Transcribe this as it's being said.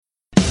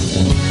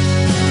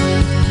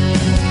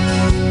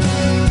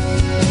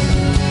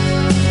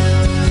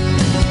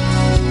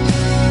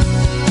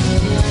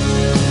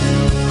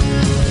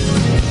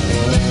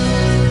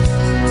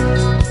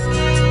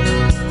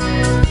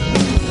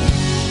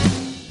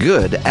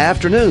Good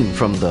afternoon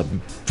from the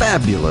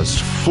fabulous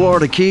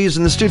Florida Keys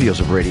in the studios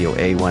of Radio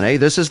A1A.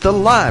 This is the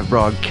live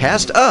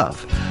broadcast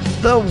of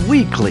the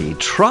weekly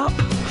Trop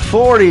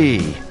 40.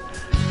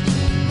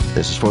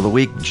 This is for the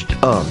week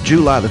of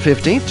July the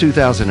 15th,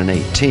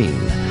 2018.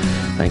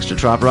 Thanks to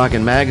Trop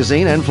Rockin'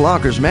 Magazine and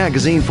Flockers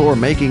Magazine for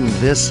making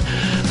this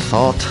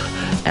thought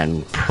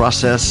and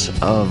process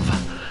of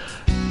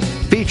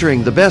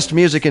featuring the best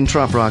music in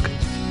Trop Rock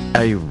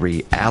a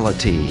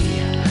reality.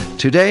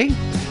 Today,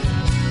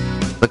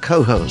 the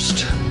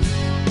co-host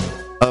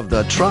of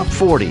the Trop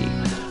 40.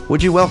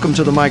 Would you welcome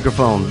to the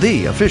microphone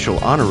the official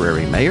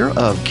honorary mayor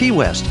of Key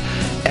West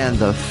and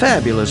the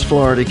fabulous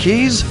Florida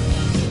Keys,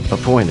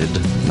 appointed,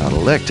 not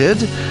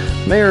elected,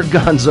 Mayor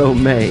Gonzo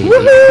May.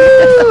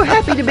 Woohoo!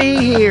 Happy to be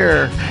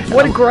here.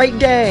 What a great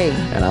day.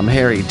 And I'm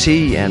Harry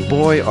T. And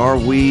boy, are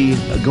we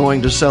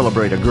going to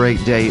celebrate a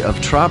great day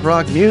of Trop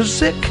Rock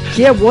music.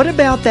 Yeah, what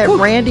about that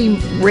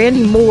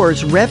Randy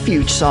Moore's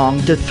Refuge song,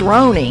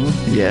 Dethroning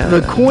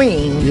the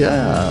Queen?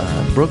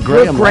 Yeah, Brooke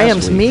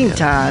Graham's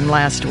Meantime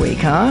last week,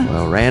 huh?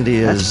 Well, Randy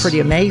is... That's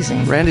pretty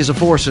amazing. Randy's a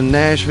force in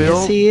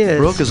Nashville. Yes, he is.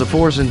 Brooke is a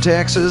force in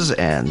Texas,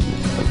 and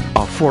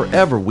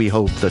forever we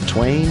hope the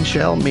twain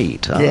shall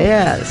meet. Huh?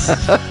 Yes.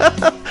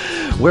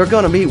 We're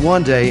going to meet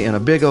one day in a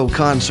big old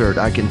concert,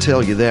 I can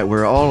tell you that,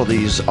 where all of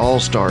these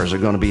all-stars are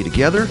going to be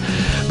together.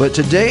 But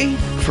today,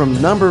 from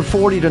number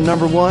 40 to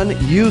number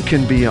 1, you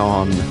can be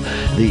on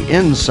the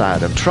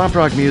inside of Trop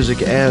Rock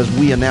music as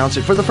we announce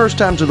it for the first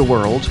time to the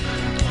world.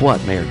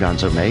 What, Mayor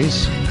Gonzo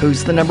Mays?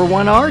 Who's the number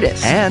 1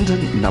 artist?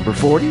 And number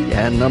 40,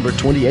 and number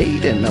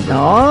 28, and number...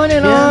 On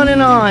and 10. on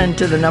and on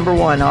to the number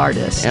 1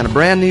 artist. And a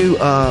brand new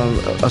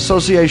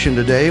association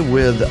today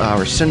with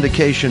our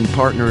syndication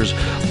partners,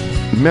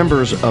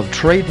 members of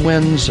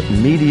Tradewinds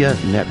Media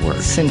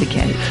Network.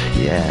 Syndicate.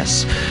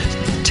 Yes.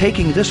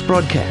 Taking this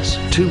broadcast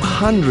to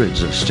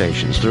hundreds of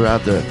stations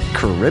throughout the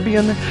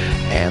Caribbean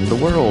and the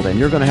world. And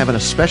you're going to have a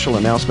special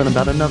announcement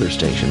about another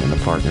station and a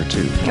partner,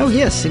 too. Oh,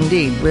 yes,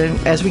 indeed.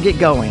 As we get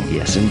going.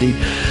 Yes, indeed.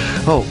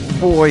 Oh,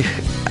 boy.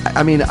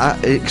 I mean,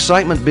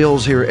 excitement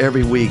builds here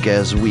every week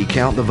as we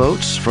count the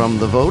votes from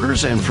the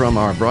voters and from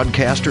our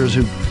broadcasters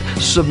who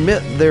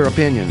submit their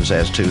opinions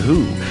as to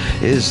who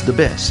is the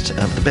best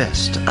of the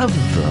best of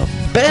the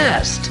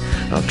best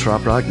of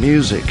Trop Rock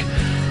music.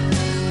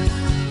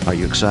 Are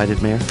you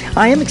excited, Mayor?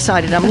 I am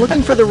excited. I'm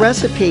looking for the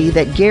recipe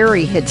that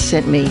Gary had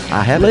sent me.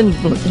 I have it.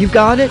 You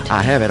got it?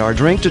 I have it. Our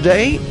drink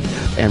today,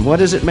 and what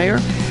is it,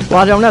 Mayor? Well,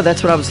 I don't know.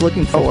 That's what I was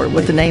looking for,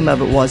 what the name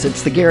of it was.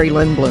 It's the Gary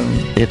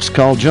Lindblom. It's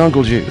called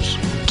Jungle Juice.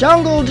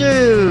 Jungle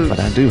Juice! But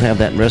I do have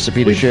that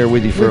recipe to share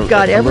with you for we've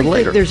got a little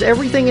later. There's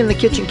everything in the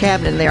kitchen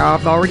cabinet in there.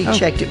 I've already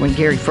checked it when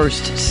Gary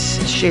first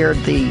shared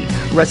the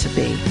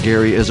recipe.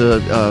 Gary is a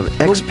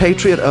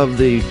expatriate of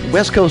the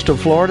west coast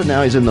of Florida.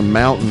 Now he's in the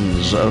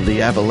mountains of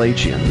the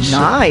Appalachians.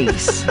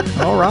 Nice.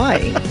 All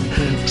right.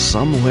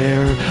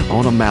 Somewhere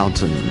on a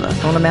mountain.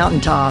 On a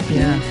mountaintop,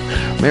 yeah.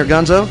 Mayor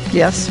Gonzo?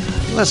 Yes?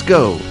 Let's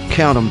go.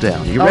 Count them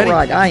down. You ready? All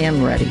right, I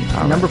am ready.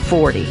 All number right.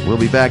 40. We'll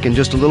be back in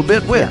just a little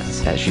bit with,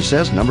 yes, as she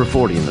says, number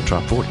 40 in the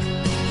Trop 40.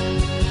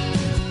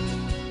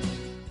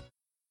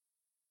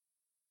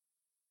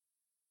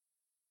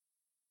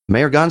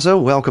 Mayor Gonzo,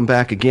 welcome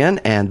back again,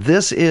 and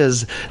this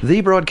is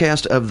the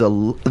broadcast of the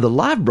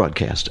live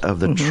broadcast of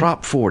the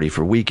Trop 40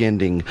 for week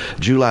ending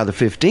July the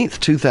 15th,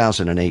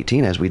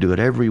 2018, as we do it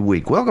every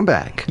week. Welcome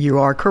back. You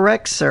are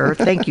correct, sir.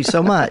 Thank you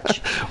so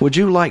much. Would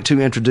you like to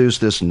introduce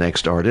this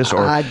next artist?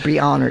 Or I'd be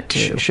honored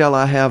to. Shall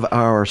I have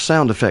our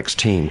sound effects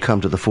team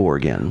come to the fore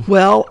again?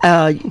 Well,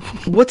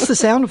 what's the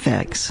sound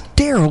effects?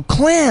 Daryl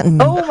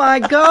Clanton. Oh, my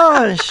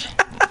gosh.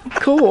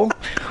 Cool.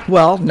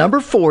 Well, number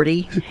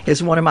 40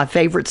 is one of my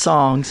favorite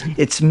songs.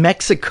 It's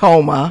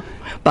Mexicoma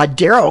by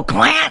Daryl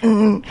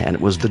Clanton. And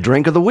it was the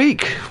drink of the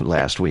week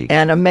last week.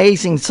 An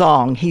amazing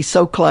song. He's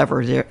so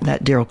clever,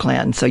 that Daryl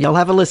Clanton. So y'all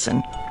have a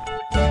listen.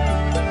 A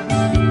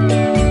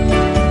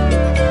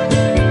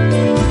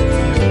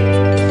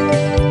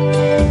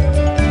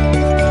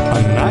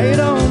night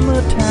on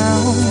the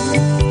town,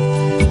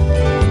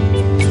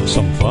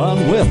 some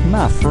fun with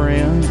my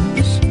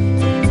friends,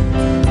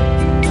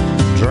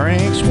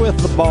 drinks with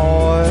the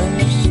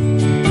boys,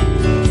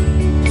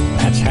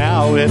 that's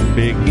how it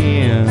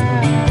begins.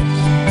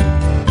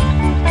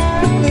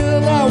 And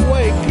then I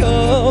wake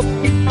up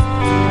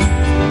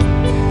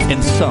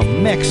in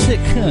some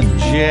Mexican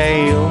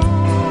jail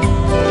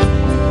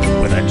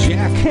with a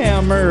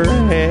jackhammer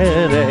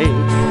headache,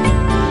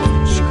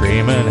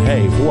 screaming,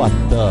 hey, what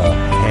the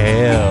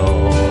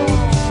hell?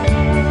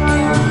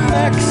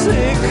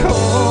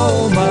 Mexicoma,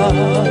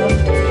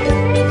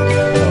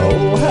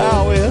 oh,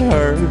 how it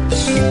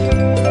hurts.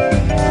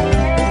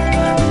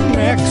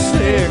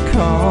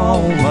 Mexicoma,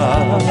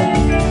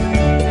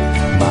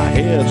 my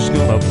head's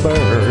gonna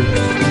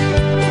burst.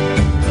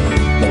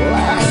 The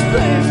last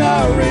thing I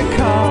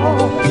recall,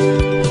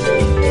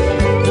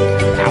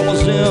 I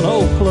was in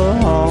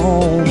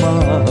Oklahoma.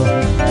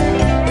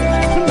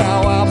 Now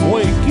I'm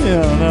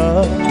waking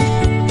up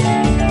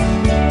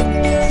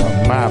from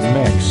my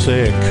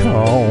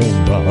Mexicoma.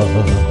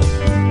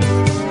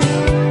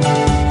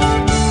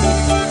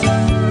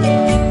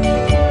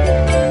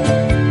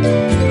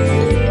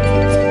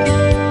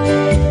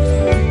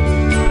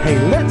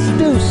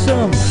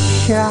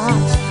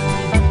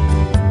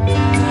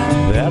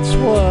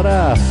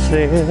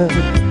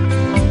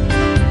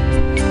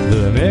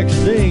 Next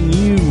thing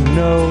you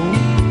know,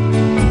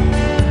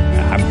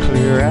 I'm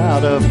clear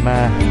out of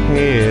my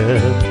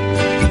head.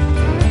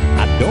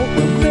 I don't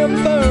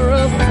remember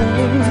a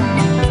thing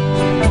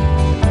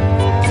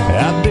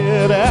I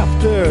did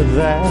after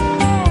that,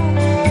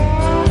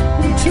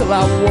 till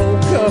I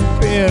woke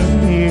up in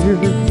here,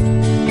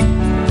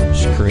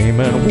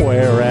 screaming,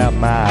 where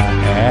am I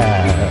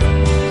at?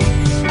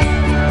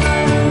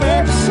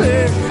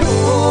 Mexico,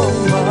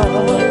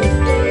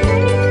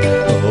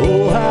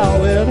 oh,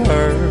 how it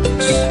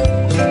hurts.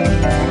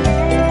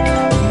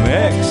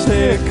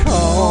 Mexico,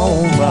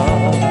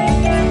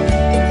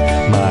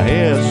 my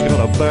head's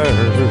gonna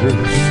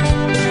burst.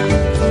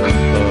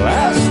 The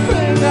last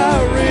thing I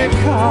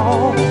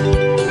recall,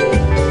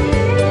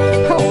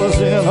 I was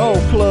in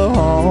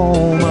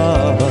Oklahoma.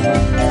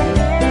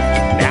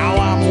 Now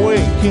I'm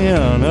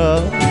waking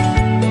up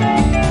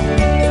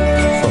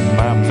from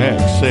my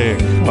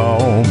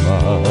Mexicoma.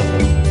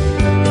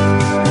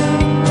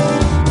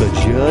 The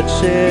judge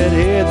said,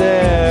 hey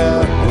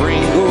there,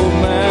 gringo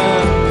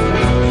man,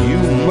 you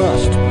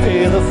must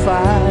pay the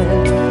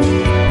fine.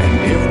 And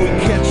if we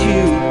catch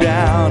you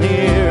down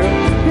here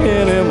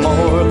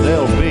anymore,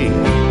 there'll be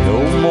no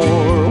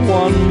more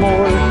one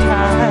more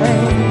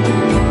time.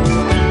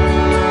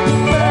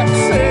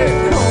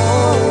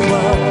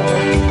 Mexicoma,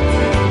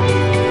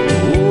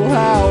 oh,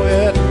 how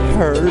it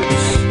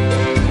hurts.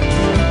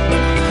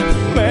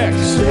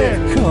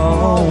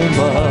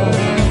 Mexicoma,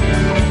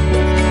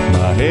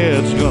 my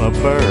head's gonna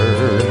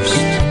burst.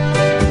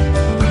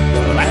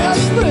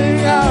 Last thing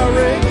I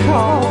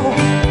recall,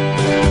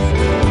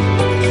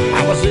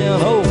 I was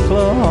in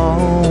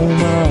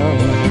Oklahoma.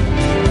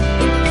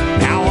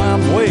 Now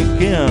I'm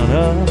waking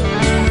up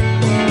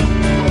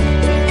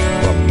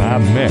from my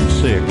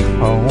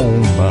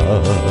Mexicoma.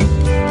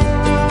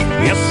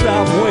 Yes,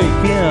 I'm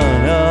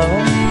waking up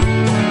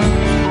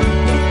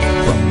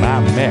from my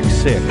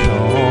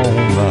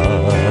Mexicoma.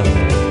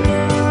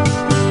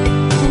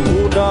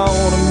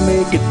 Don't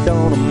make it,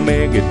 don't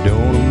make it,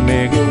 don't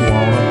make it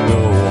wanna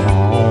go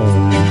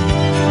home.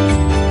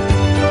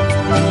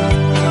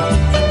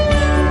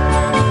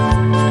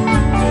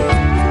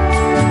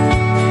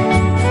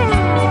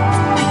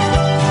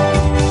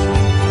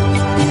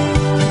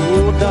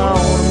 Oh,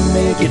 don't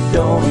make it,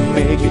 don't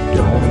make it,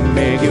 don't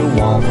make it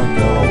wanna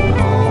go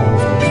home.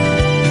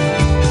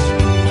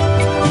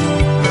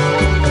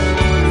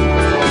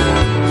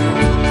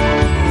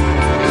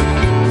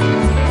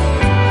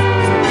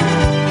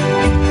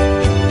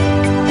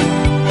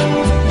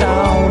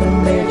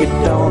 Don't make it,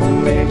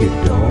 don't make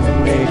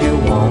it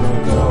wanna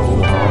go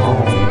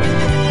home.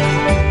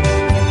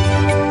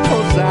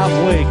 'Cause I'm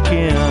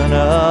waking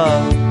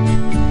up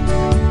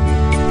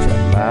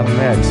from my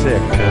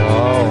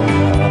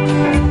Mexicoma.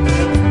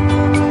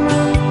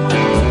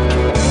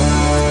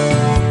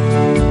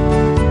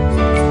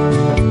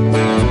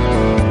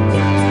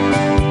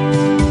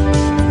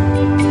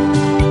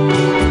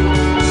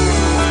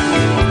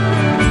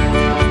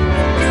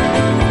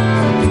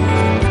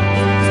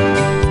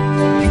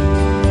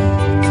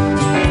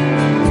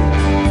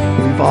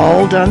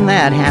 All done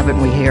that,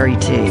 haven't we, Harry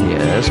T?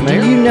 Yes,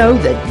 Mayor. Do you know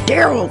that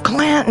Daryl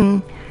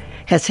Clanton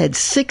has had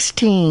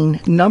 16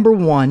 number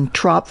one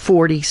Trop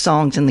 40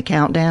 songs in the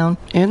countdown?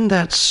 In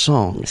that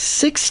song,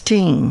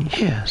 16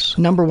 yes.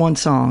 number one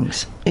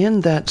songs.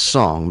 In that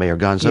song, Mayor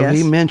Gonzo, Yes.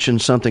 he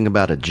mentioned something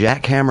about a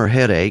jackhammer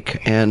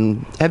headache.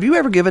 And have you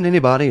ever given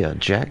anybody a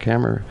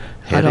jackhammer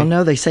headache? I don't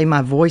know. They say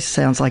my voice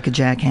sounds like a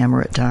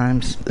jackhammer at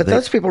times, but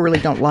those people really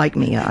don't like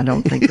me. I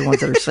don't think the ones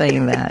that are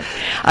saying that.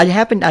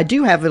 I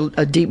do have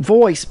a deep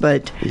voice,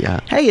 but Yeah.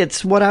 hey,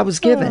 it's what I was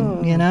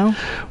given. You know.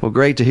 Well,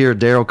 great to hear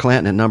Daryl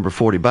Clanton at number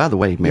 40. By the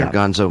way, Mayor Yeah.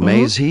 Gonzo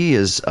Mays, he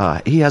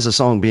has a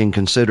song being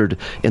considered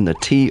in the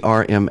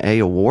TRMA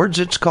Awards.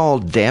 It's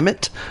called "Damn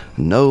It,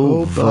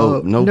 No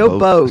Vote." No No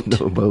vote.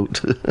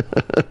 vote.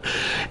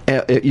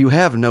 You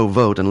have no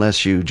vote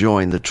unless you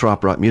join the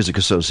Trop Rock Music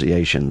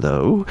Association,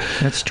 though.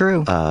 That's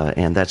true.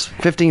 And that's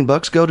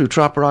 $15. Go to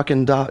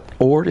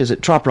troprockin.org. Is it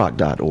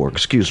troprock.org?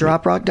 Excuse me.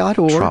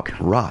 Troprock.org.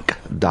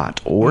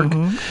 Troprock.org.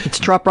 It's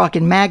Trop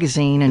Rockin'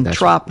 Magazine and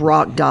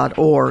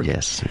troprock.org.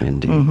 Yes,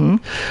 indeed.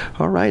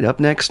 All right, up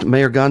next,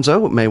 Mayor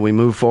Gonzo. May we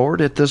move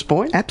forward at this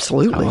point?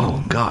 Absolutely.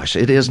 Oh, gosh.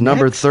 It is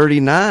number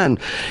 39.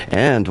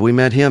 And we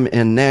met him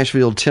in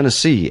Nashville,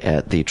 Tennessee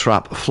at the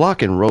Trop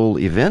Flock and Roll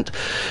event,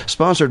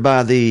 sponsored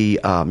by the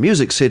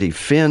Music City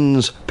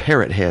Finns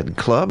Parrot Head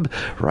Club,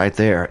 right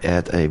there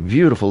at a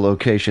beautiful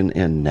location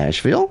in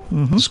Nashville.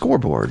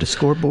 Scoreboard.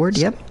 Scoreboard,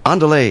 yep.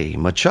 Andale,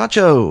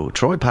 Muchacho,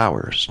 Troy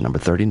Powers, number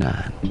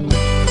 39.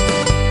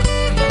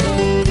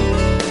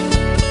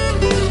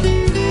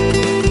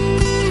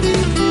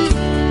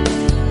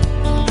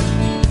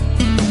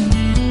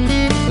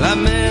 I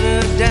met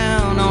her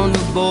down on the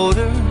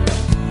border.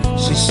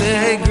 She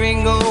said, hey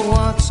gringo,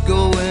 what's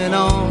going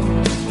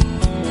on?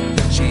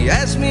 She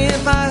asked me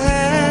if I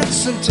had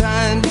some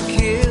time to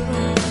kill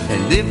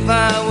and if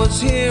I was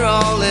here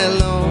all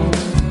alone.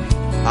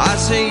 I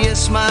say,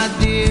 yes my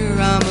dear,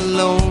 I'm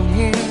alone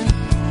here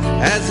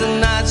as the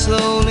night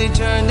slowly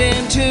turned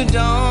into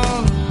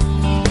dawn.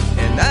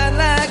 And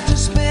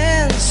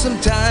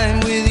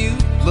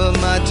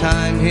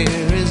time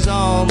here is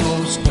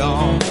almost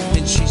gone.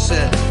 And she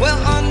said, well,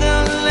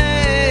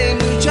 underlay,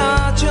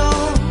 muchacho,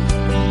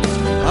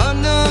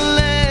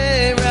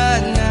 underlay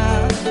right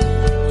now.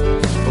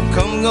 Well,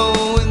 come go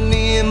with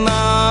me in my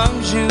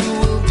arms, you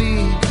will be.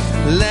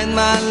 Let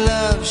my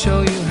love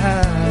show you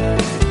how.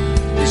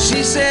 And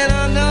she said,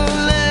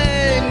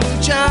 underlay,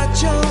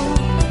 muchacho,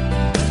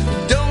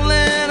 don't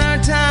let our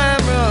time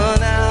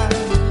run out.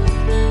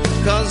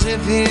 'Cause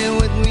if here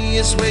with me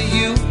is where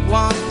you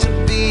want to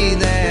be,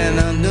 then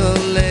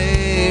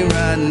underlay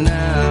right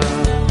now.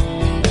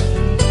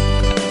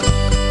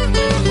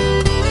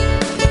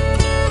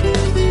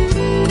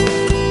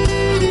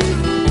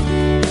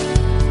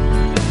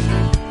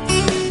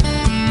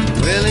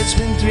 Well, it's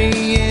been 3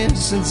 years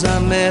since I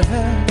met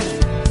her,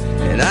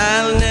 and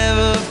I'll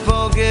never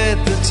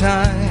forget the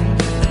time.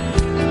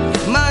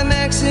 My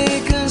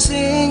Mexican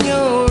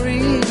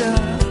señorita,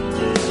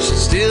 she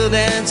still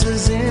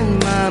dances in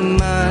my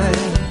mind.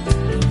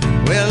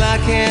 Well, I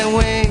can't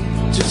wait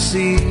to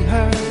see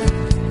her.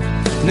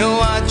 No,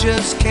 I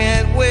just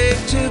can't wait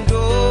to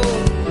go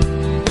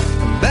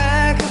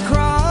back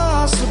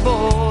across the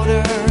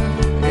border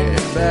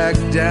and back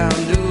down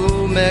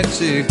to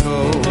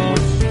Mexico.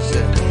 She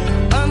said,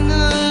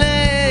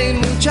 underlay,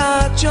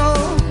 muchacho,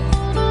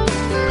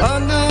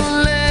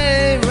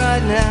 underlay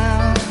right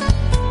now.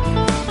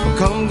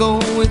 Come go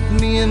with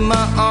me in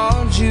my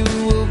arms, you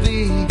will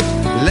be.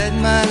 Let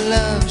my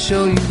love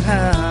show you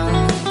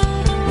how.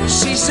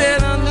 She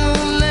said,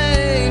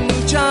 underlay,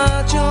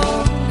 muchacho,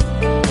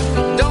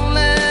 don't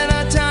let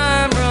our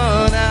time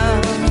run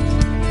out.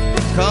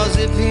 'Cause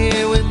if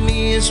here with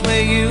me is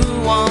where you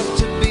want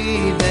to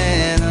be,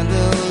 then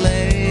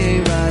underlay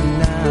right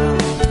now.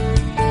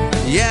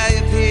 Yeah,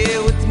 if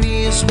here with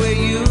me is where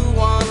you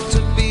want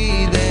to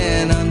be,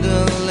 then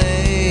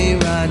underlay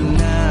right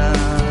now.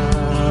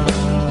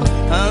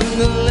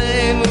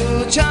 Underlay,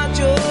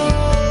 muchacho.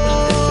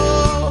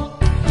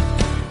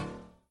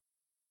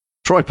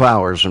 Troy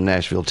Powers from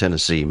Nashville,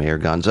 Tennessee. Mayor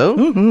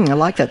Gonzo. I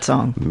like that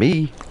song.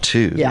 Me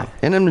too. Yeah.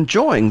 And I'm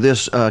enjoying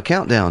this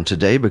countdown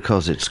today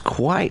because it's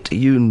quite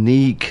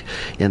unique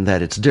in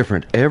that it's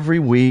different every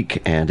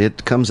week, and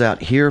it comes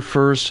out here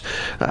first.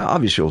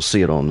 Obviously, you'll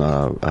see it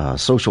on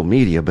social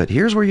media, but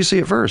here's where you see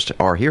it first,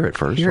 or hear it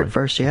first. Hear it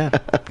first, yeah.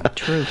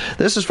 True.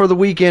 This is for the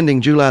week ending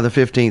July the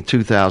 15th,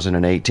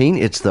 2018.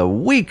 It's the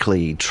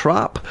weekly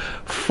Trop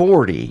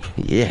 40.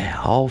 Yeah,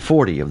 all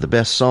 40 of the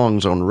best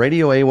songs on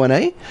Radio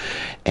A1A.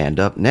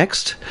 And up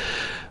next,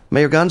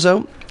 Mayor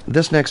Gonzo,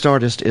 this next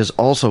artist is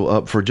also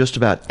up for just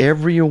about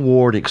every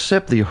award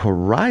except the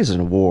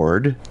Horizon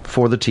Award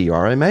for the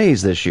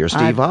TRMAs this year,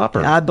 Steve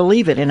Hopper. I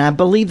believe it, and I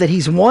believe that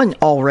he's won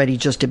already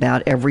just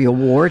about every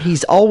award.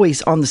 He's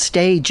always on the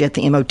stage at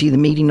the MOT, the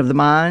Meeting of the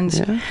Minds.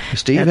 Yeah.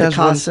 Steve at the has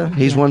Casa. won.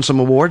 He's won some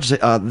awards.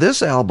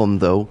 This album,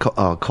 though,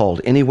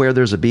 called "Anywhere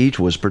There's a Beach,"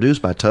 was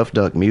produced by Tough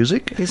Duck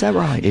Music. Is that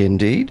right?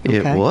 Indeed, Okay.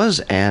 it was,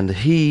 and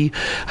he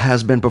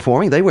has been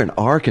performing. They were in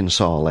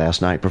Arkansas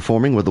last night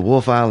performing with the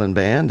Wolf Island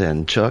Band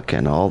and Chuck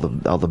and all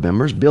the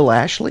members. Bill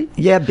Ashley.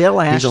 Yeah, Bill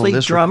He's on Ashley,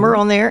 this drummer record.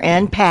 on there,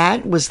 and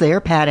Pat was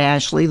there. Pat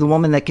Ashley, the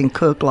woman that can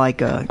cook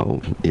like a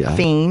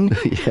fiend.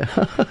 Yeah,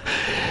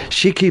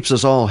 she keeps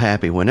us all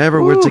happy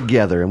whenever we're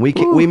together, and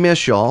we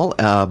miss y'all.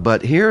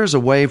 But here's a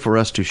way for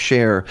us to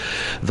share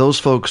those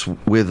folks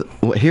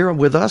here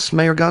with us,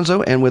 Mayor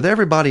Gonzo, and with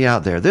everybody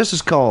out there. This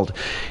is called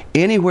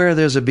 "Anywhere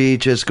There's a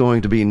Beach." It's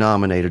going to be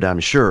nominated, I'm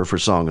sure, for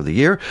Song of the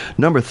Year,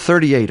 number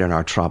 38 in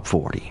our Trop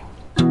 40.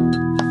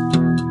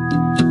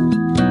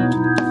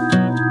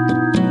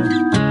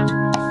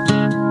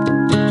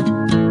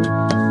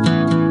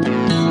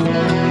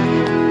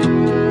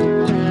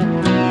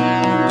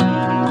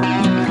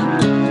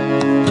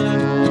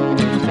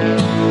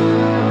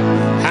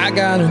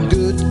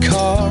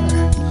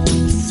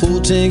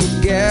 Tank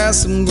of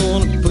gas, I'm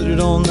gonna put it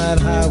on that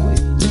highway,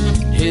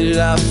 hit it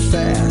out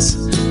fast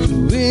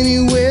to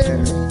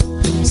anywhere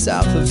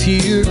south of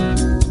here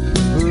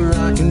where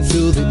I can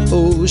feel the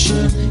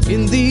ocean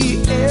in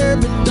the air.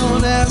 But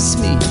don't ask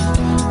me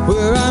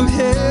where I'm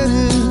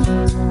headed,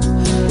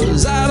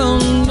 'cause I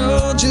don't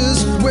know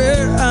just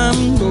where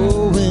I'm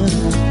going.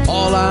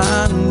 All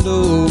I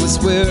know is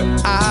where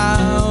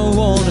I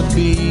wanna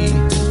be.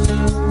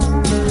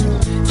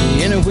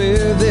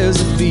 Anywhere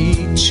there's a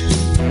beach,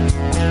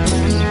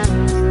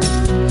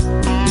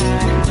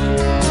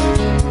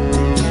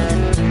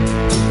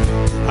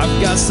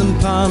 I've got some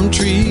palm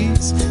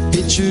trees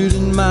pictured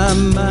in my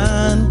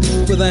mind,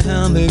 with a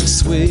hammock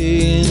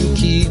swaying,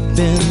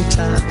 keeping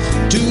time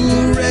to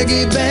a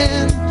reggae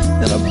band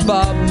and a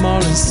Bob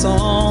Marley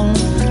song.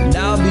 And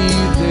I'll be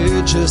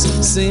there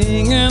just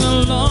singing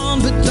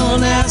along. But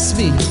don't ask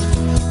me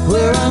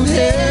where I'm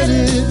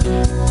headed,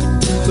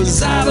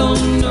 'cause I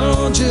don't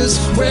know just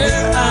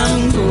where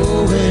I'm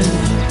going.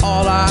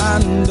 All I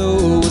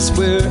know is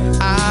where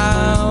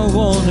I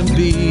wanna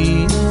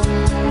be.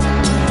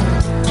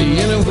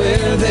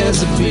 Anywhere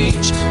there's a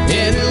beach,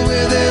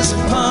 anywhere there's a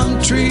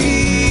palm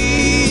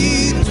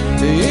tree,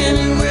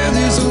 anywhere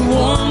there's a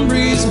warm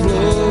breeze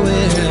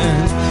blowing,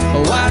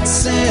 a white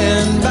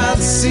sand by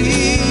the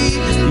sea.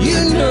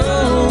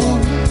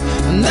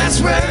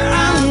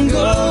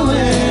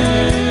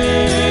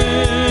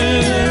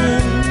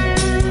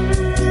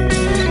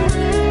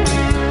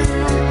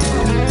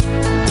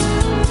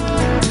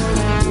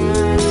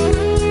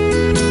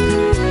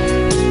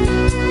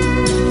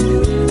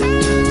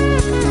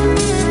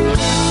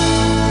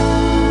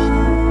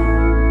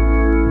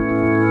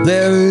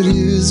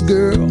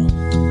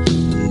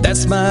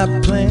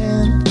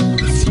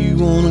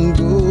 gonna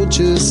go,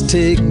 just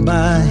take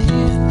my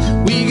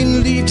hand. We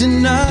can leave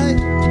tonight,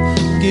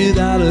 get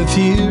out of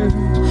here.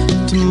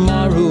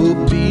 Tomorrow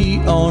be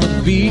on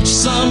a beach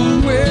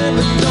somewhere.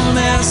 But don't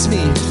ask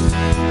me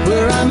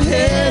where I'm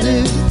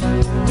headed,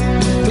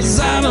 'cause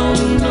I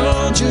don't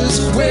know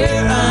just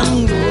where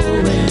I'm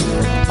going.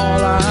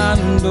 All I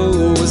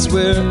know is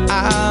where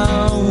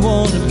I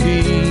wanna be.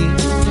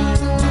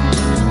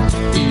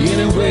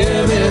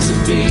 Anywhere there's a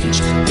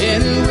beach,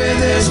 anywhere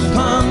there's a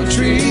palm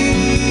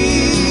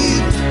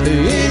tree,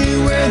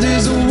 anywhere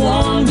there's a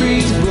warm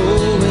breeze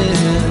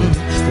blowing,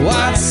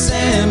 white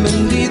sand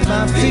beneath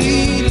my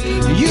feet,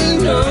 you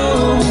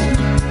know,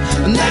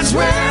 and that's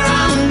where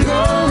I'm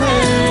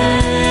going.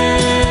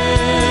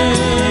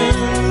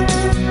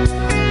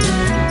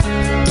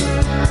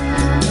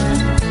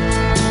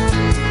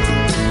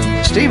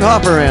 Steve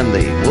Hopper and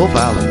the Wolf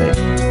Island Band.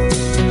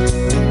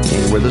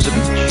 Anywhere there's a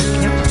beach.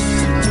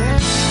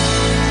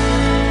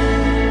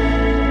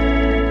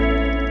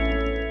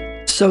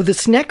 So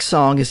this next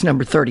song is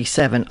number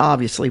 37.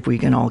 Obviously, if we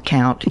can all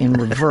count in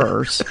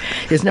reverse,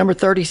 is number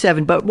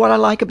 37. But what I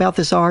like about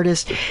this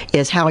artist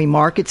is how he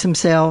markets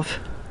himself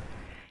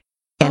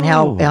and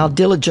how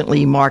diligently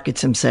he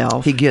markets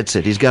himself. He gets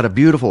it. He's got a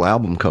beautiful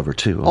album cover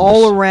too.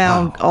 All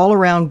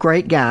around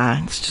great guy.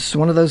 It's just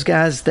one of those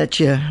guys that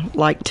you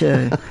like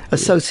to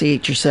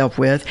associate yourself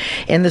with.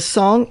 And the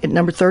song at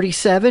number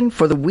 37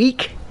 for the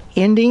week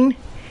ending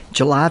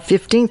July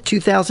 15th,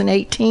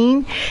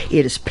 2018,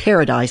 it is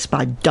Paradise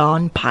by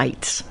Don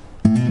Pites.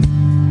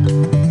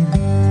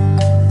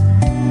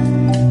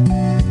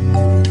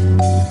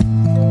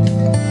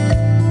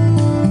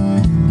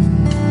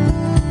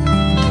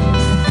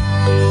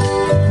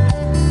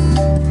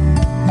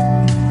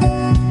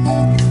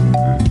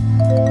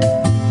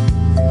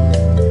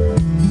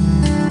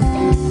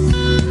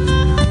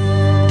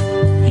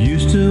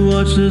 Used to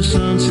watch the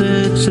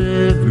sunsets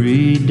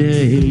every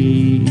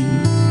day.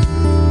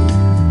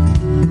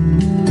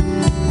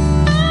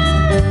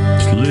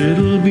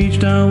 Little beach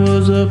town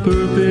was a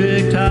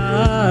perfect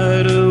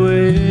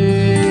hideaway.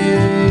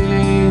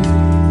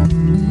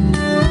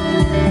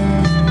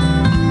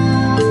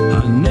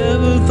 I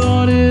never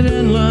thought it'd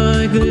end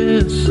like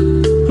this,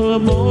 a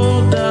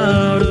bolt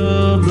out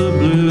of the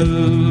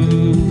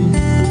blue.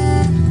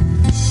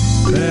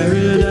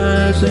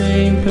 Paradise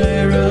ain't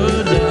paradise.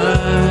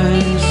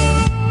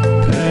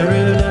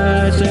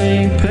 Paradise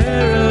ain't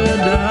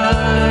paradise.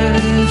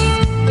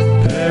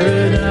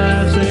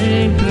 Paradise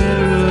ain't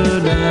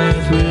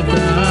paradise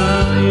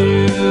without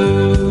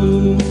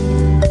you.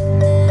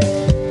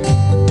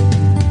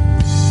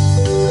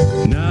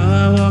 Now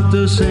I walk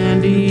the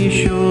sandy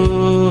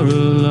shore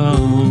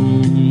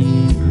alone,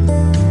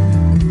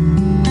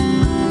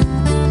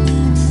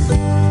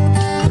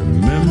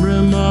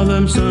 remembering all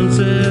them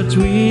sunsets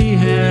we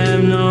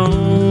have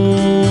known.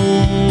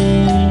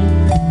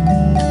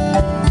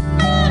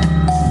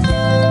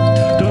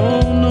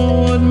 Don't know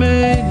what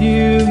made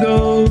you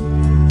go,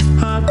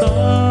 I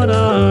thought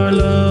our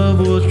love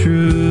was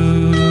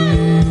true.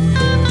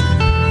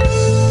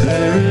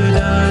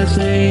 Paradise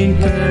ain't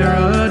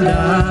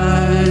paradise.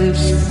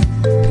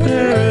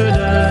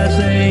 Paradise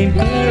ain't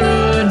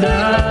paradise.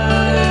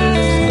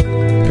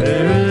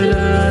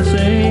 Paradise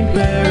ain't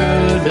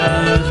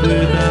paradise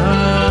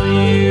without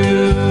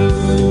you.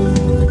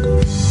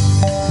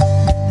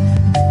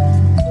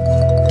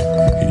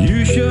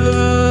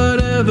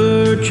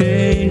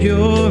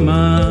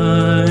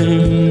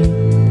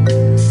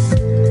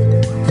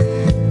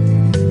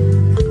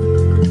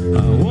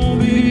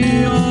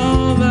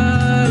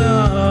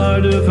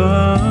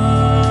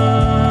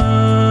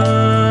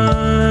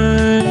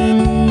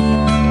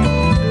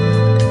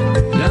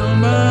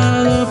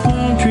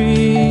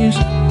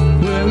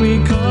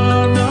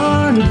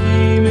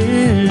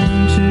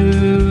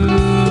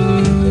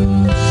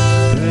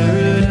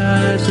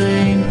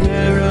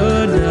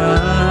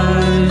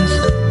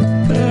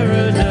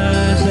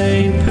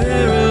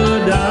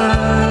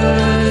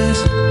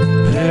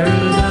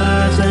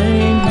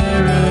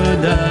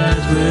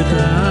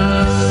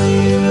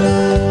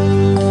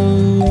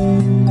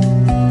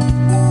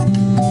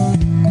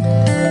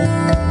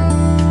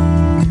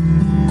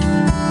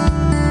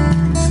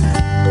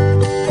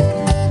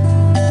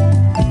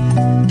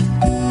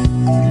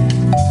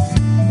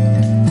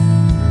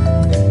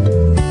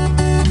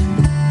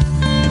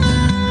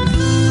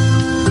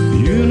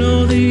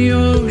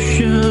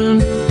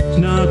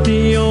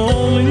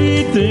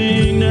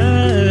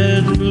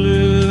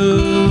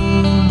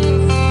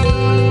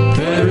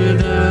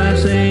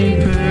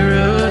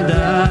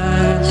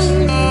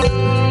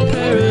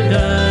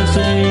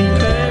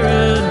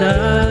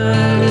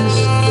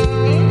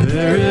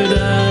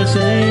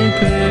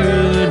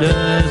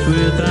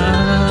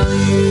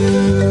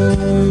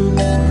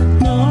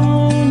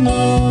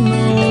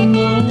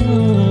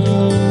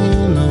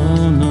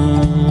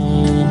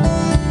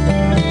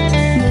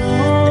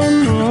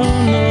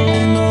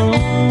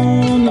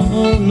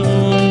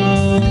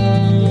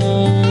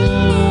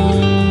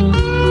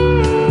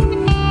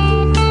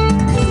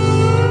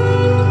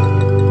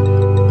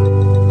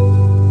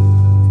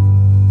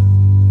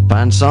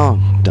 Fine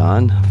song,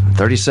 Don.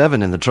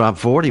 37 in the Trop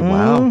 40.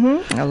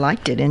 Wow. I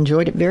liked it.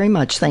 Enjoyed it very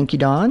much. Thank you,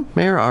 Don.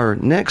 Mayor, our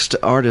next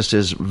artist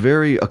is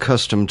very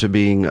accustomed to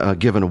being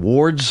given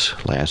awards.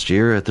 Last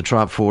year at the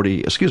Trop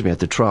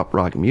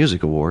Rock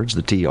Music Awards,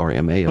 the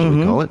TRMA as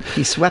we call it.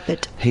 He swept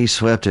it. He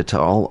swept it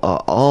to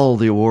all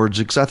the awards,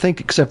 except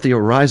the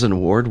Horizon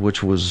Award,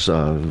 which was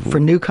for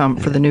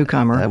the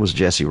newcomer. That was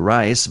Jesse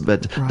Rice.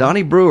 But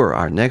Donnie Brewer,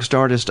 our next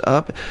artist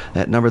up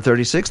at number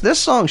 36. This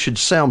song should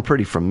sound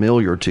pretty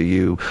familiar to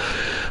you,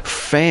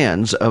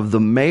 fans of the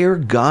Mayor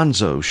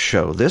Gonzo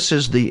Show. This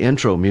is the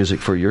intro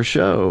music for your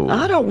show.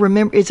 I don't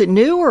remember. Is it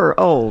new or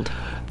old?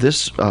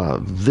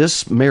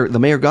 The Mayor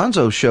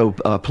Gonzo Show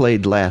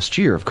played last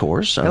year, of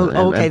course. Okay,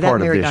 and that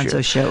part Mayor of this Gonzo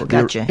year. Show.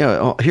 Gotcha.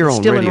 Here it's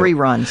on still radio. in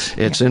reruns.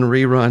 It's in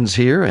reruns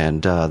here,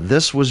 and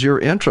this was your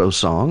intro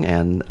song,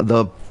 and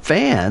the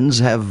fans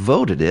have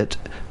voted it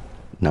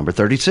number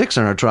 36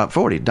 on our Top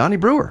 40. Donnie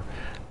Brewer,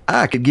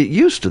 I could get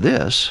used to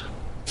this.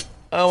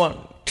 I want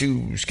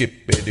to skip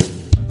it.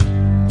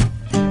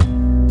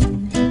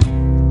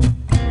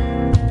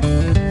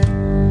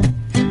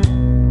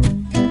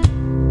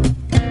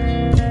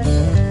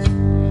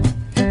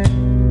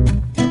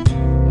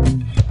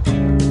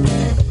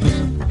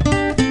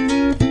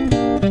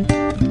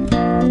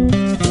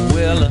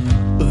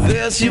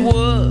 She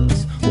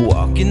was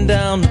walking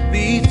down the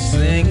beach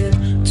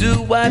singing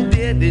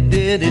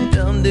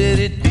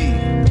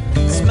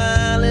do-I-did-it-did-it-dum-did-it-dee,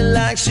 smiling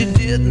like she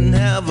didn't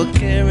have a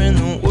care in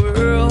the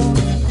world.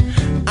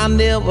 I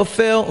never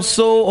felt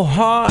so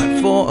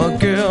hard for a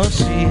girl.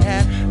 She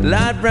had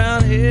light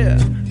brown hair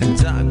and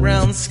dark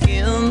brown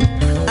skin,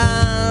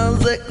 eyes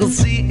that could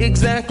see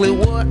exactly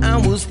what I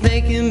was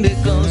thinking,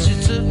 because she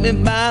took me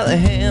by the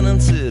hand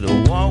and said,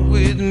 walk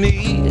with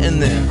me.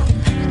 And then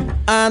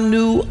I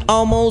knew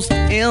almost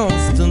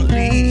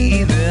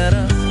instantly that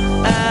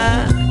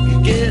I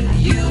could get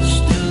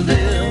used to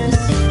this.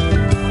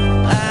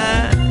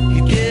 I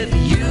could get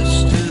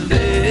used to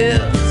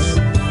this.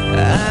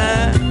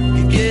 I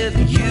could get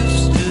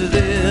used to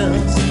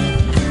this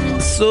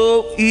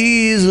so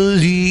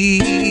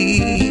easily.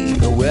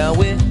 Well,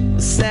 we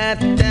sat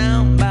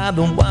down by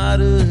the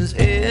water's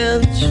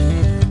edge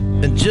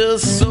and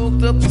just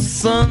soaked up the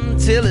sun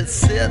till it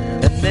set.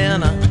 And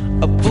then I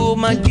pulled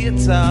my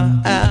guitar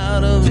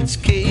out of its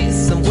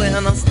case, and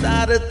when I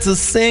started to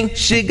sing,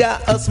 she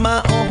got a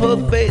smile on her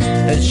face,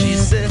 and she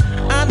said,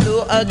 I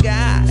know a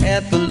guy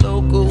at the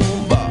local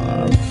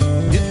bar,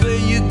 he'll pay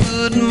you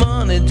good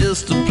money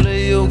just to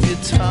play your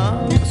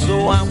guitar.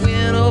 So I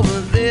went over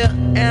there,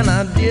 and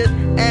I did,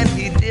 and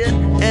he did,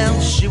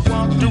 and she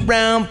walked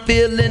around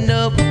filling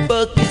up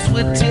buckets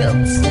with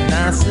tips. And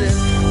I said,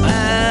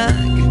 I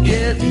could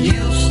get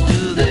used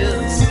to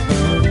this.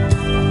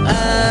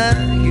 I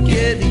could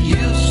get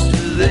used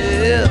to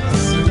this.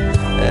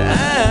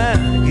 I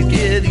could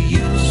get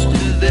used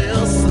to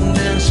this. And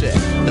then she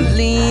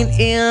leaned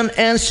in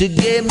and she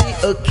gave me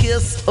a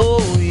kiss.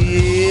 Oh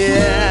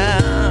yeah.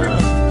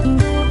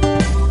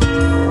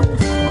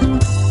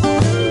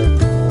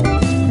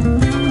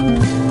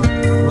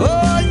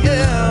 Oh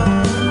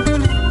yeah.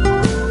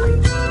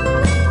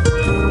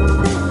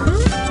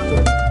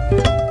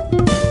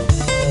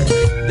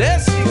 There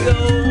she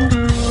goes.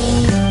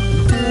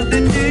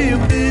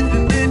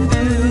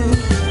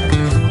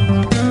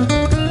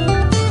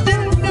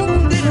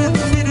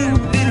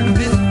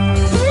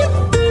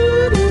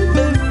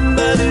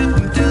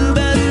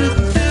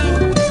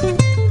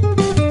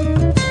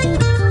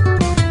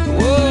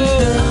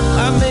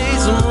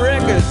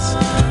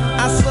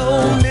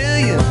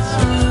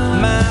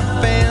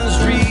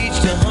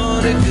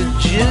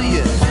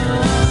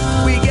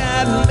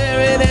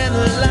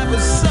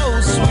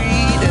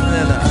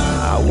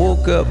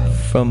 Up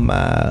from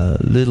my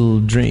little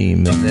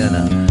dream, and then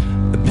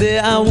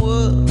there I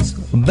was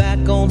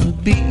back on the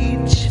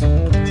beach,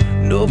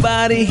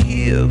 nobody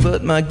here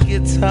but my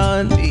guitar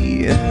and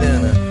me.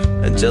 And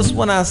then just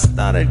when I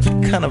started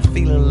kind of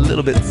feeling a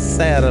little bit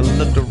sad, I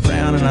looked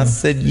around and I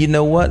said, you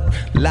know what,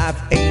 life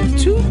ain't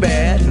too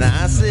bad. And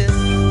I said,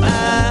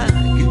 I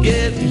could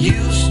get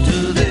used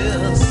to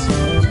this.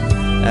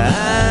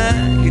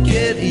 I could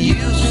get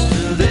used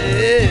to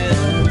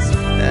this.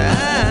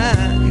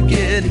 I could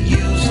get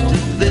used to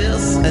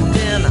this. And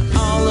then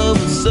all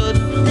of a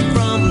sudden,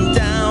 from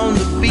down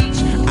the beach,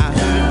 I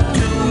heard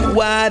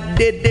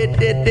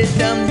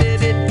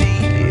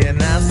do-I-did-did-did-dum-did-did-dee.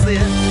 And I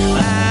said,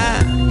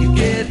 I could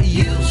get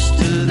used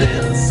to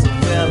this.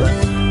 Well,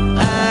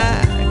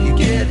 I could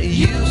get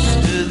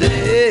used to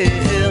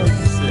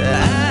this.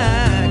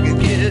 I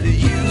could get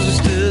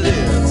used to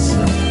this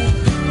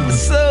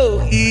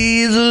so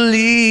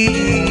easily.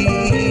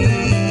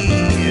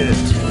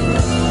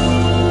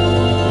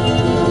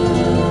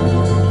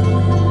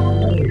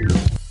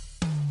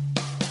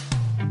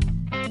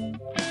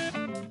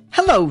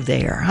 Hello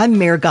there, I'm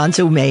Mayor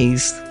Gonzo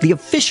Mays, the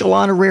official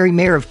honorary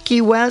mayor of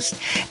Key West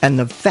and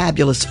the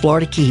fabulous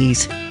Florida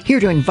Keys, here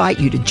to invite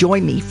you to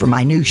join me for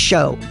my new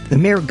show, the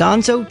Mayor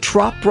Gonzo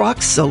Trop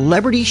Rock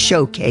Celebrity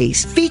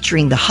Showcase,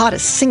 featuring the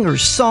hottest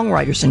singers,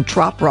 songwriters, and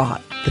trop rock.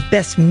 The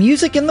best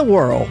music in the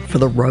world for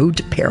the road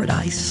to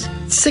paradise.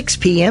 6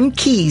 p.m.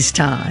 Keys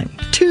time,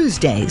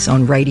 Tuesdays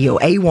on Radio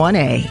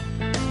A1A.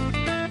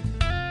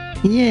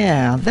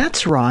 Yeah,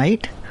 that's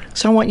right.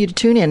 So I want you to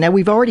tune in. Now,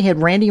 we've already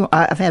had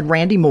I've had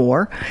Randy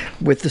Moore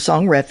with the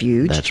song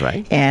Refuge. That's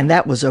right. And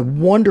that was a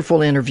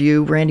wonderful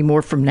interview. Randy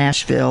Moore from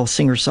Nashville,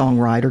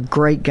 singer-songwriter,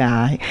 great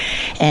guy.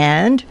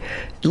 And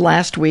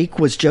last week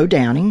was Joe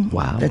Downing.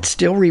 Wow. That's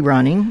still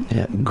rerunning.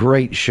 Yeah,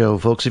 great show,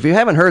 folks. If you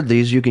haven't heard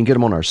these, you can get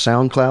them on our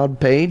SoundCloud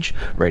page,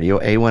 Radio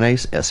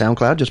A1A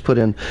SoundCloud. Just put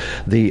in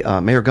the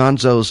Mayor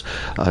Gonzo's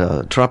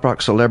Trop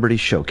Rock Celebrity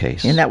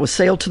Showcase. And that was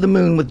Sail to the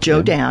Moon with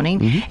Joe Downing.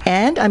 Mm-hmm.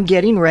 And I'm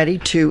getting ready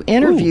to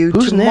interview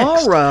tomorrow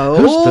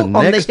on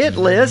the hit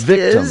list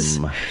victim? is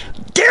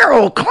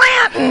Daryl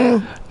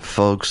Clanton.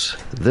 Folks,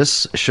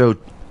 this show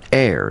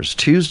airs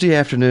Tuesday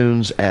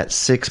afternoons at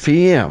 6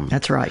 p.m.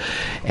 That's right.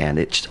 And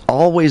it's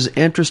always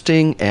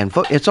interesting, and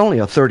it's only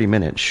a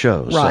 30-minute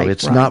show, so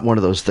it's not one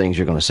of those things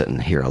you're going to sit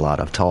and hear a lot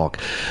of talk.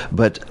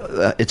 But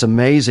it's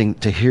amazing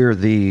to hear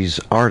these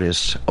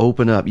artists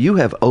open up. You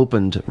have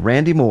opened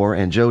Randy Moore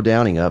and Joe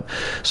Downing up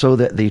so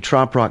that the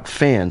Trop Rock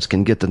fans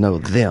can get to know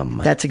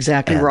them. That's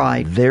exactly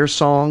right. Their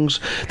songs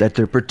that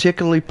they're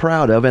particularly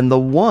proud of, and the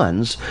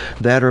ones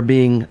that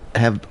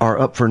are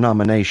up for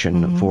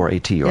nomination for a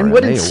TRMA and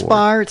what award.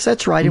 Inspires,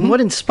 that's right, and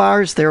what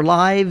inspires their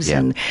lives,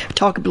 and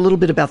talk a little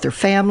bit about their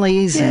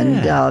families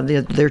and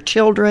their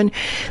children.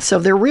 So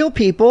they're real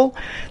people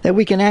that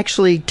we can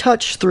actually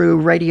touch through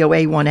Radio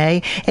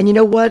A1A. And you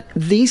know what?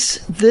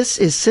 This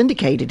is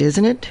syndicated,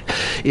 isn't it?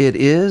 It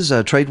is.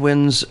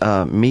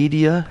 Tradewinds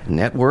Media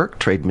Network,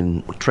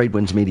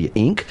 Tradewinds Media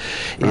Inc.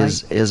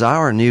 is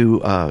our new.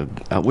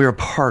 We're a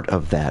part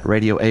of that.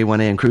 Radio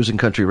A1A and Cruising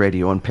Country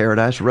Radio and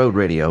Paradise Road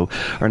Radio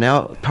are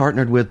now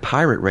partnered with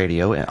Pirate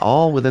Radio, and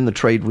all within the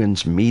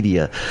Tradewinds Media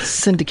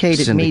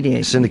syndicated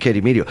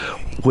media,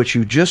 which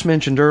you just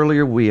mentioned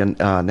earlier. We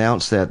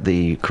announced that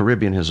the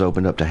Caribbean has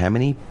opened up to how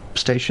many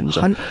stations?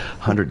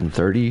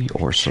 130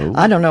 or so.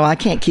 I don't know. I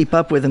can't keep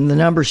up with them. The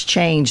numbers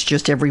change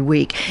just every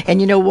week. And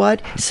you know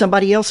what?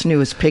 Somebody else new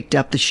has picked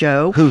up the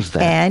show. Who's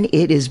that? And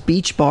it is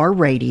Beach Bar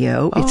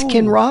Radio. It's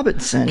Ken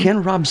Robinson.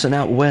 Ken Robinson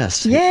out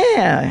west.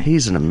 Yeah.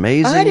 He's an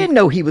amazing... I didn't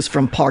know he was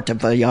from Puerto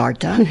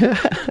Vallarta.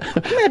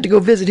 I had to go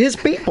visit his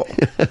people.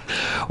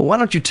 Well, why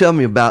don't you tell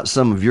me about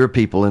some of your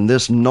people and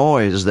this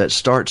noise that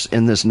starts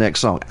in this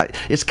next song?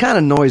 It's kind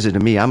of noisy to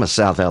me. I'm a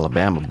South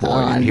Alabama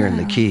boy here in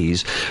the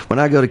Keys. When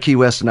I go to Key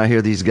West and I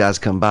hear these guys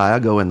come by, I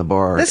go in the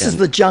bar. This is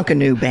the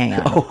Junkanoo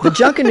Band. The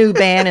Junkanoo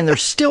Band, and they're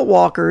still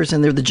walkers,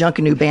 and they're the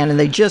Junkanoo Band, and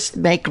they just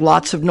make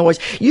lots of noise.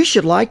 You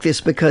should like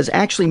this because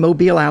actually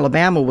Mobile,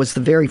 Alabama was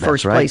the very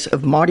first place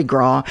of Mardi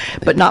Gras,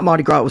 but not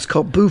Mardi Gras. It was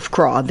called Bouffe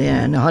Gras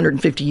then,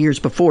 150 years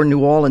before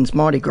New Orleans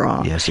Mardi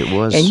Gras. Yes, it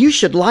was. And you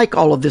should like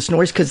all of this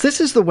noise because this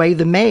is the way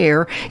the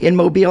mayor in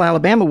Mobile,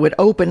 Alabama would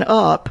open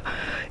up.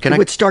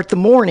 Would start the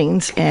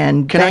mornings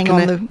and bang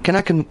on the... Can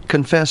I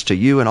confess to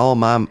you and all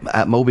my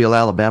Mobile,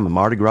 Alabama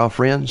Mardi Gras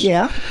friends?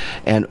 Yeah.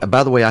 And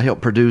by the way, I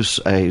helped produce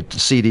a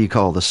CD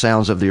called The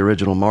Sounds of the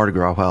Original Mardi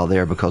Gras while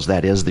there, because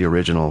that is the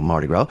original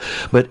Mardi Gras.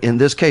 But in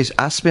this case,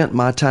 I spent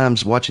my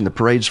times watching the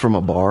parades from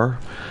a bar.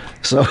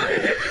 So...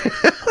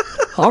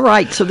 All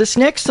right, so this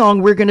next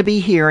song we're going to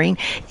be hearing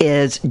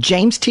is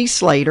James T.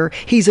 Slater.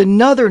 He's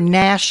another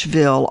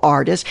Nashville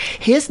artist.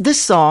 This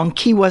song,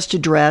 Key West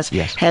Address,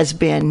 has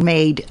been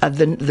made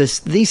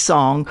the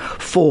song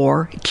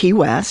for Key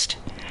West.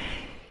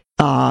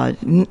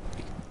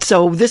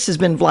 So this has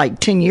been like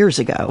 10 years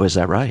ago. Oh, is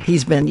that right?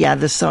 He's been,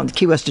 this song,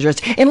 Key West Address.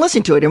 And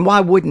listen to it, and why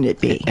wouldn't it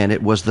be? And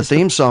it was the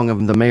theme song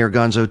of the Mayor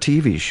Gonzo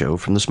TV show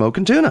from the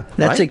Smokin' Tuna.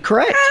 That's it,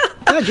 correct.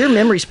 God, your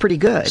memory's pretty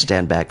good.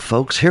 Stand back,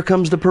 folks. Here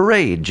comes the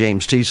parade.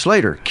 James T.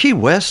 Slater, Key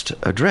West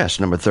Address,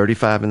 number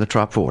 35 in the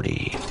Trop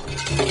 40.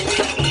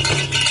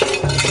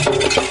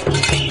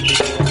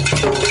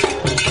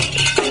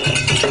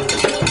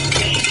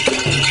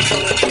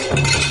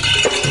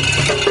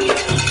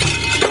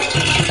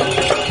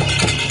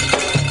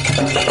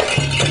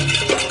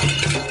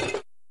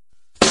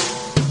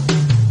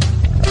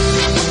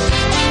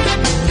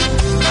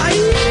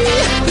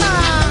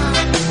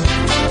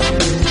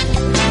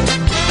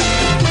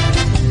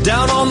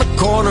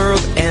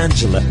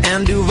 Angela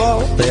and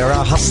Duval, there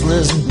are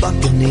hustlers and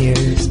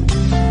buccaneers.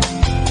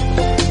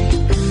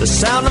 The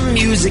sound of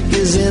music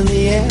is in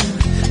the air,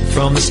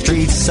 from the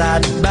street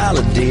side to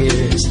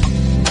balladeers.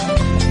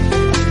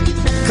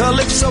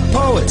 Calypso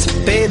poets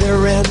pay their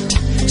rent,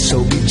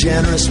 so be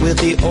generous with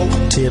the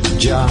old tip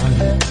jar.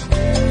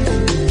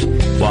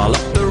 While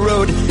up the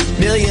road,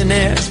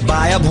 millionaires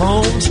buy up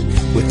homes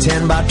with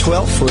 10 by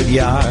 12 foot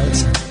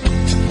yards.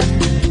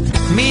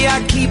 Me,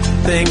 I keep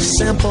things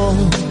simple,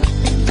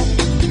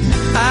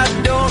 I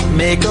don't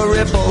make a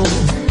ripple.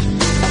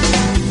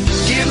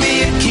 Give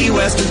me a Key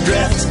West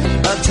address,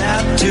 a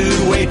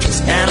tattooed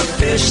waitress, and a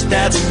fish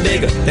that's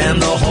bigger than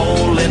the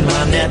hole in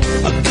my net.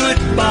 A good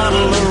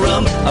bottle of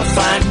rum, a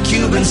fine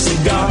Cuban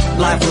cigar.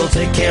 Life will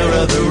take care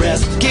of the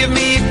rest. Give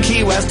me a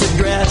Key West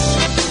address.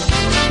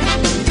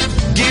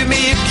 Give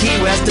me a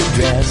Key West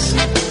address.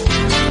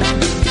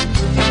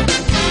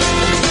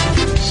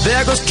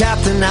 There goes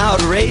Captain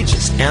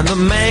Outrageous and the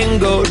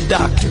Mango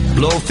Doctor,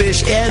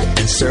 Blowfish Ed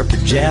and Surfer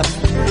Jeff.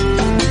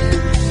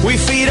 We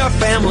feed our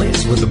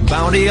families with the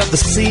bounty of the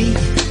sea.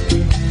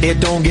 It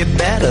don't get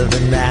better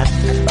than that.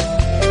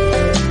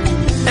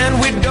 And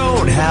we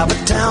don't have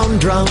a town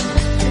drunk.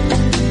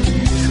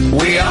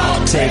 We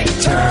all take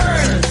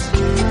turns.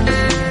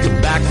 The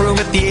back room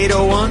at the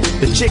 801,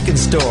 the chicken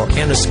store,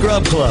 and the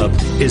scrub club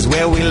is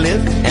where we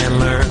live and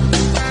learn.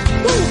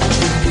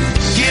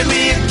 Give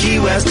me a Key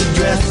West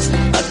address,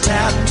 a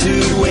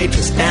tattooed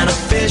waitress, and a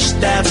fish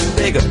that's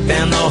bigger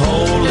than the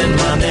hole in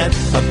my net.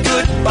 A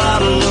good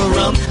bottle of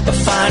rum, a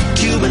fine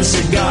Cuban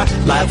cigar.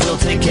 Life will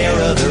take care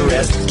of the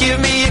rest. Give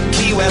me a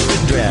Key West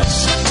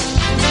address.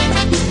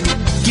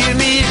 Give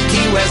me a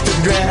Key West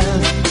address.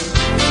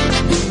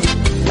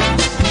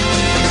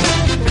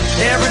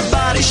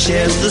 Everybody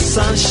shares the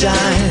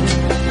sunshine,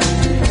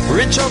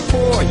 rich or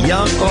poor,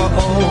 young or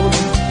old.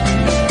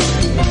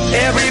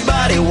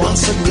 Everybody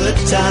wants a good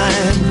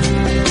time.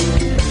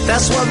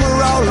 That's what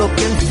we're all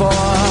looking for.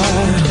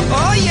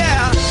 Oh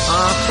yeah,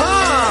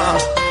 uh-huh.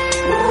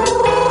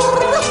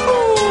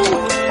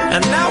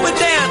 And now we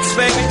dance,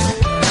 baby.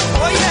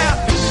 Oh yeah.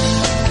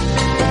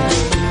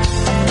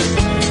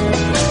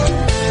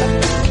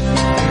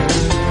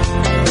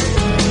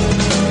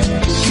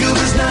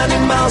 Cuba's 90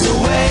 miles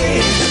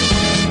away.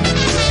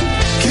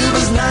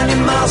 Cuba's 90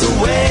 miles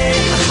away.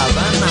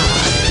 Havana.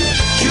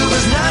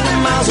 Cuba's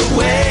 90 miles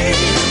away.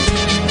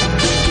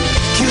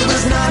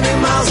 Cuba's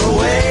 90 miles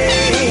away.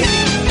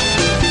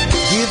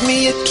 Give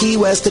me a Key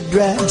West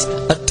address,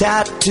 a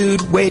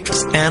tattooed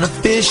waitress, and a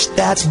fish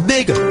that's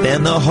bigger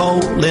than the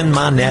hole in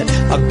my net.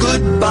 A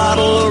good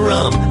bottle of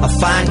rum, a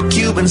fine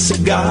Cuban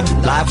cigar.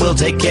 Life will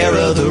take care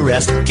of the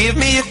rest. Give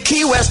me a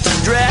Key West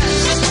address.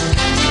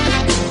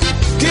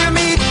 Give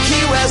me a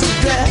Key West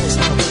address.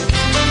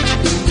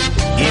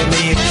 Give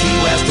me a Key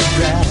West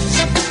address.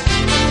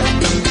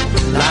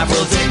 Life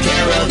will take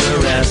care of the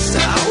rest.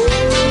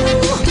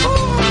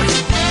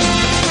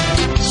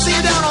 See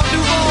you down on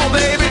Duval,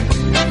 baby.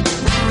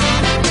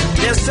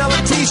 They're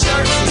selling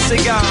t-shirts and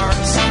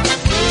cigars.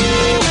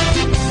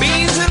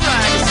 Beans and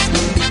rice.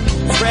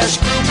 Fresh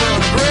grouper on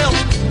the grill.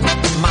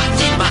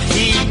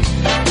 Mahi.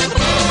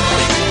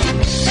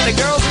 The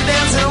girls are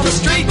dancing on the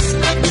streets.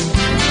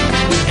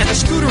 And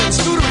they're scootering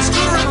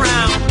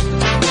around.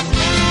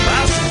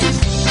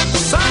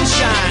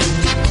 Sunshine.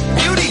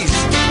 Beauties.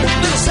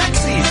 Little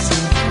sexies.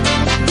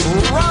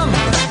 Rum,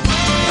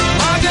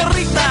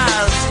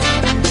 margaritas,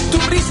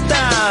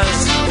 turistas,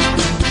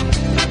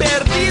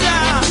 perdida,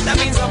 that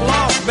means I'm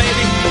lost,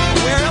 baby.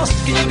 Where else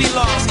can you be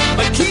lost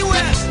but Key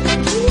West?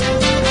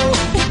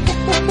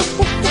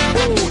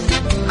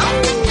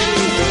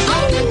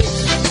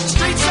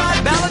 Street side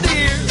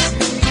balladeers,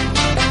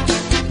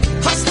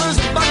 hustlers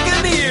and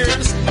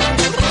buccaneers,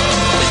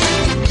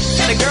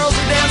 and the girls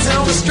are dancing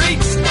on the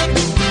streets,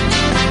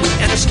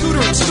 and they're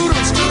scootering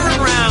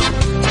around.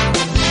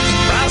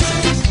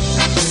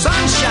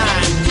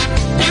 Sunshine,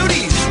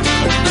 beauties,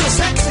 little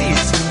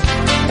sexies,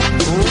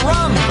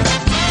 rum,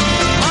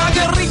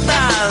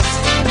 margaritas,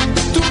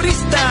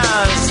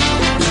 turistas,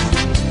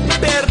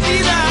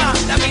 perdida,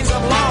 that means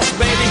I'm lost,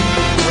 baby.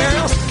 Where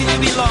else can you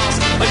be lost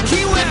but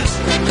Key West?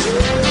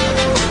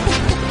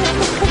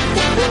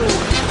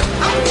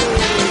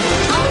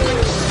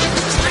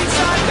 Street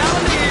side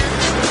balladeers.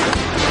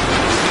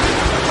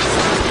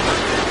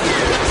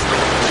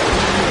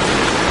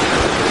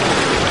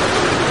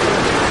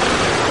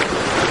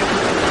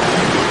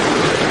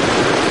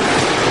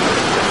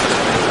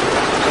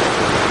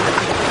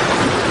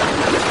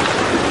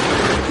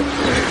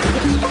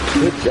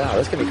 Good job.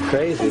 That's going to be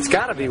crazy. It's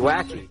got to be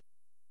wacky.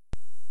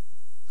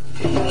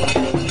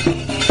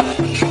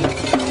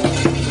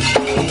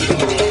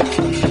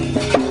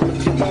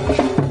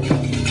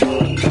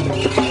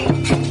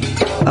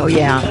 Oh,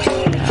 yeah.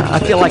 I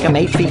feel like I'm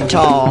 8 feet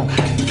tall.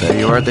 There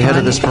you are at the head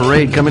of this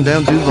parade coming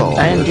down Duval.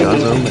 Indeed.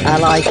 I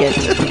like it.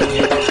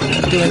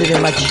 I'm doing it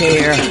in my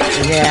chair.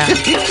 Yeah.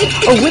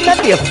 Oh, wouldn't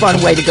that be a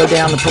fun way to go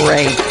down the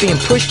parade? Being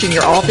pushed in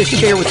your office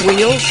chair with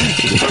wheels?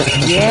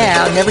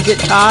 Yeah. Never get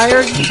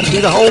tired.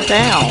 Do the whole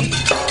town.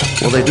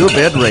 Well, they do a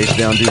bed race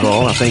down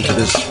Duval, I think, to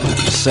this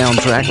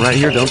soundtrack right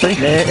here, don't they?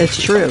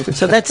 It's true.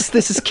 So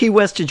this is Key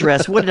West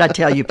Address. What did I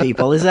tell you,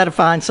 people? Is that a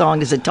fine song?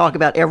 Does it talk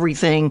about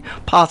everything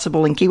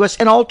possible in Key West?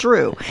 And all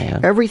true. Yeah.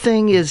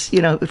 Everything is,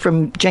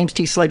 from James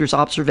T. Slater's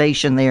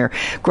observation there.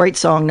 Great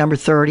song, number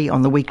 30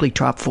 on the weekly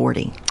Top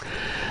 40.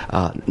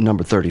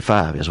 Number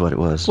 35 is what it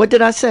was. What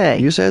did I say?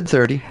 You said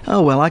 30.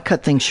 Oh, well, I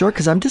cut things short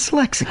because I'm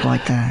dyslexic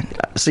like that.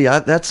 See,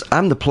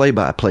 I'm the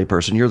play-by-play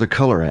person. You're the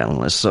color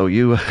analyst, so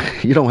you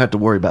don't have to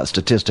worry about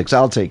statistics.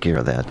 I'll take care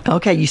of that.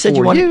 Okay, you said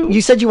For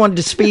you said you wanted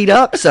to speed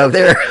up, so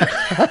there.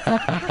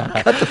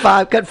 cut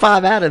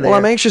five out of there. Well,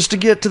 I'm anxious to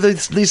get to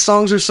these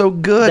songs are so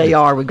good. They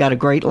are. We've got a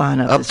great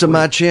lineup. Up this to week.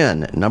 My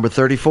Chin, number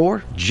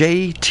 34,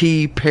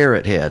 J.T.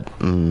 Parrothead.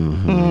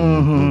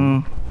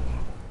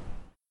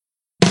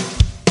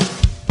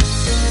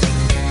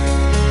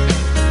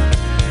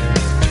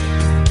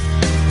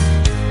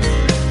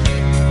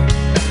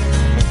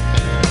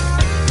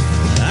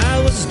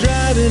 I was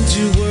driving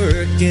to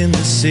work in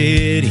the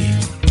city,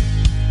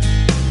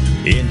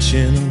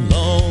 inching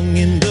along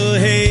in the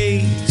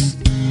haze.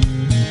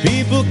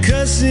 People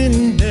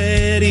cussing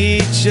at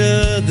each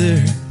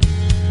other,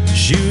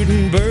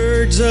 shooting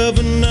birds of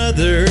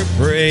another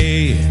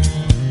prey.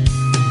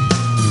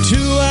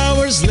 2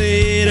 hours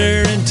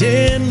later and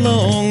 10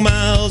 long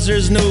miles,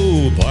 there's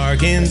no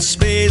parking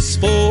space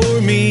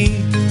for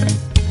me.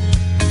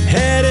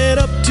 Headed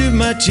up to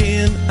my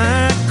chin,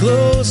 I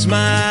closed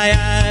my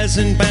eyes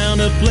and found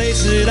a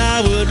place that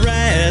I would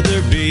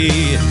rather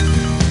be.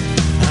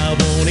 I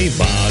want a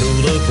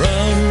bottle of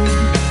rum,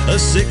 a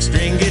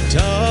 6-string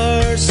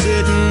guitar,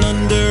 sitting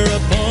under a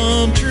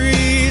palm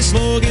tree,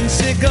 smoking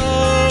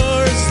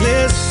cigars.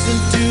 Listen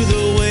to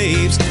the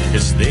waves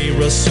as they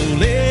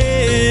rustle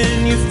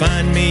in. You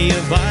find me a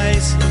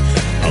vice,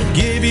 I'll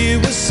give you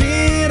a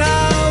sin.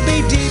 I'll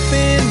be deep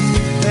in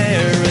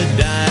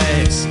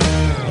paradise,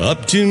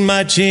 up to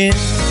my chin,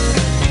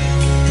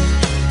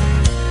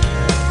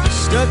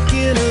 stuck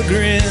in a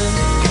grin.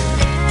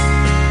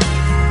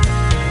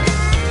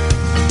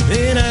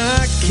 Then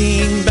I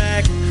came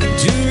back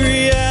to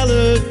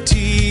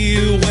reality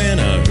when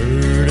I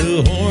heard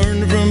a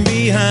horn from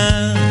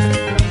behind.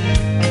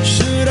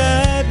 Should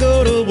I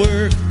go to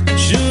work?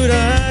 Should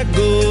I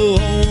go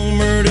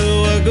home? Or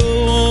do I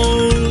go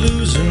on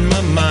losing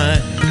my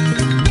mind?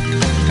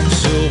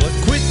 So I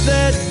quit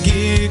that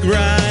gig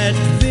right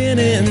then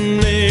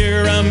and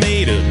there. I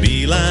made a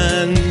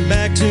beeline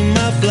back to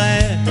my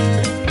flat.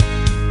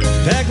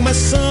 Pack my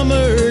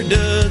summer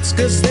duds,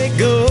 cause they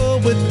go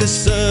with the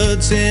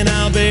suds, and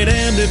I'll be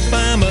damned if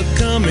I'm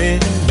a-coming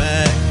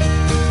back.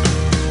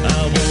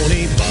 I want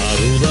a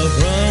bottle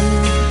of rum,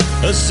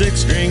 a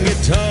 6-string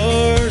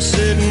guitar,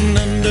 sitting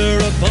under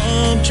a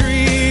palm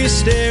tree,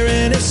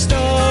 staring at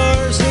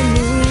stars. The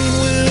moon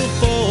will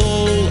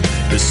fall,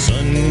 the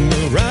sun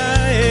will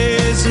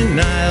rise,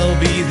 and I'll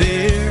be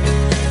there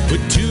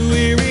with 2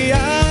 weary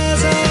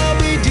eyes. I'll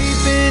be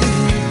deep in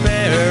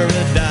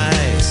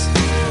paradise,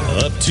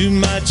 up to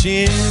my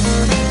chin,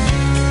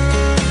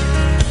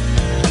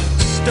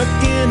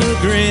 stuck in a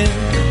grin.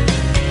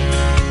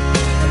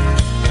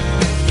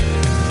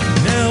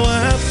 Now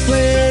I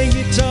play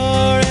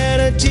guitar at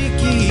a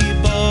tiki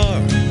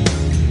bar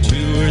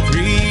 2 or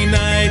 3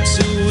 nights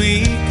a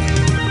week.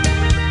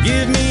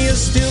 Give me a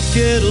steel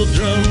kettle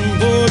drum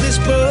for this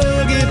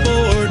boogie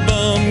board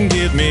bum.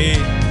 Give me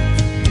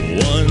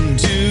 1,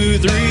 2,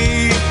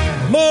 3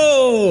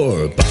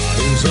 more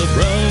bottles of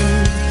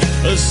rum,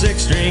 a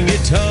 6-string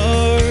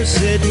guitar,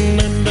 sitting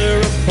under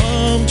a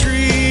palm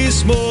tree,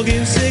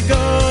 smoking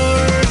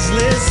cigars.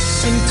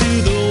 Listen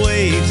to the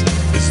waves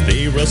as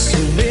they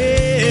rustle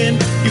in.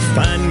 You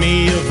find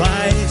me a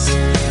vice,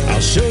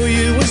 I'll show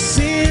you a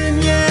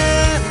sin.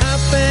 Yeah, I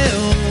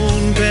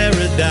found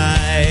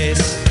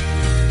paradise.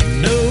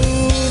 No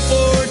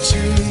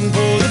fortune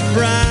for the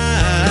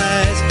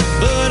prize,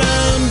 but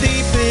I'm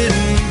deep in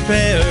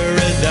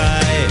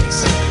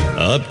paradise,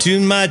 up to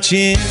my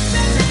chin,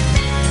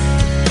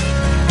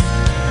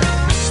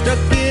 stuck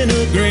in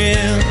a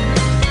grin,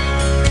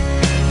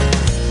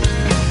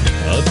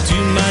 up to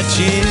my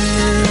chin.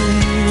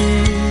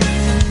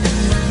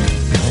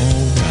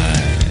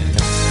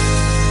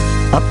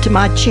 Up to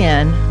my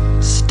chin,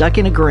 stuck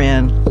in a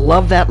grin.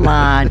 Love that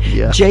line.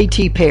 Yeah.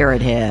 J.T.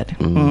 Parrothead.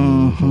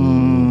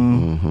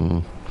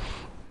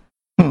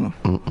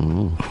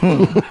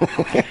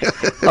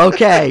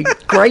 Okay,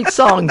 great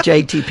song,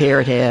 J.T.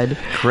 Parrothead.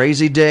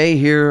 Crazy day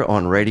here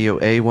on Radio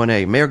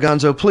A1A. Mayor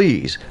Gonzo,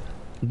 please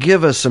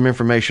give us some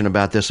information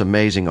about this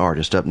amazing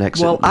artist up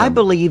next. Well, I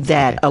believe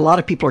that a lot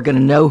of people are going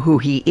to know who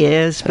he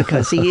is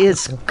because he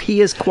is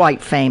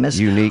quite famous,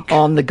 Unique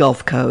on the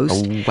Gulf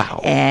Coast. Oh,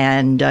 wow.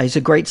 And he's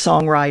a great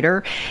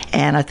songwriter,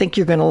 and I think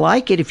you're going to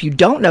like it. If you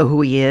don't know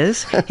who he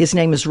is, his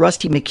name is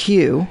Rusty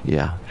McHugh.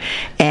 Yeah.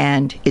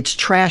 And it's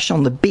Trash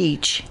on the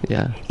Beach.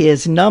 Yeah.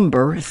 Is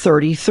number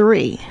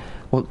 33.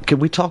 Well, could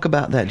we talk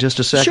about that just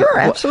a second? Sure,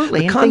 Well, absolutely.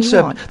 The Anything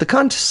you want.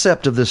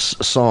 concept of this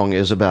song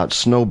is about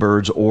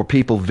snowbirds or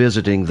people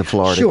visiting the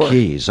Florida Sure.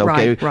 Keys,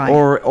 okay? Right.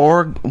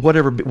 Or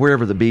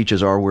wherever the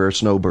beaches are where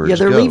snowbirds Yeah,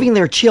 they're go. leaving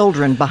their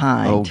children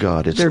behind. Oh,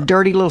 God, it's- They're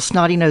dirty little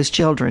snotty-nosed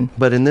children.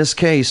 But in this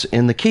case,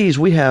 in the Keys,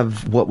 we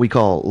have what we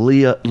call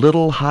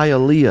Little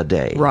Hialeah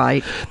Day.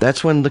 Right.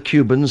 That's when the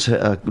Cubans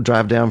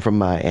drive down from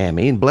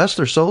Miami, and bless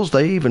their souls,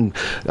 they even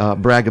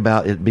brag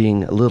about it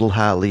being Little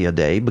Hialeah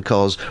Day,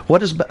 because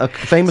what is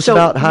famous So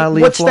about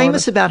Hialeah, What's Florida?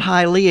 famous about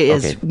Hialeah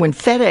is Okay. when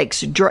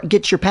FedEx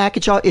gets your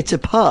package off, it's a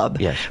pub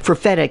Yes. for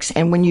FedEx.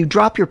 And when you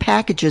drop your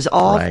packages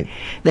off, Right.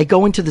 they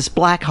go into this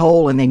black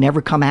hole and they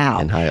never come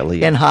out. In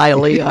Hialeah. In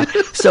Hialeah.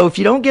 So if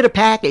you don't get a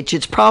package,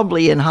 it's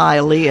probably in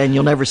Hialeah and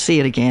you'll never see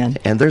it again.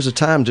 And there's a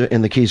time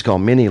in the Keys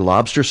called mini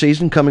lobster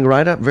season coming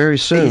right up very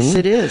soon. Yes,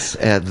 it is.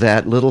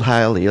 That little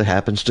Hialeah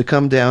happens to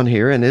come down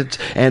here, and it's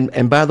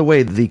and by the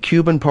way, the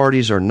Cuban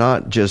parties are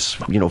not just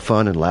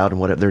fun and loud and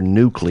whatever. They're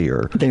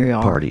nuclear They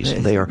are. parties.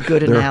 They are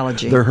Good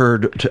analogy. They're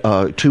heard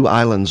 2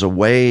 islands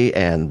away,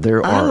 and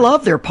there I are.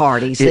 love their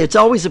parties. It's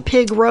always a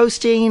pig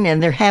roasting,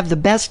 and they have the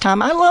best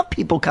time. I love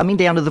people coming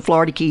down to the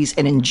Florida Keys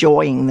and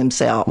enjoying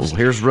themselves. Well,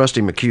 here's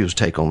Rusty McHugh's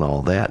take on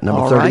all that.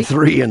 Number All right.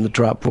 33 in the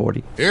Trop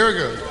 40. Here we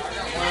go.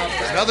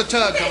 Another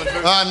tug coming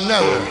through.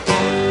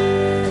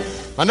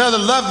 Another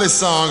lovely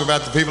song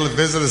about the people that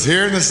visit us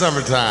here in the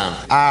summertime.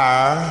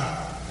 Our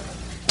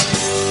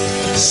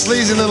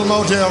sleazy little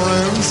motel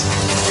rooms,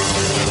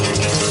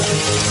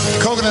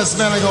 coconut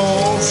smelling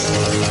oils,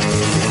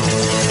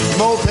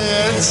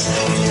 mopeds,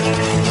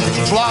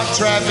 block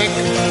traffic,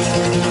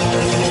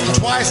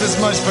 twice as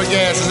much for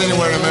gas as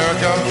anywhere in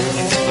America.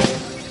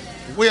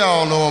 We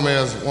all know them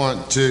as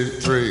 1, 2,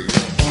 3.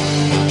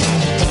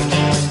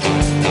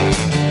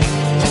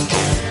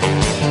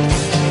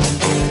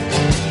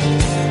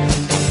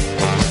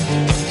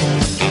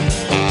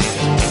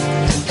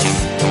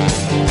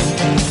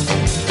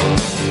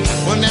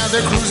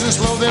 They're cruising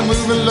slow, they're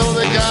moving low,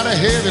 they got a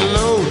heavy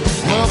load.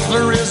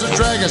 Muffler is a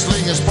dragon,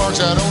 slinging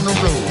sparks out on the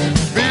road.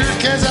 Beer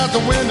cans out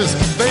the windows,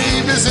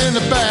 babies in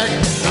the back.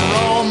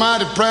 They're all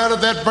mighty proud of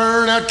that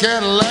burnout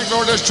Cadillac.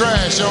 Lord, there's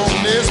trash on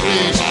this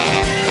beach.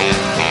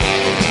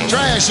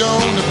 Trash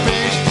on the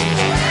beach.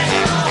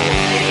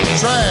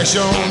 Trash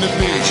on the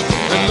beach.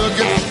 They're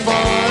looking for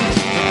fun.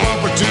 The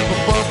bumper to the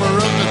bumper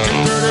up to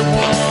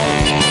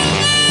 231.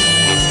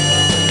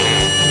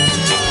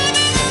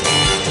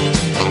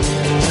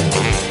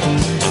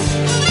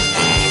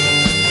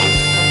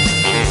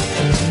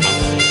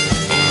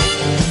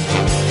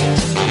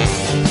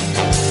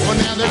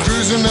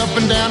 Cruising up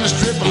and down the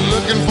strip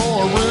looking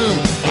for a room.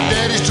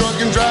 Daddy's drunk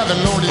and driving,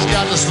 Lord, he's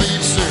got to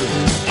sleep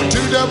soon.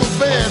 2 double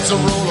beds will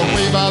roll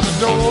away by the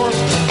door.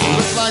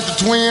 Looks like the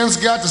twins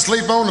got to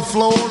sleep on the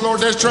floor. Lord,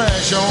 there's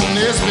trash on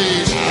this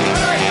beach.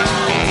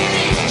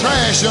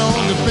 Trash on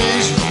the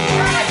beach.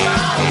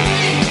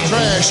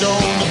 Trash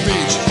on the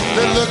beach.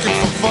 They're looking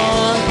for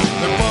fun.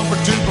 They're bumper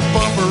to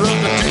bumper up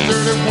to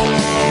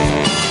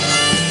 231.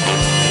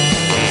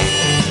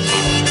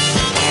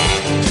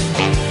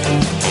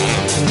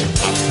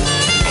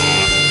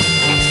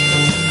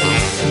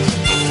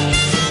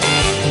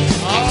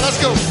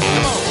 Let's go.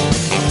 Come on.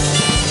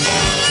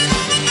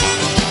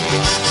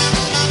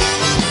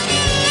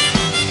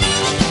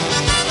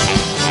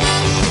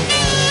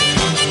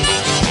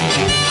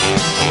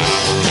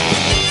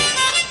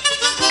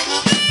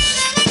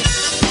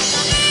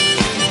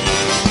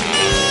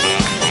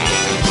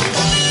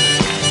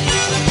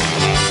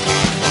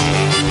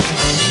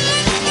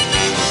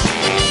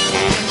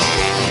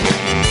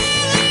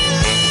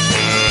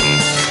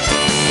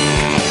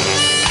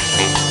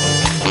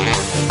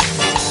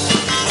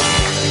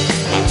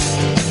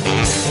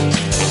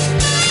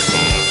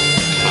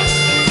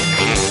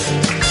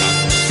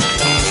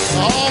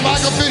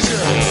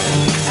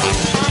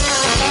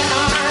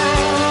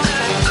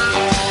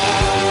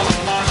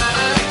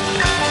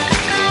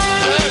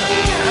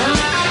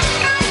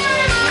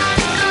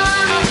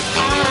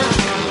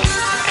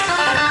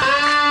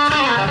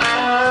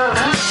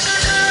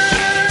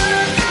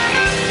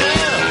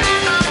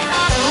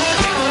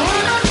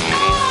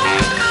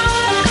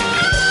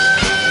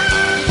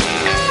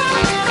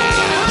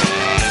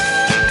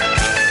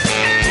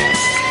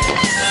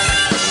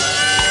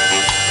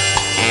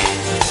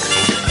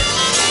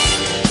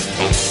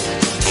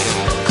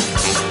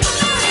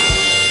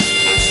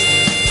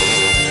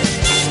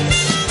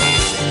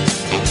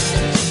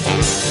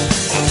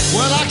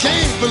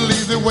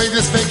 way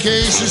this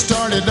vacation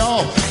started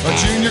off. A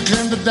junior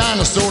climbed a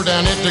dinosaur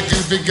down at the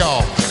Goofy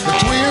Golf. The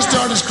twins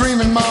started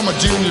screaming, Mama,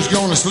 Junior's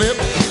gonna slip.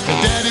 The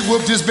daddy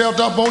whooped his belt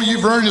up, oh,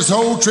 you've earned this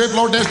whole trip.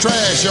 Lord, there's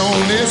trash on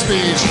this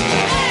beach.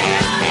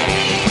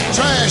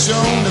 Trash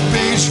on the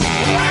beach.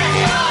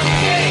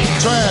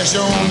 Trash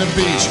on the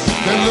beach.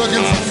 They're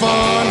looking for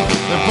fun.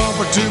 They're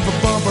bumper to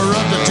bumper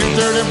up to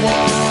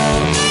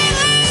 231.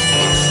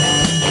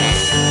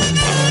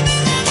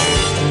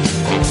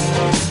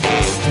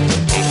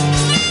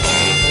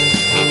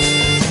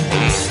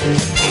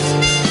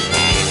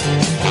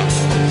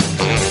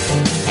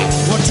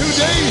 Well, 2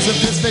 days of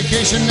this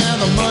vacation, now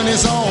the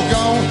money's all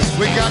gone.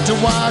 We got to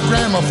wire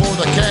grandma for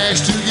the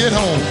cash to get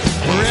home.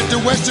 We're at the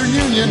Western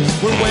Union,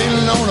 we're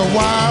waiting on a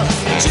wire.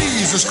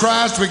 Jesus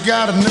Christ, we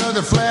got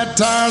another flat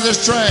tire.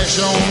 There's trash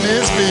on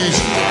this beach.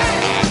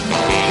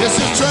 Yes,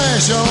 there's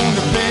trash on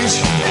the beach.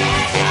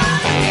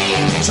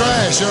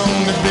 Trash on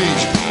the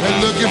beach. They're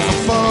looking for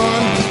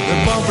fun.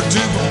 They're bumper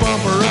to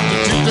bumper up to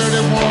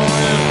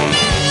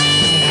 231.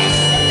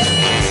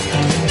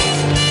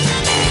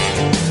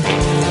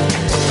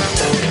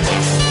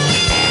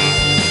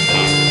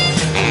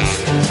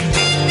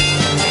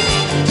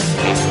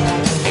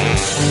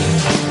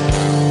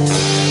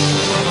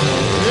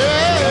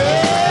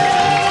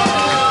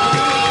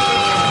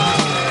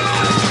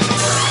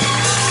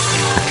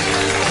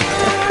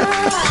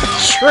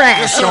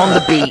 Trash on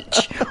the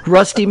Beach.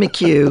 Rusty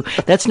McHugh.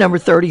 That's number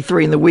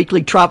 33 in the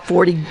weekly Trop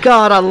 40.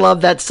 God, I love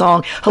that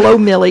song. Hello,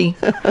 Millie.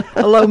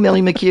 Hello,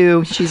 Millie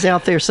McHugh. She's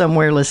out there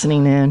somewhere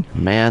listening in.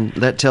 Man,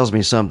 that tells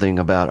me something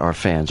about our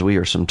fans. We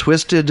are some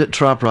twisted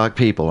trop rock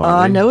people, aren't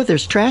we? I know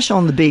there's trash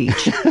on the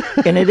beach.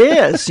 And it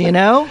is, you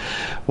know.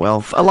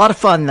 Well, A lot of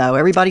fun, though.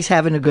 Everybody's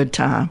having a good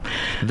time.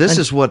 this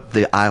is what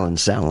the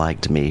islands sound like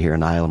to me here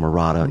in Isla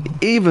Morada,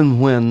 even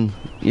when,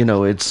 you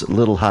know, it's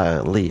Little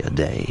Hialeah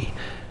Day.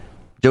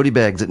 Jody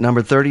Beggs at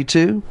number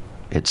 32.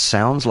 It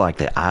sounds like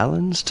the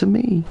islands to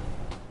me.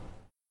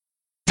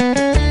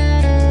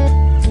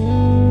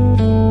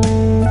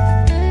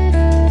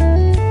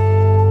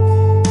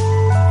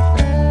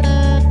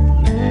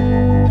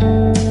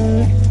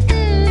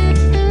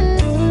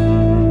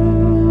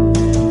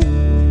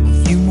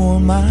 A few more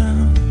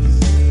miles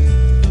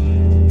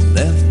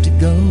left to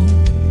go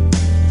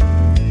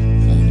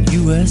on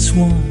US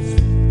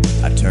 1.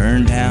 I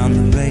turn down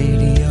the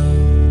radio,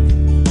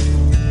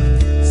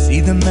 see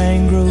the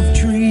mangrove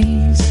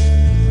trees,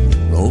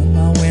 roll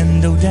my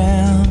window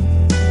down,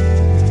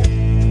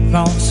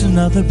 cross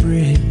another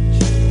bridge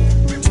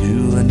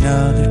to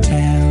another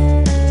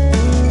town,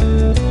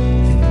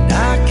 and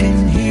I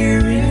can hear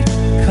it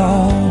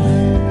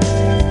calling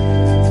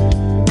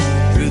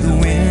through the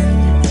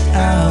wind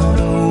out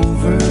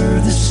over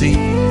the sea.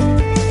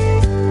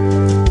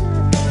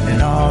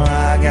 And all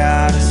I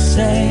gotta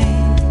say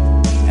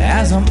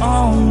as I'm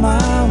on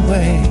my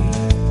way,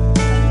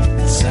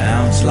 it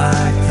sounds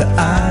like the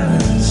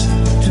islands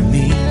to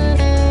me.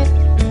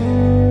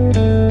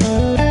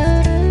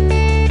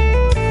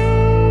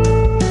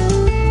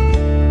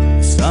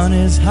 The sun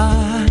is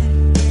high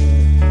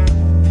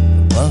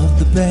above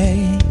the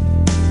bay,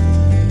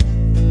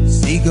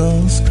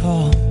 seagulls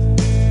call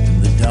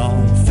and the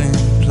dolphin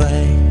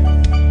play.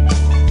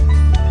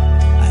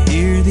 I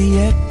hear the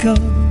echoes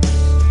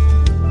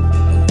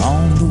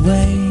along the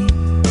way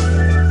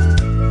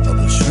of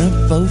a shrimp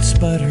boat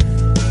sputter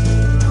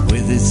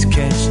with its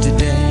catch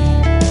today.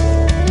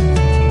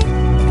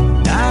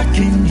 I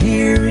can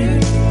hear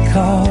it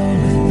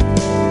calling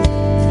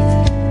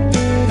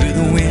through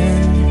the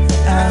wind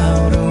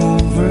out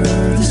over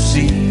the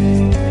sea.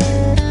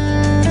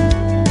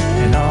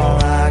 And all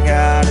I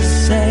gotta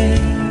say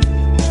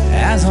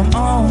as I'm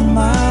on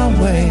my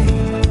way,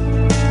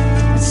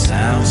 it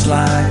sounds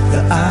like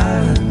the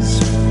islands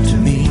to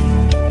me.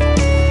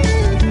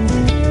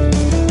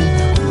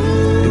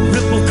 The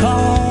ripple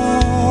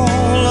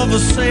call of a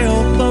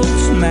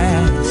sailboat's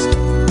mast,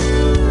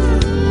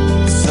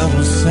 the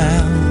subtle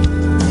sound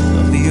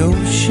of the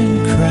ocean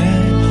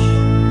crash,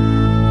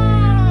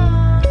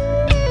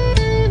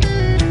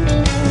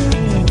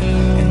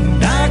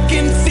 and I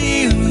can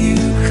feel you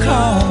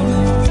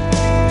calling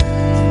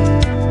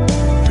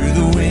through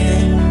the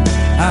wind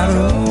out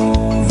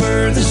over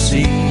the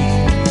sea.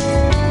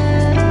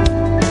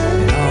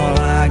 And all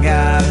I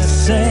gotta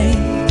say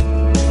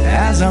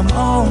as I'm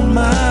on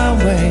my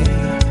way,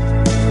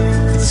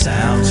 it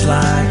sounds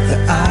like the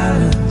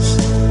islands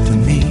to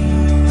me.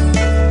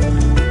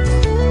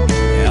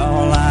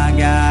 All I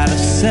gotta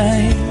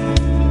say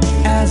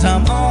as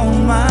I'm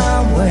on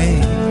my way,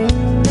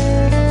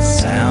 it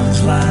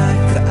sounds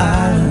like the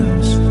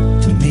islands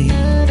to me.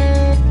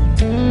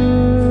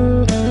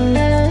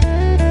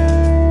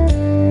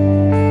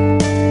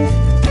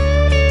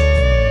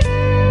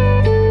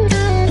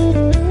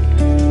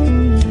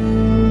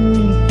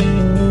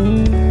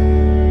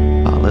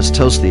 Let's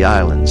toast the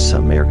islands,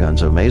 Mayor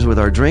Gonzo Mays, with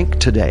our drink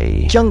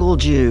today. Jungle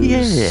Juice.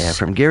 Yeah,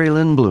 from Gary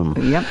Lynn Bloom.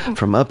 Yep.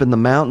 From up in the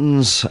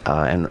mountains,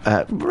 and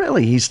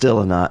really, he's still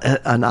an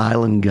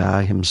island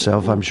guy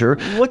himself, I'm sure.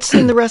 What's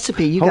in the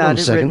recipe? You Hold on got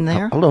a it second. written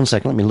there? Hold on a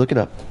second. Let me look it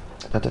up.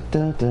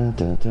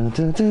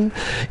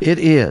 It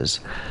is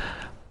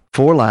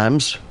 4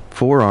 limes,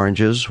 4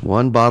 oranges,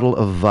 1 bottle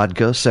of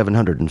vodka,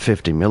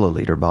 750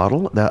 milliliter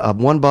bottle,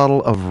 1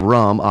 bottle of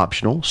rum,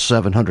 optional,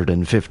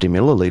 750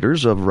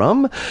 milliliters of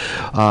rum,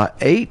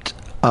 8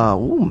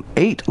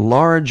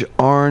 large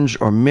orange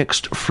or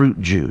mixed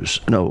fruit juice.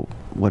 No,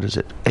 what is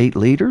it? 8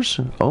 liters?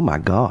 Oh my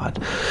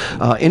God.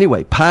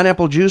 Anyway,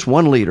 pineapple juice,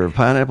 1 liter of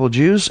pineapple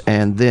juice,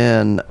 and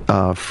then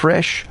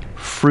fresh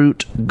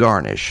fruit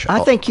garnish. I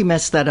think you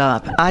messed that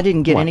up. I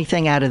didn't get What?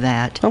 anything out of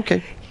that.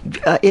 Okay.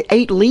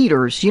 8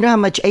 liters. You know how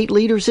much 8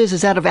 liters is?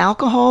 Is that of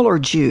alcohol or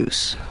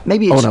juice?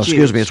 Maybe it's Oh, no, juice.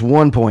 excuse me. It's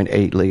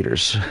 1.8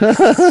 liters.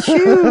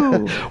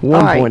 Phew.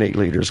 1.8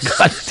 liters.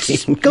 God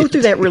damn Go it.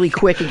 through that really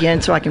quick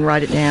again so I can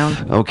write it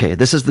down. Okay,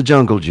 this is the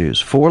jungle juice.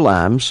 4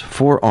 limes,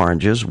 4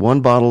 oranges,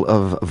 1 bottle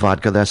of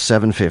vodka, that's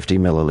 750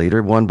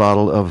 milliliter, 1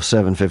 bottle of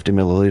 750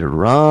 milliliter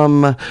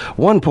rum,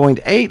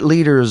 1.8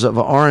 liters of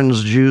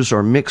orange juice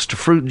or mixed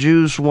fruit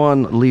juice,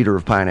 1 liter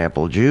of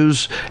pineapple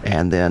juice,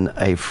 and then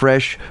a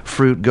fresh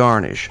fruit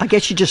garnish. I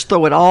guess you just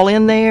throw it all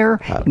in there,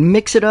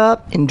 mix it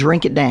up, and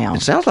drink it down.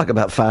 It sounds like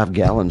about 5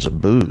 gallons of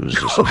booze.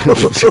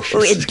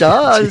 It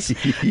does.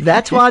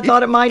 That's why I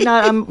thought it might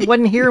not. I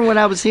wasn't hearing what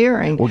I was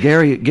hearing. Well,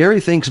 Gary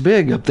thinks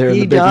big up there in He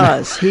the big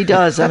does. He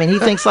does. I mean, he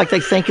thinks like they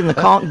think in the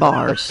conch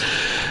bars.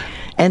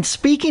 And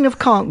speaking of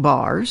conch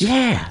bars,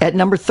 Yeah. at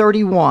number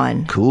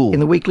 31 Cool. in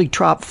the weekly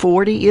Trop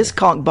 40 is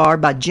Conch Bar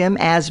by Jim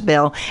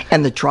Asbell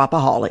and the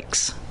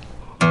Tropaholics.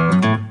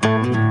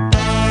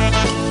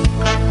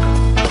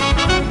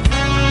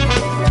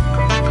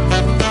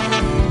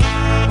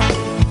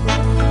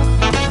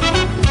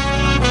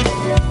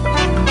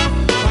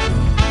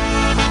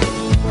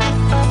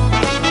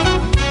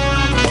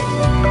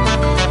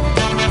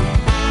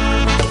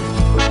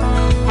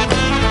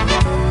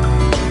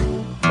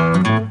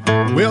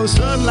 Well, the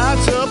sun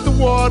lights up the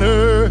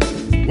water,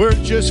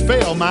 words just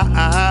fail my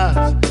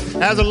eyes.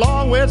 As a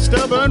long, wet,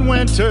 stubborn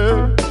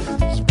winter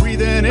is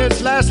breathing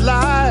its last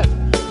life.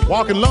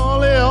 Walking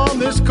lonely on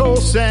this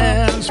cold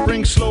sand,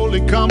 spring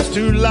slowly comes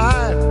to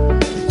life.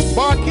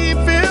 Barkeep,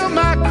 fill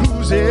my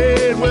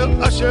koozie,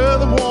 we'll usher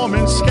the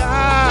warming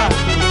sky.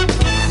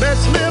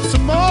 Let's live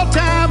some more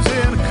times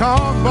in a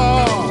conch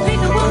bar.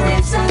 Leave the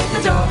worries at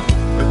the door.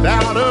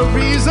 Without a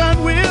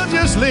reason, we'll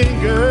just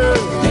linger.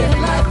 Live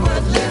life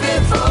worth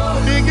living for.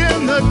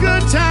 Digging the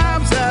good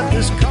times at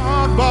this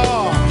conch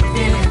bar.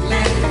 Feeling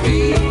let it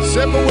be.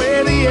 Sip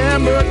away the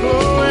amber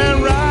glow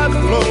and ride the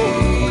flow.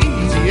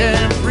 Easy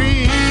and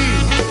free.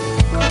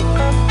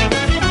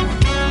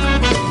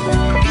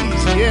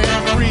 Easy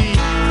and free.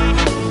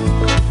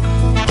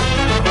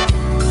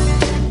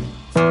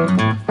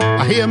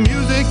 I hear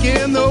music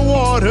in the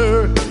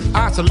water.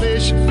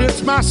 Isolation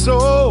fits my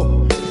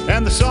soul.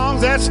 And the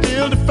songs that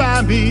still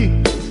define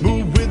me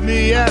move with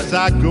me as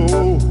I go.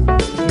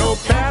 No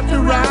path to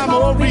rhyme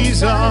or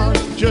reason,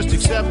 just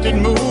accept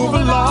and move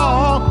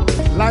along.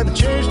 Like the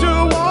change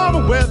to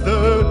warmer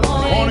weather,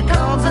 morning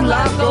comes and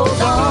life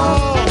goes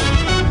on.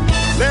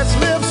 Let's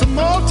live some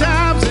more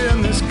times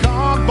in this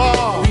conch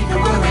bar. Leave the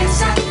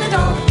worries at the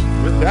door.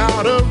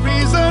 Without a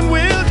reason,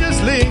 we'll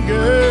just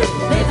linger.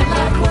 Living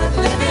life worth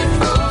living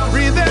for.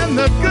 Breathe in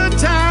the good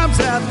times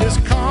at this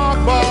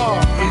conch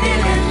bar.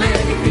 Feeling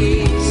let it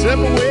be. Sip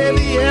away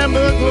the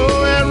amber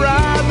glow and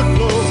ride the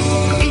flow.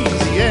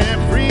 Easy and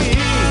free.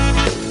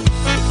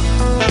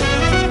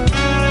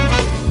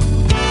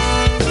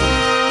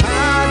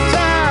 High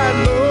tide,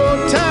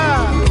 low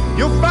tide,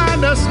 you'll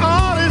find us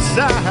all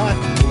inside.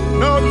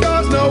 No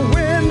doors, no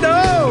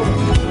window,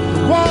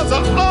 the walls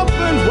are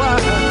open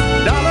wide.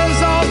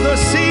 Dollars on the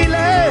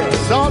ceiling,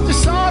 salty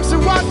songs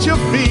and what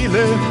you're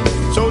feeling.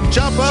 So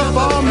jump up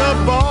on the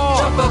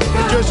bar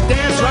and just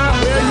dance right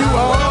where you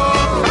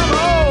are. Come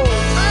on.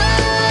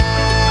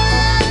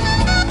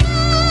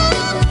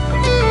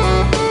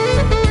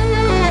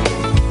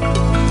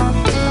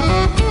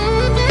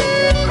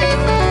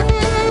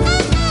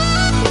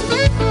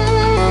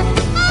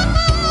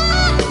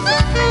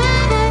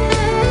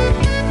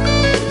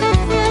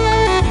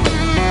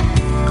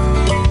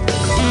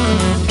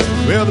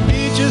 Well, the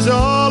beach is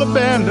all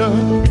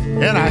abandoned,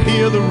 and I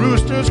hear the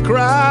roosters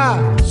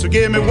cry. So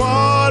give me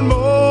one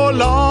more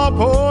long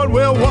pour, and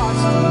we'll watch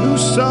the new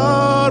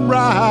sunrise.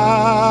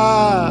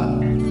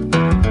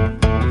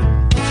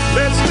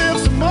 Let's live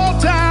some more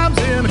times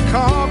in a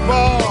conch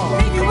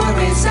bar. Leave your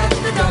worries at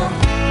the door.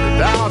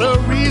 Without a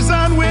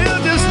reason,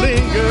 we'll just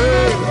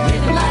linger.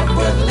 Living life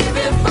worth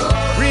living for.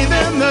 Breathe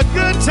in the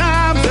good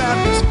times at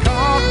this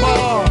conch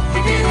bar.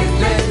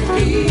 Feeling let it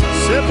be.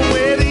 Sip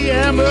away the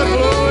amber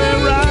glow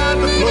and ride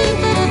the flow.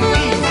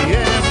 Easy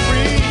and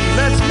free.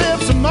 Let's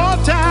live some more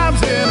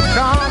times in a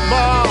conch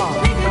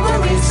bar. Leave your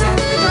worries at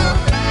the door.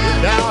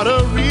 Without a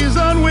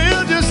reason,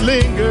 we'll just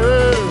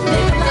linger.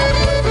 Living life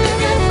worth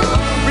living for.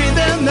 Breathe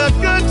in the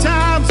good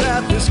times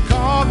at this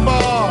conch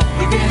bar.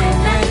 Feeling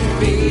let it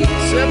be.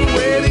 Sip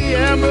away the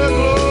amber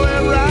glow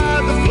and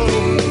ride the flow.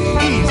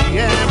 Easy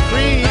and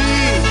free.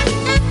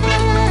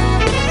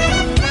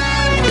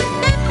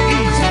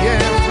 Easy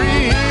and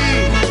free.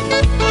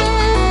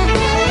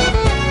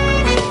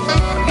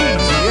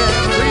 Easy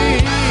and free.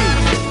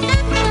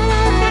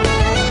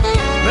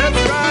 Let's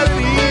ride it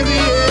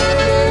easy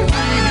and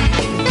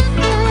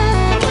free.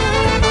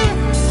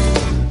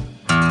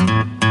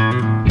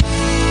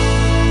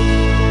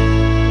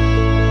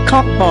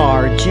 Conch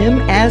Bar, Jim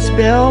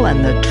Asbell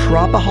and the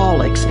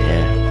Tropaholics.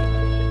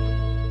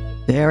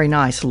 Very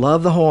nice.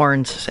 Love the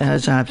horns,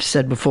 as I've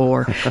said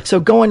before. So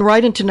going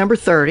right into number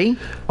 30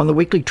 on the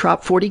weekly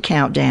Trop 40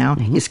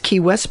 countdown is Key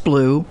West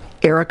Blue,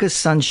 Erica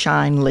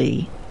Sunshine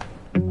Lee.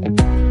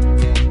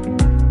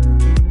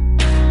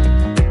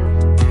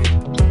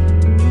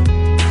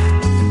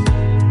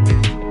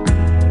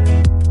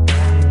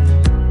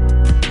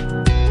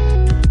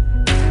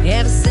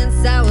 Ever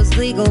since I was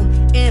legal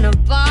in a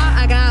bar,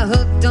 I got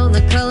hooked on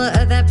the color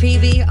of that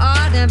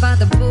PBR. Down by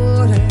the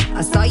border,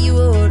 I saw you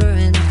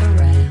ordering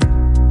around.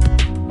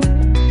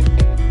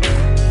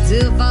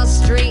 Duval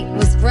Street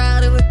was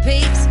crowded with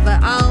peeps,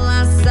 but all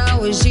I saw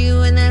was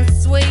you in that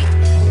sweet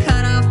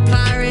cut-off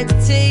pirate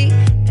tee.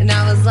 And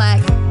I was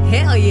like,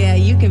 hell yeah,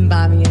 you can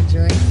buy me a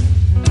drink.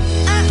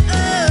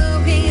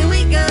 Uh-oh, here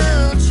we go.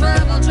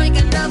 Trouble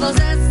drinking doubles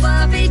at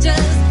sloppy joes.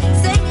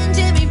 Singing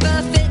Jimmy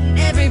Buffett and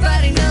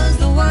everybody knows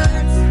the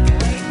words.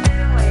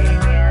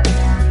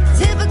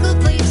 Typical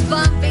bleach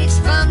bum, beach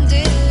bum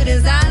dude.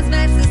 His eyes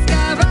match the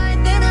sky right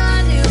then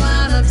I knew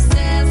I'm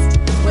upset.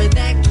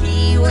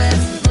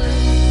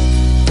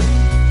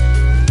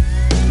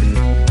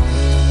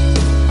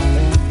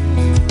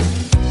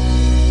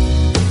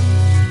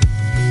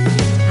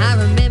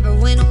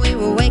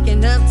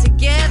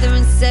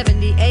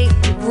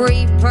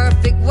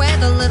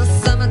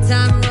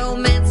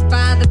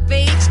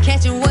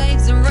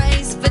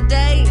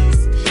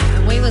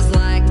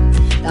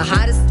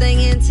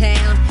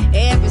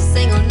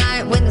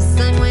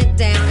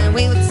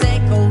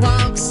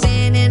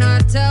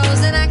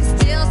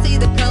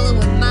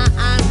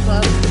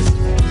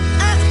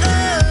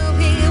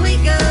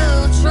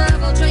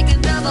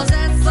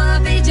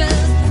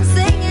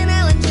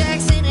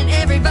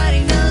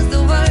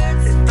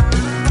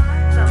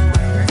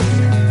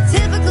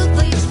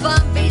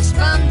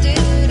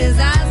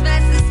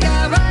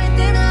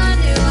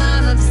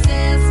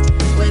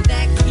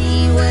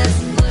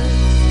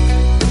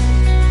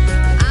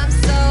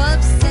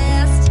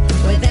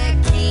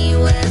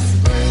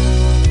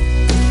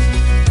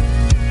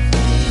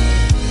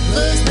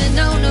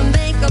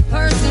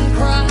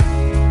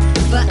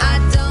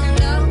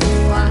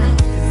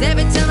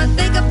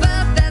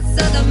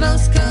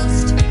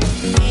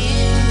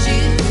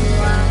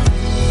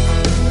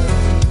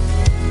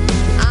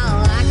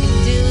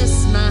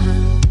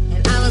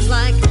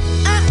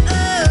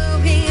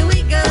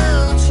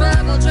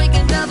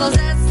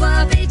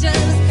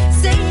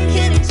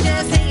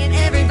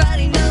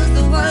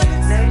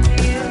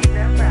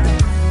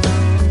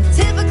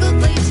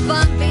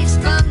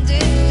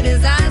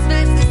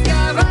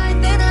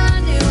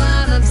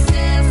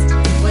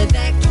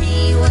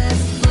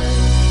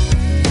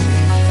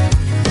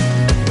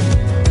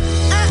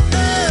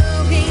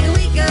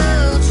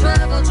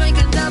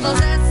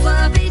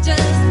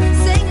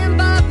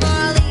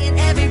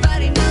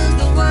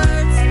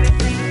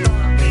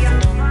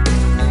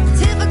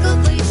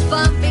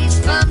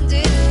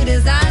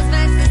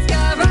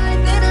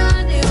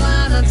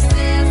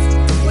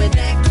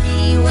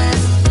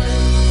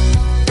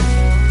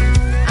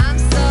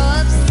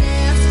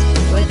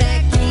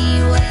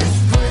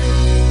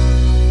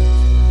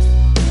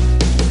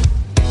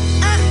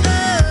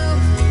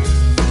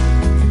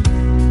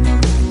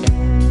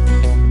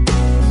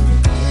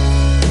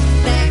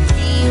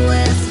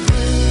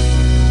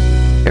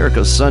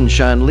 America's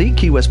Sunshine League,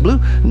 Key West Blue,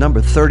 number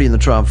 30 in the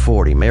Trop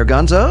 40. Mayor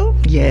Gonzo?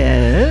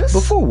 Yes?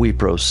 Before we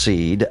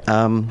proceed,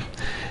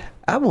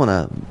 I want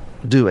to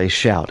do a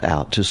shout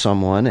out to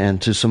someone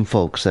and to some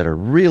folks that are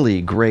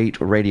really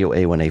great Radio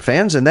A1A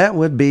fans, and that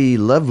would be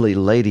lovely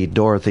Lady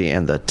Dorothy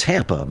and the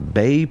Tampa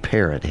Bay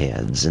Parrot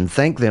Heads, and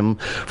thank them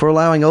for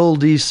allowing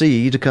Old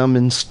DC to come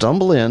and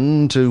stumble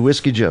in to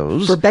Whiskey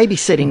Joe's. For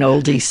babysitting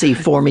Old DC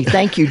for me.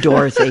 Thank you,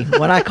 Dorothy.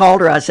 When I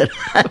called her, I said,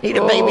 I need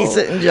a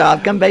babysitting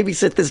job. Come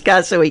babysit this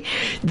guy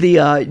the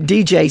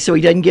DJ, so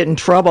he doesn't get in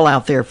trouble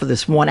out there for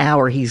this 1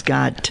 hour he's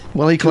got.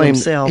 Well, he claimed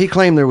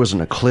there was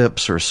an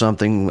eclipse or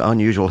something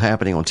unusual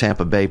happening on Tampa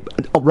Bay,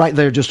 right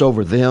there just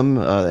over them,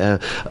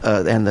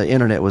 and the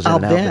internet was in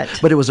and out.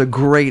 But it was a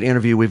great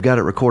interview. We've got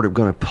it recorded. We're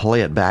going to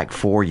play it back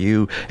for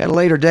you at a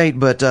later date.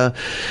 But a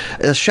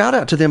shout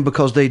out to them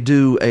because they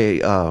do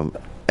an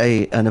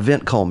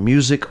event called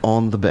Music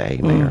on the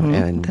Bay, Mayor.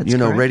 And, That's you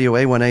know, correct. Radio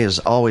A1A is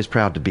always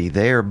proud to be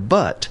there,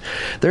 but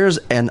there's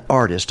an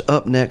artist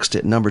up next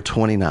at number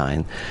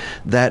 29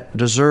 that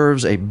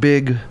deserves a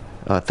big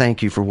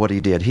thank you for what he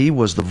did. He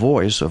was the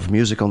voice of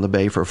Music on the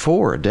Bay for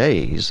 4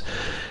 days.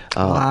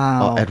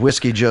 Wow. At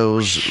Whiskey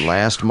Joe's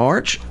last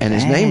March, and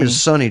his name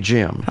is Sonny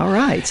Jim. All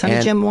right,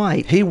 Sonny Jim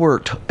White. He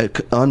worked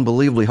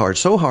unbelievably hard,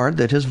 so hard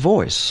that his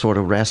voice sort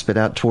of rasped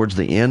out towards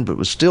the end, but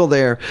was still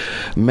there,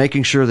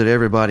 making sure that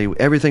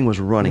everything was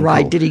running.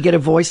 Right. Cool. Did he get a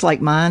voice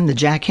like mine, the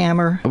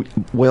jackhammer?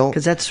 Well,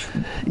 because that's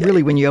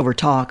really when you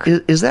overtalk.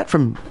 Is that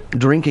from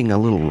drinking a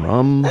little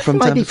rum? That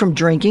might be from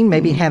drinking,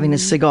 maybe having a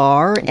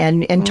cigar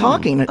and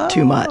talking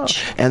too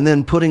much. And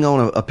then putting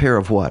on a pair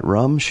of what?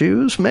 Rum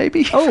shoes,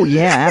 maybe? Oh,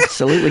 yeah,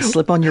 absolutely.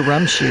 Slip on your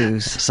rum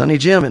shoes. Sonny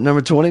Jim at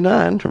number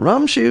 29,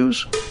 rum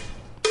shoes.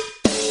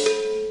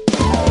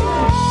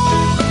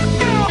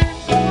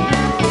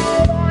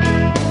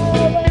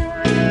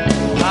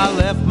 I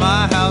left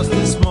my house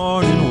this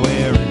morning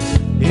wearing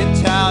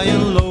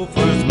Italian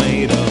loafers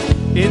made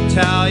of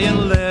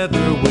Italian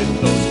leather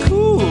with those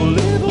cool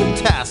little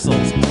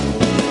tassels.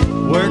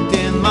 Worked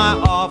in my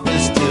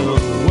office till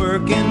the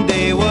working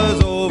day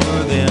was over.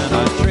 Then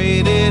I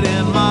traded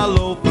in my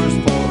loafers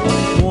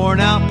for a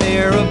worn out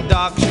pair of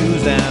dock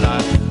shoes, and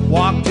I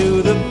walked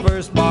to the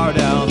first bar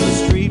down the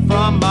street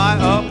from my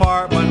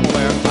apartment,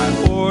 where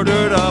I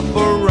ordered up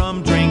a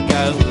rum drink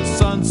as the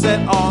sun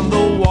set on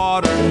the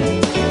water.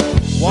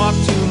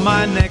 Walked to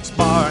my next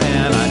bar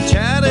and I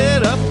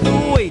chatted up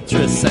the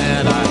waitress,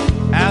 and I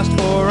asked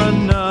for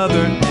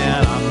another,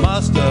 and I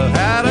must have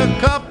had a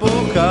couple,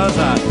 cause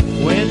I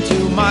went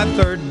to my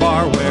third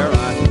bar where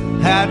I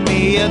had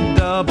me a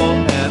double,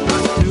 and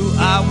I knew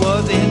I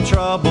was in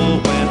trouble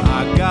when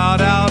I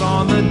got out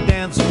on the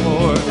dance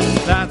floor.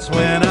 That's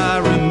when I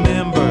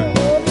remembered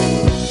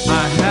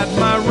I had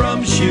my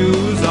rum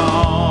shoes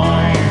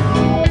on.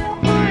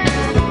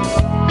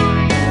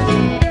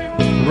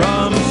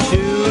 Rum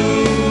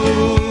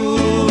shoes,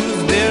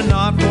 they're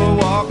not for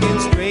walking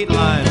straight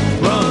lines.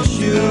 Rum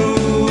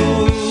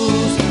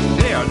shoes,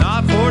 they are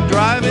not for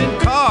driving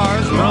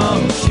cars.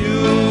 Rum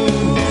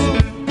shoes,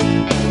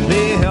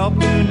 they help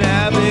to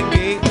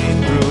navigate me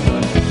through the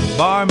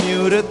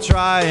Bermuda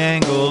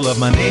Triangle of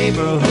my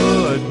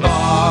neighborhood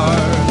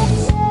bars.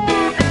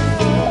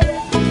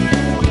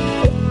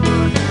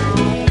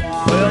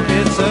 Well,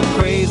 it's a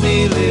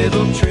crazy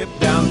little trip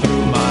down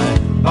through my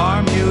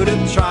Bermuda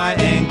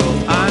Triangle.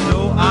 I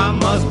know I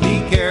must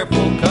be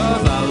careful,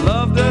 cause I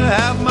love to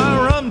have my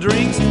rum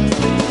drinks,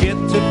 get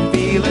to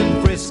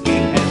feeling frisky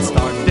and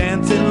start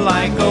dancing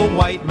like a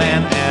white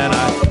man. And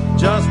I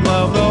just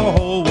love the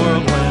whole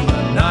world when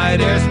the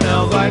night air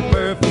smells like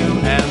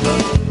perfume and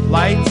the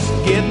lights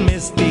get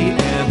misty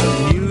and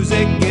the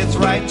music gets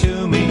right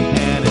to me,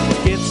 and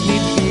it gets me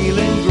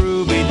feeling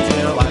groovy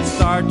till I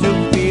start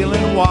to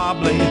feeling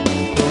wobbly.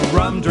 The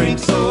rum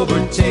drinks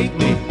overtake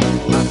me,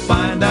 I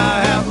find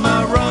I have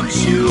my rum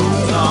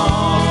shoes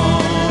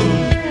on.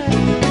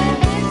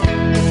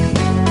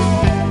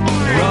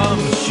 Rum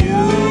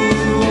shoes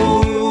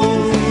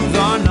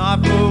are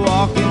not for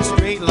walking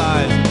straight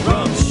lines.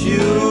 Rum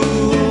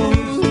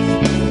shoes,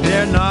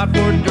 they're not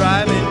for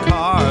driving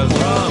cars.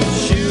 Rum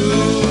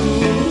shoes,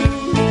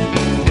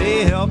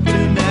 they help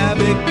to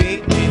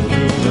navigate me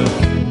through the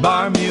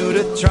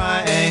Bermuda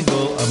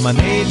Triangle of my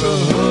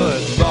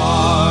neighborhood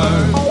bar.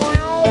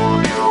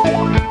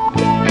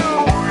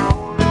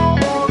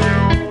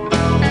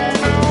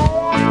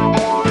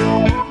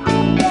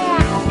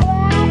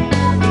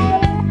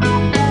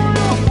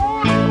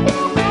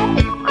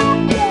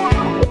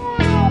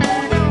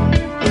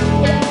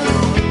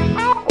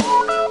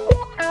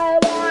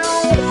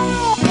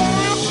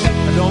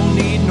 I don't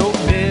need no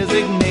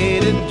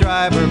designated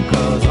driver,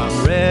 cause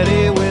I'm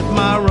ready with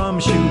my rum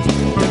shoes.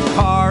 The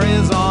car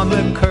is on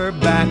the curb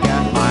back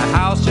at my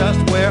house, just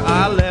where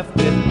I left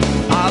it.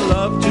 I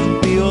love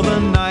to feel the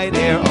night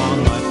air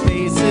on my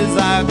face as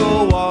I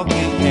go walking,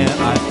 and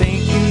I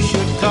think you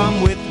should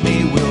come with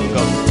me. We'll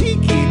go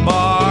tiki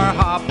bar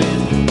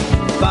hopping,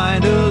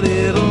 find a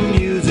little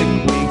music,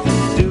 we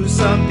can do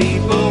some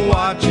people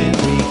watching,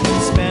 we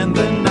can spend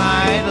the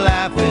night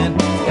laughing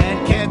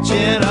and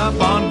catching up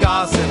on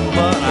gossip.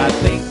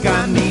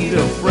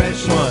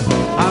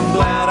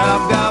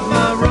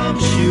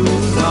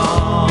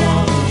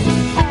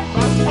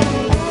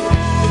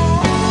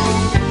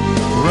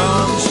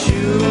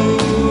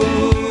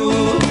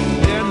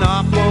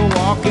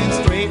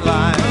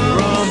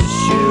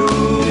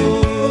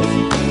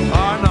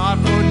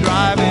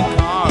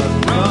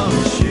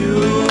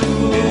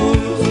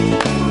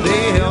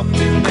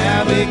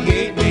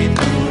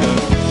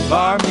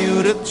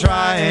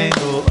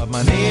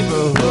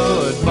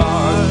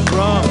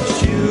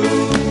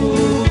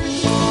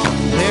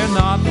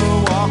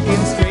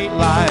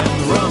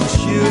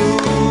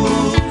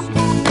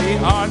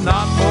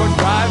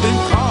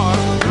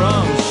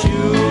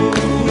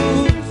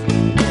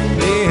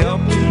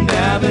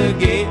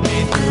 navigate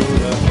me through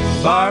the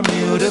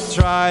Bermuda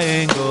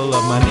Triangle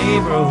of my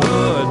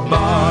neighborhood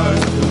bars.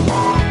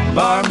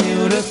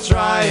 Bermuda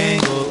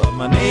Triangle of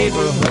my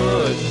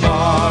neighborhood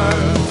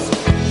bars.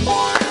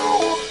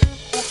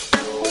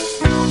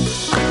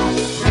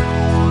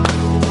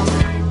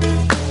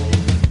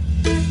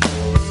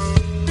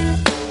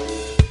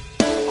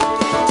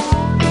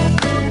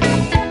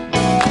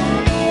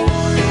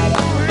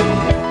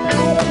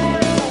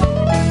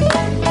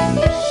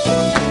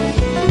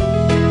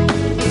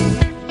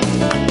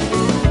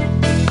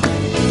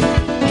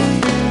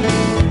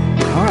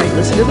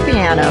 Listen to the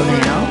piano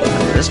now.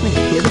 Listening to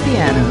hear the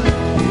piano.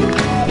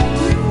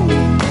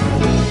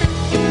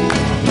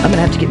 I'm going to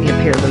have to get me a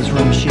pair of those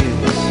rum shoes.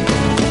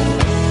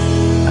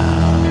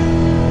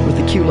 With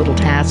the cute little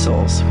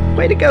tassels.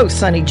 Way to go,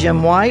 Sonny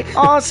Jim White.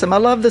 Awesome. I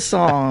love the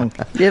song.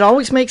 It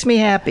always makes me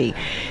happy.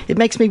 It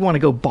makes me want to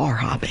go bar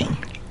hopping.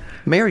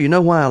 Mayor, you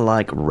know why I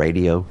like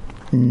radio?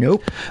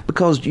 Nope.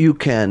 Because you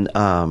can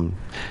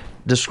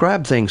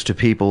describe things to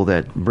people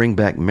that bring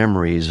back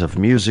memories of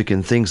music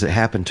and things that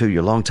happened to you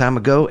a long time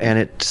ago, and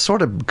it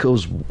sort of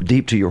goes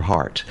deep to your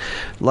heart.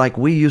 Like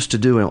we used to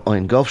do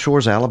in Gulf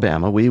Shores,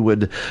 Alabama, we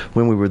would,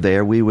 when we were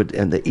there, we would,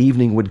 and the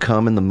evening would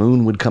come and the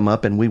moon would come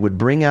up, and we would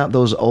bring out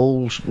those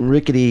old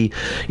rickety,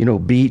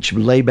 beach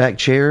layback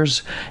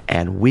chairs,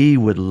 and we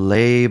would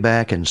lay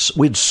back and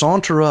we'd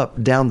saunter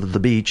up down to the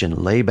beach and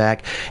lay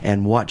back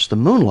and watch the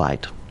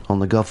moonlight on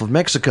the Gulf of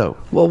Mexico.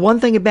 Well, one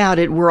thing about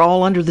it, we're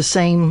all under the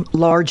same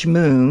large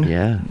moon.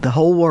 Yeah. The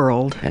whole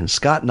world. And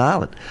Scott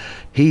Nyland,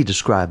 he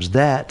describes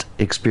that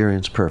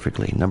experience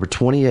perfectly. Number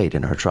 28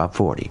 in our Top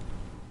 40.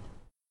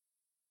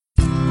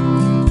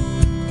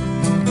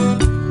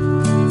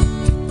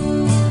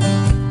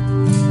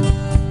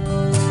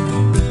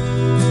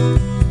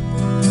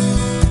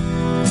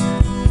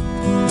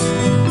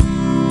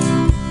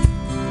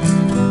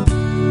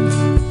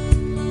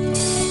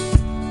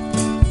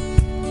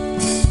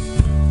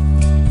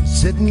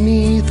 Sitting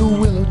beneath a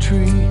willow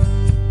tree,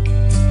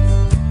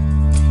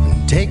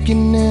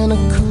 taking in a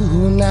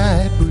cool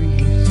night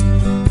breeze,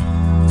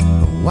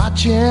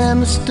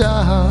 watching the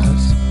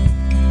stars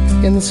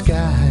in the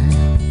sky.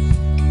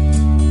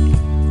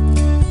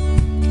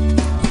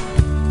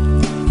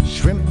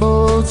 Shrimp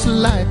boats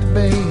light the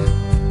bay,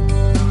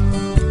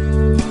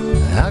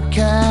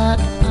 Cat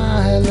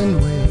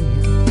Island way.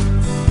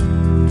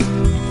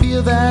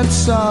 Feel that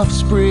soft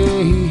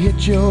spray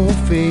hit your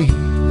face.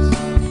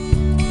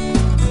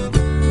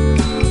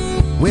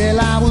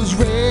 Well, I was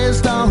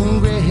raised on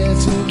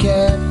grits and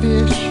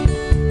catfish.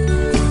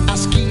 I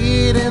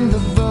skied in the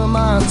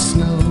Vermont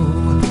snow,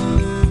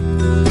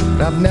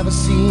 but I've never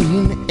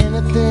seen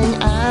anything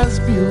as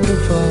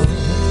beautiful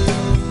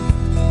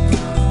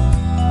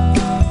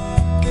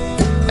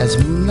as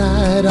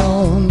moonlight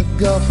on the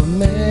Gulf of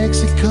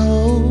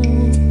Mexico.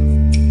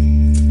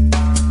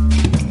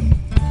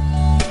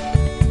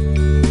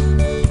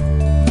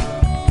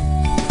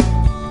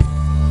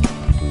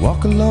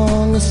 Walk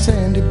along a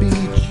sandy beach,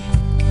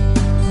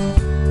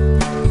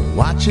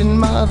 watching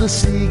mother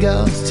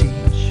seagulls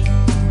teach.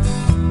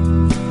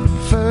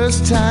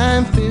 First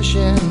time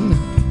fishing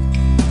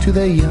to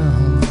their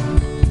young.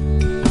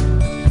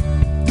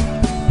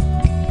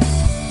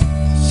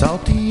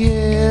 Salty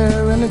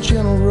air and a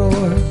gentle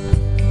roar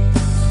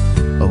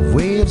of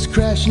waves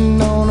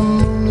crashing on a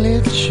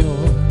moonlit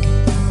shore.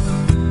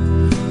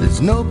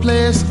 There's no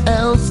place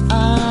else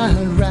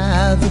I'd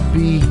rather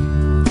be.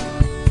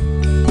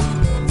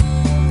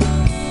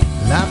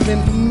 I've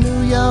been from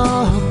New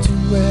York to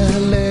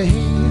LA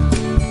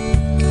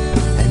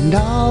and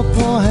all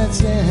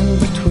points in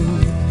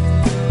between,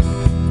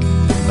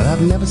 but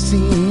I've never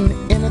seen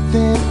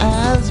anything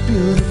as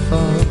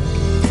beautiful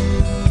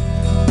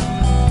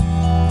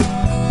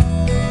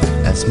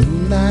as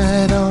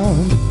moonlight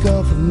on the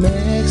Gulf of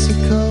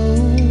Mexico.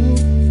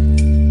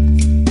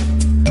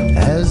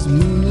 As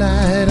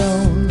moonlight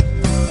on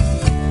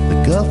the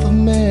Gulf of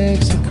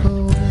Mexico.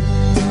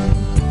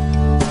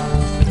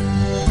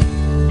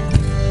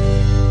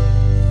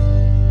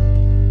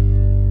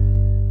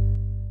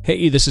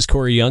 Hey, this is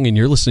Corey Young, and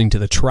you're listening to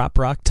the Trop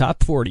Rock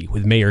Top 40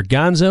 with Mayor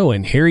Gonzo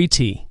and Harry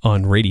T.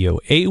 on Radio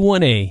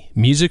A1A,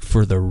 music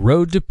for the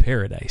road to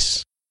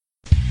paradise.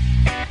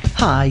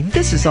 Hi,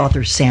 this is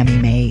author Sammy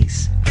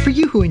Mays. For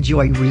you who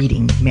enjoy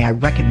reading, may I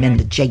recommend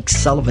the Jake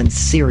Sullivan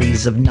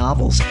series of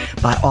novels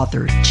by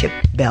author Chip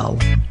Bell.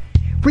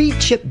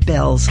 Read Chip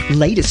Bell's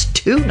latest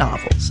 2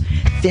 novels,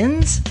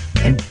 Fins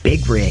and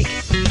Big Rig.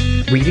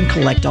 Read and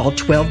collect all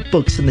 12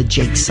 books in the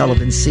Jake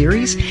Sullivan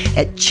series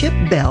at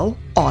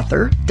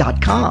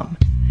chipbellauthor.com.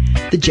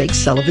 The Jake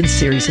Sullivan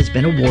series has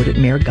been awarded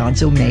Mayor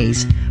Gonzo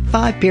Mays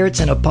 5 Parrots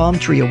and a Palm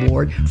Tree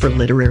Award for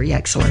literary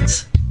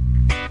excellence.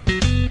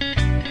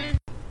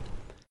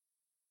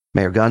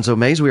 Mayor Gonzo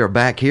Mays, we are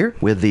back here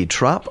with the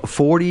Trop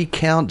 40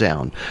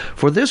 Countdown.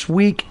 For this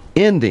week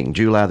ending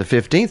July the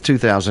 15th,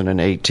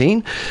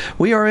 2018,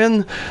 we are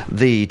in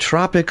the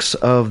tropics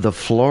of the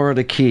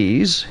Florida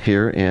Keys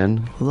here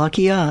in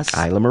Lucky us.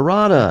 Isla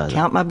Mirada.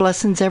 Count my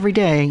blessings every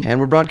day. And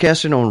we're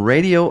broadcasting on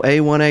Radio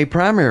A1A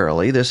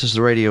primarily. This is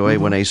the Radio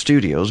A1A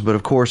studios, but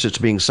of course it's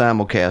being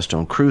simulcast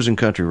on Cruising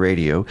Country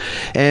Radio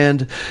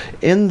and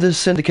in the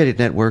syndicated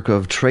network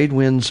of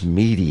Tradewinds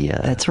Media.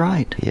 That's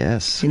right.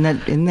 Yes.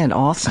 Isn't that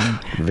awesome?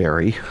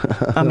 Very.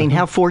 I mean,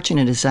 how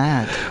fortunate is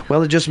that?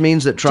 Well, it just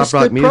means that Trop Just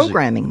Rock good music,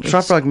 programming.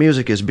 Trop Rock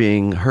music is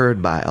being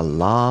heard by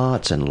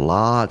lots and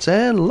lots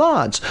and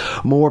lots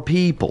more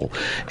people.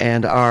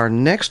 And our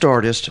next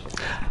artist,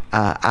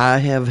 I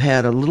have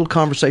had a little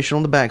conversation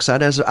on the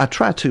backside, as I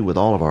try to with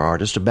all of our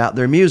artists, about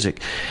their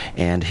music.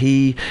 And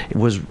he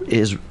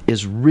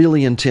is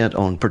really intent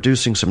on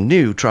producing some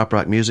new Trop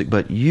Rock music,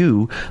 but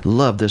you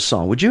love this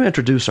song. Would you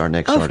introduce our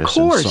next artist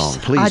and song,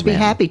 please, I'd be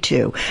happy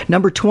to.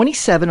 Number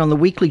 27 on the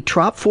weekly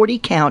Trop 40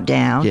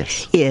 Countdown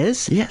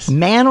is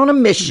Man on a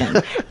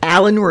Mission,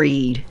 Alan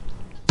Reed.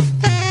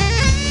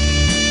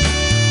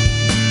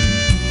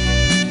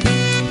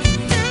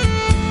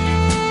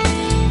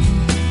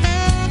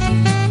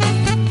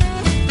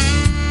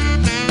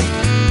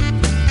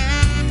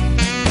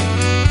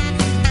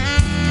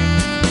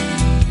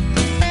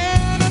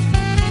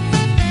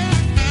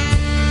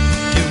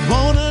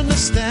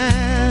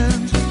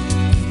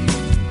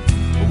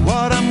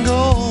 What I'm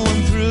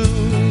going through,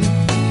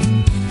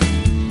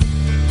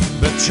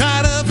 but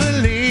try to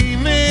believe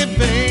me,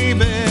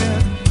 baby.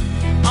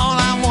 All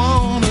I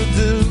wanna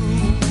do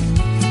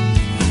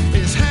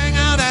is hang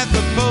out at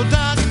the boat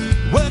dock,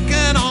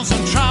 working on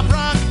some trop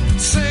rock,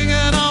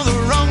 singing all the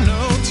wrong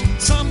notes,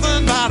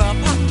 something about a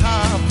pop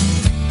top.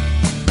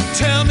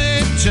 Tell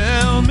me,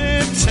 tell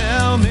me,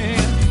 tell me,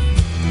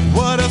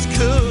 what else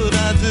could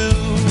I do?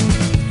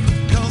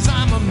 'Cause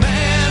I'm a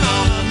man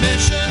on a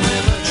mission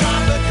with a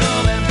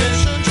tropical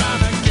ambition, trying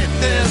to get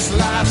this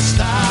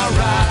lifestyle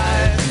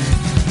right.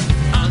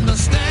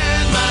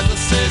 Understand my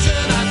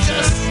decision, I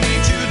just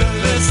need you to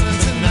listen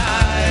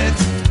tonight.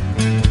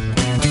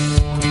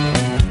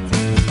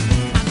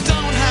 I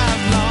don't have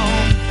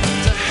long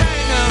to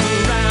hang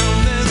around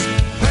this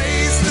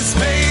place, this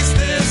space,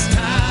 this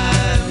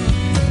time.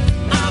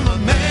 I'm a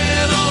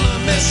man on a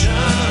mission.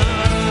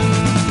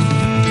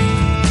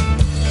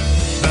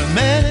 A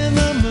man in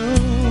the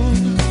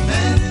moon,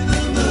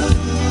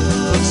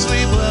 will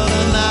sleep well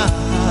tonight,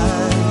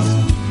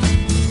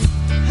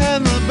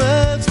 and the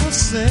birds will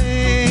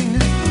sing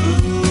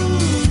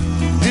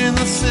in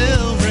the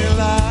silvery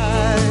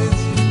light.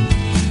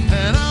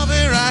 And I'll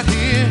be right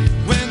here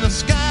when the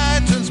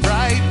sky turns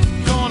bright,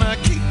 gonna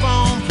keep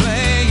on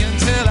playing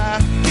till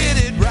I get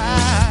it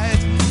right.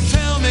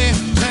 Tell me,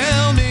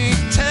 tell me,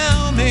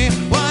 tell me,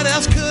 what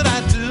else could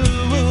I do?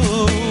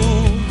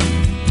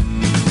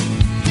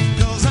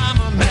 'Cause I'm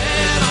a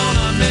man on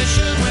a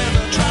mission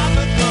with a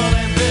tropical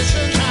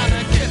ambition, trying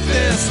to get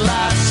this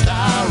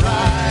lifestyle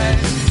right.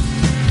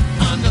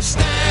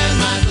 Understand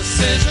my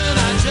decision,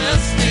 I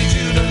just need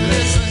you to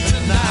listen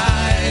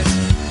tonight.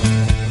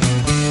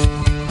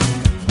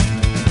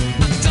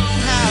 I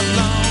don't have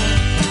long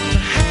to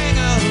hang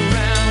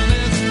around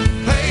this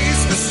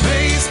place, this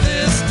space,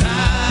 this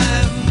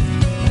time.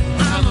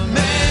 I'm a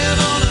man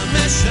on a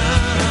mission.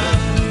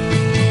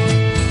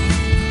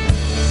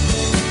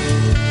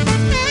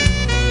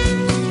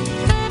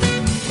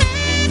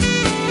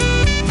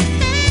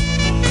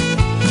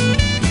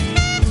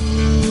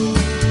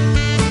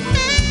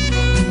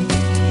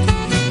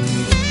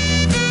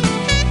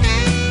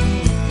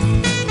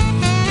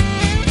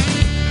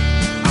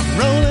 I'm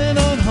rolling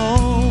on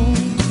home.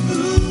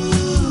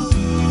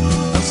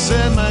 I've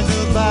said my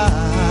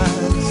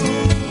goodbyes,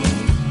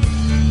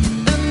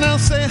 and I'll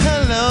say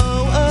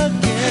hello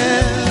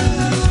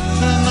again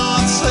to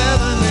North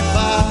 75.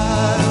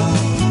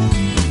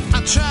 I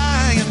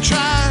try and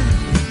try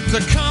to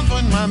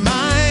comfort my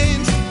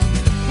mind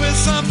with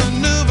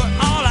something new, but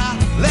all I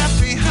left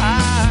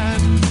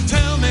behind.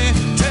 Tell me,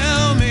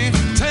 tell me,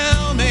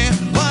 tell me,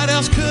 what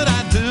else could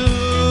I do?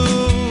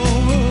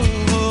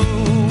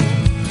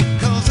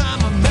 'Cause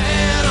I'm a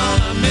man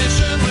on a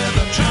mission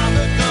with a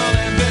tropical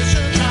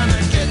ambition, trying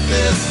to get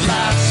this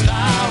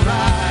lifestyle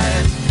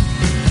right.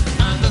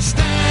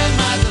 Understand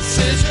my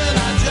decision,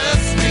 I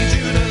just need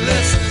you to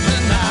listen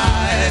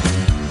tonight.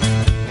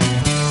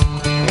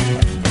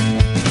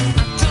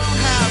 I don't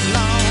have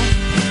long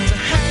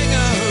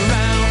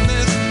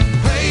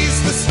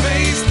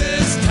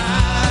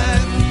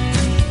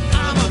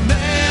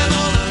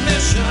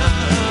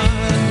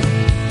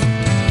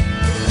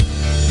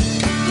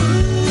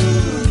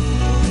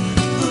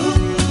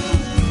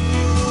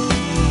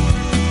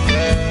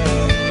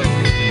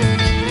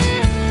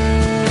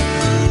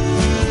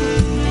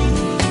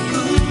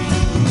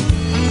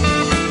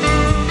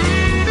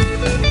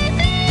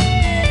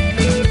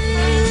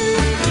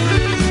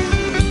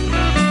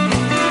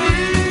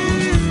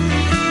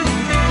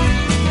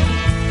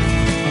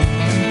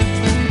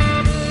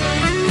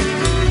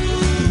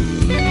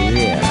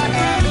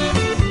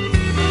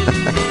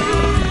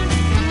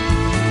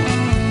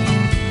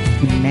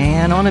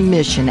man on a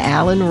mission,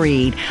 Alan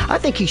Reed. I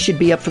think he should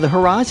be up for the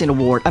Horizon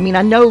Award. I mean,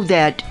 I know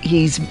that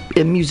he's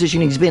a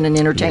musician, he's been an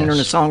entertainer and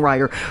a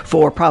songwriter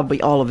for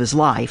probably all of his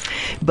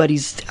life, but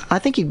I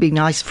think he'd be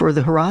nice for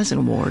the Horizon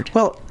Award.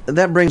 Well,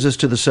 that brings us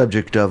to the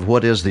subject of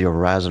what is the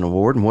Horizon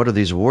Award and what are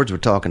these awards we're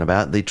talking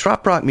about. The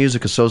Trop Rock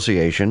Music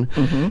Association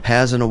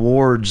has an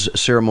awards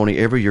ceremony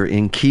every year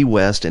in Key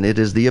West, and it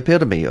is the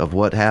epitome of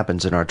what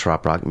happens in our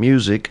Trop Rock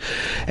music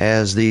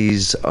as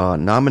these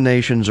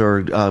nominations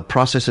or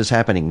processes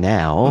happening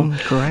now.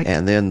 Correct.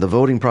 And then the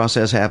voting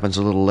process happens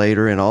a little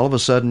later, and all of a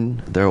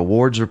sudden, their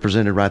awards are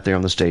presented right there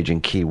on the stage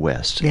in Key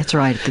West. That's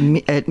right,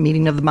 at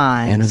Meeting of the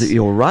Minds. And the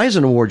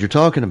Horizon Award you're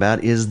talking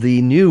about is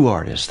the new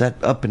artist, that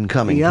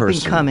up-and-coming person. The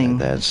up-and-coming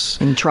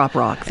that's in Trop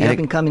Rock. The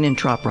up-and-coming in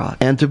Trop Rock.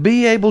 And to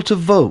be able to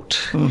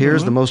vote,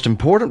 here's the most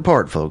important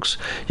part, folks.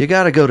 You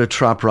got to go to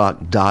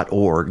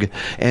troprock.org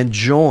and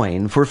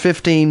join for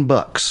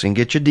 $15 and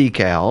get your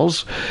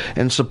decals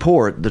and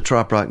support the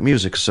Trop Rock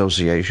Music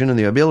Association and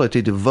the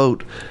ability to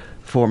vote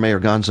for Mayor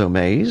Gonzo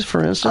Mays,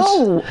 for instance.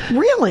 Oh,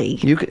 really?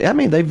 I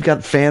mean, they've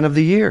got Fan of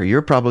the Year.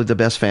 You're probably the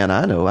best fan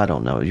I know. I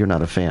don't know. You're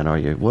not a fan, are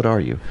you? What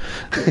are you?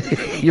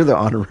 You're the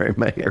honorary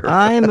mayor.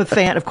 I am a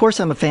fan. Of course,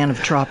 I'm a fan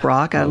of Trop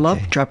Rock. I love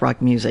Trop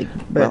Rock music,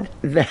 but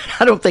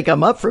I don't think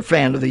I'm up for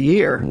Fan of the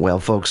Year. Well,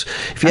 folks,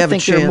 if you have a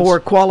chance, I think they're more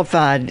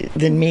qualified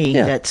than me.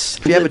 Yeah. That's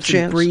if you have a lives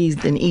chance, and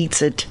breathes and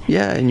eats it.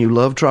 Yeah, and you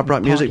love Trop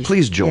Rock music,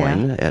 please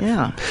join.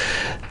 Yeah.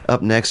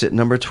 Up next at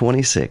number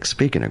 26,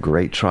 speaking of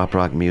great Trop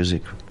Rock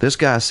music, this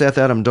guy, Seth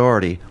Adam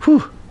Doherty,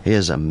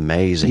 is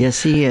amazing.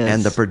 Yes, he is.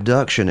 And the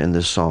production in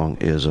this song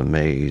is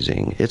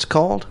amazing. It's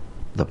called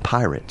The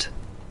Pirate.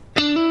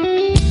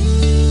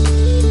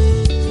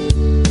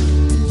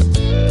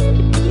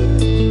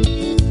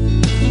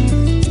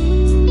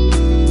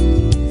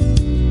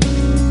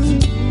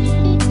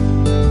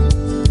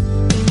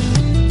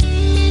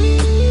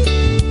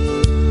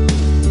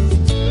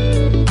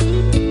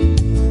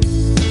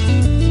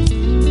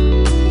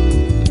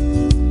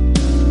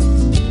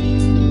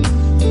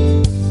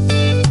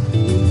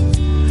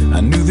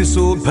 This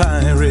old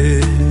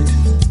pirate,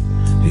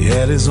 he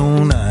had his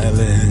own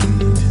island,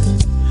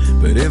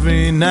 but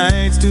every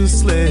night still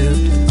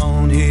slept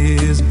on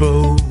his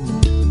boat.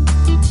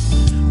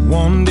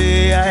 One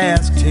day I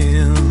asked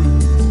him,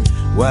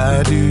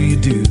 why do you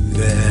do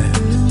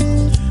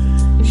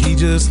that? He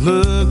just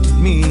looked at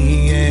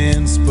me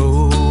and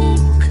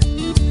spoke.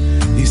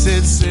 He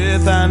said,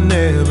 Seth, I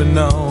never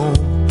know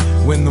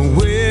when the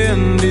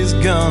wind is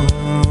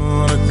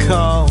gonna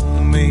call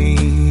me.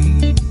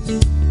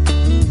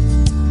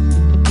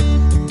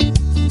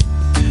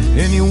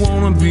 And you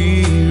wanna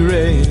be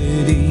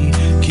ready,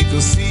 keep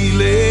the sea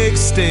legs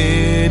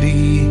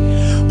steady,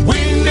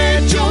 wind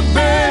at your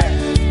back,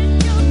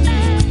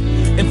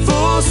 and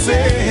full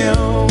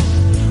sail,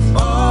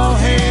 all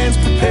hands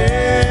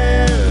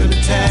prepared to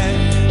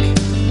attack.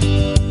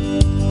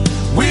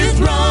 With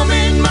rum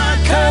in my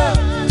cup,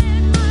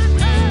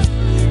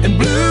 and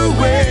blue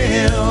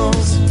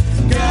whales,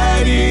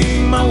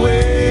 guiding my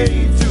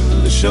way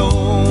through the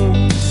shoals.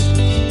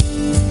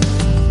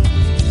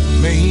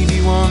 Maybe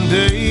one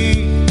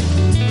day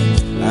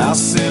I'll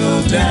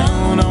settle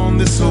down on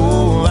this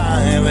old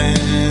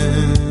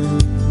island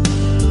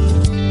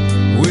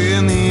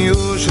when the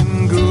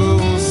ocean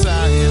goes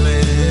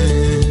silent.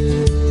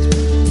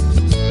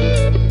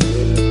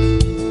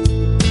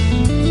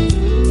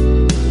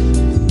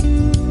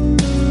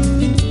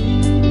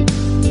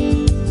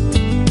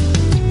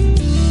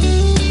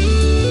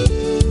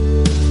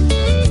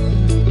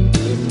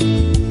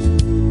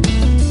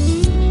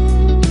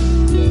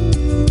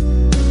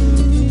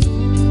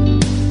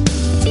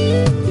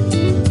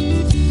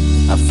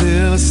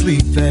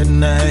 Asleep that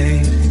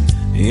night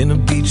in a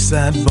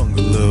beachside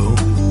bungalow.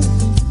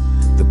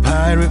 The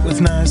pirate was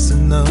nice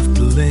enough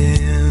to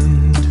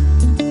lend.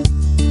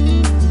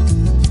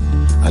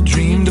 I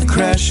dreamed of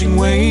crashing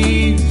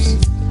waves,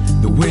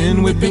 the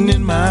wind whipping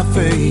in my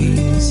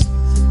face,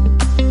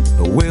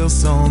 a whale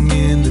song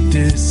in the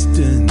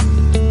distance.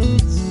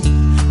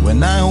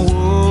 When I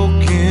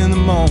awoke in the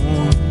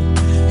morning,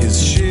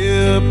 his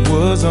ship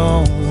was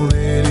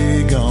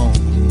already gone.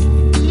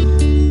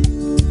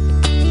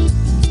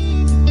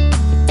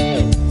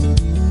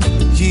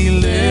 He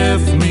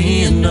left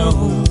me a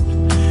note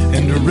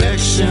and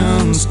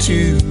directions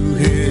to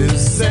his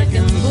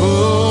second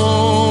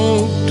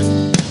boat.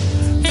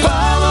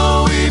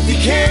 Follow if you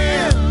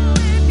can,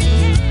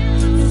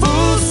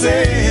 full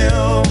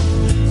sail,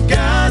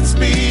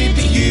 Godspeed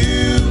to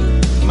you,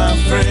 my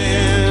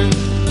friend.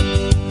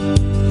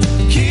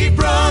 Keep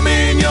rum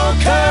in your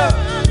cup,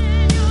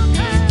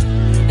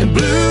 and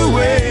blue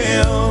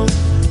whales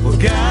will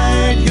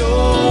guide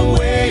your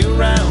way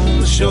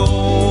around the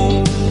shoals.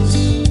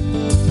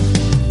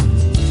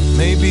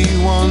 Maybe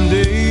one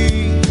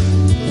day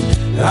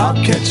I'll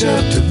catch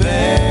up to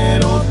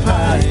that old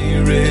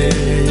pirate.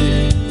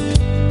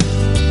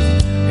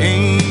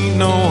 Ain't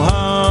no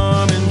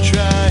harm in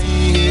trying.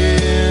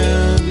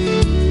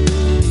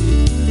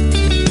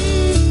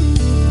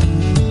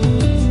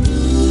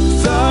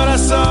 Thought I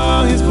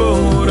saw his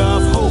boat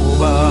off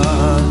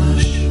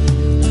Hobart.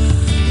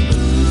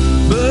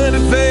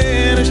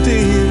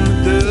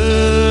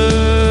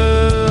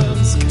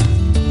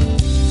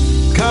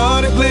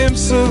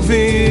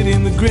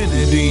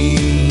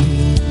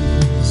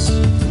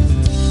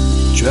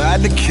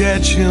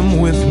 catch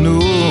him with no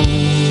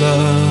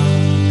luck.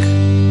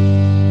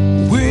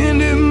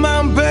 Wind in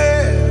my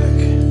back,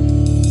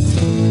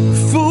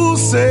 full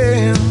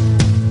sail,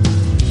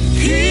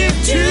 heave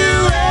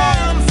to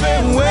and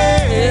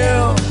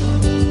farewell.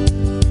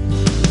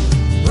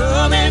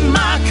 Rum in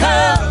my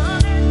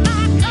cup,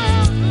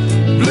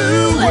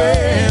 blue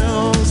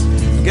whales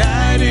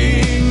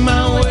guiding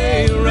my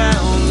way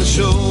around the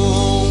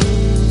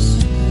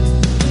shores.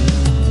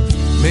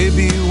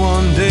 Maybe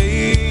one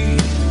day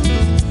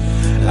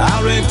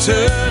I'll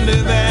return to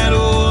that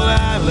old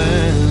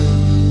island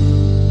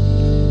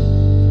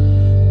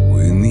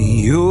when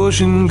the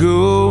ocean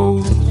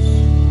goes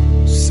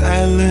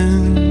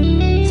silent.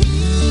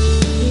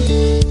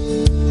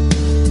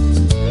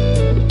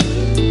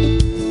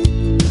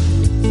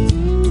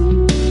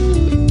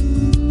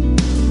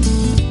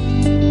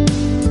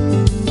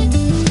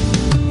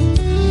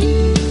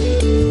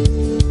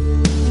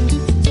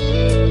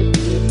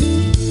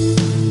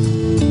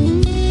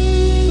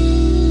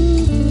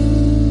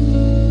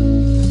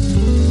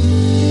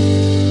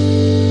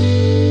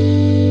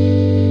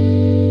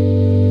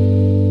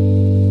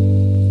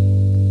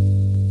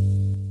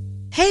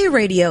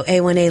 Radio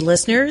A1A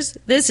listeners,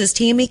 this is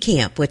Tammy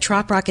Camp with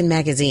Trop Rockin'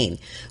 Magazine.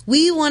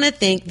 We want to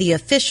thank the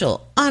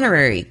official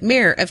honorary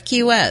mayor of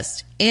Key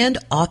West and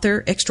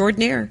author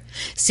extraordinaire,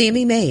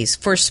 Sammy Mays,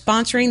 for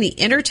sponsoring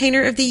the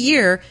Entertainer of the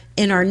Year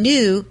in our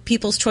new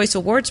People's Choice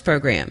Awards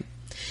program.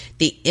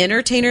 The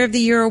Entertainer of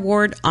the Year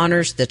award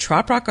honors the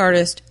trop rock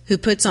artist who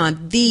puts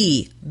on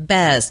the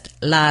best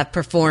live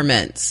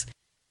performance.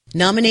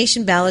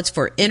 Nomination ballots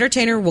for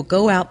Entertainer will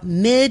go out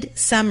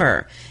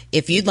mid-summer.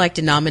 If you'd like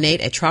to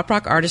nominate a trop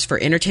rock artist for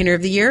Entertainer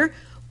of the Year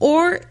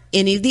or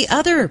any of the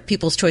other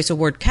People's Choice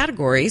Award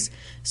categories,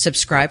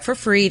 subscribe for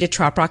free to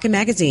Trop Rockin'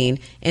 Magazine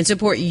and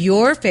support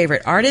your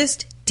favorite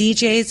artists,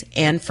 DJs,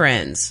 and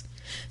friends.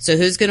 So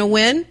who's going to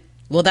win?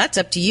 Well, that's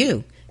up to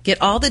you.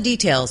 Get all the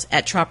details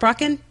at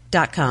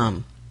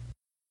troprockin.com.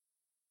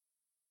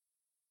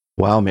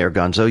 Wow, Mayor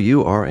Gonzo,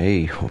 you are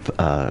a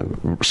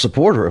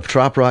supporter of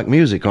trop rock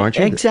music, aren't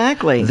you?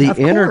 Exactly. The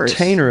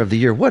Entertainer of the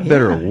Year. What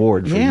better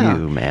award for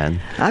you, man?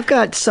 I've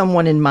got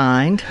someone in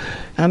mind.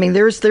 I mean,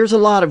 there's a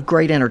lot of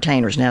great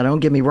entertainers now. Don't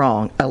get me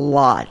wrong, a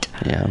lot.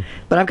 Yeah.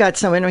 But I've got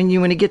someone.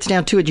 When it gets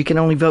down to it, you can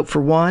only vote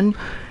for one.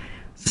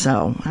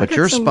 So, but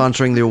you're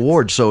sponsoring the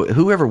award, so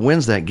whoever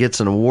wins that gets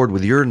an award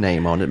with your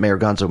name on it, Mayor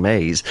Gonzo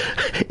Mays,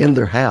 in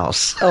their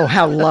house. Oh,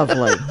 how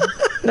lovely!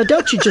 Now,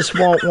 don't you just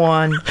want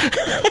one?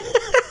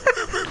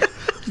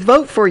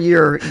 Vote for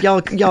y'all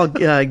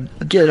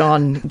get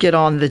on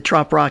the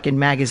Trop Rockin'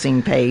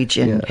 Magazine page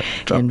and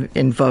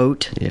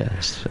vote.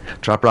 Yes,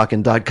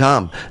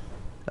 troprockin.com.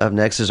 Up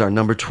next is our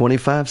number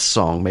 25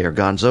 song, Mayor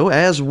Gonzo,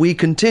 as we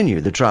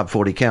continue the Trop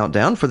 40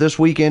 countdown for this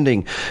week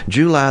ending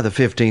July the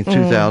 15th,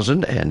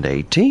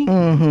 2018.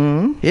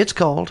 Mm-hmm. It's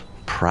called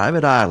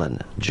Private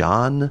Island,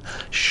 John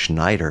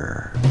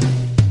Schneider.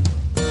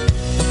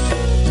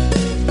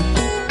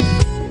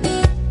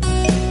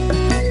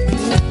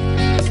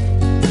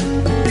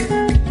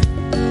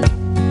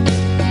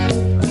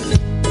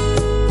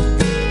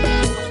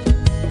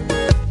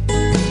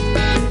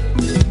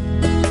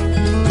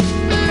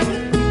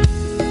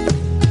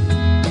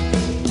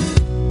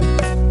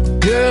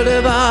 Girl,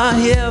 have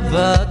I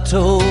ever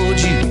told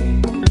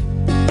you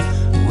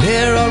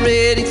we're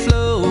already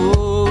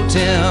floating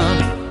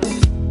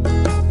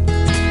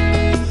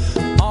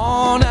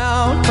on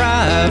our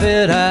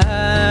private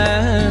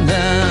island?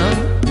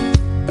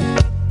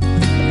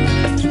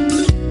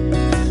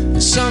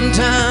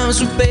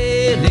 Sometimes we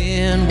bathe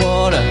in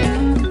water,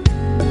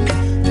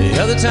 the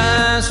other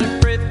times we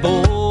pray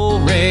for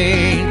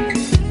rain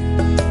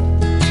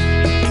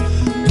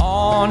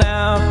on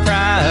our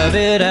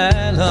private island.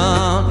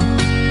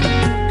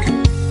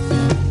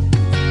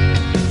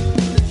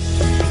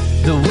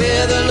 The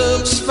weather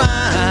looks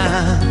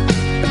fine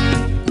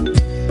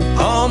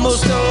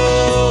almost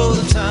all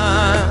the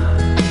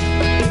time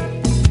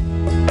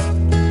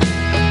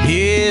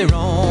here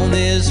on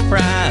this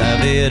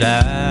private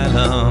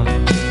island.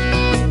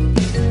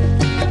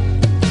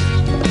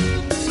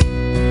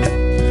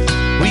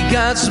 We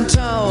got some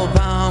tall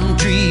palm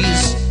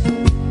trees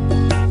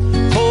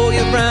for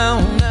your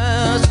brown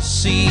eyes to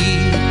see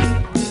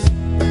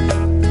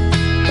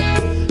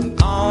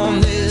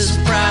on this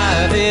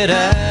private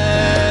island.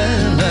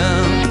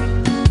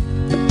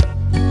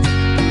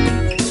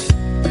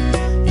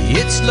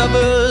 It's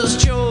lovers'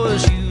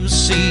 choice, you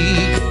see.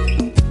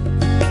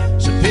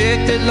 So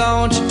pick that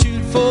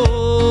longitude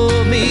for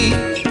me.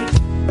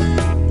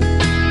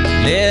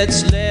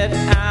 Let's let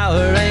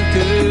our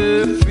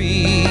anchor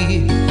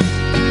free.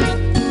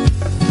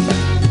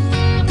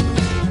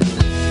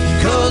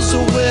 'Cause the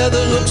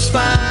weather looks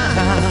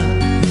fine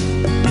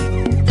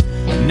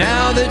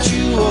now that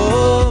you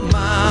are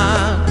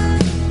mine.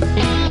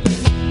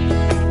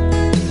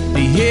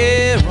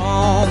 Here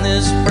on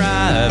this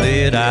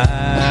private island.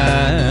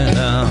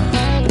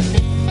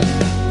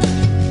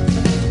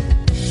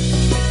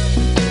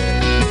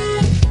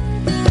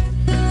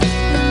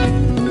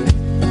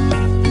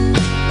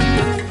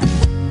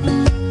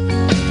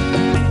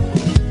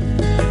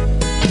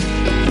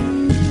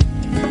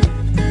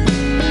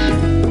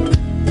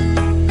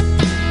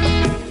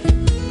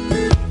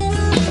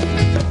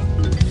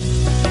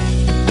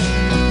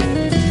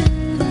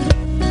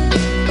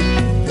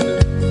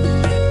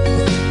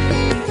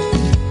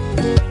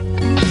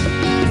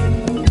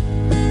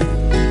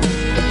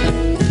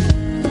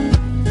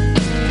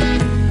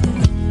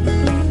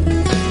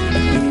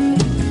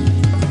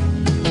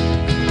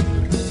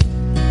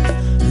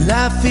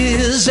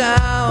 is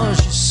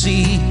ours, you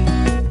see,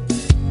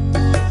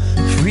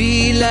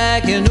 free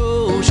like an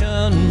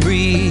ocean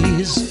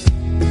breeze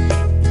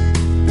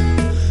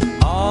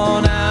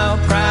on our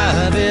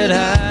private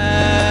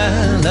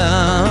island.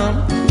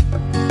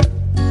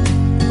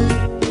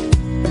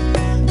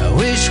 I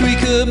wish we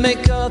could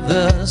make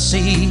others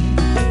see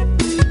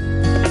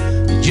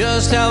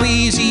just how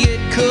easy it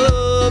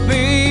could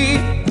be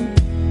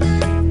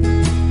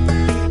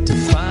to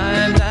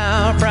find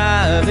our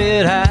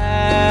private island.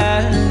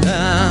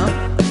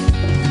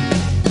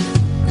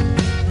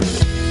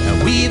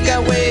 Now we've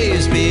got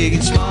waves big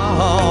and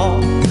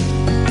small.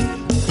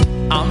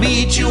 I'll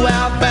meet you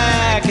out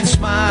back and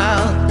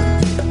smile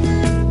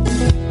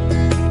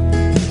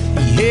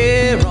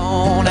here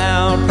on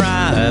our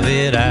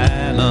private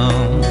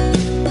island.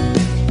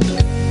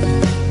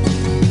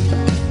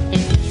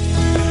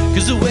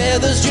 'Cause the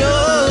weather's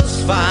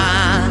just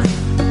fine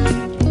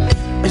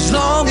as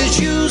long as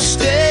you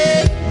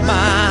stay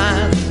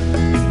mine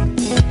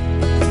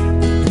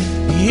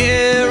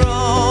here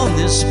on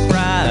this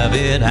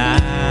private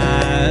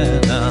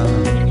island.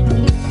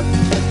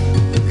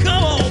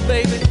 Come on,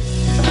 baby.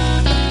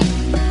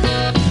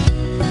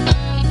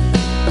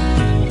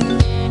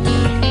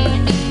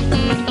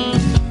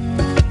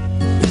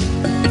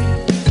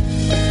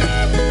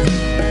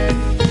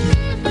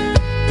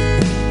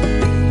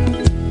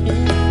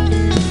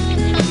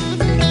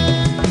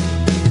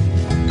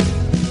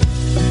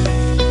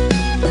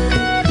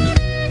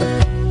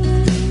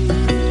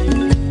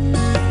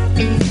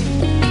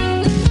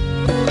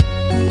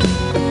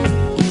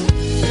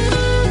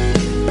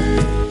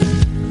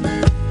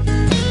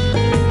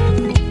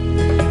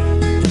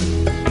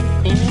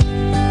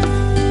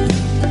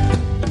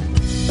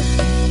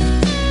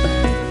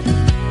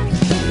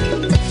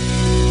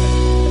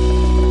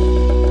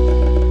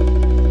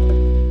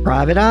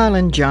 Private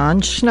Island,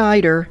 John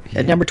Schneider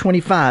at number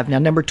 25. Now,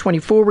 number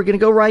 24, we're going to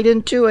go right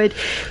into it.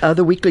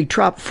 The weekly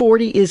Trop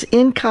 40 is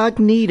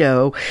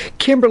Incognito,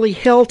 Kimberly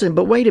Helton.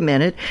 But wait a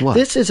minute. What?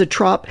 This is a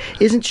Trop.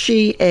 Isn't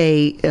she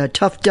a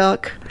tough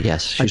duck?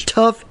 Yes. She's a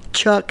tough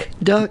Chuck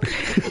Duck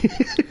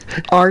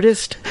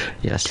artist?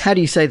 Yes. How do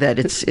you say that?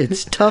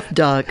 It's Tough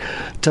Duck.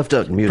 Tough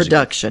Duck music.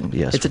 Production.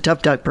 Yes. It's a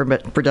Tough Duck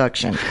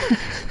production.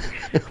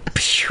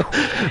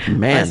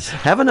 Man,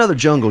 have another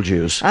Jungle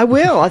Juice. I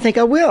will. I think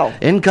I will.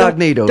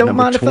 Incognito, don't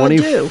number mind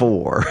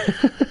 24.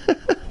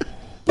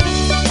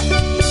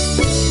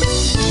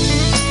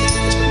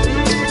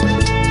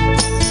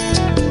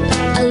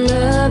 I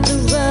love the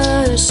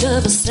rush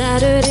of a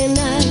Saturday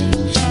night,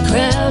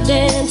 crowd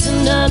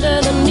dancing under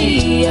the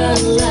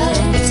neon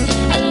lights.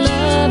 I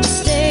love the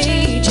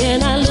stage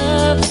and I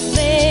love the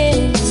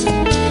fans,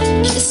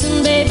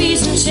 kissing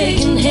babies and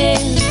shaking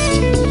hands.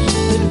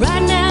 But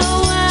right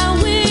now I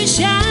wish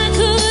I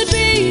could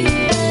be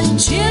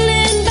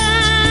chilling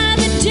by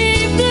the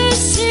deep blue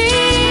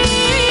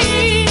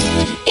sea,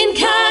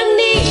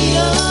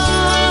 incognito,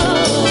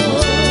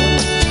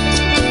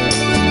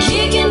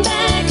 kicking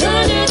back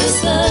under the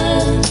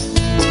sun,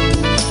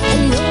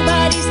 and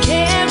nobody's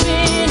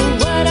caring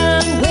what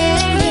I'm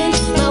wearing.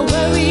 My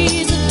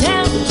worries are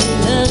down to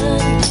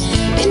none,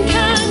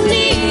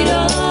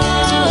 incognito.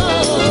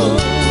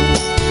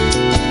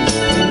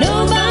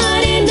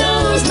 Nobody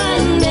knows my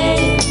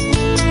name,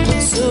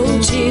 so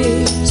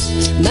cheers,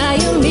 my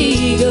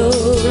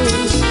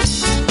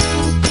amigos.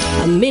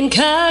 I'm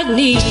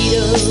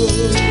incognito.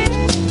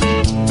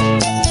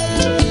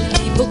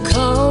 People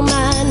call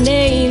my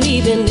name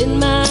even in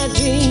my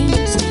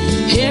dreams.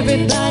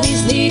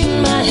 Everybody's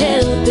needing my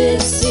help,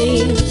 it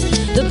seems.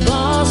 The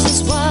boss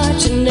is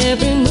watching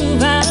every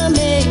move I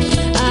make.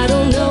 I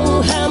don't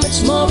know how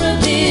much more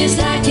of this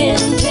I can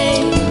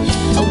take.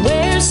 I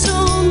wear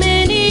so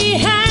many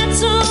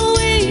hats on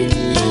weight,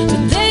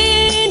 but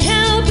they ain't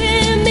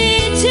helping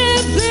me to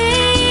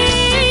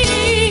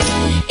breathe.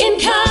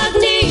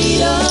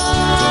 Incognito,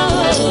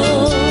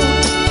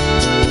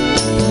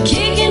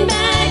 kicking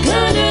back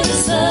under the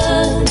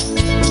sun,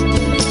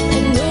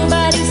 and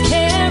nobody's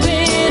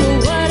caring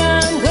what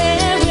I'm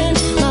wearing.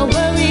 My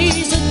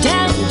worries are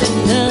down to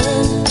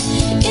none.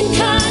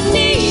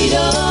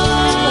 Incognito.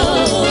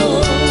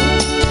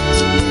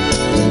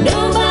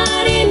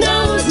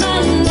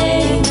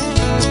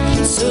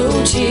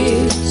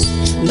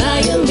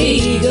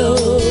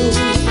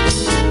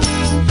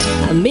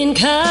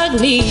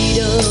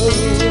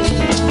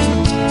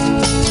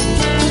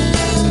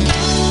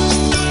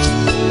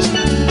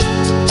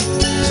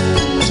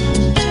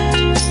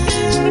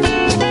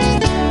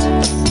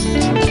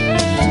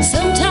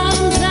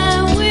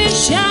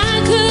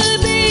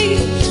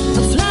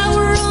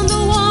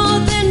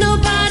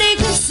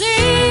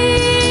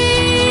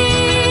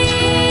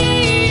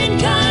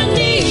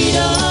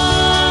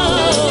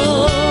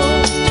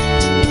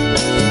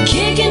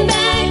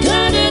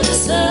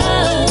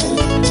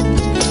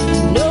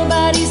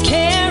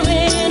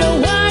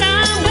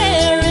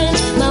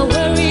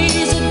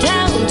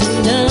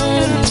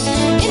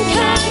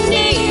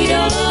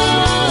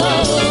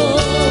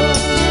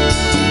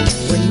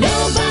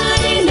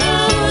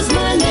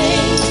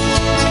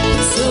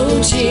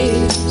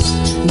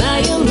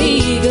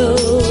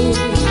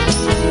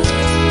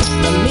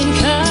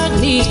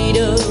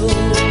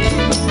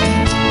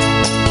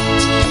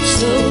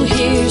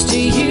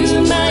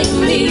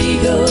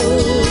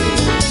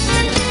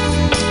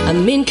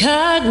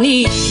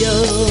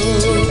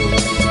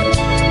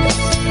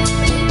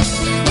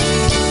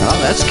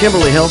 That's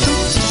Kimberly Helton,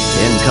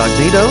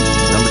 Incognito,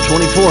 number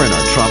 24 in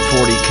our Trop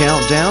 40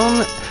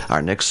 countdown.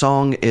 Our next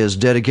song is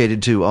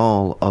dedicated to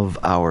all of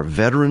our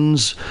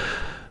veterans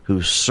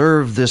who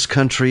serve this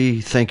country.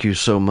 Thank you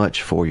so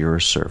much for your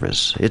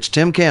service. It's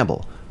Tim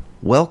Campbell.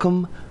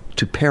 Welcome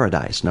to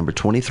Paradise, number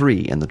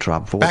 23 in the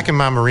Trop 40. Back in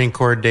my Marine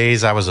Corps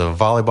days, I was a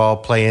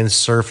volleyball playing,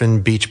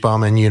 surfing, beach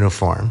bum in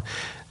uniform.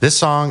 This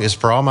song is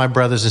for all my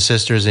brothers and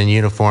sisters in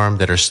uniform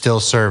that are still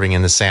serving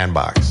in the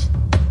sandbox.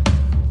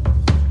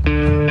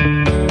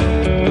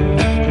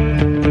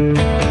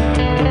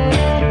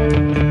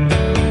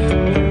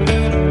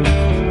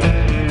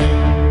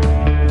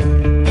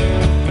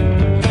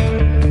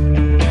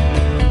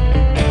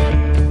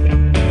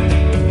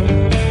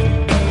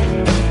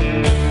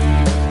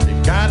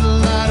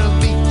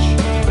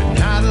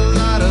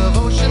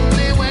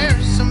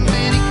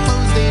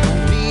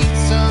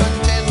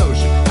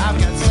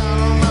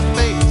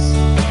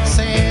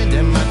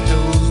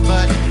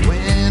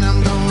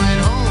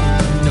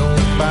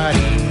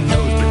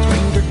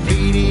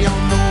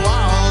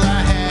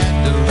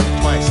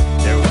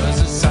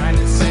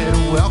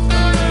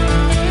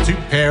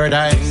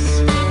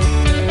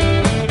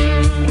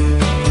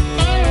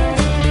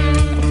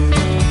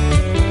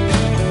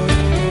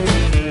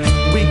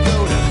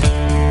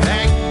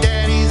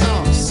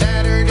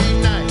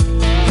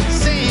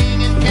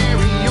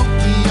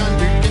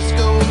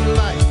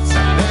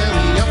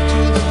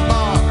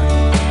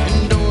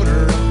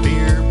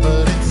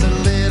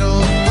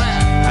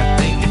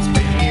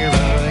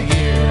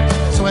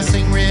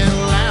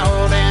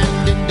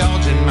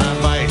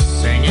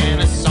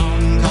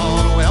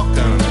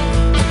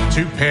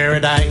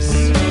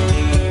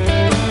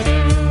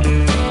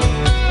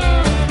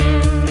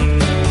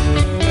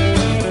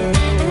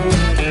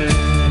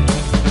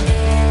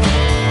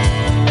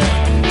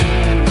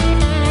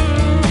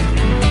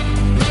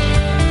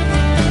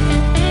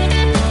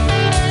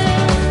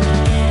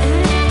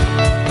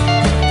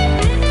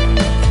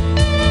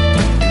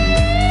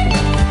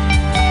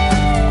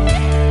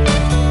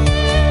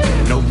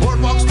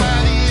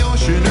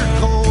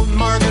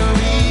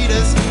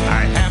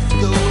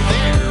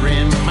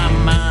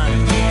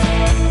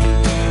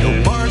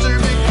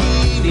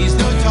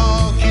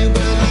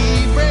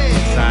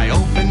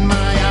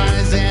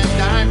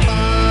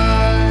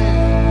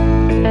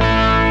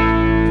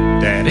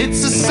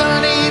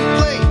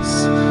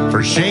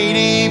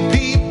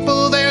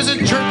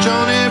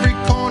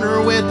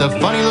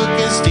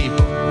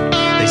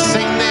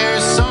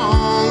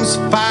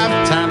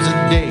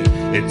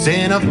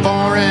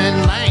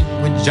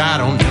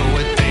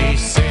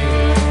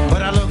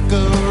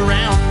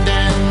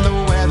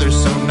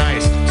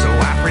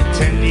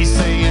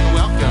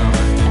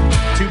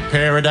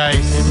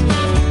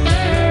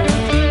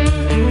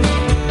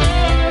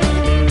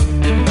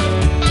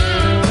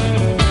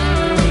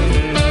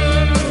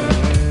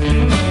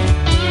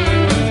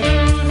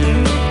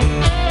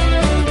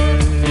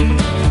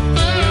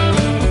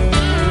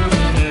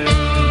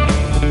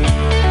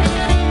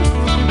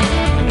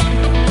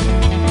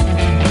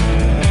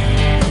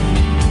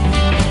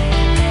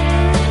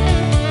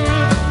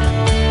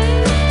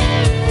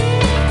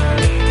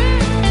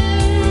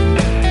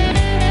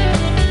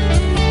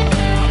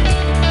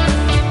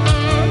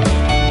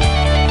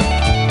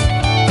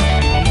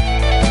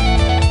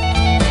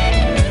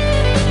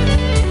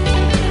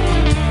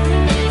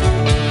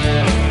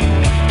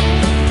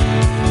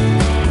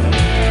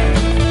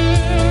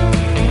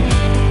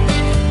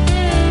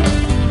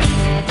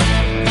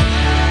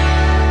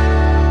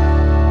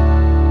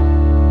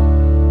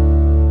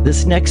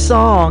 This next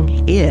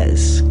song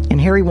is, and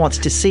Harry wants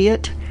to see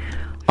it,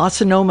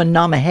 Asanoma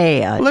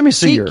Namahea. Let me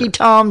see Tiki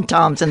Tom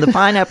Toms and the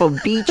Pineapple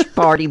Beach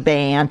Party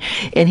Band,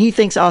 and he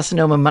thinks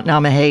Asanoma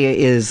Namahea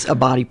is a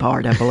body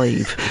part, I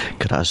believe.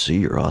 Could I see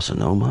your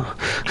Asanoma?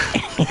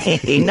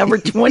 Number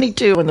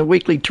 22 in the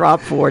weekly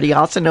Trop 40,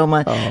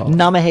 Asanoma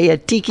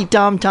Namahea, Tiki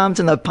Tom Toms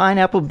and the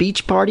Pineapple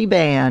Beach Party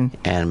Band.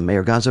 And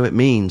Mayor Gonzo, it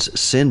means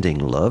sending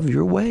love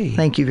your way.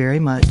 Thank you very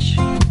much.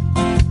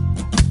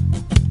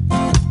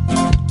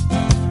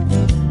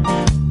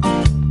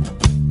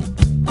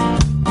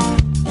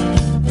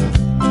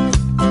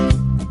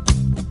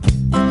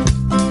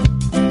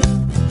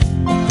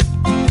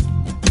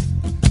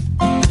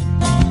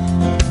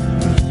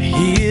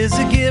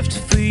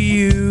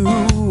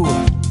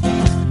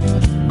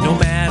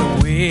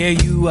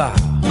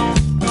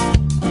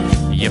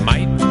 You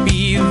might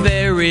be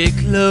very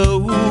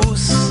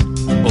close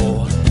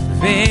or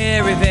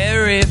very,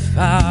 very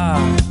far.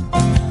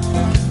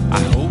 I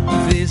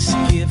hope this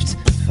gift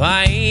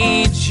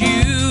finds you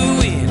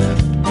in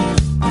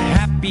a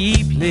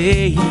happy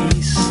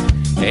place,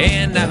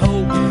 and I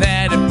hope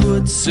that it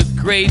puts a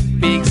great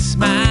big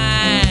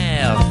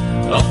smile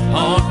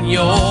upon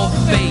your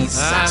face.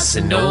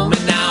 Asanoma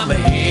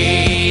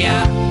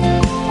Namahea,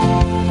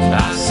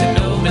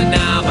 Asanoma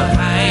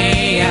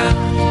Namahea,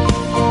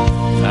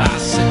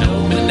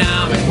 Asanoma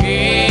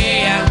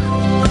Namahea,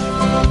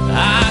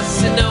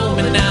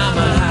 Asanoma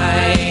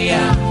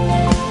Namahea.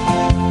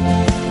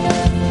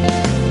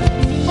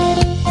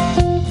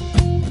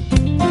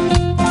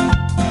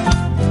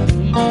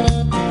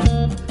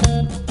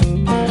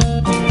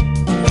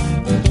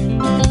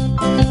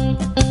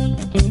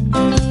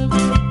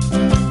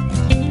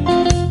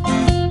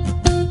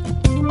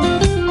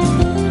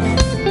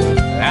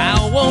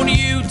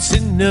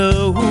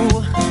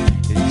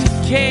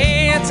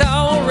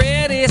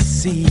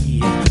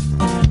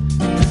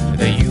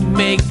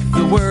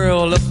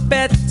 world a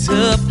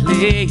better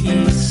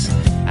place.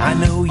 I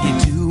know you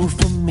do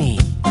for me.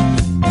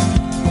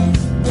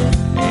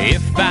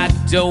 If I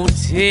don't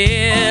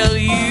tell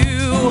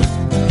you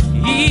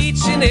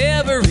each and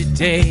every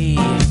day,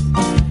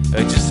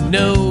 just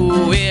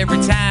know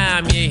every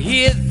time you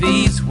hear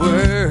these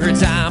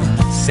words, I'm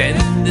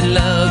sending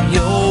love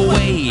your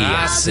way.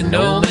 I said,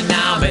 no, man,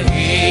 I'm a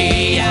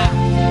hey.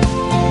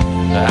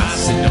 I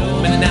said,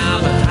 no, man,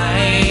 I'm a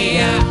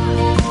hey.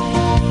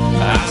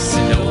 I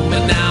said, no,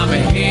 man, I'm a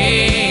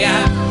hey.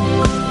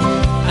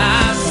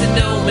 I said,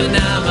 no, man,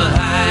 I'm a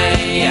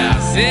hey. I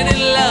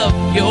sending love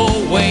your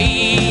way.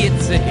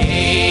 It's a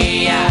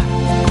hey. I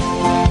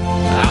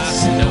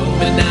said, no,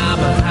 man, I'm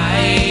a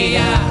hey.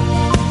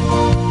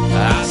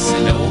 I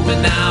said, no,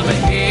 man, I'm a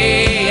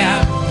hey.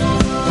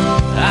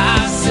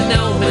 I said,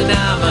 no, man,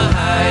 I'm a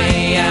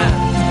hey.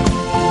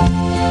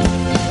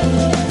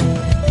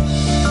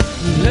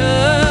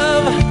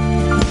 Love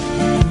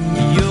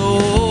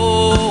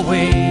your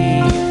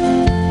way.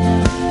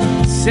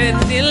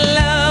 Sending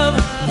love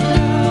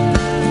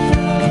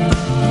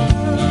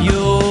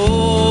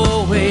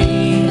your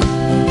way.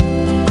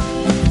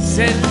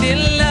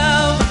 Sending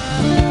love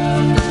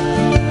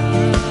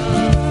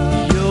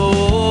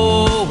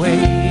your way.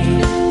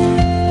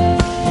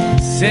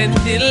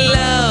 Sending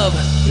love,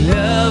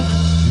 love,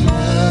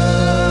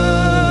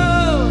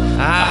 love.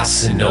 I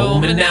said, no,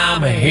 man,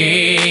 I'm a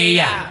hey.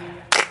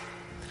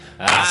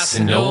 I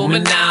said, no,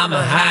 man, I'm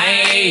a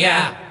hey.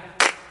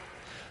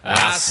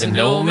 I said,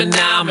 no, man,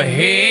 I'm a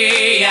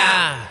hey.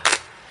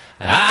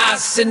 I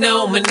said,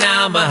 no, man,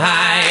 I'm a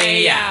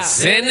hey.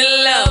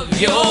 Sending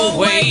love your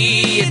way.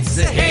 It's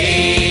a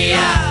hey.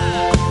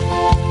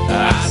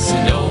 I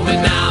said, no,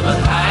 man, I'm a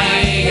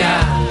hey.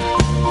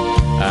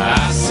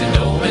 I said,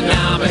 no, man,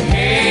 I'm a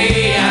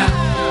hey.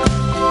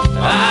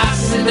 I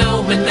said,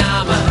 no, man,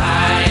 I'm a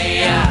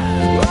hey.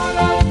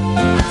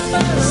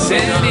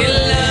 Sending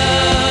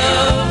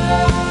love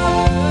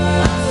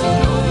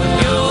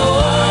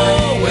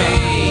your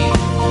way.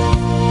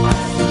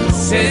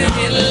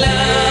 Sending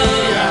love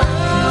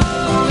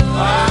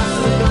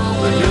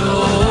your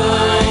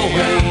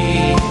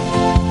way.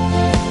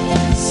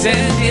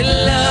 Sending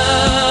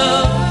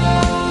love.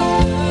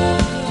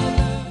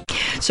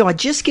 So I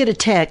just get a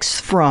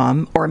text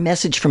from, or a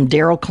message from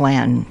Daryl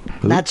Clanton.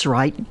 That's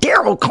right,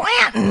 Daryl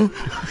Clanton.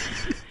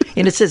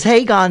 And it says,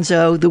 hey,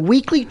 Gonzo, the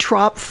weekly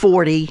Trop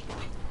 40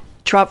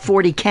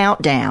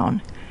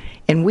 countdown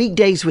and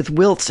Weekdays with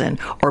Wilson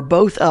are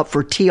both up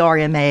for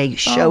TRMA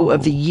Show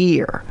of the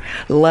Year.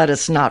 Let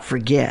us not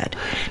forget.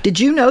 Did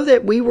you know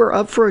that we were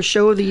up for a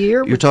Show of the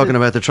Year? You're talking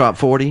about the Trop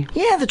 40?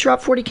 Yeah, the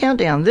Trop 40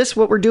 countdown. This is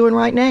what we're doing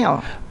right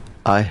now.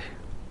 I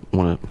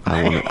want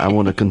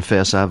to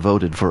confess I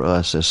voted for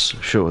us as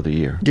Show of the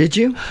Year. Did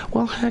you?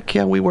 Well, heck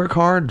yeah, we work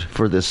hard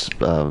for this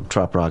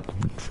Trop Rock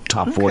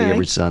Top 40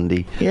 every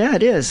Sunday. Yeah,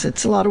 it is.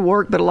 It's a lot of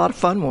work, but a lot of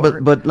fun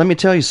work. But let me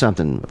tell you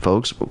something,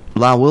 folks.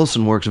 Lyle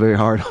Wilson works very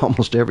hard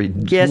almost every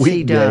weekday.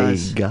 He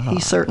does. God.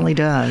 He certainly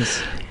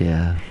does.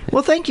 Yeah.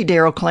 Well, thank you,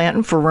 Daryl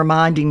Clanton, for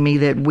reminding me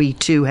that we,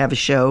 too, have a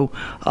show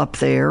up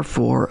there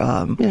for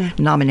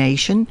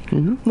nomination.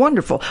 Mm-hmm.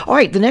 Wonderful. All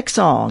right, the next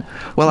song.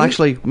 Well,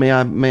 actually, may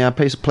I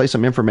play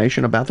some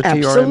information about the TRMA?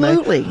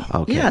 Absolutely.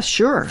 Okay. Yeah,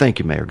 sure. Thank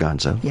you, Mayor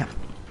Gonzo. Yeah.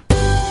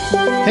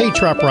 Hey,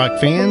 Trop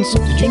Rock fans.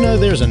 Did you know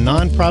there's a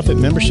non-profit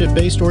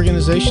membership-based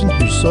organization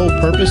whose sole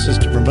purpose is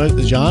to promote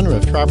the genre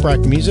of Trop Rock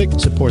music,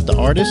 support the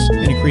artists,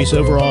 and increase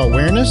overall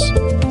awareness?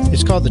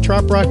 It's called the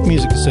Trop Rock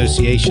Music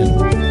Association,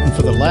 and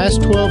for the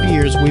last 12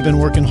 years, we've been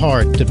working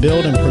hard to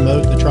build and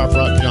promote the Trop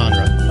Rock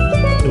genre.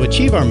 To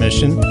achieve our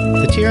mission,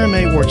 the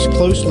TRMA works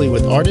closely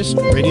with artists,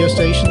 radio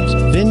stations,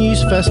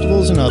 venues,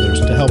 festivals, and others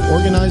to help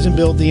organize and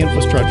build the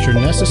infrastructure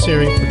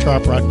necessary for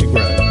Trop Rock to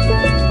grow.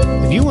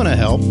 If you want to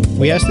help,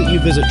 we ask that you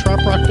visit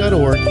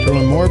troprock.org to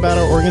learn more about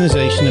our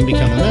organization and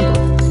become a member.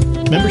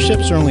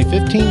 Memberships are only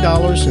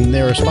 $15, and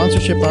there are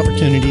sponsorship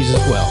opportunities as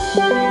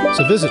well.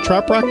 So visit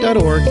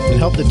troprock.org and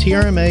help the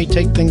TRMA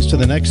take things to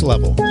the next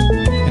level.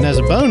 And as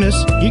a bonus,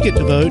 you get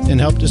to vote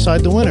and help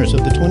decide the winners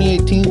of the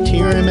 2018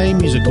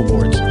 TRMA Music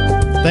Awards.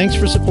 Thanks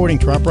for supporting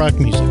Trop Rock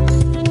music.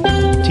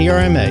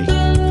 TRMA,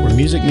 where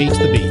music meets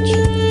the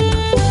beach.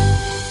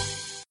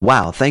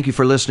 Wow, thank you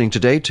for listening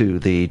today to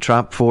the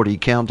Trop 40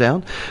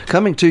 Countdown,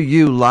 coming to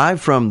you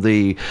live from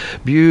the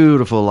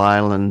beautiful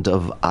island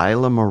of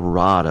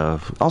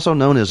Islamorada, also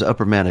known as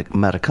Upper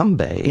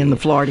Matacumbe. In the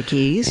Florida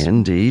Keys.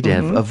 Indeed,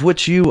 of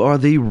which you are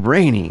the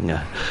reigning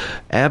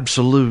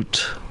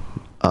absolute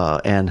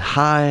and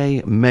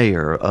high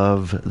mayor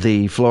of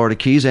the Florida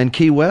Keys and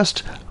Key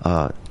West.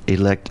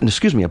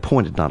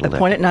 Appointed, not elected.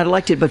 Appointed, not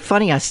elected. But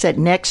funny, I sat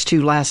next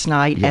to last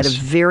night at a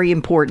very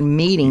important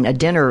meeting, a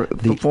dinner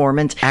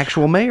performance.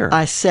 Actual mayor.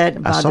 I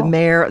sat by the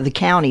mayor, the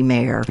county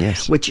mayor,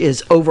 yes, which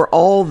is over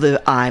all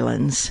the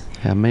islands.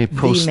 I may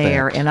post the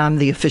mayor, that. and I'm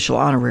the official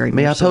honorary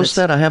May mayor. I post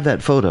that? I have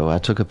that photo. I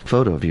took a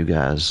photo of you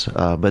guys.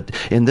 But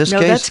in this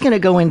case... No, that's going to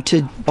go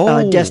into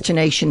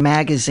Destination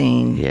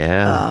Magazine.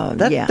 Yeah.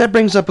 That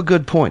brings up a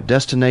good point.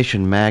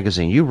 Destination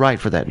Magazine. You write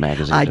for that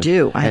magazine. I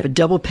do. I have a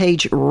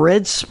double-page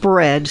red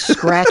spread,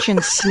 scratch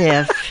and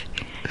sniff.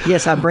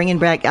 Yes, I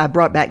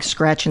brought back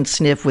Scratch and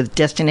Sniff with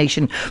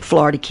Destination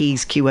Florida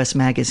Keys QS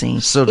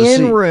Magazine. So to the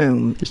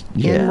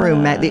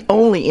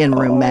only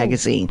in-room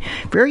magazine.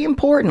 Very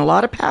important. A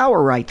lot of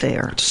power right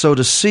there. So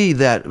to see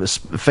that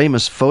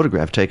famous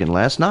photograph taken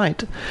last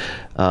night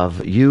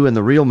of you and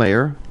the real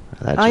mayor.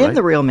 I am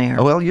the real mayor.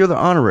 Oh, well, you're the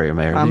honorary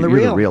mayor. I'm you're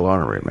the real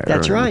honorary mayor.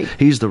 That's right.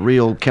 He's the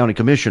real county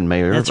commission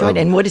mayor. That's right.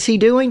 And what is he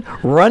doing?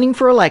 Running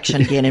for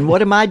election again. And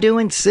what am I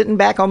doing? Sitting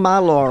back on my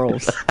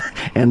laurels.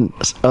 And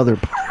other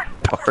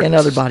parts. And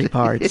other body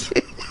parts.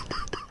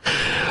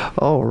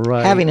 All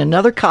right. Having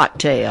another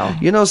cocktail.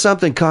 You know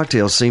something?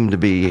 Cocktails seem to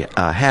be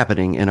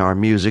happening in our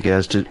music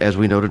as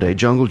we know today.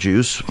 Jungle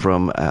Juice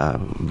from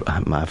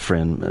my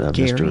friend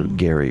Mr.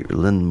 Gary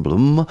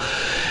Lindblom.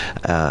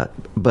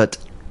 But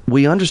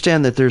we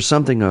understand that there's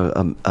something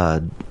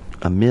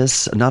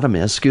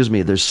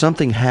there's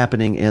something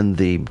happening in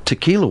the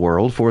tequila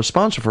world for a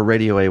sponsor for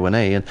Radio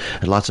A1A,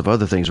 and lots of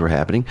other things were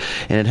happening,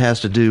 and it has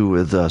to do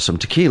with some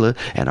tequila,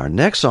 and our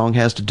next song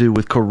has to do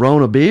with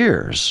Corona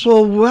beers.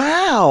 Well,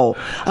 wow.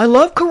 I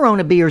love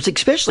Corona beers,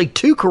 especially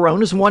 2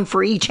 Coronas, one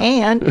for each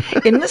hand.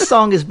 And this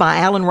song is by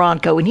Alan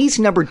Ronco, and he's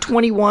number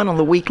 21 on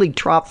the weekly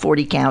Trop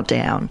 40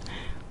 Countdown.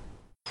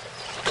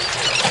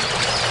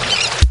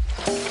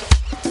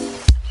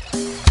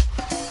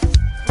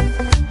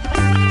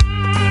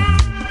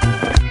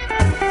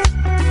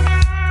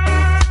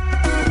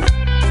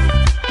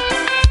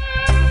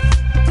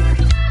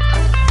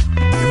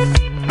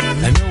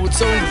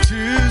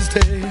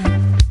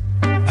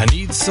 I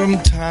need some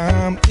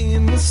time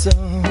in the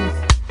sun.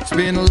 It's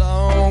been a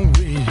long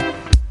week,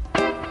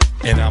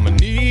 and I'm in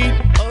need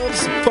of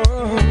some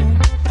fun.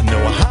 I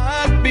know a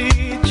hot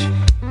beach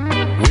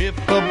with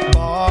a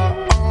bar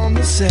on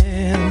the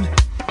sand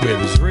where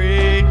there's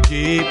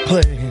reggae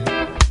playing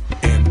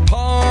and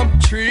palm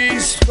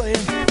trees swaying.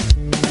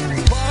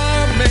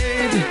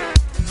 Barmaid,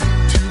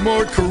 2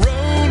 more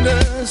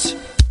Coronas.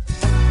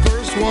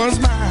 First one's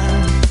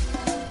mine.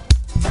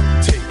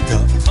 Take the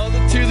other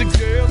to the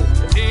girl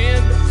at the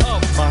end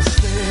of my stairs.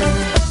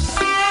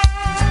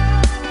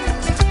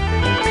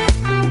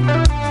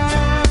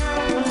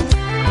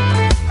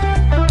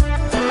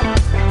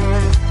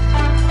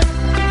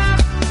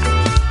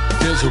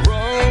 There's a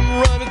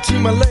rum running to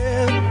my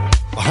left,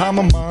 behind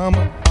my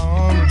mama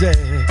on deck.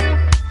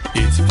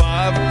 It's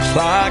 5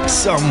 o'clock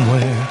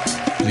somewhere.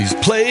 Please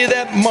play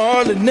that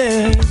Marley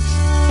Ness.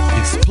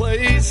 It's the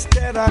place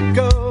that I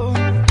go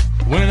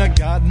when I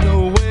got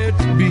nowhere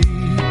to be.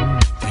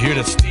 To hear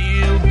the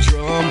steel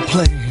drum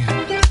playing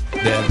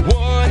that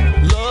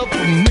one love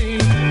for me.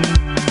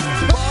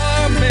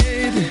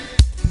 Barmaid,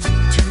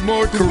 2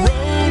 more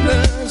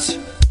Coronas.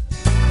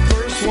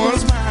 First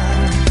one's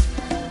mine.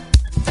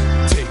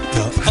 Take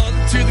the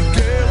other to the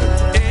girl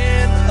at the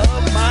end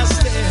of my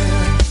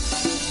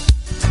stairs.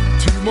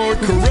 2 more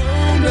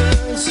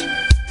Coronas.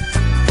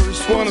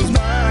 First one is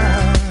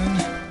mine.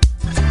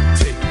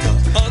 Take the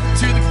other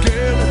to the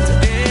girl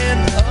at the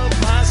end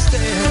of my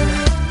stairs.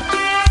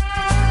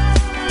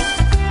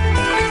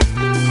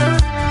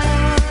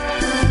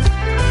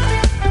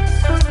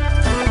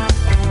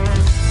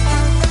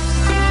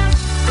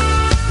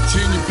 It's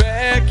in your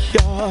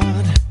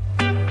backyard.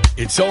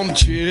 It's on the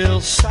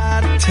chill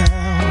side of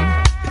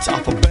town. It's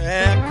off a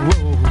back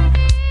road.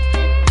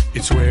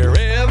 It's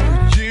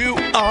wherever you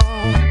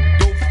are.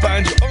 Go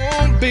find your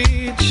own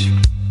beach.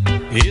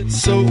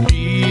 It's so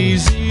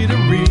easy to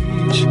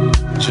reach.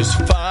 Just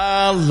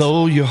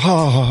follow your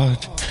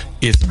heart.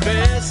 It's the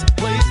best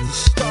place to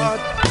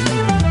start.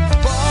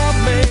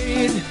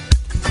 Barmaid, 2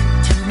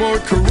 more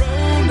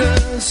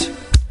Coronas.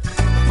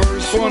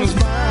 First one is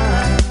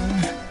mine.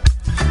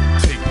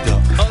 Take the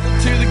other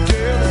to the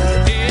girl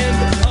at the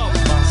end of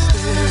my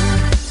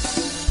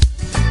stairs.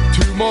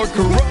 2 more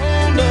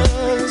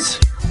Coronas.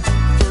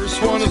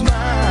 First one is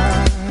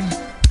mine.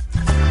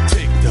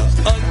 Take the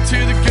other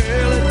to the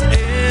girl at the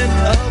end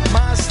of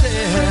my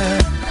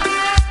stairs.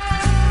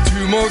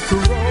 2 more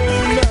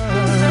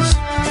Coronas.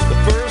 The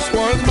first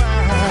one's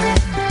mine.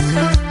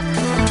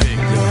 Take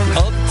the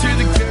other to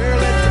the girl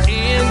at the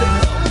end of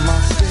my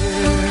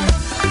stairs.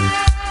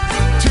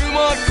 2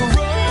 more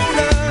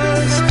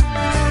Coronas.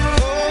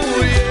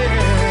 Oh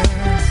yeah.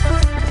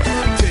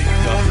 Take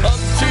the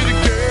other to the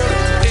girl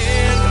at the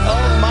end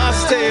of my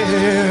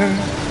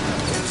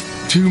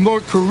stairs. 2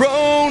 more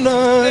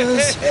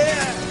Coronas.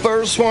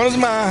 First one is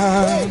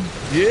mine.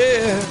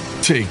 Yeah.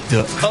 Take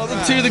the other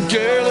to the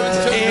girl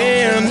at the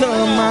end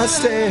of my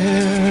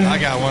stairs. I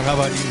got one. How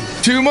about you?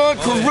 2 more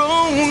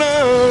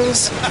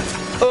Coronas.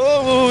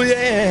 Oh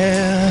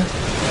yeah.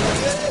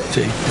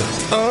 Take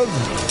the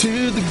other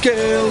to the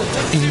girl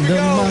at the end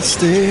of my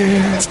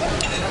stairs.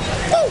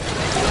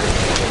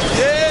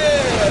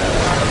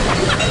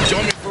 Yeah.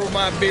 Join me for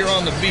my beer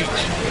on the beach.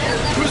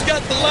 Who's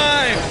got the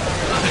lime?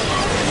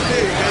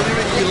 they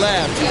make you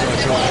laugh too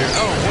much over here.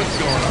 Oh, what's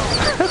going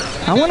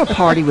on? I want to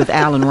party with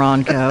Alan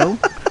Ronco.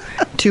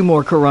 2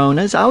 more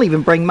Coronas. I'll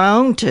even bring my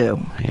own 2.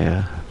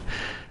 Yeah.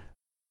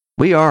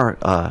 We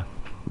are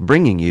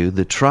bringing you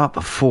the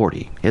Trop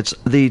 40. It's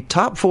the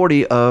top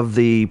 40 of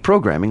the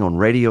programming on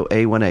Radio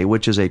A1A,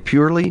 which is a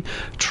purely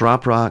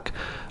trop rock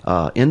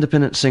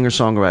independent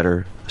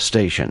singer-songwriter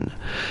station.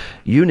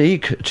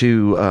 Unique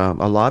to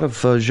a lot of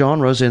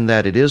genres in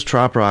that it is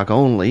trop rock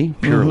only,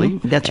 purely.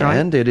 That's right.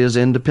 And it is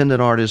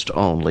independent artist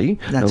only.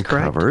 That's no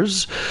correct.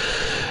 covers.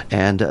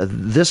 And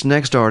this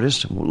next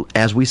artist,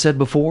 as we said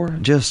before,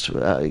 just,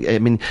 I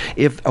mean,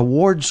 if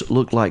awards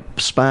look like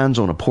spines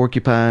on a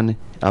porcupine,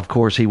 of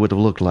course, he would have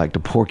looked like the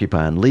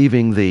porcupine.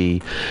 Leaving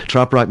the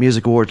Trop Rock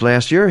Music Awards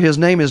last year, his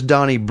name is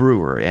Donnie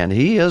Brewer, and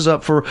he is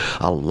up for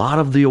a lot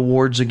of the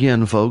awards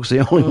again, folks.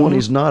 The only one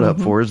he's not up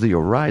for is the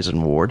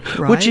Horizon Award,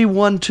 which he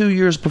won 2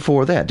 years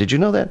before that. Did you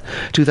know that?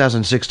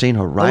 2016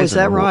 Horizon Award. Oh, is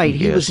that right?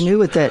 He Yes. was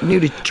new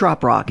to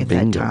Trop Rock at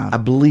Bingo. that time. I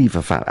believe,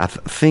 I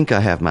think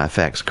I have my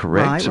facts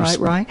correct.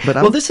 Right. But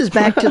Well, this is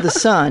Back to the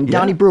Sun. Yeah.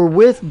 Donnie Brewer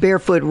with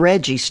Barefoot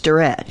Reggie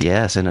Sturrett.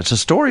 Yes, and it's a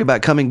story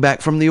about coming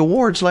back from the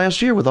awards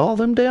last year with all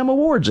them damn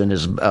awards in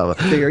his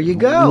There you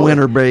go.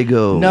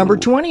 Winnebago. Number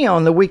 20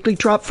 on the weekly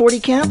Trop 40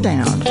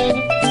 countdown.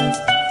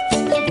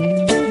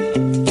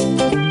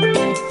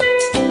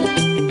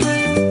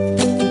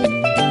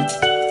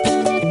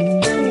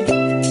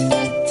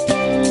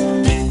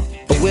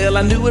 Well,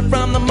 I knew it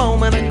from the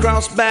moment I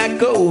crossed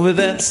back over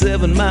that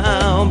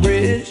 7-mile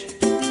bridge.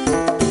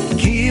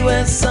 Key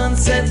West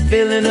sunset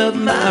filling up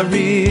my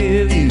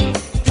rear view.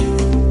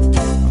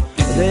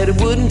 That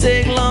it wouldn't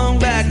take long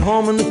back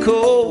home in the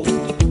cold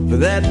for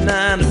that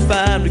 9 to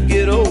 5 to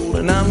get old.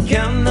 And I'm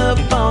counting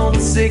up all the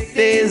sick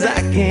days I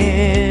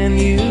can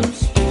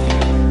use.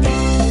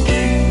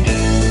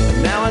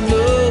 Now I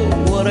know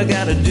what I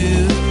gotta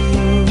do.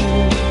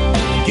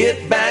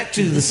 Get back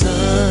to the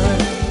sun.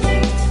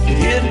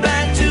 Get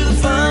back to the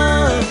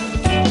fun.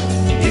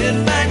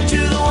 Get back to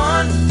the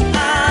one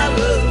I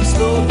love.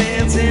 Slow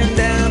dancing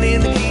down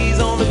in the Keys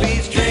on the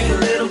beach. Drink a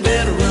little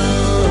bit of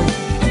rum.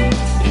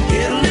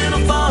 Get a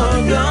little far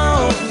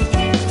gone.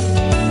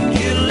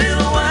 Get a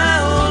little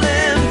wild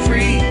and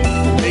free.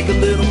 Make a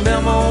little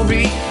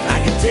memory I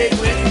can take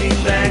with me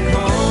back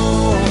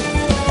home.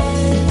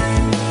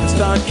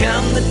 Start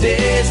counting the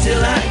days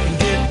till I can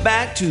get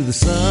back to the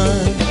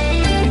sun.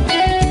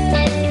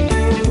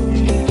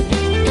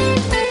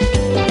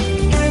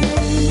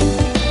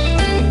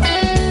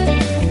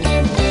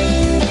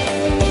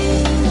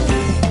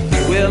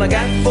 Well, I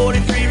got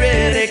 43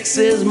 red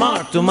X's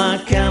marked on my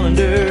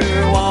calendar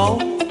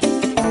wall.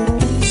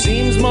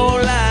 Seems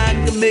more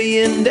like a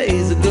million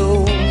days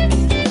ago.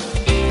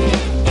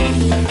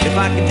 If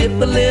I could dip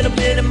a little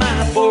bit in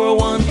my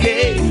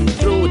 401k,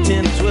 throw a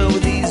 10 to 12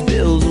 of these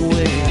bills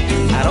away,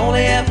 I'd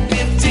only have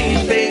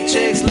 15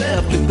 paychecks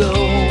left to go.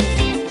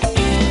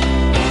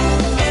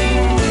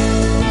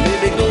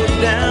 Maybe go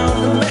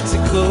down to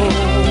Mexico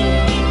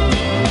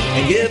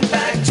and get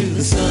back to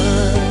the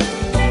sun.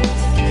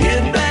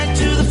 Get back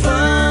to the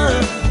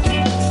fun.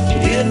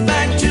 Get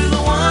back to the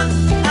one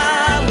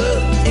I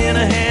love. In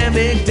a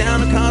hammock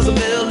down to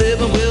Cozumel,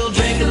 living will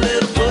drink a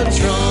little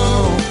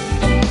Patron.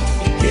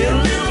 Get a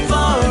little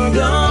far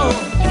gone.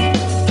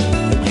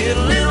 Get a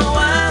little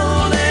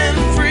wild and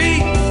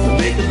free.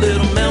 Make a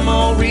little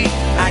memory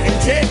I can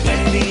take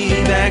with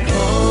me back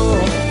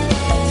home.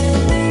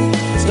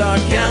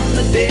 Start counting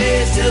the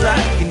days till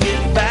I can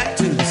get back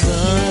to the sun.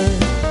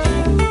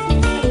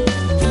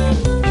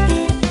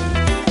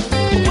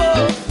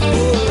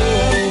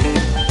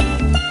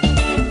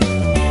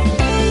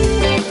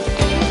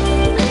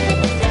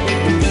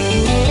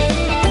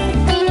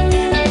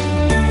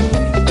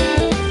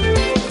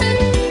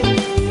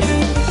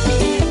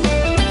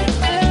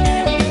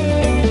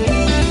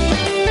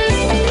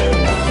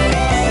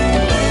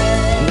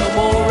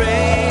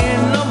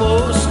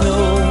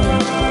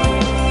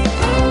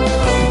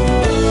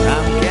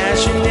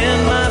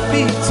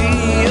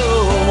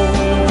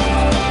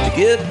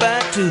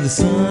 To the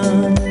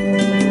sun,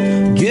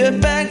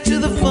 get back to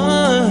the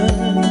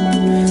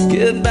fun,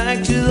 get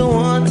back to the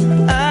one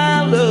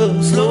I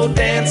love. Slow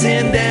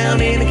dancing down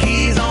in the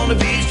Keys on the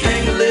beach,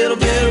 drink a little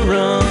bit of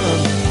rum,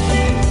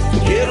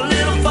 get a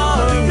little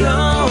far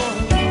gone,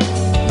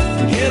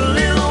 get a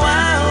little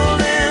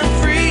wild and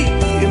free.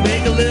 You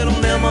make a little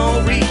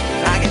memory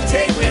I can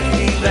take with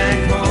me back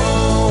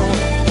home.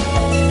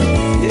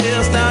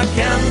 Yeah, start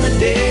counting the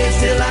days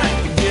till I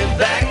can get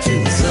back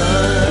to the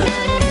sun.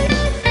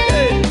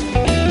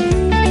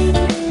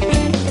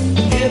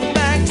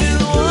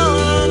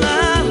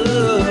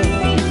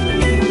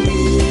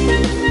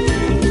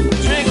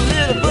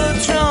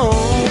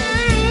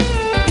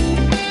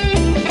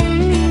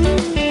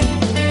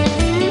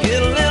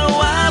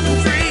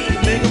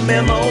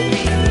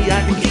 Memory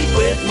I can keep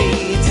with me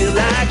till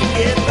I can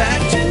get back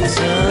to the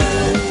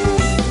sun.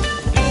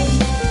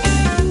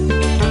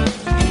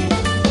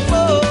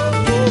 Oh,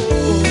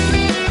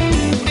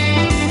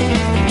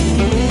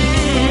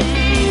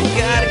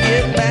 gotta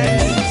get back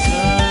to the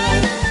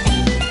sun.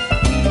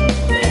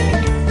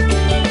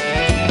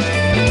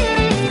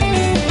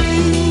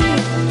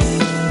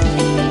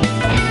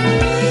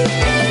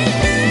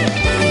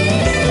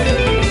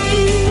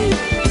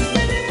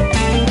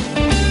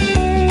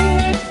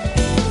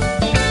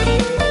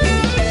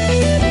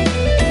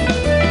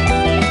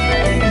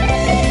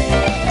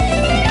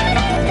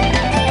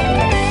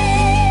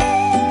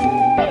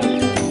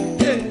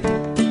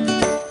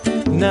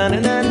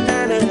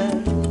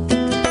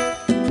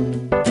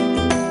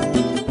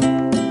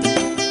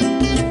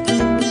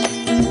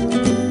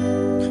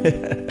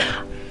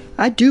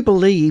 I do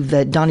believe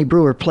that Donnie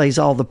Brewer plays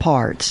all the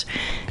parts,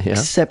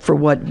 except for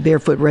what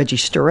Barefoot Reggie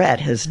Sturett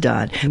has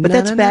done. But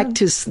that's back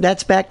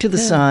to the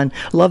Sun.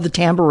 Love the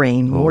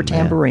tambourine. More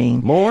tambourine.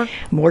 More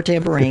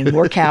tambourine.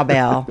 More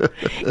cowbell.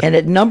 And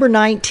at number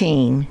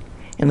 19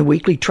 in the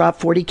weekly Trop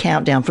 40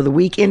 countdown for the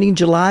week ending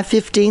July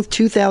 15th,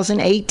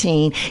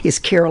 2018 is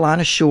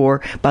Carolina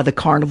Shore by the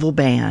Carnival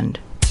Band.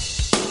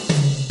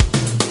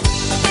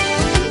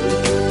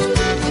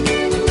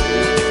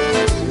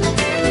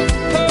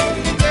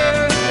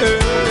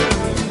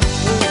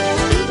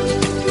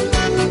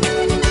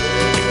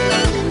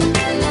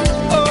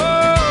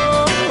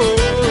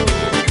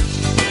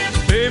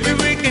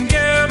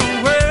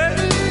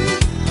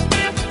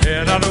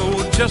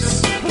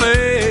 Just a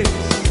place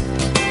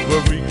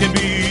where we can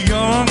be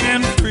young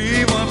and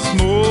free once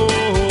more.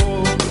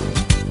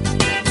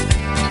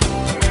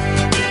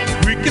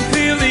 We can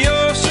feel the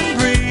ocean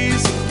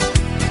breeze,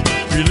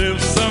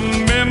 relive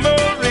some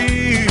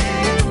memories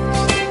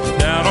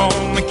down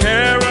on the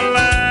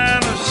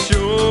Carolina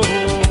shore.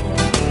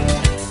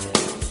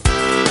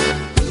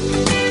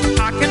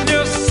 I can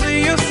just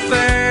see us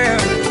there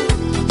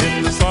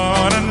in the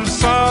sun and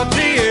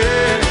salty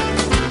air,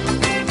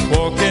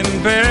 walking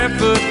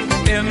barefoot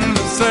in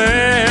the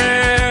sand.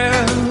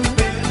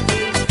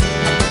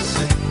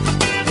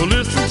 We'll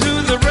listen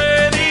to the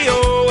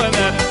radio and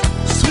that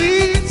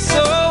sweet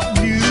soul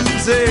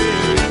music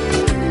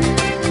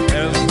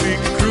as we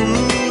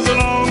cruise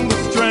along the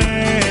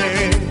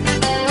strand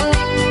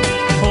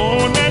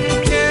on that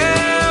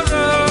Carolina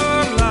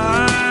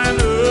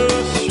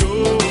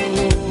shore.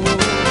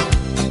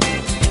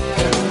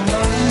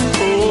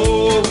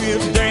 Oh,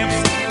 we'll dance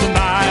the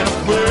night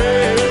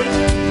away.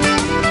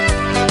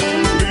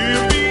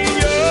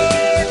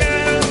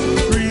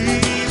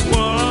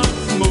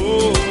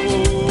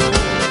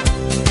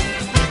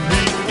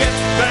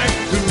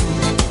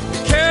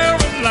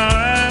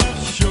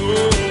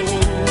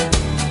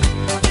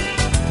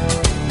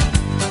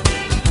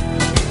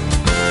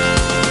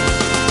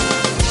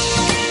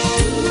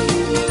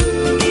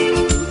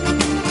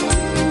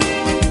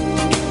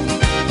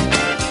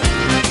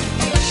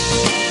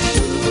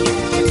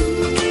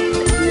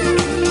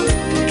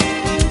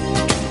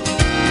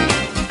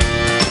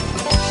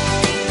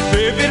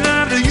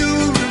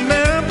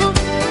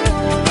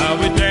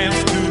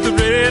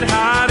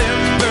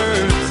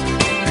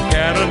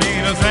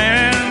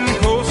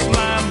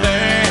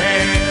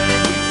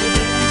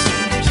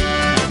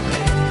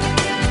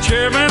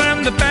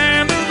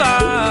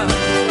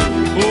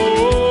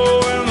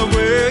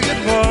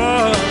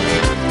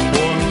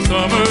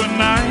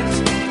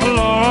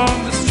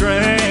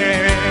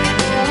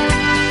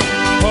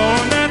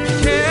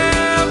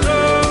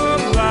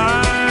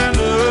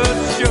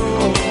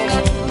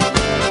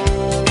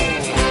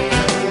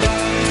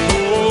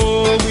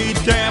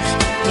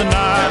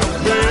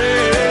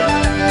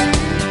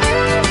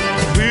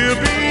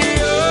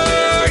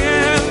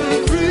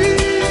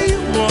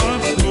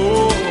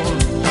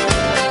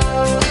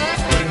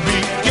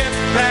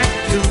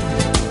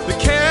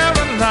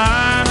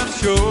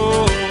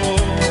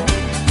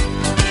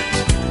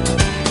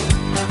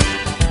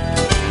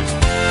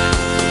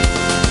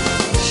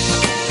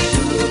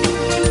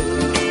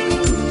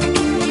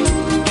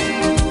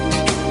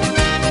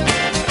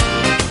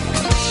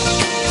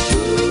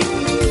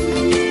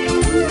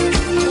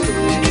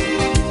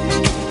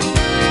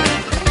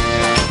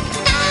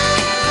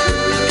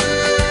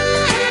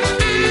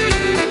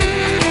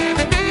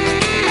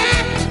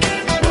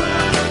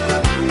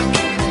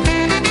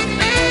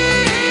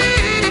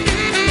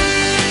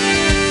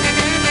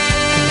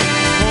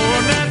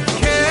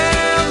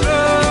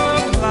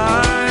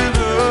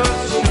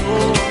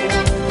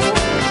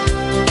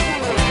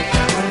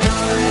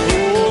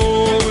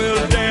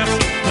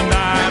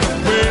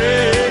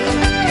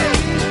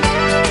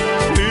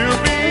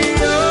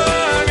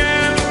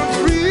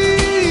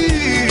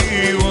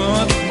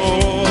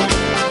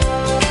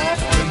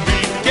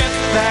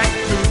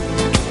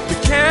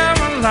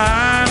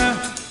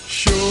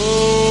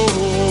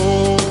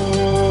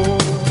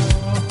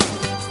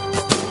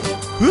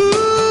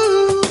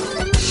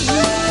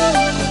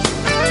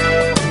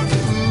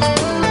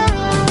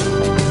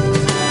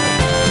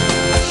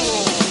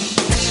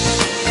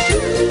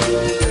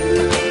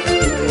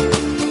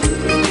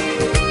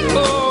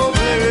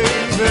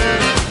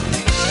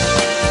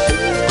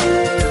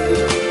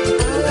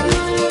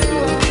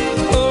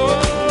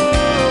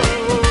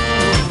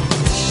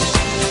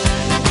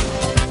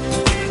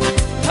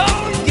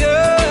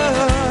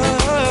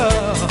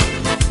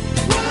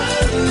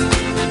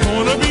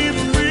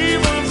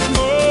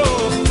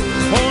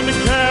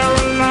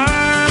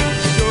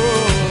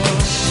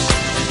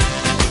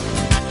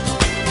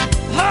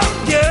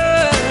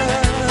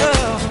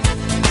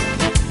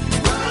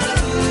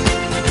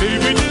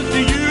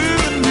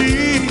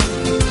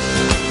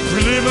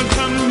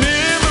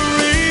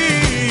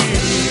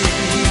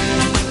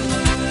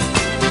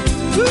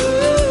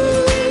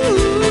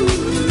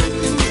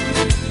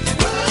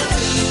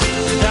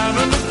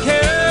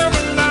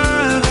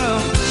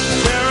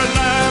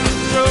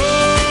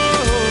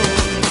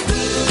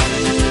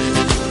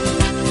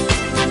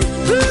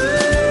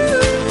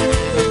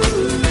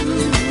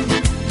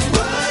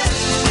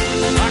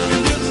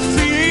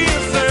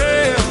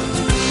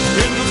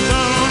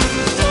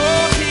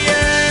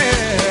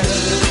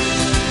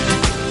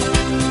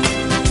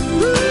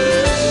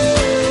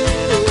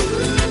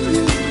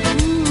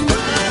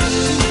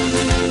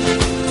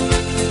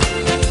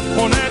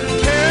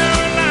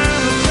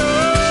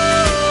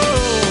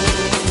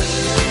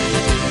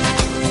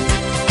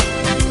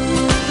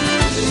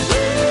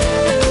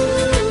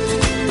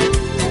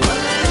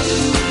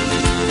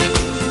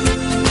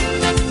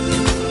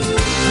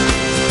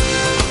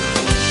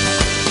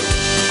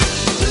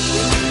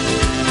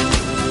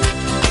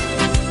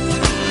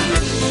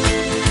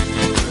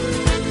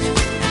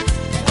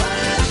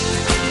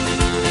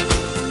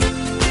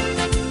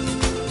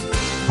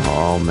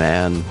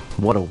 man.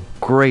 What a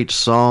great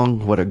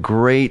song. What a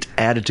great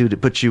attitude it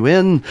puts you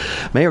in.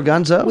 Mayor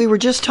Gonzo? We were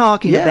just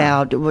talking Yeah.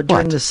 about,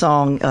 during the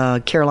song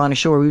Carolina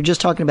Shore, we were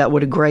just talking about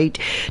what a great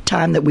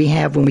time that we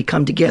have when we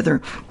come together,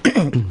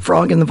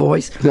 frog in the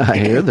voice. I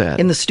hear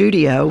that. In the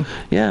studio.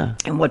 Yeah.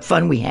 And what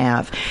fun we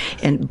have.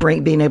 And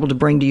being able to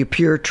bring to you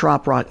pure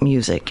trop rock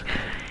music.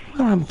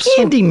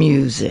 Indie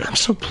music. I'm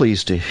so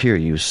pleased to hear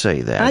you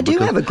say that. I do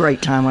have a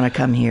great time when I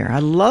come here. I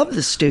love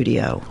the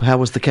studio. How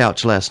was the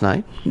couch last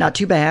night? Not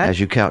too bad. As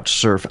you couch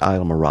surf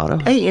Isla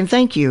Morado? Hey, and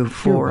thank you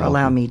for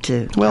allowing me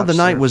to. Well, the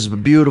night surf. was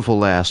beautiful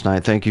last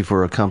night. Thank you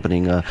for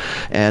accompanying.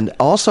 And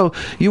also,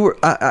 you were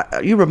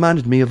you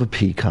reminded me of a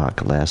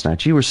peacock last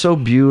night. You were so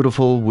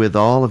beautiful with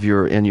all of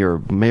your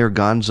Mayor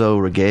Gonzo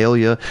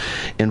regalia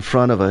in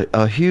front of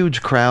a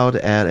huge crowd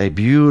at a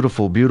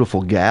beautiful,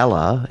 beautiful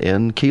gala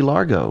in Key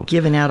Largo.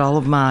 Giving out all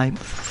of my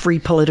free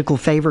political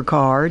favor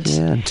cards.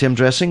 Yeah, and Tim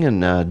Dressing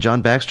and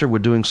John Baxter were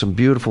doing some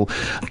beautiful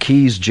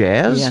Keys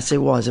jazz. Yes, it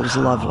was. It was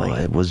lovely.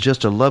 It was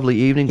just a lovely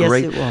evening. Yes,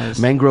 Great. it was.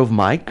 Mangrove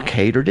Mike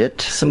catered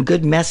it. Some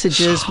good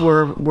messages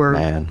were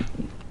Man,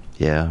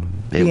 yeah.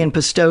 being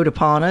bestowed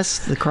upon us,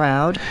 the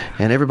crowd.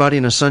 And everybody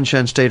in a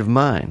sunshine state of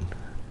mind.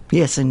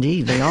 Yes,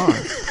 indeed, they are.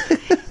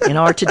 And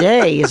are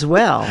today as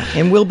well,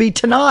 and will be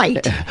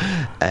tonight.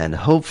 And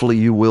hopefully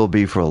you will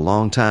be for a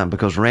long time,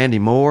 because Randy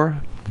Moore,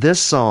 this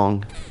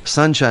song,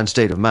 Sunshine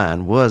State of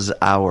Mind, was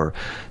our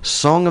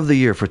Song of the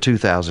Year for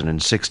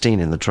 2016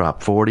 in the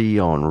Trop 40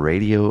 on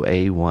Radio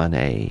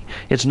A1A.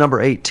 It's number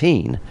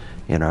 18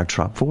 in our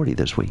Trop 40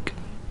 this week.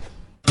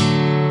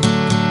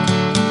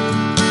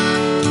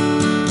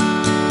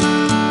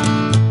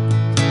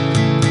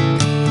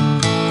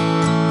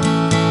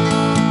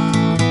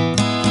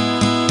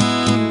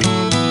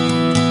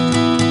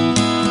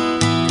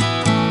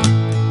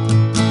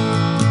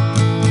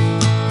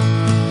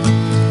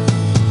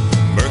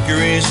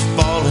 Mercury's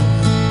falling,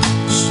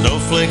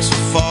 snowflakes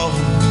are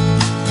falling,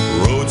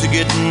 roads are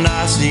getting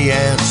icy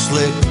and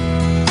slick.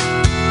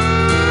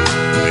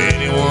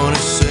 Anyone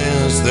who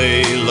says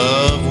they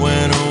love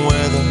winter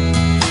weather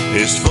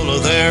is full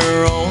of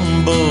their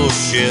own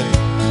bullshit.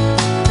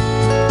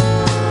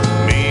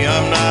 Me,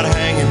 I'm not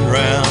hanging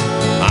around,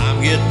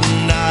 I'm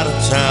getting out of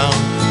town,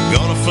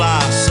 gonna fly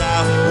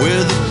south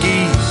with the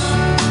geese.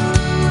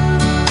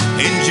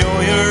 Enjoy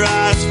your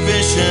ice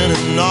fishing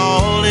and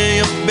all of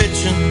your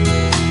bitching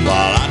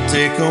while I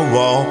take a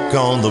walk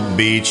on the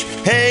beach.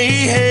 Hey,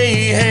 hey,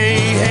 hey,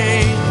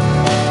 hey.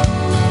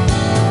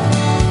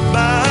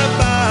 Bye,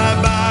 bye,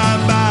 bye,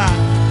 bye.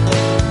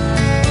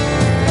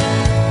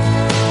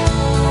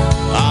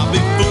 I'll be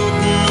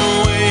floating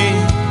away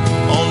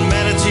on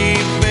Manatee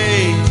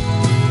Bay,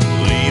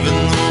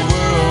 leaving the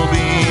world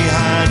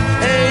behind.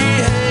 Hey,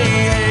 hey,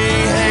 hey,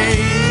 hey.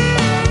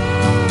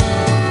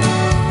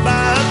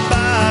 Bye,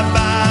 bye,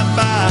 bye,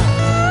 bye.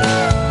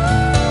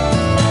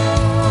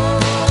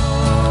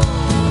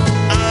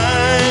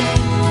 I'm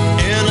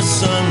in a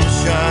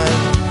sunshine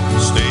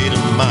state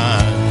of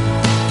mind.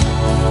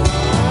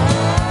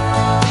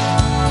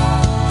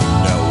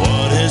 Now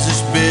what is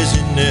this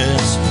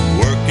busyness,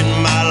 working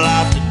my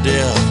life to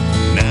death,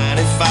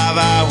 95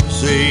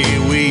 hours a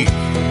week,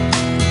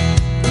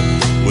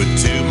 with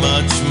too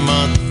much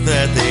month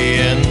at the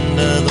end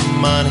of the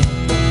money?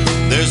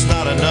 There's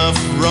not enough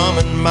rum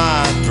in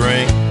my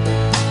drink.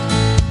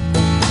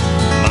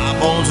 My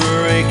bones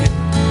are aching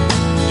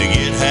to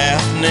get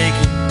half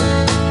naked,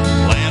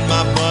 land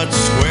my butt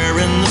square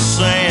in the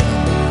sand,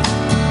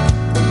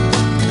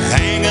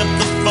 hang up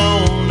the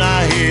phone,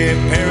 I hear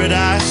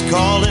paradise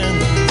calling,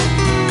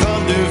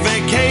 come to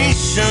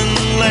vacation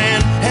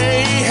land.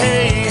 Hey,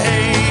 hey,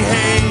 hey,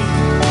 hey.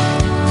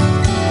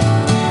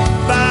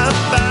 Bye,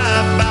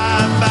 bye,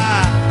 bye,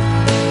 bye.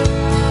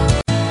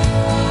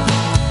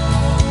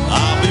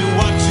 I'll be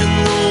watching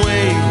the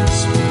waves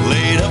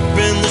laid up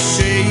in the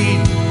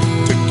shade,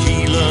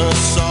 tequila,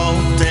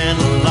 salt, and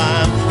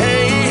lime.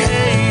 Hey,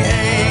 hey,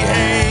 hey,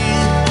 hey.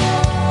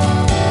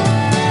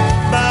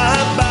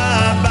 Bye,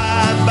 bye,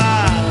 bye,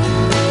 bye.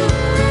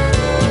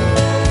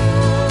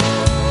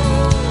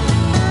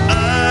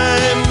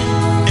 I'm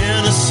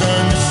in a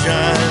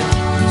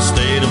sunshine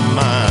state of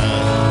mind.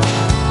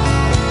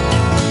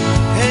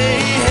 Hey,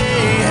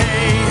 hey,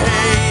 hey,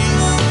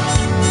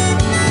 hey.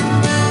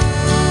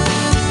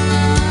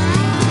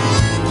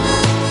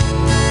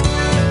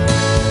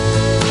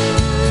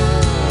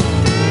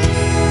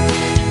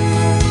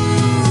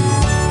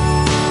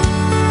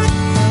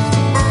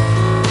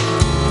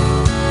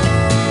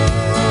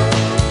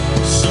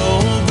 So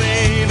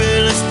baby,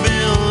 let's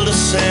build a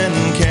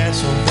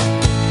sandcastle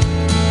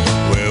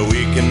where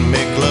we can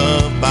make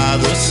love by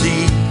the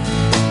sea.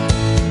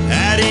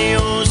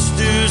 Adios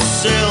to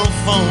cell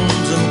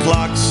phones and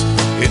clocks,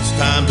 it's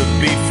time to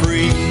be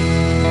free.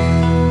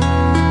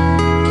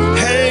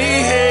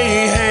 Hey,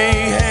 hey, hey,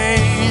 hey.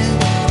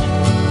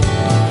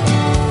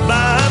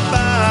 Bye,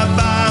 bye,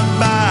 bye,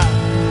 bye.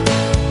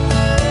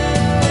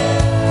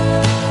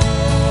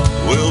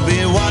 We'll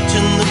be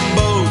watching the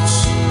boats,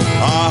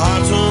 our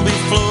hearts will be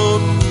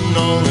floating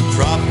on a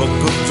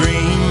tropical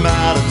dream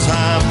out of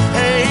time.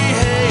 Hey,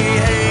 hey,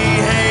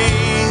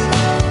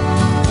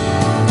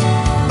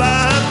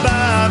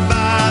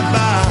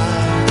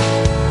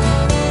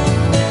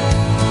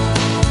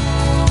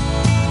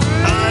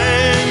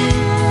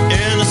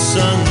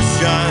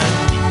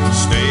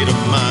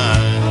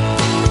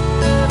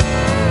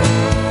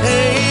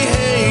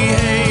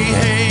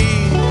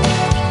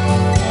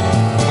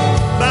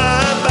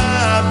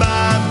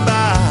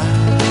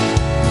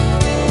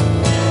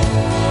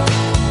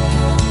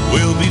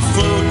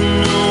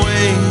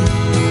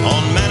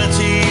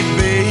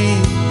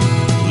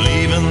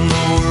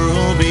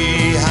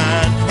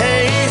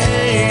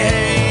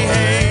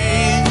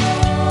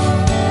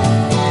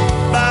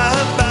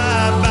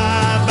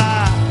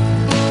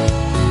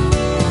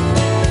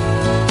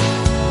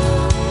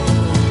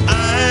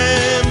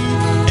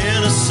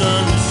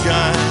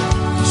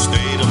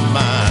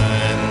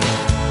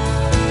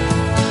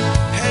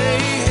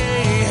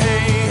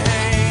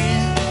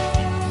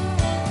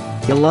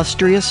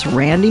 illustrious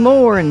Randy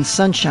Moore and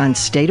Sunshine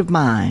State of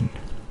Mind.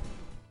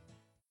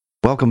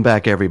 Welcome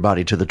back,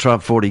 everybody, to the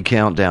Trop 40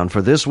 Countdown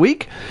for this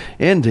week,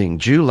 ending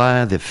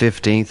July the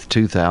 15th,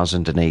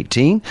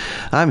 2018.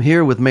 I'm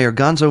here with Mayor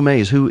Gonzo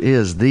Mays, who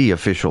is the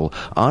official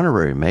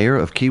honorary mayor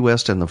of Key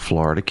West and the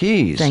Florida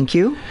Keys. Thank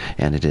you.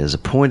 And it is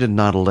appointed,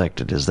 not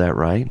elected. Is that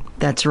right?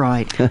 That's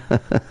right.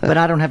 But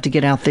I don't have to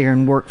get out there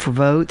and work for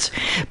votes.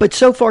 But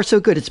so far, so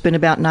good. It's been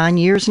about 9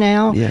 years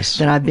now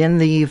that I've been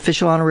the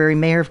official honorary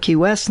mayor of Key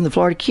West and the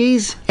Florida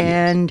Keys,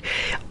 and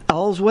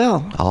all's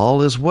well.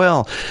 All is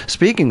well.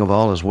 Speaking of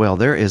all is well,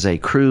 there is a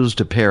cruise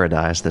to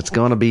paradise that's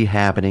going to be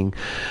happening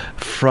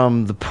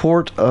from the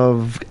port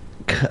of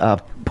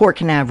Port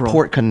Canaveral.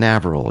 Port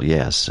Canaveral,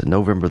 yes,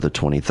 November the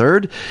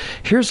 23rd.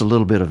 Here's a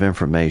little bit of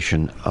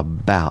information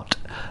about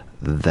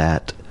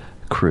that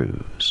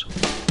cruise.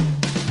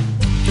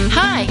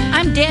 Hi,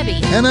 I'm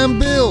Debbie. And I'm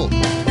Bill.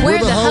 We're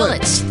the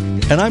Hullets.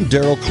 And I'm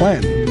Daryl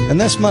Clanton. And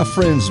that's my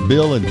friends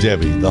Bill and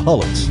Debbie, the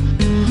Hullets.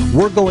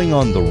 We're going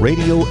on the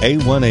Radio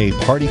A1A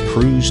Party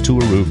Cruise to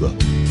Aruba.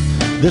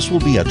 This will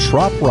be a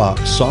Trop Rock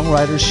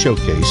Songwriters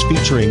Showcase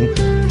featuring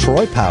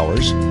Troy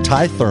Powers,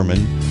 Ty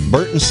Thurman,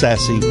 Burton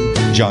Sassy,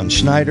 John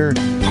Schneider,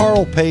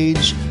 Carl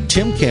Page,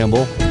 Tim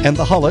Campbell, and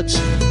the Hullets,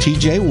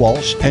 TJ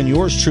Walsh, and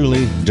yours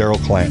truly,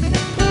 Daryl Clanton,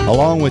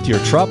 along with your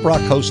Trop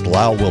Rock host,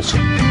 Lyle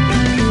Wilson.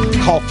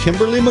 Call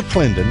Kimberly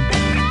McClendon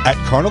at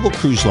Carnival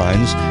Cruise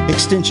Lines,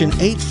 extension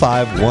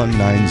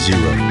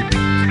 85190.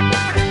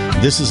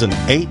 This is an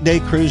 8-day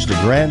cruise to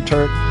Grand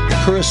Turk,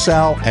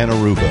 Curacao, and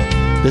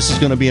Aruba. This is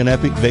going to be an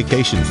epic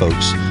vacation,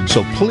 folks,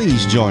 so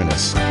please join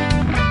us.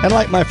 And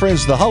like my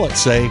friends the Hullets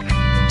say,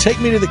 take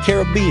me to the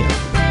Caribbean.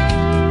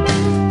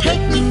 Take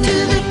me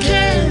to the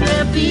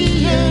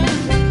Caribbean.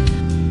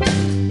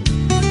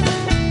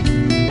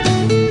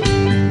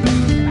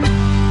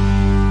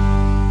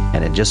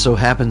 And it just so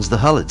happens the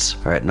Hullets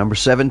are at number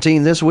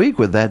 17 this week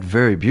with that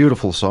very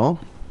beautiful song,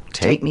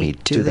 Take Me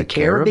to the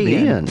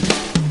Caribbean.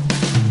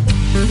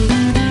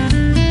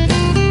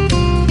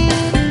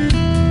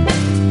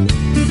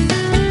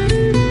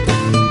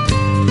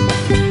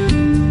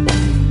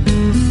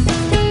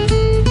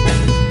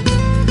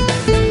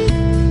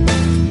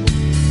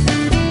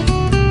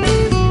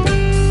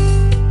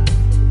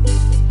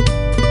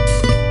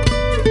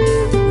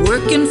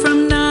 Working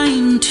from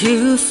 9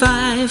 to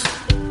 5,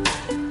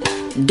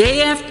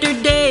 day after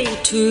day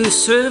to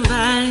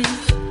survive.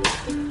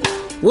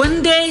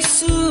 One day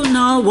soon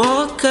I'll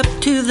walk up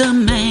to the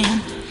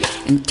man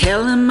and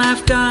tell him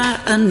I've got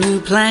a new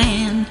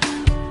plan.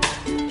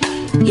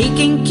 He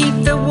can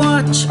keep the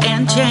watch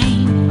and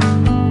chain,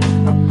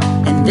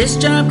 and this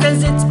job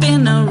 'cause it's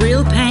been a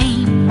real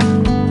pain.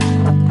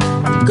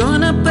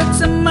 Gonna put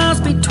some miles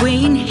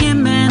between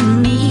him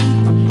and me,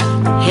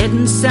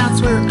 heading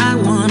south's where I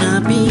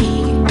wanna be.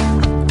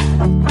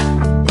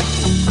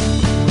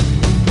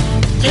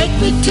 Take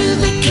me to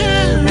the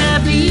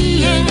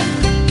Caribbean,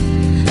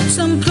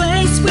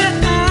 someplace where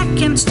I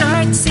can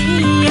start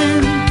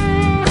seeing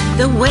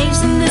the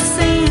waves and the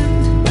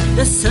sand,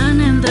 the sun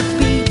and the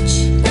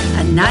beach,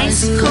 a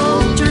nice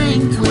cold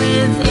drink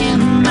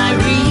within my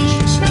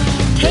reach.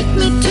 Take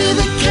me to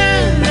the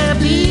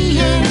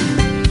Caribbean,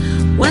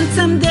 once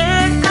I'm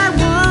there I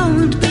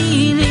won't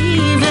be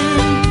leaving.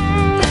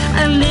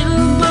 A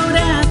little boat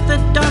at the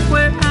dock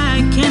where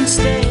I can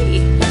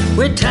stay,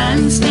 where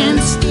time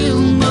stands still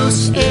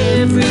most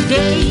every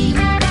day.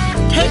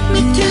 Take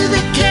me to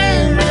the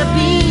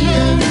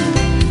Caribbean,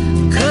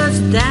 'cause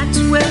that's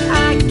where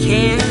I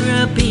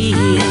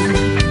Caribbean.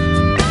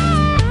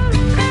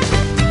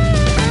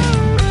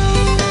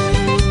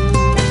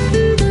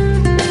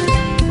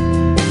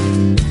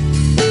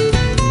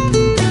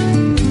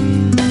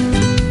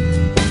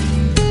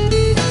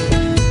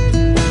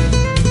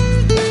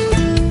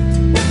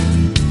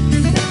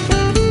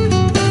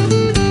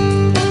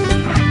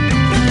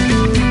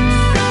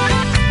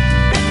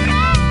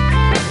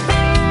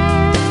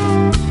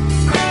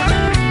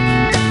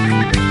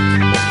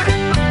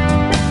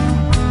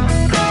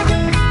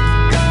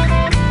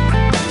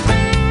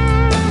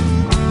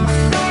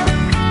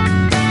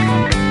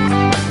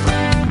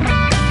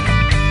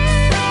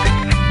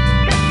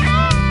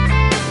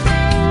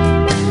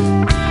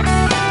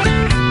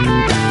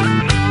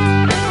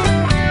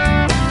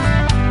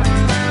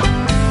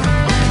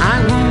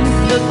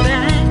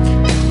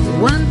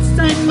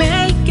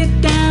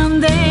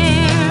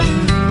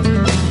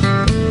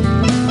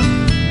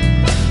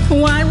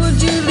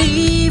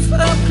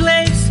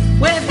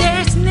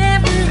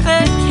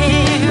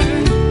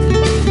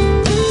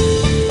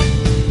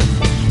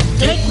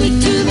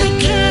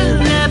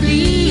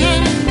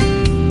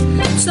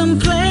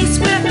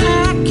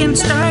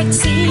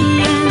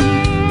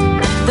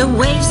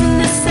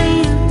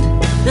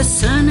 The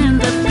sun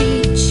and the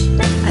beach,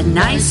 a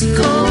nice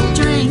cold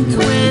drink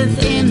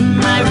within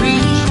my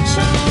reach.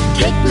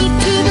 Take me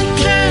to the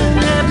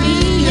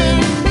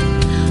Caribbean,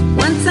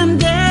 once I'm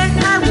there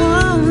I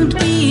won't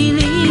be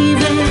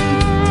leaving.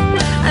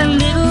 A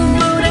little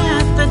boat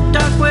at the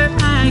dock where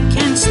I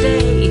can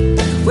stay,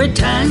 where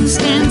time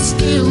stands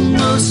still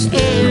most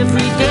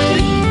every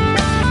day.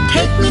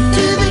 Take me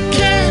to the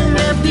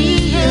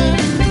Caribbean,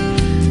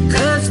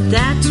 'cause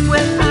that's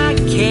where I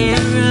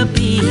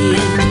Caribbean.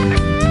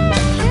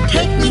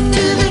 Take me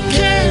to the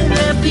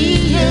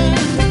Caribbean.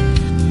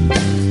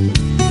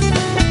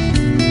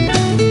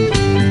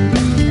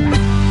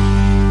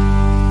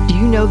 Do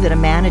you know that a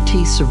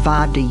manatee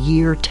survived a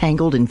year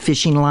tangled in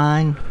fishing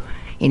line?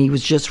 And he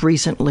was just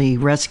recently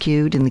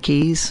rescued in the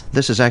Keys.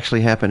 This is actually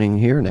happening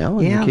here now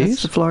in the Keys? Yeah,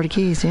 that's the Florida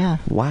Keys, yeah.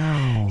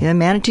 Wow. Yeah,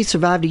 manatee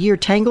survived a year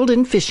tangled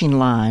in fishing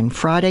line.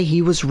 Friday,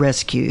 he was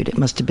rescued. It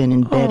must have been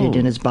embedded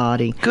in his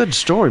body. Good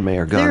story,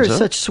 Mayor Gonzo. They're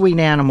such sweet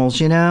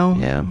animals, you know?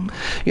 Yeah.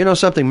 You know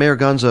something? Mayor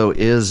Gonzo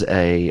is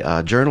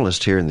a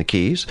journalist here in the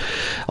Keys.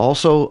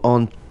 Also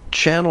on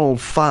Channel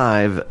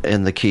 5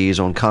 in the Keys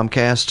on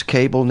Comcast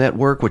Cable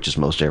Network, which is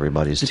most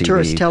everybody's The TV.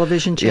 Tourist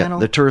Television Channel? Yeah,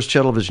 the Tourist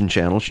Television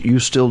Channel. You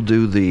still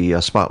do the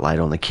spotlight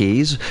on the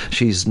Keys.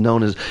 She's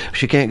known as,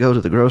 she can't go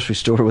to the grocery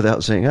store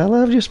without saying, I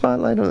love your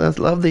spotlight. I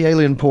love the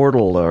Alien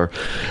Portal, or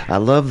I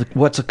love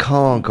What's a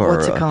Conch, or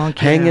What's a Conch,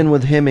 Hanging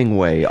with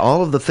Hemingway.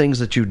 All of the things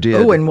that you did.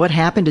 Oh, and what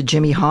happened to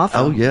Jimmy Hoffa?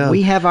 Oh, yeah.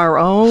 We have our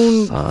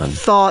own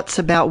thoughts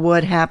about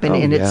what happened,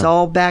 and it's yeah.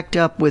 all backed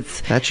up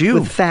with, That's you.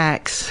 with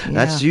facts.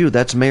 That's Yeah. you.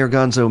 That's Mayor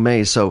Gonzo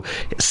Mays. So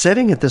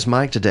sitting at this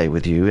mic today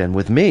with you and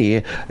with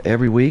me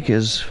every week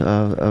is,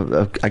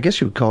 I guess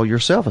you would call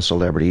yourself a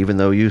celebrity, even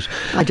though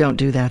I don't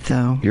do that,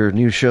 though. Your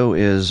new show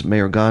is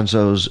Mayor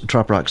Gonzo's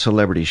Trop Rock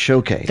Celebrity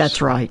Showcase.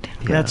 That's right.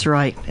 That's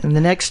right. And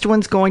the next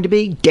one's going to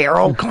be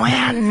Daryl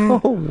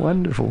Quinn. Oh,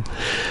 wonderful.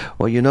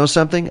 Well, you know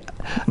something?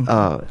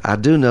 I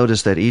do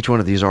notice that each one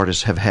of these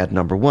artists have had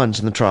number ones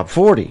in the Trop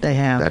 40. They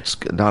have. That's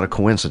not a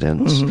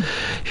coincidence. Mhm.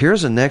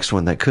 Here's a next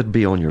one that could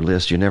be on your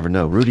list. You never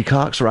know. Rudy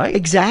Cox, right?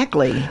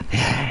 Exactly.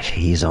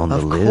 He's on the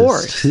list. Of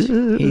course.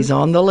 He's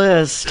on the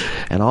list.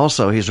 And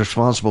also, he's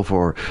responsible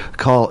for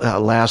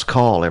Last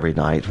Call every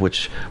night,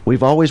 which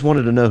we've always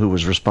wanted to know who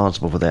was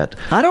responsible for that.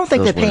 I don't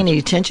think they those pay words. any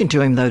attention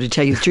to him, though, to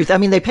tell you the truth. I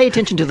mean, they pay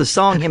attention to the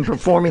song, him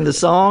performing the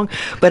song,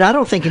 but I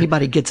don't think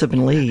anybody gets up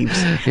and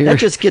leaves. That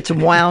just gets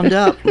wound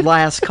up.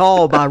 Last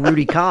Call by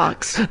Rudy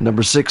Cox.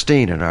 Number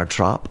 16 in our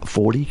Trop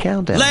 40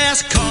 countdown.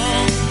 Last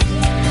call.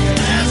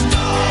 Last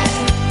call.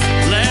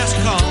 Last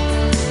call.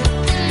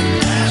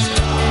 Last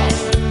call.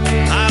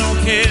 I don't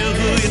care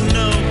who you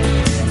know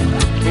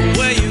or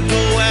where you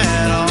go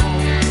at all.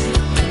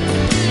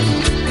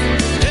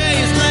 Hey,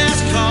 it's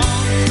last call.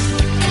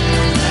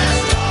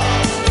 Last call.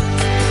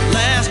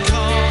 Last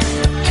call.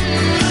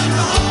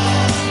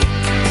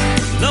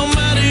 No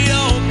matter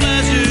your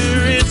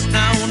pleasure, it's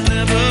now or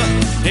never.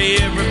 Hey,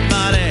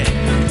 everybody,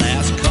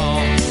 last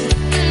call.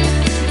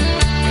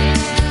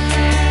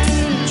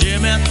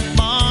 Jim at the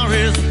bar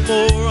is a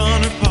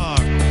 400 par.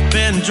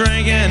 Been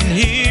drinking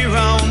here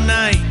all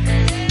night.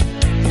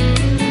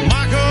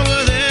 Mark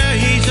over there,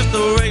 he's just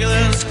a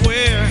regular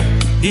square.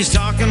 He's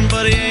talking,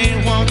 but he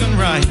ain't walking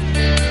right.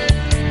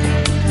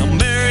 Now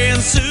Mary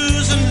and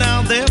Susan,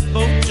 now they're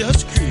both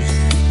just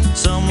cruising.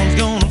 Someone's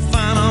gonna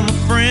find them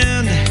a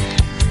friend.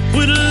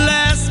 When the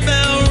last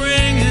bell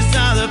rings, it's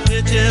either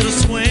pitch it or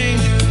swing.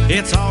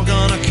 It's all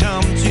gonna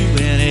come to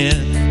an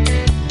end.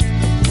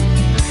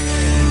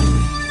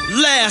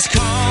 Last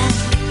call.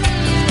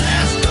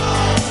 Last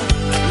call.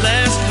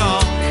 Last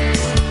call.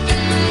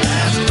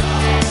 Last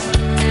call.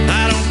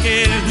 I don't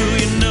care who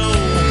you know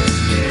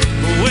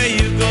or where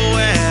you go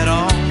at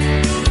all.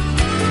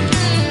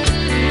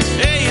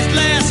 Hey, it's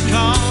last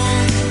call.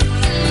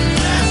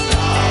 Last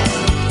call.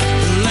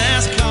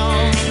 Last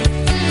call.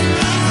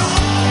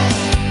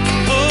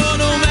 Oh,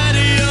 no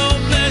matter your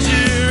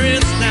pleasure,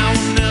 it's now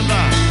or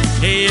never.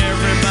 Hey,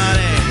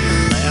 everybody,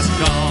 last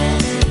call.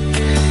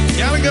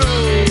 Gotta go.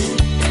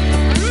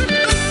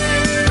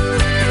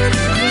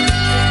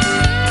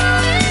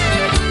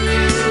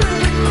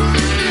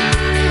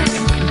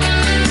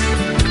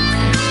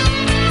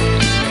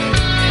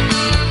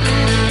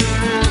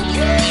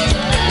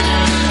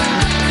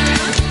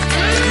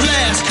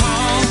 Last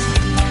call.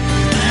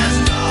 Last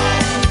call.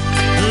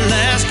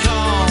 Last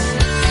call.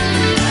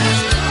 Last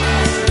call.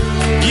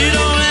 You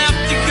don't have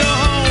to go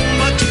home,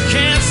 but you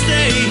can't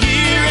stay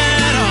here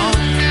at all.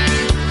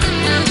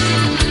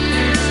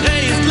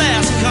 Hey, it's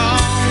last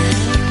call.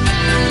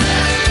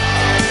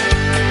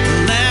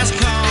 Last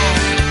call.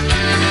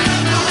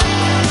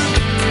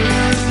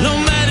 No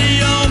matter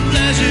your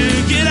pleasure,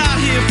 get out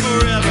here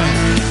forever.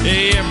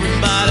 Hey,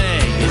 everybody,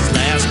 it's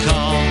last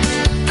call.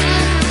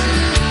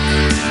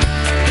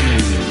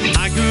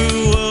 I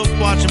grew up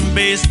watching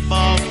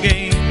baseball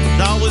games,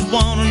 always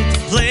wanting to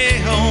play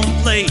home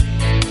plate.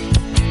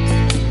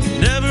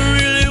 Never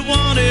really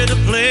wanted to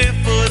play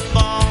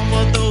football,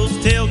 but those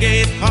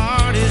tailgate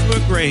parties were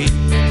great.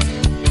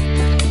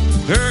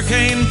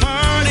 Hurricane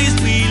parties,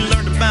 we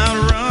learned about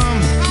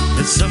rum,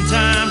 and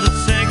sometimes a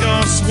sink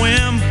or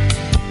swim.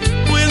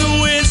 When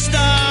the wind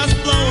starts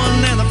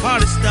blowing and the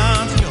party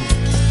starts going,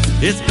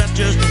 it's best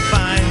just to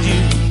find you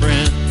a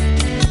friend.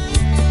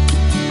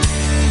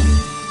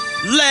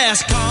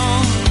 Last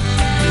call.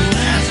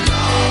 Last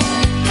call.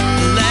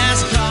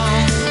 Last call.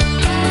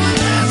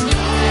 Last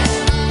call.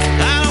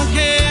 I don't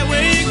care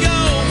where you go,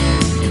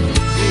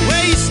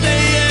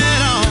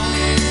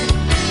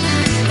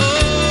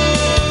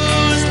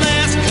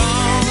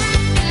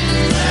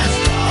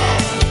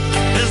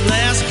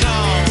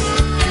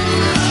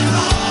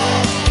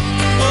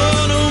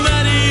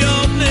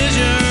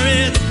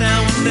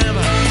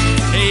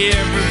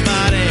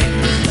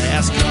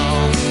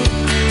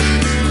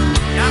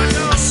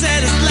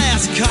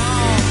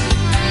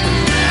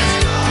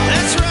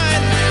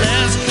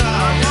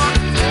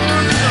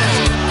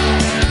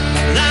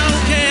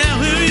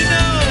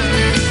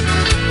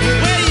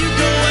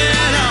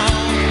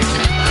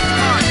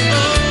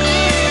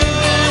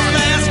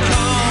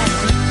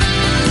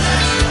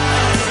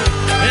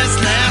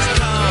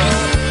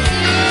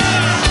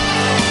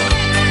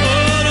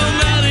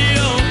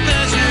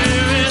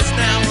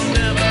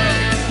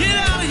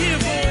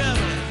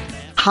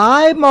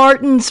 Hi,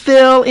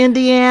 Martinsville,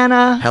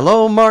 Indiana.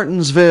 Hello,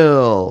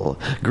 Martinsville.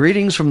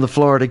 Greetings from the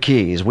Florida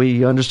Keys.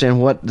 We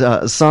understand what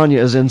Sonia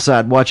is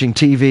inside watching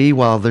TV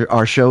while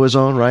our show is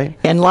on, right?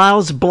 And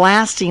Lyle's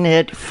blasting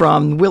it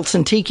from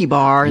Wilson Tiki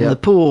Bar in Yep. the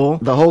pool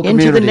The whole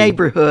into the community.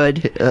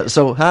 neighborhood.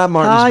 So, hi,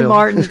 Martinsville. Hi,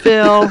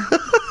 Martinsville.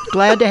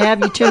 Glad to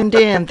have you tuned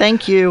in.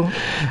 Thank you.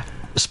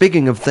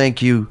 Speaking of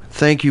thank you,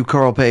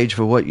 Carl Page,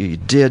 for what you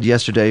did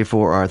yesterday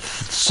for our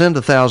Send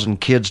 1,000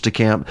 Kids to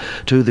Camp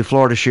to the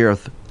Florida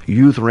Sheriff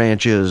Youth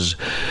Ranches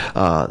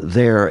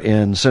there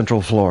in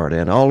Central Florida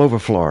and all over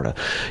Florida.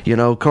 You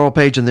know, Carl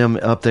Page and them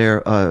up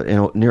there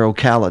near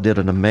Ocala did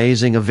an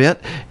amazing event,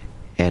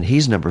 and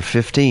he's number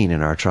 15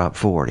 in our Top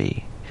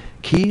 40.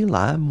 Key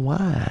Lime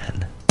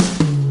Wine.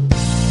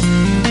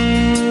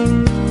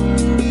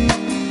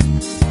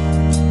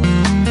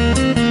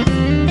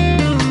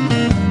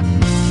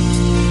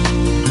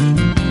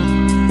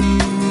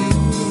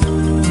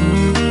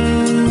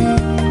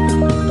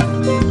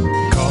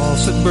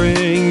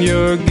 Bring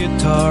your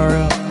guitar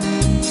up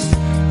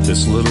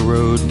this little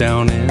road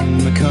down in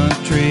the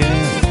country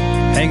and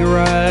hang a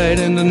ride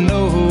into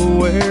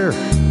nowhere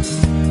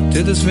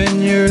to this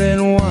vineyard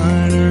and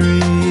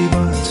winery.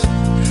 But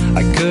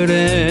I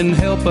couldn't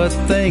help but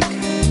think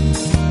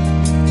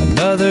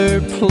another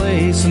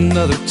place,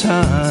 another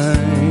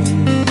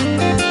time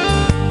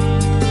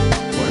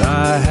when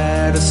I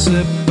had a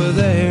sip of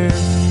their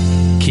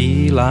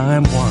key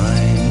lime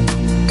wine.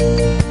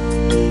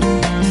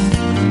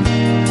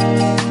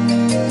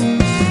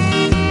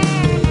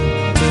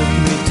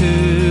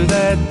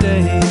 That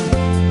day,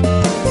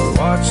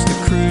 watched the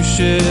cruise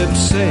ship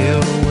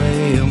sail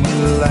away, and we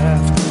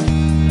laughed,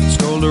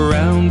 strolled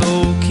around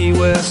old Key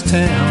West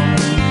town,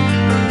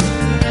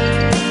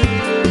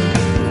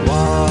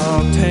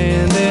 walked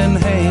hand in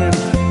hand,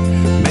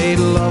 made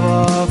love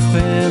off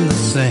in the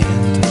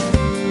sand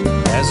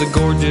as a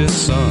gorgeous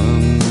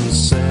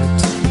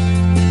sunset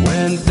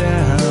went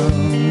down.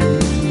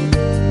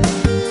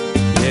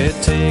 Yeah,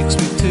 it takes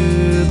me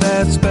to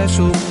that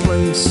special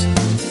place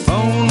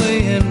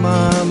only in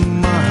my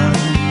mind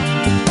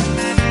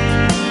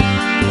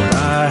when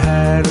I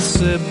had a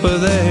sip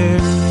of their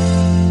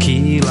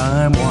key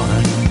lime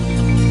wine.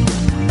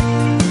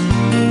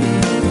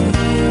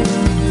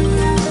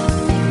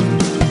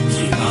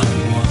 Key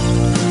lime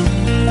wine.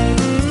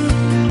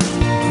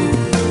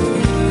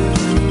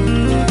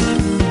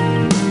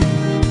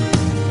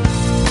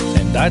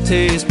 And I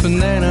taste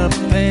banana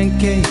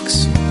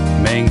pancakes,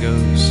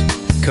 mangoes,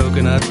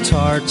 coconut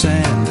tarts,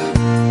 and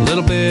a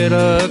little bit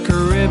of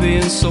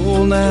Caribbean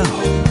soul now,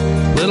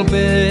 a little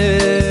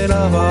bit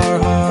of our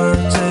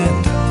hearts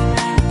and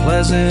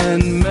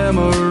pleasant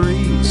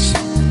memories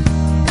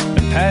and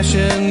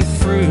passion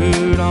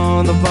fruit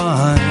on the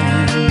vine.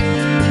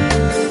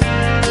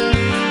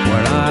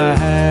 When I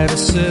had a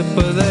sip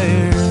of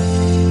their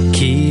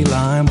key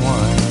lime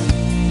wine.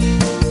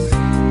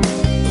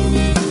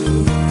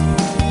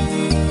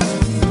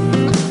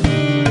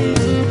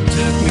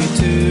 Took me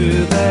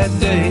to that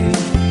day,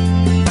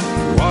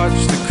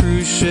 watched the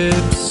cruise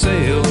ship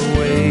sail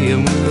away,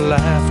 and we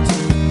laughed,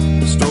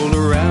 strolled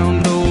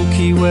around old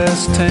Key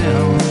West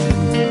town,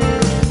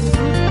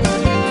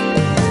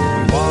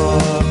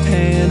 walked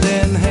hand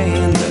in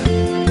hand,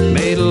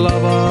 made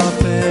love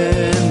off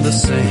in the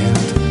sand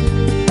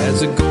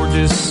as a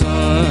gorgeous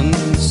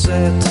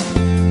sunset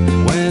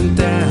went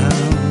down.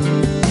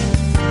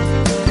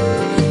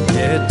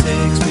 Yeah, it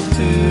takes me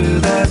to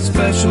that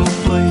special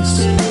place,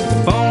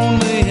 if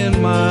only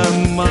in my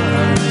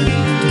mind.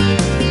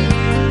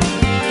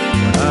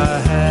 I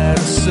had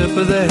a sip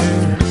of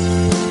their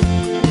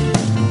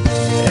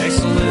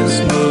excellence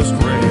most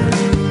rare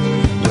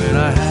when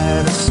I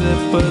had a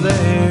sip of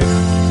their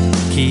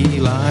key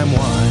lime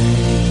wine.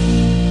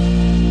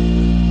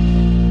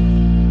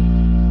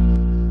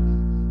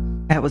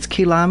 That was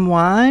Key Lime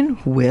Wine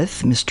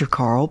with Mr.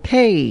 Carl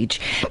Page.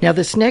 Now,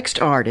 this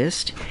next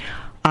artist,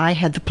 I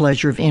had the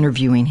pleasure of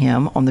interviewing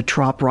him on the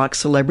Trop Rock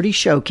Celebrity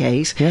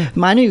Showcase,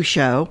 my new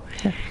show.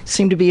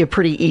 Seemed to be a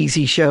pretty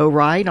easy show,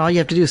 right? All you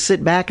have to do is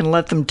sit back and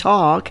let them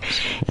talk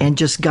and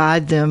just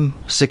guide them.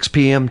 6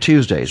 p.m.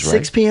 Tuesdays, right?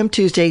 6 p.m.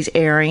 Tuesdays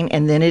airing,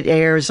 and then it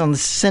airs on the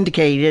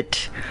syndicated,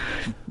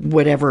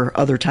 whatever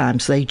other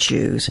times they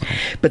choose.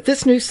 But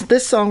this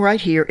song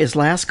right here is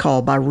Last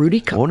Call by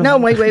Rudy Cole. No,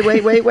 wait.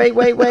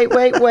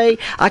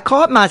 I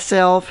caught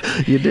myself.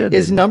 You did.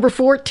 Is number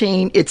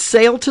 14. It's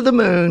Sail to the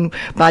Moon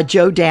by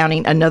Joe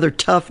Downing, another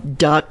Tough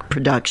Duck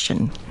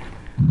production.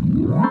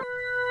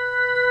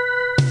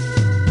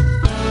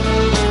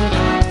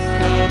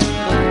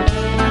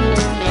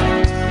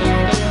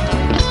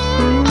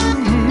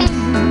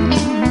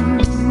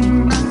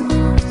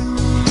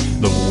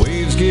 The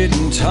waves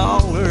getting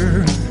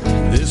taller,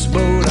 this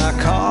boat I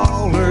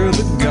call her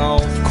the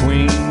Golf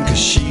Queen, 'cause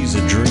she's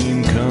a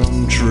dream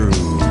come true.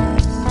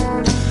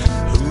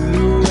 Who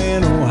knew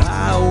an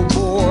Ohio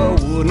boy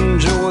would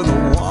enjoy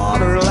the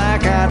water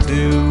like I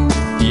do?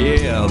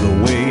 Yeah,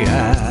 the way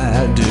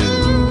I do.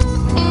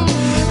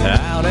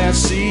 Out at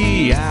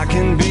sea I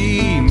can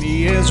be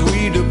me as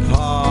we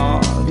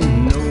depart,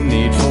 no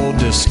need for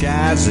disguise.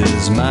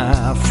 is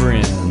my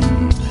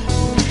friend.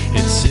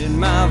 It's in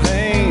my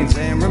veins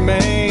and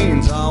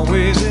remains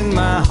always in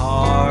my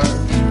heart.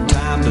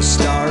 Time to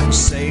start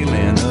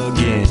sailing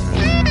again.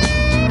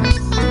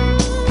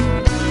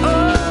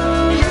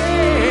 Oh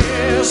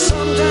yeah,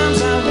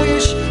 sometimes I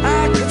wish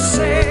I could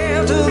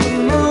sail to the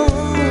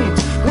moon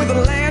with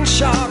a land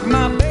shark,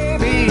 my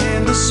baby,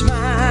 and a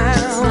smile.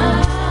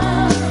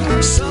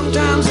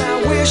 Sometimes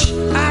I wish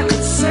I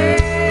could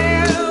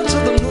sail to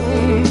the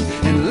moon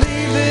and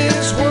leave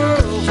this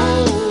world for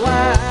a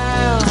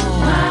while.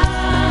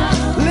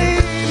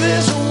 Leave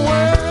this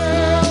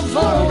world for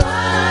a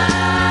while.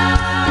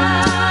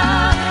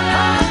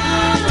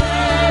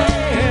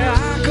 Yeah, I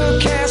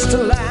could cast a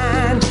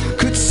line,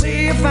 could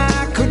see if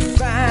I could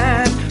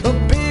find a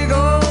big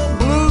old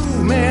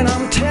blue, man,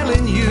 I'm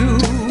telling you.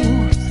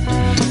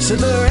 So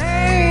there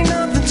ain't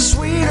nothing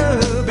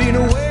sweeter being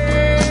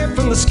away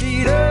from the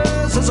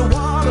skeeters as the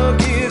water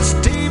gets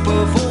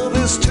deeper for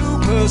this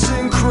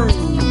two-person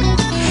crew.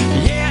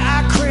 Yeah,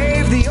 I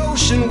crave the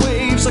ocean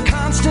waves, a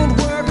constant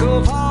work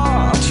of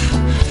art.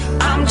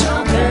 I'm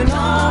jumping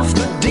off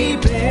the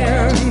deep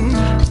end.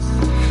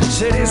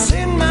 Said it's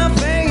in my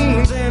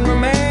veins and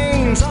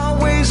remains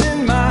always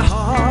in my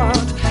heart.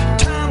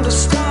 Time to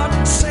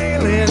start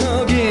sailing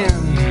again.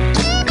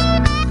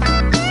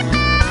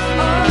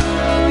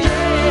 Oh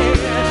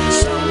yeah,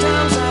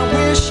 sometimes I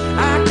wish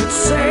I could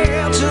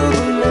sail to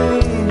the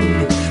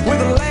moon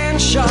with a land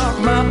shark,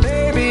 my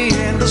baby,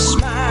 and a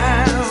smile.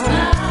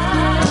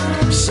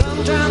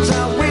 Sometimes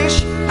I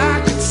wish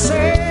I could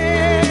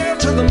sail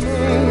to the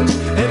moon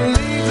and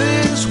leave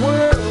this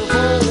world for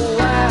a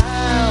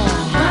while.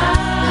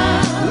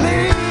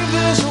 Leave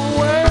this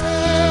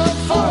world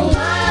for a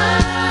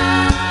while.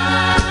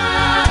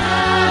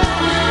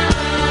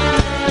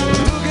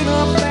 Looking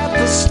up at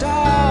the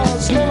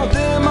stars, none of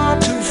them are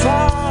too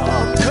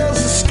far, 'cause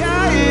the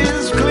sky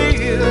is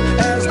clear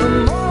as the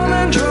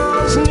morning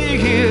draws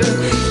near.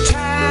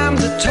 Time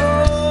to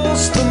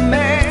toast the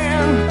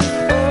man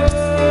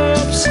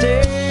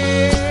upstairs.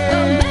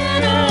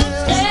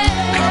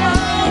 Come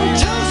on,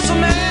 toast the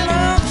man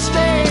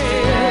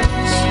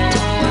upstairs.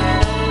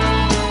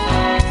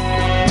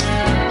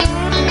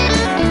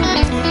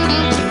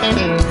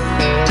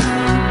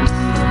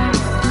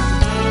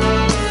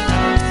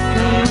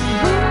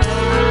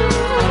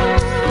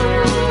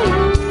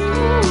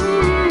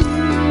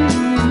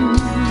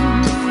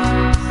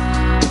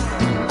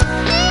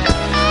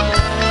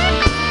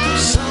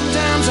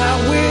 Sometimes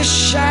I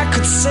wish I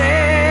could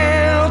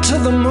sail to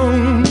the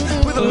moon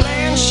with a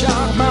land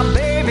shark, my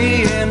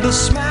baby, and a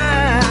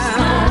smile.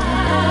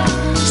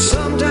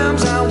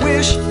 Sometimes I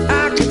wish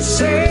I could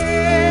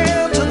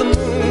sail to the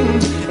moon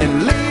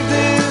and leave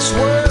this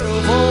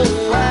world for a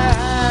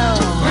while.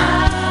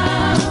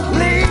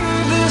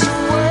 Leave this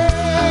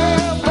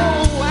world for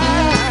a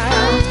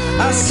while.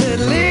 I said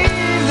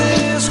leave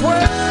this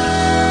world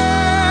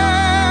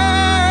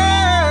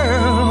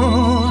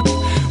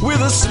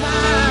with a smile.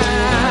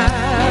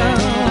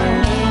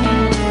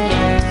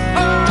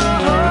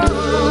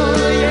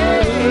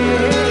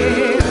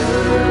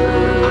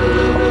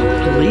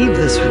 Leave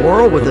this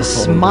world with a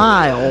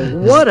smile.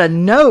 What a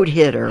note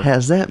hitter.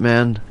 Has that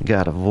man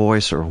got a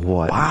voice or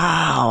what?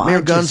 Wow. Mayor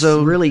I just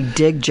Gonzo, really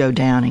dig Joe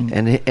Downing.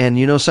 and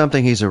you know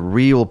something? He's a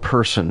real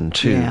person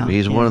too. Yeah,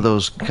 He's one of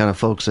those kind of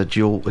folks that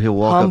he'll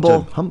walk Humble.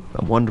 up to.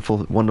 A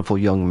wonderful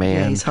young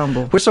man. Yeah, he's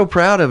humble. We're so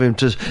proud of him.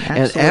 And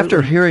Absolutely.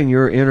 after hearing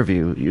your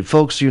interview,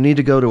 folks, you need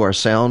to go to our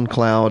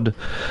SoundCloud,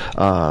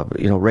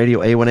 Radio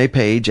A1A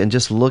page and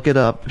just look it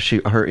up.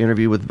 Her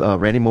interview with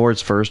Randy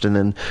Moritz first, and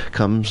then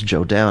comes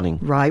Joe Downing.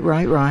 Right.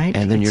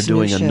 And then you're It's a new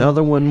doing show.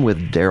 another one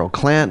with Daryl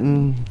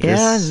Clanton.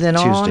 Yeah, this then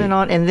on Tuesday. and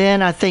on. And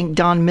then I think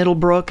Don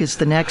Middlebrook is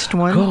the next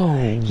one. Oh.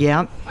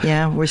 Yeah.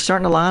 We're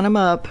starting to line them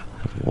up.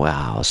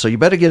 Wow. So you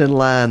better get in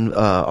line,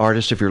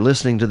 artist, if you're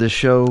listening to this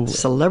show.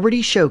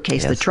 Celebrity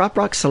Showcase, the Trop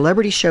Rock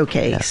Celebrity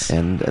Showcase.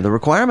 And the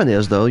requirement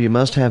is, though, you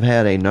must have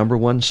had a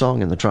 #1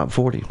 song in the Trop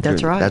 40.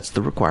 That's right. That's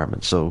the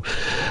requirement. So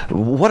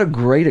what a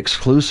great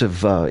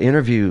exclusive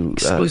interview.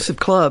 Exclusive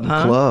club,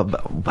 huh?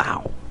 Club.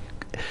 Wow.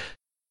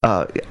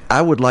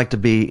 I would like to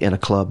be in a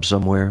club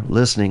somewhere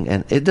listening,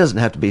 and it doesn't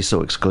have to be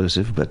so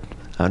exclusive, but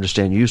I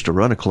understand you used to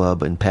run a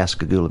club in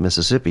Pascagoula,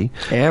 Mississippi.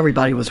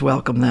 Everybody was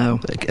welcome, though.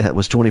 That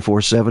was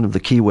 24/7 of the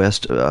Key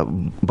West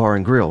Bar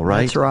and Grill,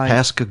 right? That's right.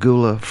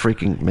 Pascagoula,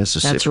 freaking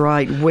Mississippi. That's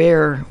right.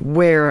 Where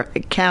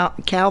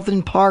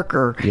Calvin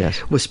Parker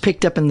was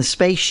picked up in the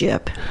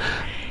spaceship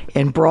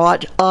and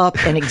brought up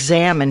and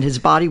examined. His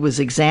body was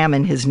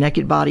examined, his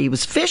naked body. He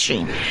was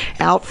fishing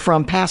out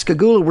from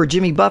Pascagoula, where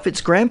Jimmy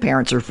Buffett's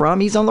grandparents are from.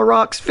 He's on the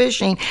rocks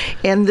fishing,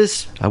 and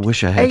this I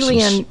wish I had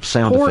alien some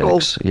sound portal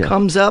effects. Yeah.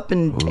 comes up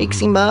and takes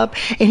him up.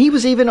 And he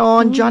was even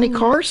on Johnny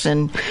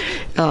Carson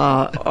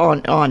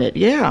on it,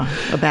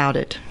 about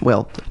it.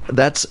 Well,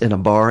 that's in a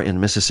bar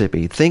in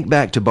Mississippi. Think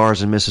back to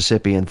bars in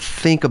Mississippi and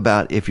think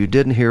about if you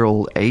didn't hear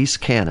old Ace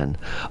Cannon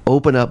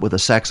open up with a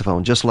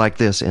saxophone just like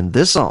this in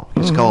this song.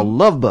 It's called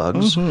Love Bugs.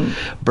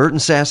 Bert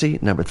and Sassy,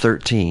 number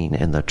 13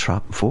 in the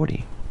Trop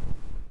 40.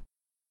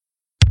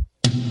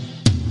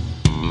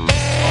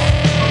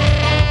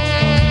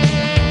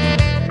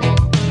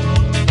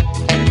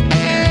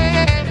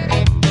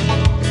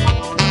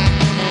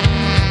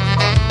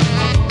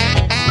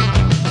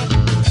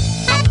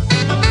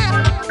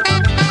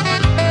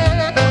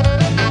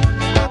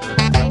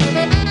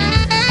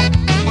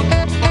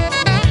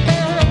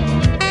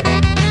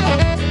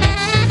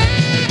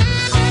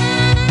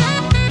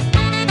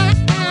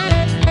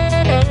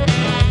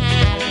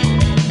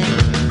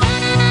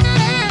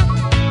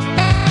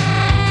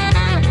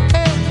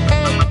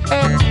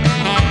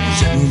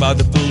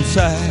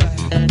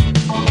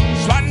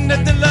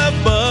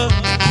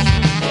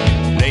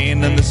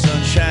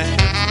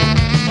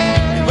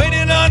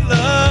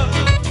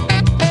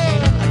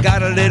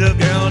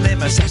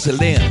 my sassy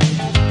Lynn.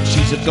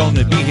 She's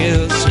gonna be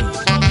here soon.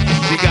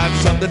 She got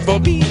something for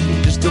me,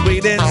 just to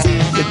wait and see.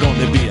 It's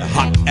gonna be a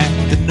hot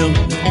afternoon.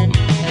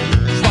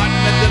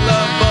 Swatting at the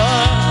love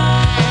bug,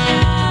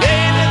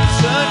 laying in the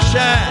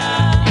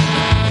sunshine,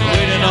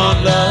 waiting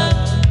on love.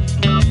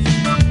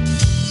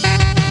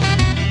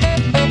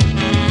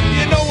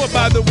 You know her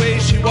by the way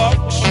she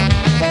walks,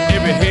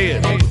 every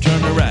head will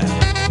turn around.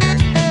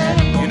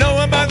 You know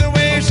her by the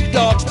way she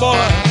talks, boy,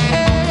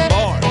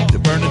 born to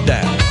burn it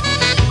down.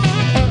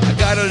 I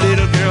got a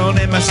little girl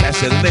named my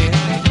sassy Lynn.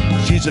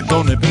 She's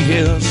gonna be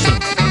here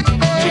soon.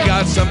 She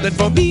got something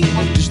for me,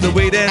 just to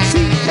wait and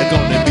see. It's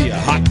gonna be a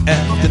hot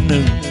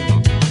afternoon.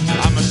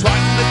 I'm a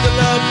swatting at the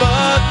love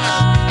bugs,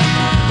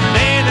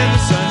 laying in the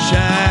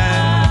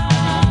sunshine,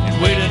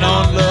 and waiting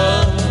on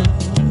love.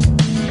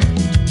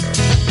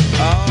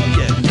 Oh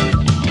yeah.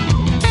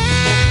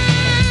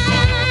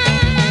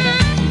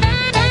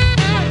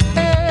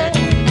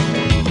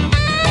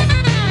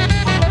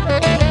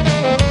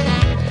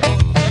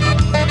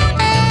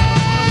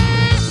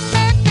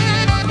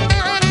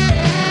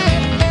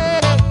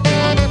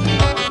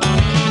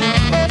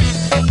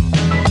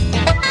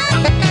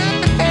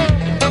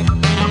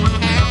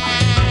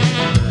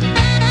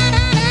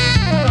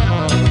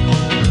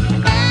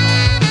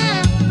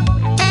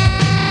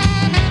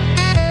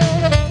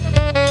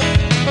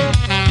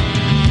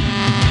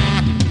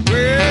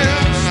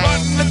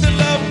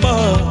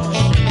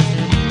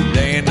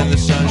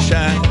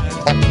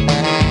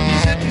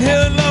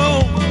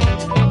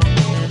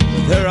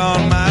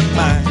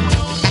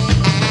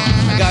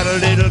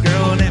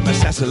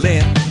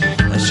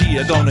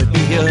 Gonna be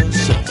here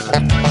soon.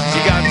 She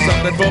got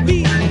something for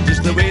me,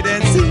 just to wait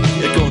and see.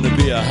 It's gonna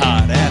be a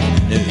hot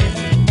afternoon.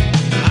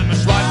 I'm a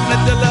swatting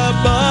at the love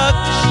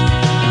bugs,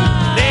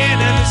 laying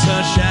in the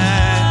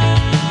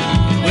sunshine,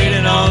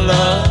 waiting on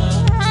love.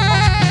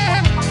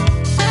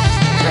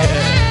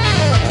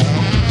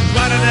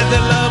 Swatting at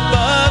the love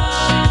bugs,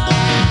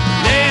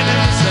 laying in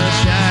the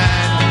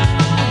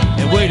sunshine,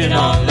 and waiting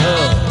on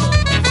love.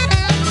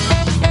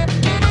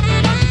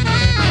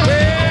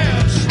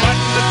 Well,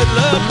 swatting at the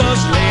love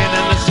bugs, laying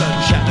in the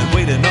sunshine and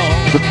waiting on.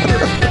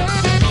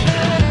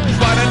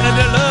 Swatting at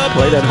the love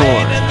Play that bugs,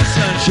 horn. laying in the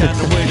sunshine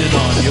and waiting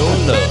on your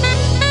love.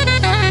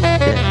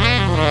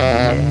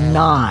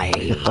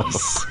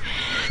 Nice.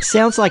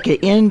 Sounds like an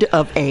end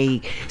of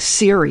a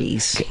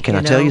series. Can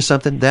I tell you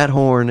something? That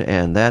horn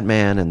and that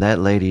man and that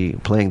lady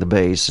playing the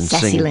bass and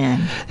Sassy singing,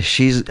 Lynn.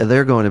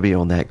 they're going to be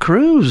on that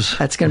cruise.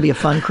 That's going to be a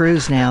fun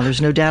cruise now.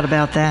 There's no doubt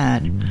about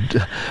that.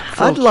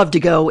 I'd love to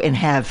go and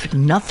have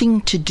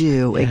nothing to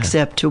do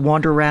except to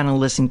wander around and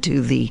listen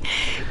to the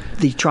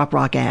trop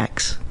rock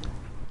acts.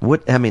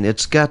 What I mean,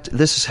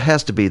 this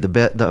has to be the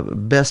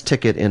best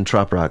ticket in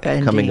Trop Rock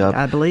coming up.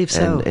 I believe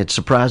so. And it's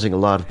surprising a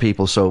lot of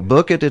people. So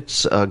book it.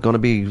 It's going to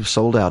be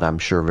sold out, I'm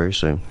sure, very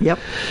soon. Yep.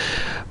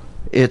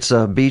 It's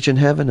Beach in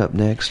Heaven up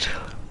next.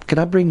 Can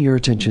I bring your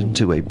attention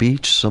to a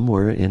beach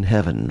somewhere in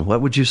heaven?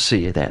 What would you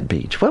see at that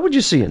beach? What would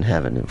you see in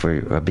heaven for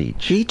a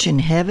beach? Beach in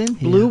heaven,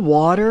 blue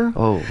water.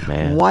 Oh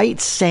man,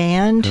 white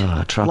sand,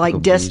 like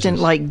Destin,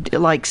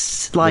 like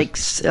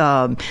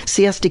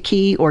Siesta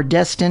Key or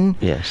Destin.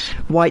 Yes,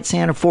 white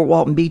sand or Fort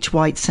Walton Beach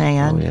white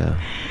sand. Oh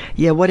yeah.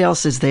 Yeah, what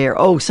else is there?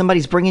 Oh,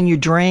 somebody's bringing you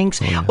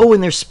drinks. Oh,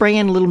 and they're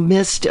spraying a little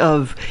mist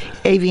of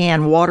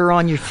Avian water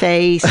on your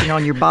face and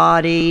on your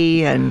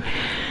body, and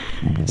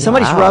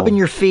somebody's rubbing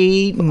your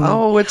feet. And,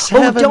 it's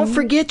heaven. Don't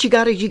forget, you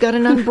got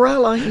an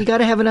umbrella. You got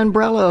to have an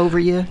umbrella over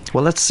you.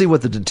 Well, let's see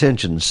what the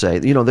detentions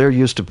say. You know, they're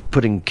used to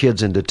putting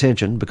kids in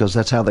detention because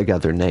that's how they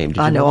got their name.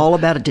 I know all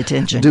about a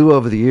detention. Duo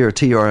of the Year,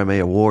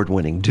 TRMA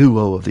Award-winning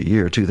Duo of the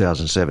Year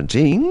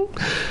 2017.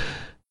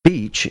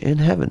 Beach in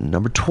Heaven,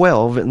 number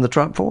 12 in the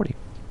Top 40.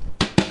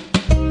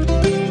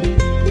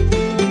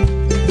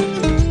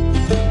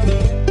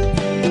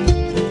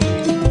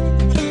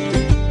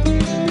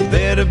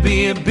 Better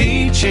be a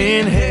beach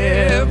in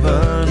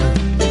heaven,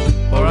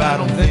 or I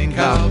don't think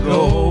I'll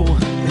go.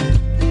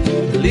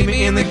 Leave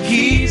me in the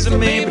Keys, or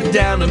maybe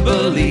down in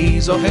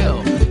Belize, or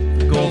hell,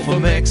 Gulf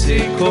of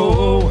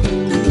Mexico.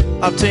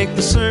 I'll take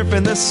the surf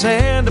and the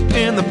sand up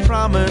in the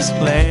promised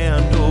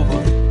land,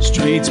 over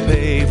streets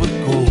paved with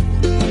gold.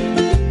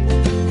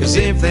 'Cause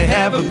if they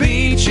have a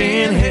beach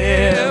in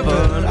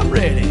heaven, I'm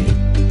ready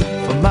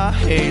for my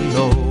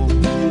halo.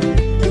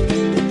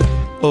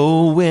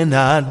 Oh, when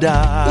I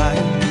die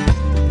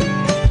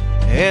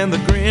and the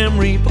Grim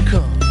Reaper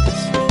comes,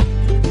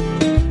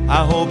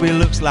 I hope he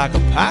looks like a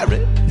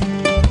pirate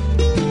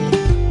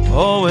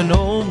or an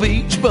old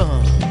beach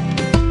bum.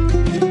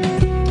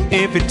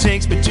 If it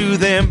takes me to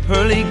them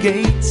pearly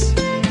gates,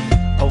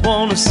 I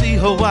wanna see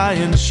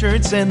Hawaiian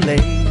shirts and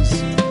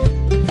lace.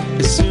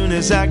 As soon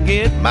as I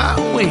get my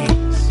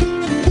wings,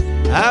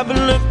 I've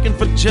been looking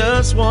for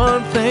just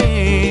one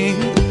thing.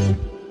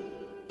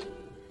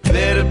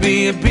 Better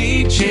be a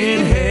beach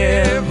in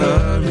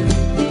heaven,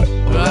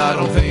 but I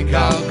don't think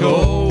I'll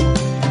go.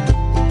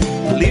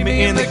 Leave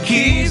me in the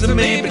Keys, or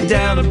maybe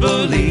down to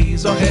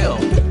Belize, or hell,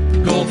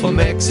 Gulf of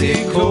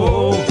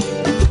Mexico.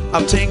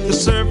 I'll take the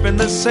surf and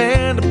the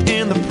sand up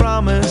in the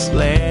promised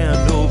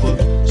land over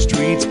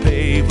streets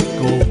paved with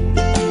gold.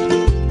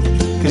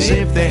 'Cause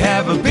if they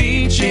have a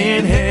beach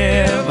in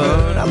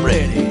heaven, I'm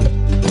ready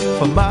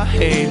for my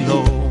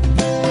halo.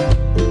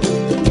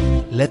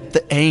 Let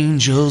the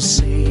angels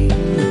sing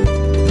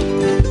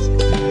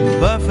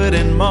Buffett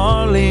and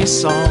Marley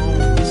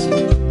songs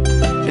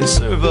and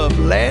serve up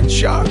land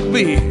shark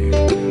beer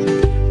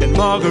and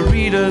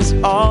margaritas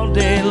all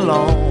day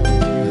long.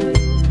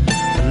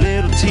 A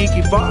little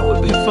tiki bar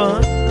would be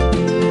fun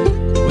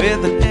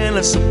with an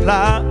endless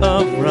supply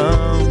of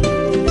rum,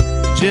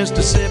 just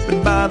a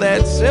sipping by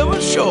that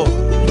silver shore.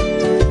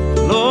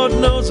 Lord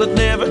knows I'd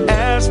never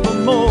ask for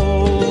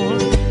more.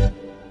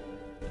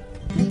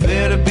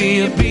 Better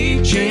be a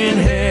beach in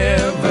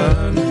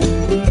heaven.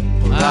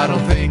 Well, I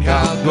don't think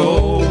I'll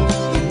go.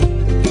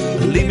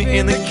 Leave me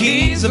in the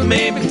Keys or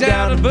maybe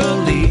down in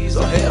Belize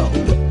or hell,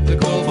 the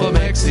Gulf of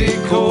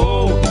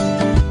Mexico.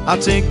 I'll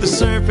take the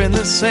surf and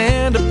the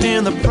sand up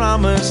in the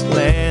promised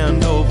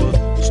land over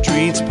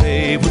streets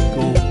paved with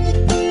gold.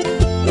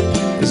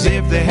 'Cause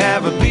if they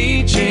have a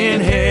beach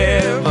in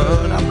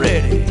heaven, I'm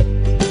ready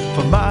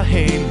for my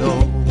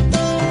halo.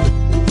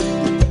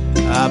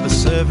 I'll be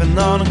surfing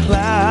on a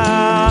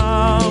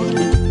cloud,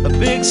 a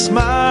big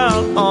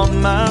smile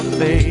on my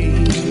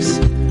face,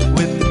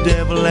 with the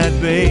devil at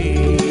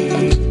bay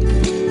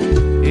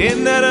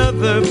in that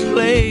other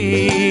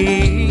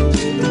place.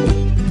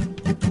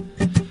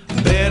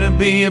 Better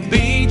be a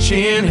beach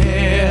in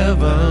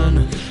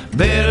heaven,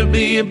 better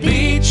be a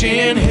beach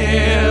in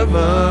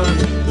heaven,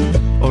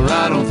 or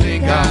I don't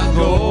think I'll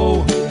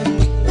go.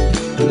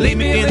 Leave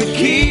me in the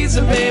Keys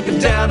or maybe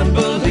down in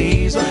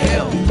Belize or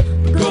hell,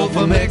 the Gulf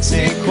of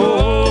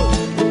Mexico.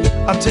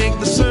 I'll take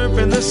the surf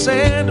and the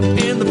sand up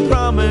in the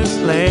promised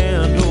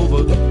land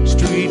over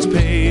streets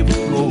paved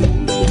with gold.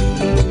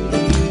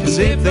 'Cause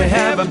if they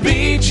have a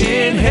beach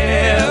in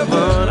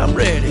heaven, I'm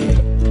ready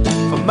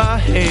for my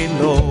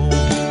halo.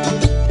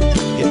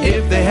 Yeah,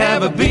 if they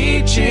have a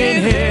beach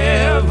in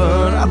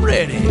heaven, I'm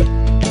ready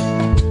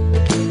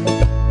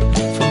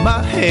for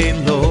my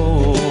halo.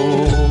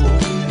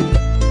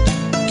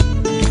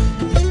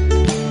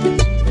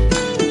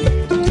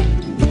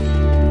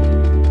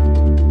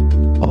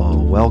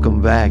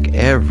 Welcome back,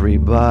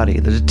 everybody.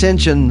 The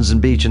Detentions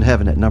and Beach in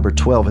Heaven at number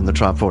 12 in the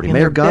Top 40. And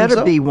Mayor there better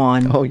Gonzo? be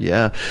one. Oh,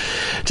 yeah.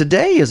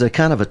 Today is a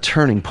kind of a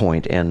turning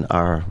point in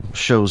our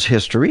show's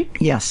history.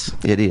 Yes.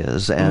 It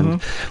is.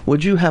 And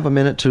would you have a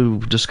minute to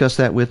discuss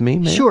that with me,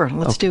 Mayor? Sure,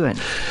 let's do it.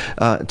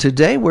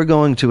 Today we're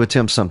going to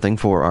attempt something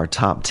for our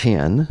top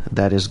 10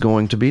 that is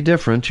going to be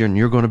different, and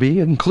you're going to be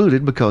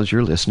included because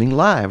you're listening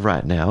live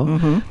right now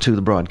to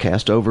the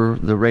broadcast over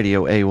the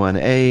Radio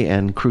A1A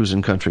and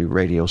Cruisin' Country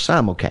Radio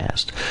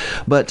simulcast.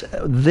 But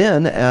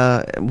then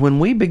when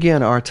we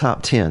begin our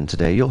top 10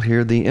 today, you'll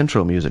hear the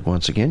intro music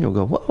once again. You'll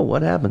go, whoa,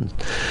 what happened?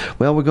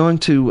 Well, we're going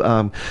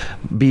to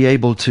be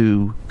able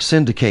to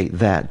syndicate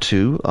that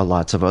to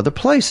lots of other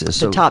places.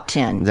 The top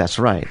 10. That's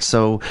right.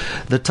 So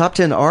the top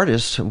 10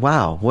 artists,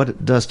 wow, what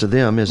it does to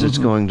them is it's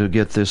going to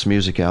get this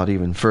music out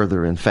even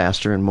further and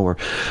faster and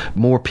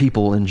more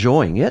people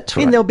enjoying it.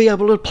 And they'll be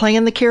able to play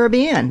in the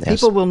Caribbean. Yes.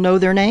 People will know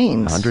their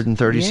names.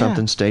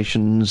 130-something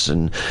stations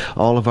and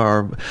all of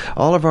our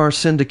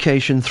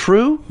syndication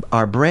through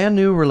our brand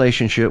new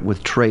relationship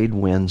with Trade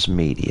Winds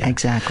Media.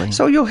 Exactly.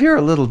 So you'll hear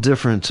a little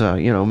different,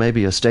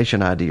 maybe a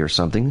station ID or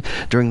something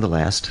during the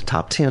last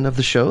top 10 of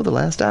the show, the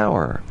last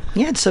hour.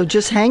 Yeah, so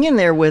just hang in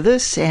there with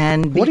us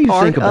and be what do you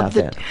part think about of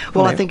the. that?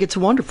 Well, I think it's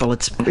wonderful.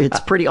 It's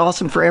pretty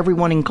awesome for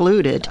everyone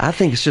included. I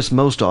think it's just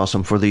most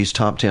awesome for these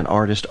top 10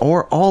 artists,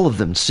 or all of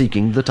them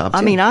seeking the top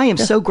 10. I mean, I am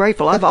so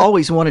grateful. I've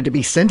always wanted to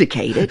be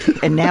syndicated,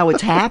 and now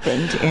it's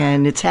happened.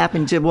 And it's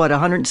happened to,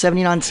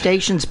 179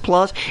 stations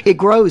plus. It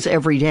grows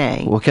every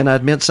day. Well, can I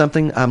admit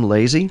something? I'm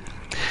lazy.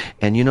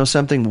 And you know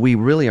something? We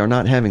really are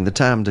not having the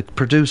time to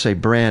produce a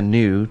brand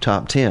new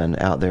top 10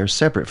 out there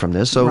separate from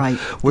this. So right.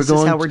 This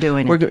is how we're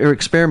doing it. We're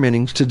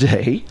experimenting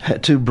today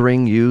to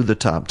bring you the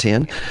top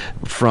 10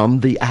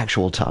 from the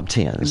actual top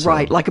 10. So.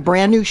 Right, like a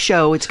brand new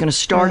show. It's going to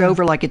start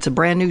over like it's a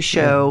brand new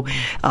show,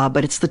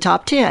 but it's the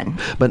top 10.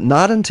 But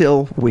not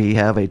until we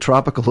have a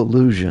Tropical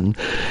Illusion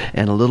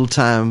and a little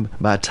time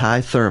by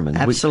Ty Thurman.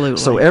 Absolutely.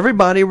 So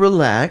everybody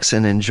relax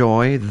and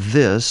enjoy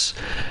this.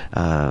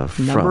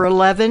 Number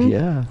 11.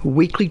 Yeah.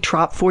 Weekly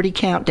Trop 40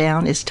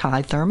 Countdown is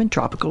Ty Thurman,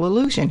 Tropical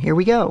Illusion. Here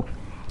we go.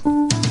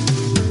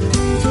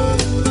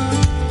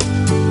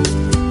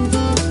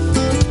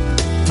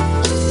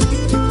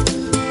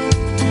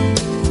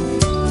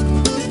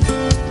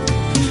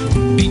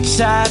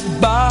 Beachside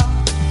bar,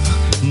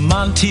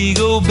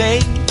 Montego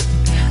Bay.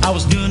 I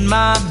was doing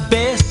my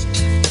best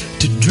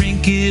to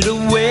drink it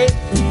away.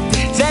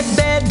 That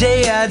bad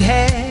day I'd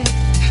had,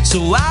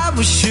 so I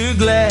was sure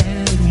glad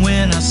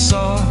when I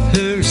saw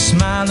her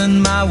smiling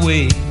my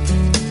way.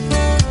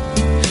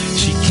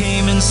 She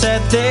came and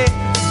sat there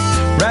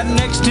right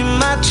next to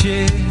my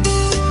chair.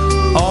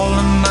 All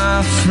of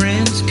my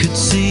friends could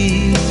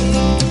see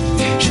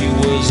she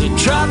was a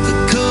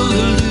tropical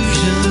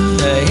illusion,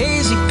 a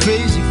hazy,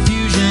 crazy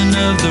fusion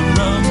of the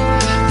rum,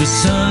 the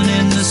sun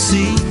and the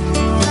sea.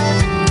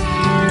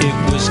 It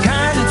was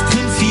kind of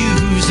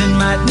confusing,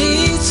 might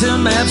need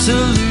some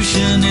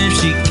absolution if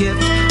she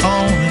kept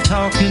on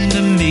talking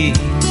to me.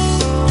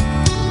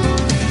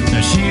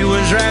 Now she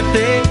was right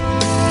there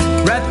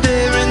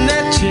in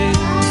that chair.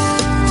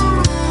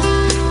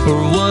 Or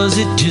was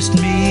it just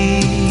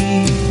me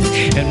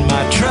and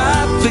my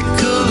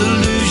tropical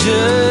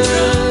illusion?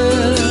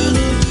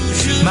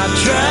 My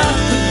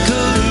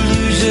tropical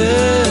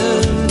illusion.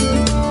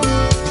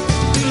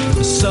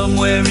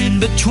 Somewhere in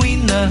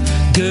between the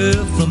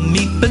girl from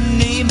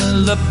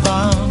Ipanema, La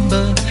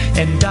Bamba,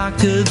 and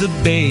Dhaka the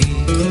Bay,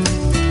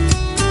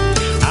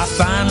 I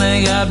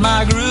finally got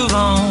my groove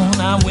on.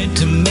 I went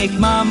to make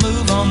my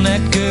move on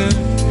that girl.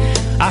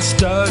 I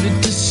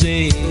started to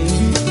say,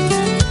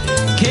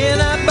 can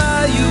I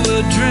buy you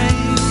a drink?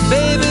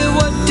 Baby,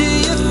 what do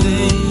you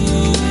think?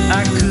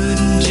 I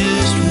couldn't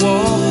just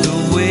walk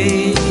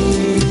away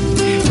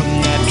from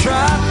that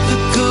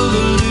tropical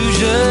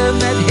illusion,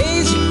 that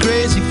hazy,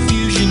 crazy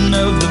fusion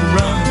of the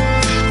rum,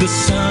 the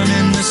sun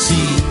and the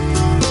sea.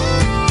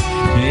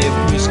 It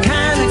was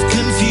kind of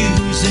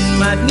confusing,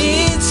 might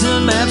need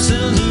some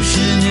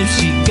absolution if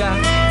she got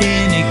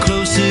any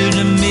closer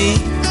to me.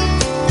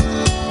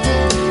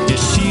 Yeah,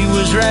 she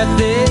was right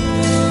there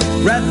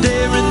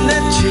in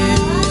that chair.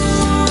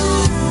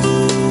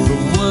 Or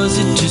was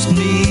it just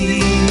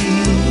me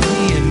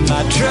and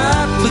my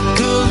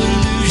tropical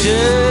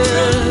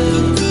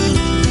illusion?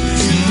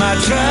 My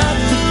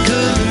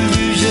tropical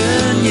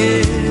illusion,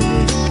 yeah.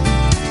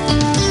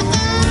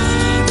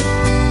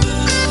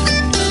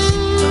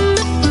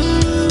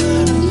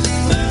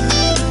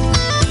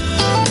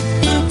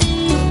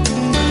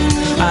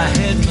 I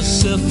had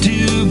myself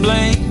to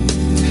blame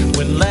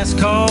when last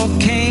call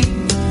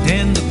came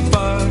and the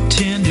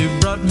bartender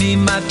brought me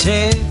my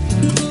tab.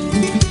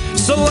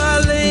 So I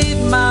laid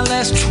my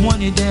last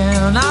 20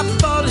 down. I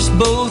bought us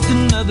both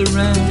another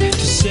round to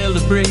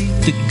celebrate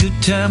the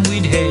good time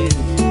we'd had.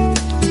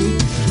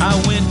 I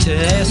went to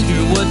ask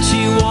her what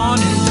she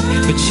wanted,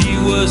 but she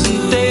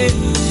wasn't there.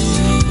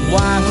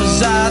 Why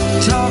was I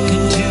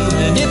talking to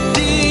an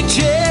empty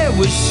chair?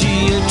 Was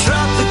she a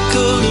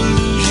tropical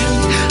illusion,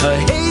 a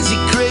hazy,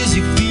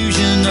 crazy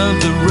fusion of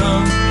the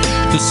rum,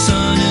 the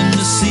sun and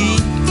the sea?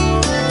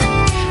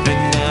 And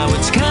now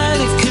it's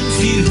kind of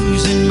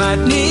confusing,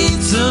 might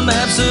need some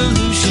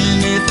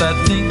absolution if I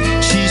think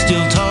she's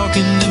still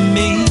talking to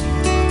me.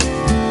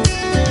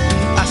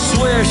 I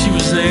swear she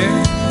was there,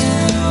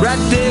 right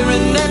there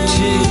in that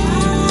chair.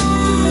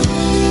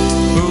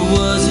 Or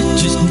was it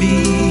just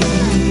me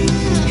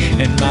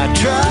and my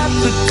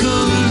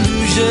tropical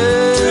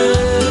illusion?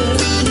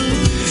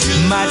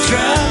 My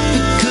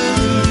tropical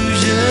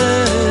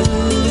illusion.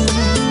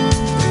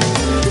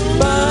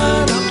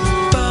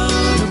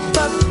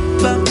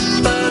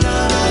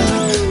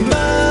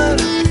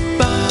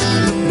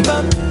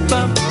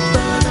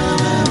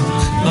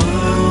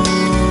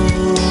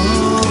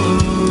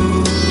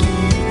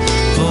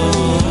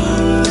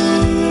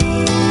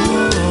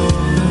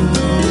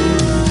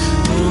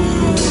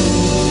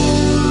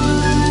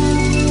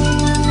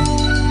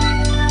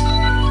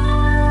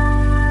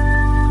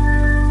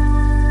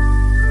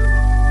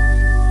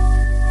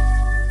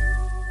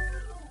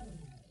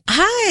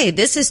 Hi,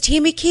 this is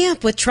Tammy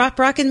Camp with Trop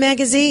Rockin'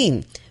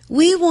 Magazine.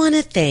 We want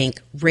to thank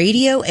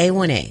Radio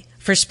A1A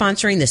for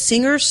sponsoring the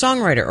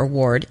Singer-Songwriter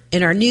Award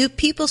in our new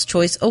People's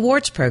Choice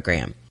Awards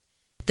program.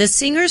 The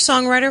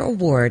Singer-Songwriter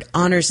Award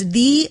honors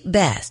the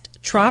best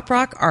trop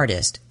rock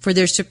artist for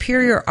their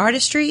superior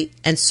artistry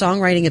and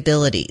songwriting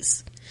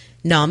abilities.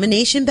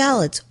 Nomination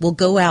ballots will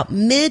go out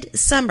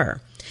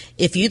mid-summer.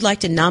 If you'd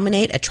like to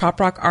nominate a trop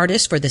rock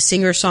artist for the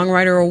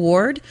Singer-Songwriter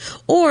Award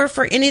or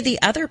for any of the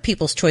other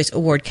People's Choice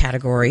Award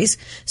categories,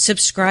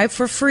 subscribe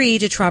for free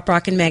to Trop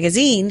Rockin'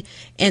 Magazine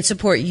and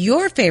support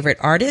your favorite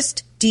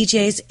artists,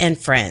 DJs, and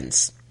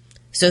friends.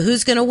 So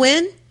who's going to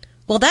win?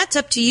 Well, that's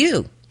up to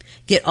you.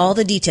 Get all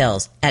the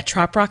details at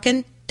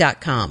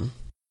troprockin.com.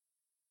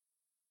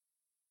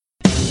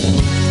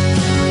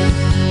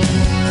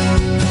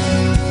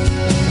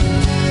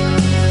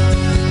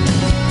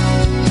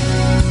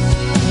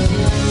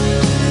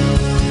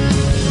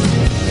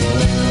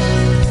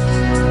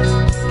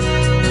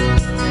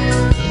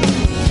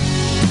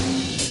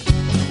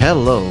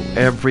 Hello,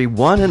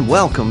 everyone, and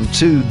welcome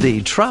to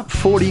the Trop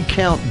 40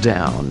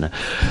 Countdown.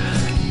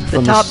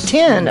 The top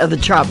 10 of the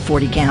Trop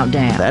 40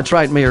 Countdown. That's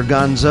right, Mayor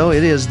Gonzo.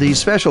 It is the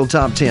special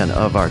top 10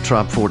 of our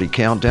Trop 40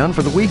 Countdown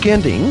for the week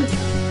ending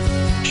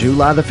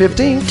July the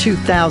 15th,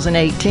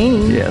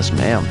 2018. Yes,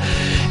 ma'am.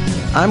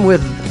 I'm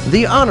with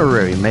the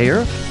honorary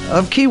mayor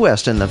of Key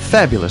West and the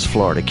fabulous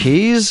Florida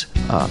Keys,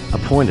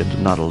 appointed,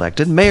 not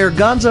elected, Mayor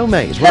Gonzo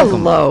Mays. Welcome.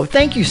 Hello.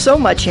 Thank you so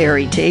much,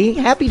 Harry T.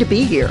 Happy to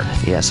be here.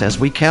 Yes, as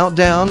we count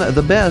down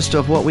the best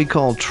of what we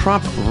call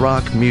trop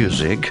rock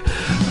music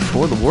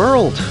for the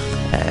world,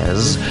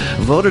 as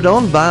voted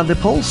on by the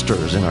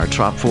pollsters in our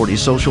Trop 40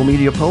 social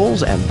media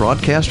polls and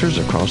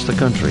broadcasters across the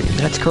country.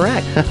 That's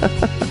correct.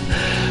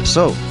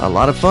 So, a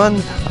lot of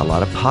fun, a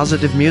lot of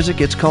positive music.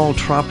 It's called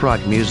Trop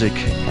Rock Music,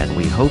 and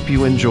we hope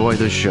you enjoy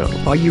the show.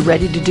 Are you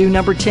ready to do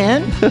number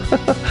 10?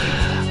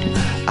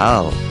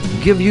 I'll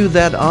give you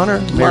that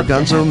honor, Mayor Love to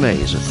Gonzo have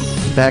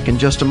Mays. Back in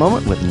just a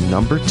moment with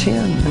number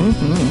 10.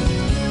 Mm-hmm.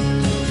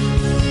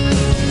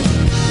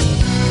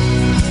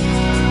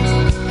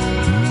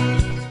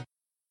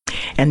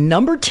 And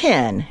number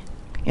 10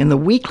 in the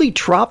weekly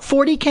Trop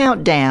 40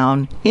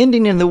 countdown,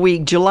 ending in the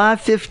week July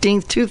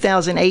 15th,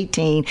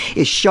 2018,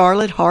 is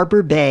Charlotte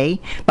Harbor Bay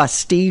by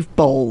Steve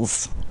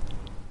Bowles.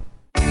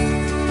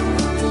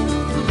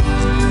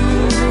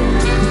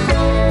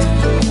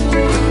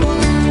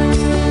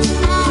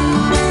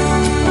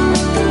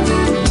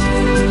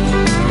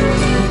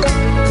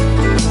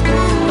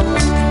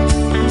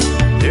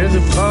 There's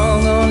a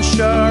fog on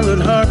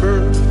Charlotte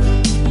Harbor.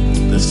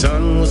 The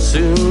sun will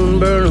soon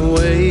burn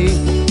away.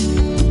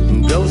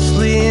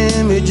 Ghostly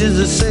images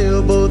of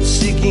sailboats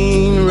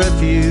seeking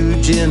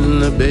refuge in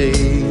the bay.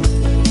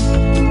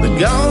 The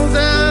gulls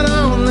out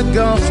on the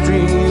Gulf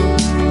Stream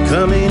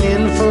coming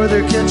in for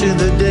their catch of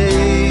the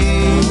day.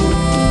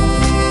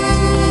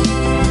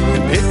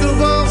 And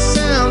pickleball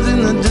sounds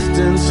in the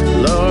distance.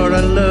 Lord,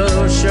 I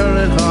love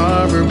Charlotte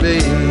Harbor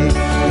Bay.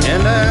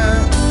 And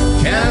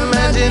I can't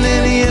imagine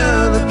any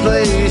other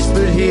place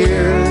but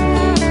here.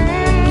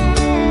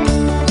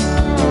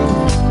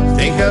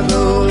 Think I'll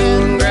go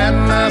and grab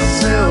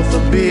myself a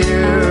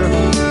beer.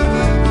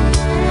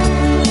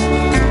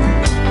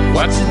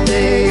 Watch the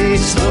day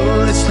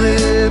slowly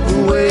slip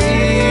away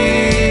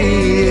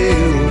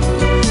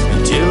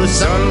until the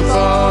sun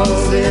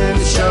falls in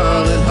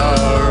Charlotte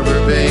Harbor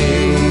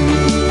Bay.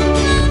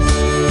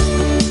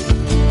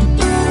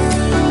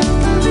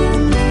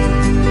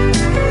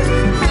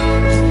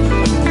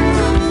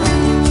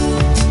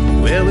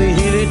 Well, we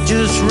hit it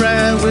just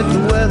right with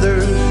the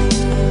weather.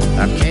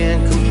 I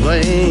can't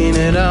complain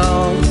at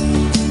all.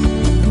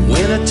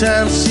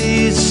 Wintertime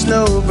sees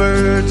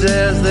snowbirds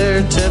as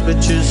their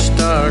temperatures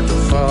start to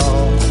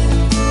fall.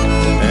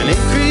 An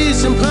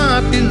increase in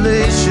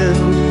population,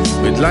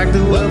 we'd like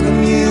to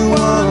welcome you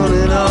one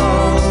and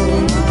all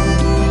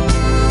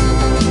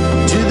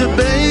to the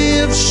Bay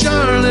of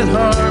Charlotte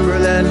Harbor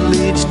that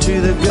leads to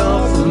the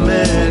Gulf of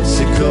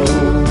Mexico.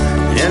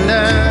 And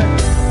I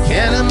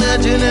can't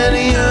imagine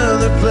any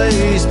other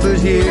place but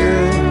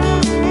here.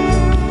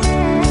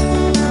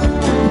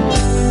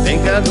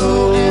 Think I'll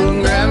go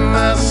and grab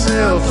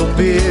myself a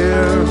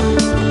beer.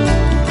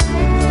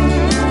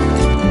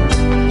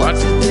 Watch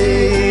the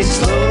day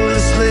slowly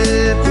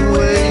slip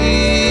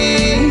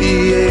away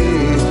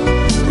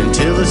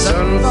until the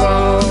sun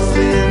falls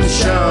in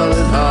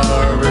Charlotte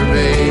Harbor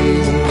Bay.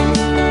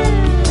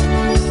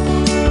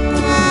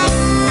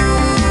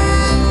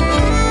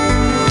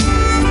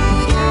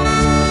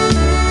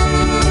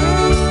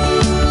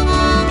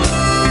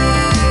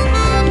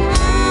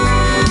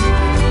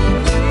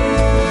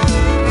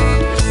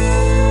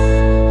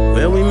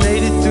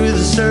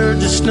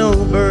 Surge of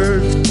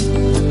snowbirds,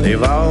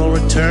 they've all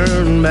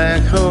returned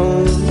back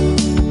home.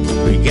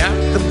 We got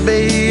the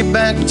bay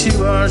back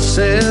to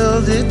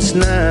ourselves, it's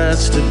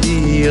nice to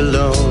be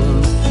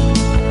alone.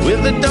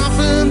 With the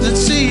dolphins and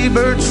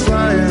seabirds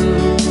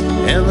flying,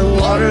 and the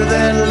water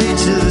that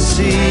leads to the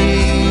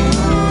sea.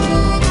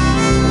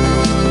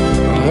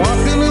 I'm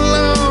walking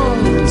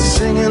along and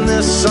singing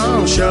this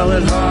song,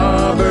 Charlotte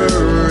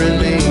Harbor and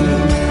me.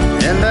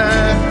 And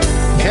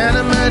I can't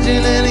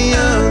imagine any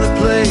other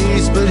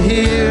place but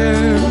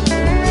here.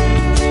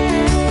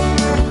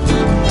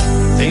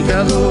 Think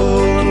I'll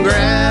go and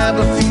grab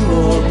a few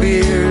more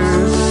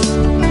beers.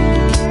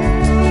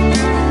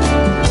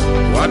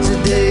 Watch the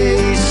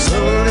day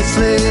slowly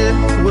slip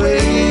away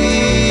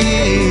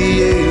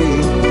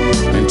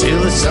until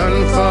the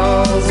sun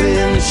falls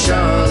in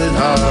Charlotte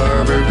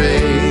Harbor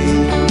Bay.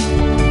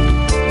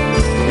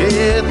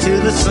 Yeah,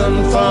 till the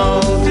sun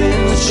falls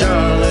in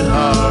Charlotte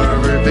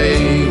Harbor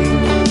Bay.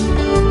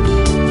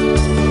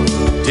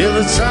 Till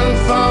the sun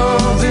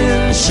falls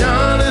in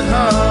Charlotte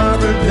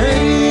Harbor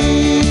Bay.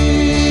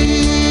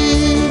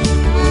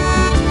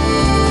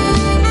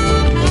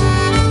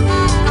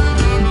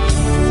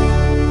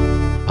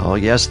 Oh,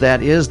 yes,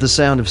 that is the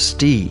sound of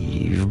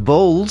Steve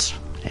Bowles.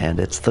 And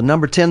it's the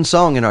number 10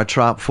 song in our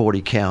Trop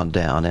 40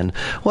 countdown. And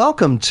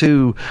welcome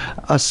to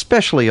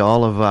especially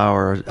all of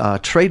our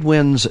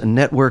Tradewinds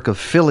Network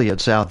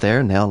affiliates out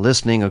there now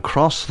listening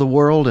across the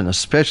world and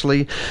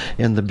especially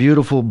in the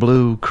beautiful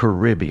blue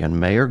Caribbean.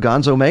 Mayor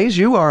Gonzo Mays,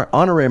 you are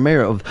honorary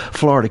mayor of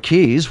Florida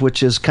Keys,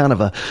 which is kind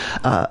of a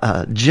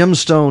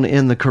gemstone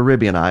in the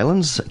Caribbean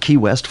islands, Key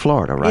West,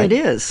 Florida, right?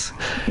 It is.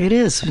 It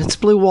is. It's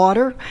blue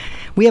water.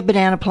 We have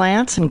banana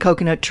plants and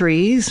coconut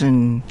trees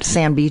and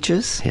sand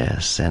beaches.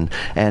 Yes, and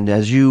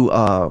as you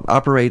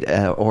operate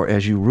or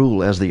as you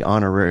rule as the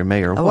honorary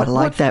mayor. Oh, I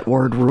like that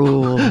word,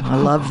 rule. I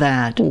love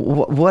that.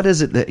 What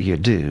is it that you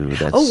do?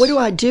 What do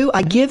I do?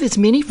 I give as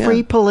many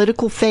free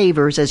political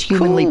favors as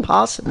humanly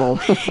possible,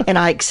 and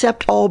I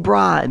accept all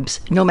bribes,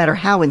 no matter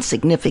how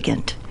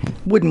insignificant.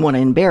 wouldn't want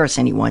to embarrass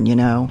anyone, you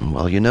know.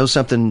 Well, you know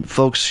something,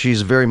 folks,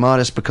 she's very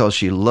modest because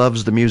she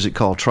loves the music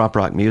called trop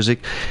rock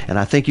music, and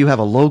I think you have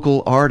a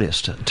local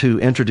artist to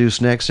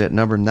introduce next at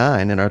number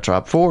 9 in our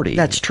top 40.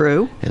 That's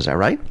true. Is that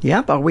right?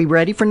 Yep. Are we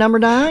ready for number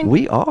 9?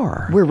 We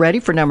are. We're ready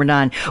for number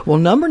 9. Well,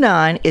 number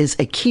 9 is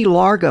a Key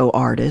Largo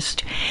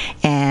artist,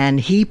 and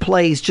he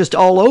plays just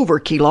all over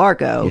Key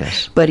Largo.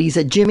 Yes. But he's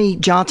at Jimmy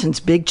Johnson's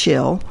Big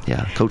Chill.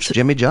 Yeah, Coach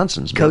Jimmy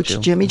Johnson's Big Coach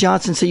Chill. Jimmy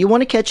Johnson. So you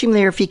want to catch him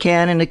there if you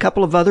can, and a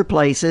couple of other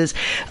places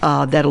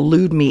that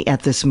elude me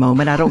at this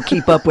moment. I don't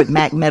keep up with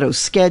Mac Meadows'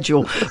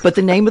 schedule, but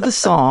the name of the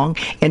song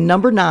and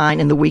number 9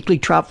 in the weekly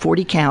Trop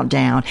 40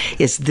 countdown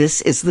is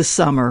 "This Is the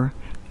Summer,"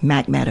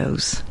 Mac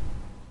Meadows.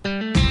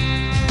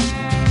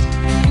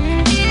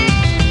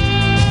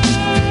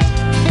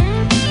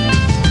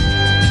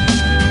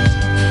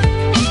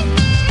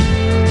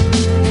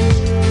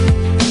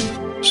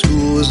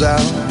 School was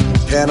out,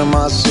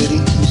 Panama City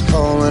was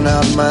calling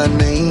out my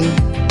name.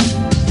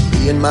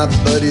 Me and my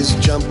buddies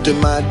jumped in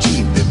my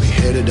Jeep and we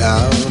headed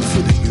out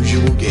for the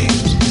usual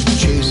games.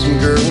 Chasing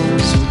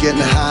girls and getting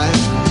high,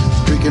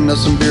 drinking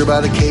us some beer by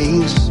the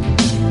case.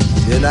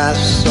 Then I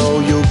saw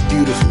your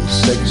beautiful,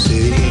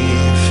 sexy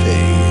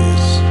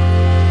face.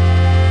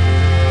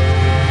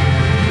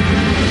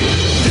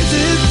 This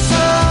is the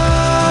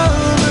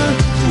summer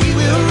we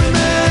will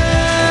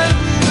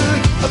remember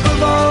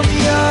above all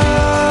the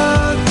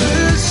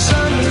other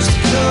summers to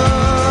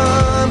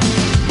come.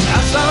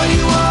 I saw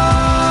you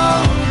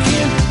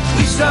walking,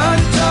 we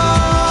started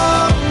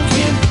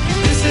talking.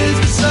 This is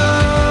the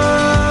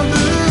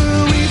summer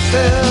we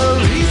fell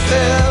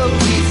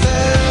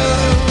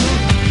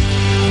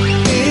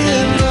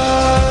in love.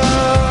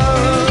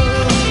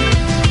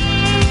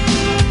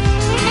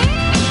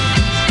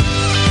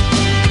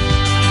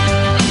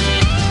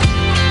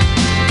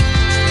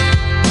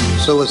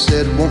 So I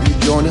said, won't you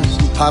join us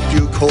and pop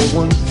you a cold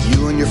one?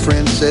 You and your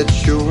friend said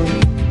sure.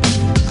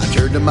 I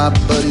turned to my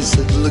buddy and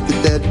said, look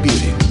at that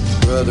beauty,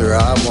 brother,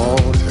 I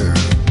want her.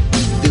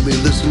 Then we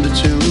listened to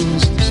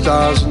tunes, the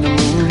stars and the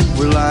moon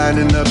were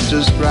lining up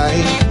just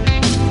right.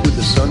 When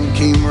the sun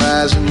came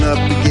rising up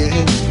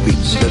again, we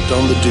slept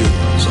on the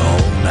dunes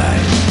all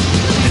night.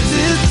 This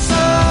is the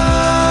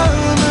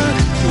summer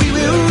we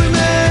will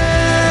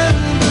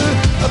remember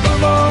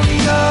above all the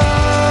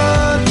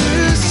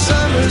other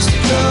summers to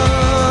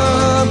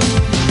come.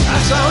 I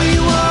saw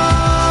you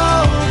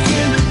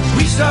walking,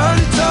 we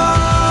started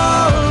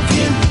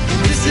talking.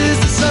 This is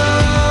the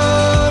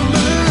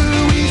summer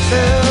we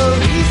fell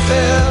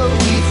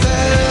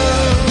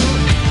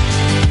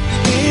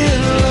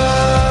in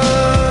love.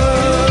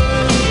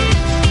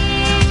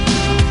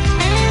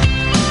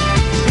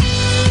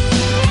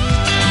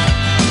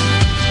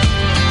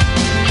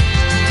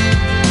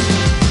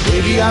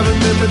 Baby, I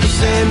remember the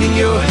sand in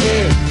your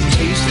hair, the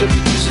taste of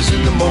your kisses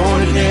in the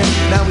morning air.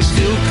 Now we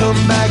still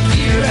come back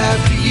year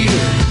after year,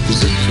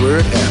 'cause it's where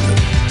it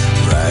happened,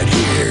 right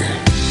here.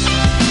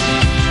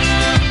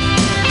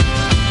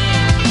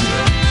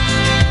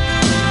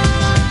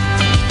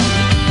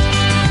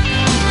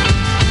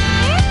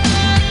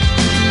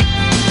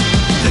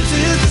 This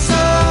is the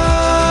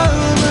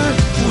summer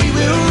we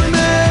will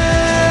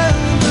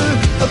remember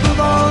above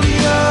all the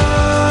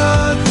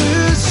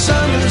other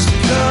summers to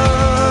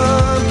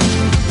come.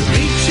 The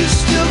beach is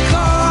still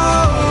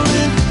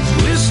calling,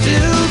 we're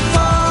still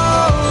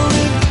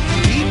falling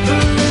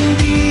deeper and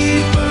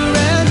deeper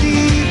and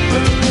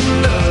deeper in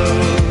love.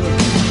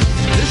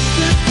 This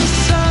is the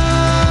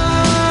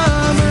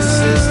summer, this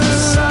is the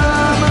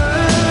summer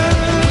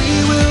we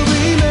will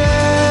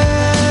remember,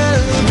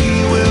 we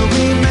will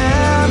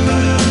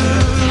remember.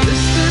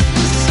 This is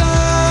the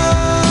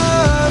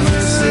summer,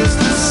 this is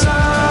the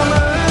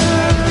summer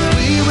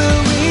we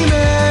will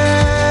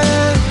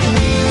remember,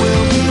 we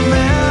will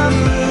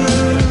remember.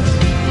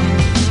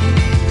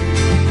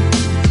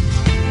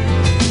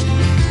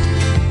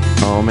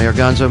 Oh, Mayor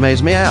Gonzo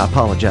Mays, may I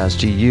apologize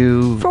to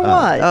you? For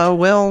what?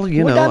 Well,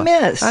 you What'd know, I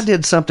miss? I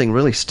did something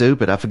really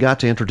stupid. I forgot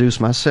to introduce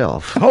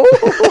myself.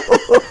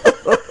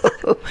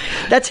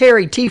 That's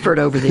Harry Tiefert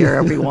over there,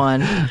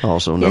 everyone.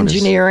 Also known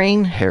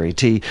Engineering. as Harry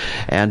T.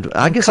 And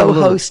I guess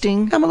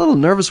co-hosting. I'm a little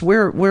nervous.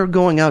 We're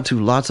going out to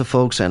lots of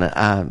folks, and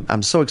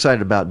I'm so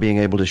excited about being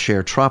able to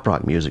share trop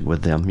rock music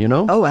with them. You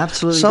know? Oh,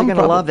 absolutely. They're going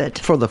to love it.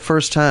 For the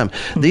first time.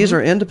 These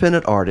are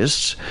independent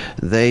artists.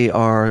 They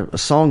are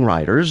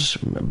songwriters,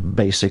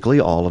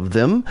 basically all of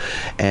them,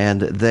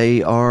 and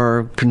they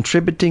are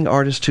contributing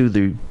artists to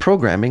the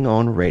programming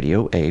on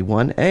Radio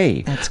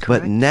A1A. That's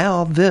correct. But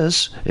now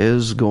this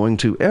is going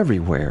to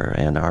everywhere,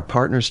 and our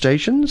partner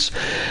stations.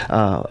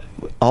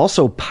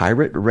 Also,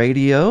 Pirate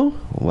Radio.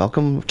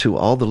 Welcome to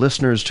all the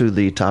listeners to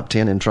the Top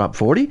 10 and Top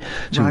 40.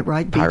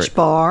 Right. Beach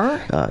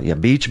Bar.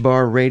 Beach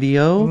Bar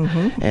Radio.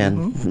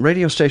 And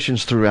radio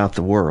stations throughout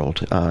the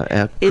world.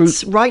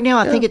 It's right now,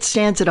 I think it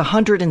stands at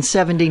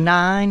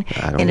 179,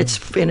 and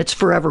it's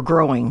forever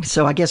growing.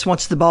 So I guess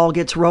once the ball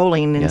gets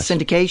rolling in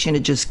syndication,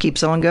 it just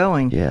keeps on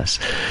going. Yes.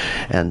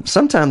 And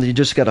sometimes you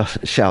just got to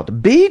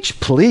shout, "Beach,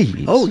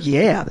 please." Oh,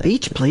 yeah.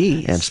 Beach,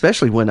 please. And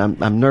especially when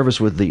I'm nervous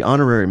with the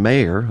honorary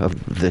mayor of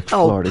the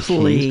Florida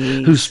please.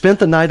 Keys, who spent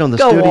the night on the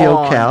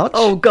studio couch.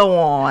 Oh, go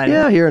on.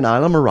 Yeah, here in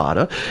Isla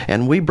Mirada.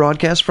 And we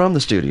broadcast from the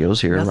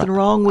studios here. Nothing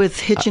wrong with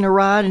hitching a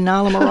ride in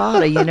Isla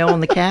Mirada, on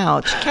the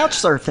couch. Couch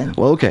surfing.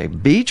 Well, okay.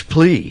 Beach,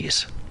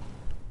 please.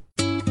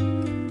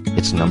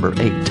 It's number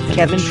 8.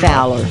 Kevin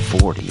Fowler.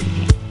 40.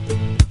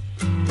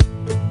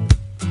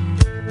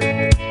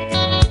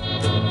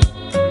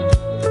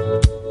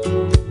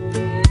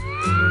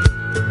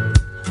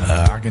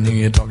 I can hear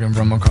you talking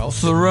from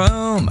across the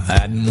room,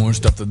 adding more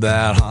stuff to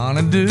that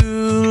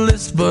honey-do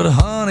list. But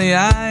honey,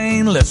 I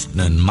ain't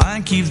listening.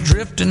 Mine keeps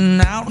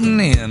drifting out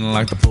and in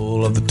like the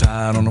pull of the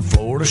tide on a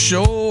Florida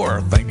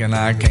shore. Thinking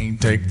I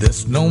can't take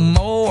this no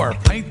more.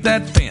 Paint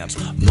that fence,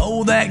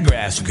 mow that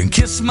grass. You can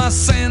kiss my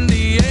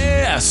sandy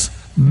ass.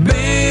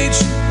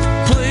 Beach,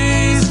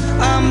 please,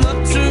 I'm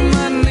up to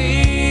my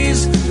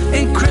knees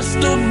in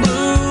crystal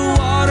blue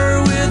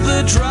water with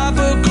a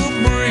tropical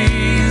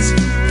breeze.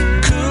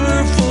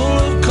 Cooler full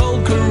of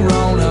cold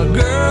Corona.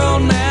 Girl,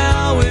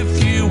 now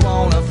if you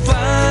wanna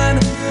find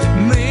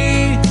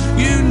me,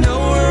 you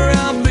know where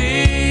I'll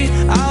be.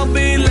 I'll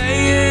be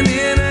laying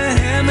in a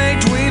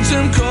hammock between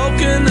some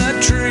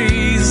coconut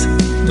trees.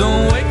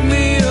 Don't wake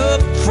me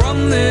up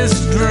from this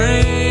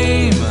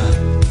dream.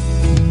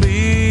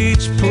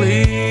 Beach,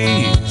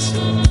 please.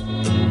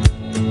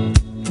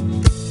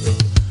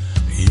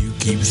 You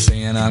keep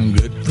saying I'm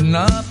good for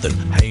nothing.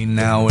 Hey,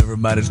 now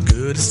everybody's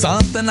good at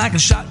something. I can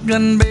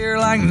shotgun beer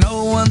like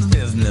no one's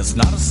business.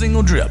 Not a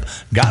single drip.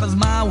 God is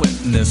my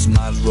witness.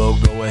 Might as well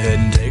go ahead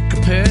and take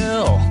a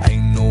pill.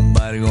 Ain't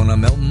nobody gonna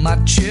melt my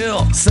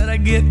chill. Said I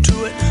get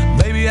to it,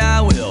 baby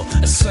I will.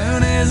 As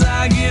soon as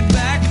I get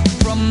back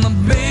from the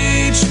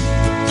beach,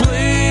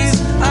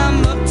 please,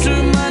 I'm up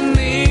to my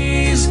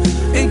knees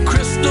in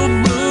crystal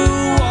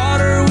blue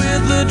water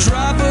with a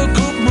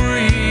tropical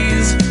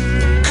breeze.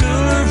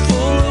 Cooler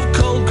full of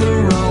cold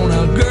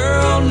Corona.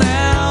 Girl,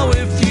 now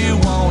if you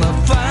wanna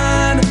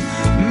find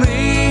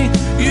me,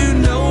 you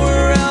know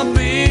where I'll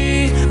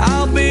be.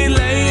 I'll be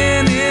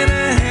laying in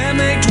a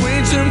hammock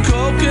between some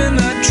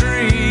coconut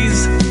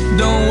trees.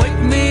 Don't wake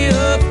me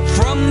up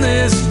from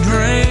this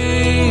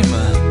dream.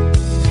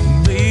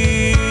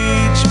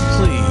 Beach,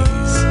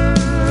 please.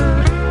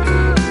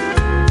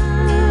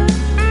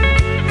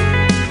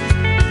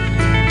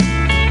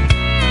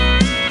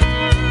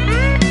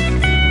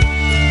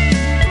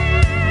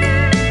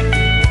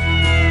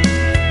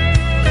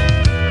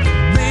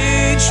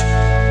 Beach,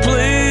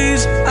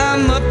 please,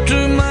 I'm up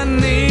to my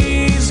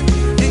knees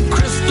in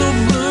crystal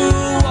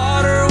blue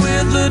water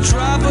with a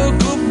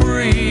tropical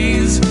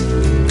breeze.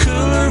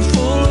 Cooler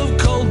full of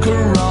cold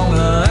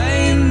Corona.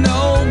 Ain't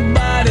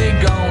nobody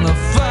gonna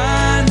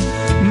find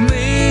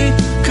me,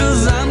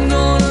 'cause I'm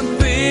gonna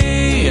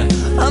be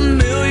a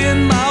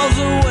million miles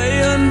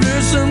away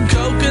under some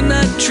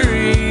coconut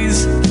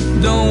trees.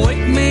 Don't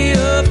wake me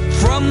up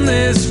from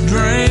this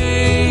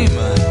dream.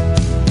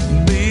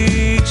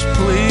 Beach,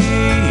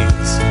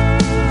 please.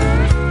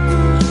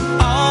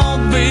 Oh,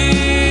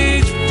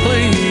 beach,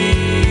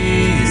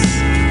 please.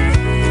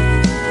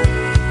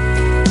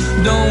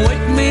 Don't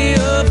wake me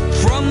up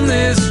from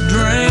this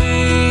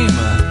dream.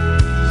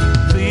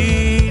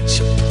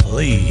 Beach,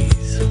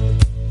 please.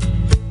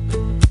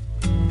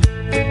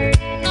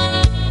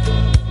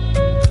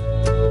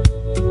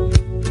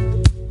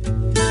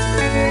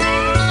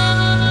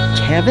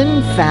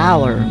 Kevin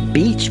Fowler,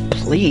 Beach,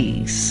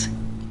 please.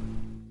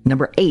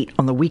 Number 8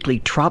 on the weekly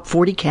Trop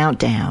 40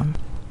 Countdown.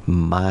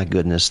 My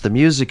goodness, the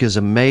music is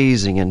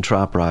amazing in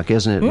trop rock,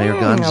 isn't it, Mayor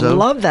Gonzo? I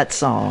love that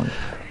song.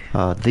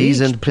 These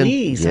Beach, independent,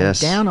 please,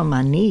 yes, I'm down on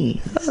my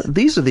knees.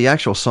 These are the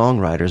actual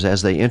songwriters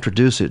as they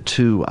introduce it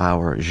to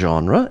our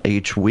genre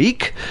each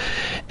week.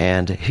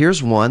 And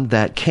here's one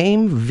that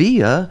came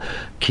via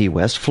Key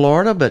West,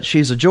 Florida, but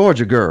she's a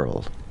Georgia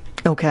girl.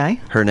 Okay.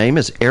 Her name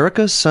is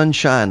Erica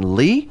Sunshine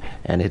Lee,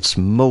 and it's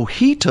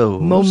Mojitos.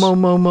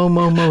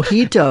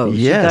 Mojitos.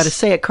 Yes. You got to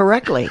say it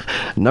correctly.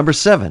 Number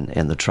 7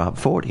 in the Trop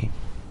 40.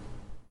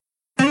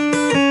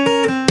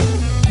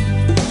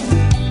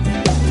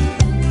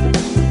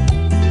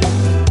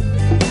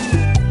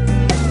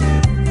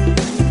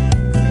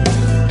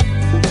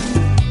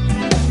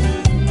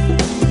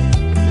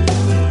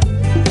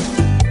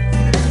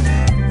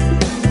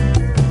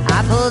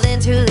 I pulled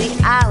into the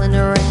island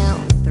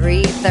around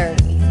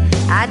 3:30.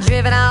 I'd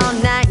driven all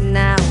night and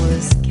I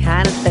was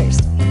kind of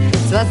thirsty.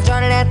 So I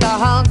started at the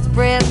Hog's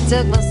Breath,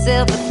 took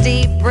myself a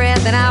deep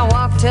breath, and I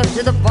walked up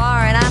to the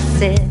bar and I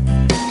said,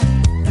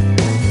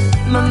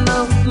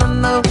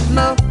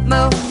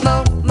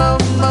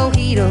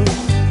 mojito.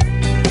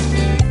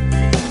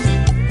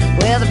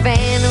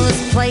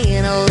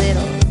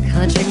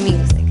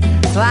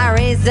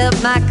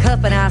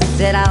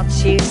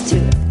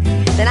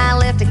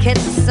 catch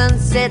the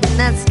sunset in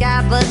that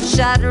sky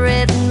bloodshot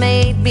red and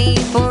made me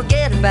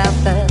forget about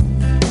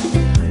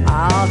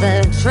all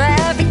the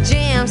traffic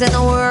jams and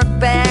the work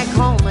back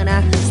home. And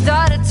I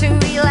started to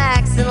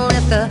relax and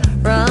let the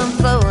rum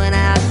flow. And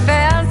I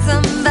found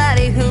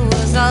somebody who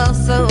was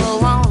also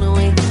alone. And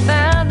we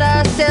found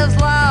ourselves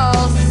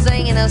lost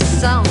singing a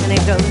song. And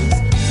it goes,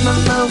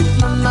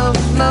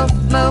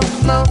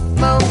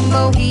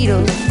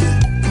 mojito.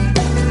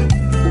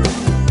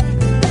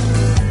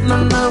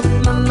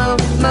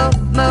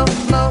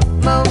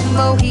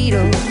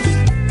 Mojito.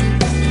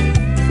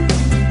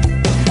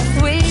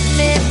 Sweet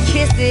mint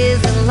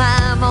kisses and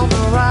lime on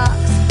the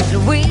rocks.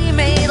 And we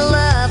made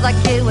love like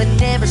it would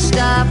never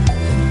stop.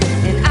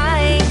 And I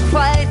ain't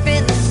quite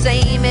been the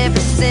same ever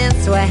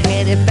since. So I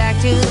headed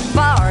back to the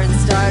bar and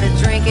started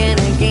drinking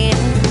again.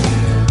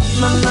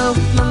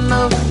 Mojito.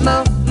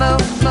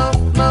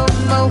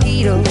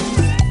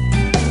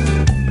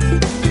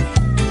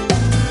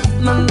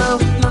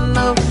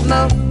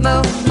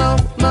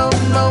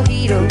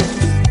 Mojito.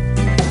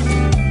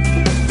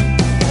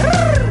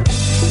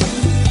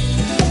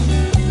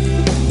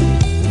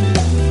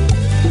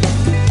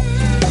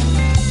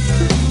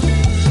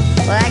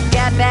 Well, I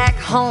got back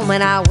home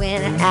and I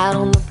went out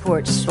on the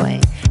porch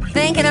swing,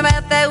 thinking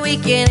about that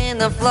weekend in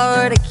the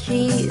Florida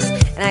Keys.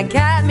 And I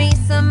got me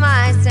some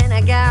ice and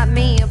I got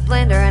me a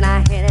blender, and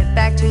I headed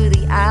back to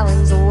the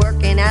islands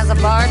working as a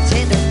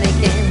bartender,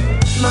 thinking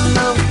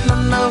mojito.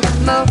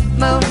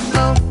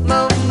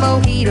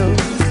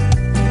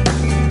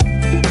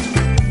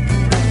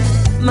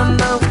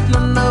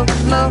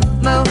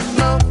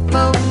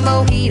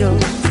 Mojito.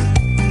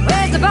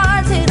 Where's the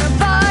bartender?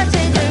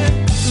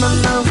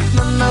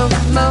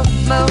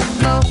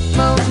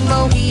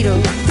 Mojito.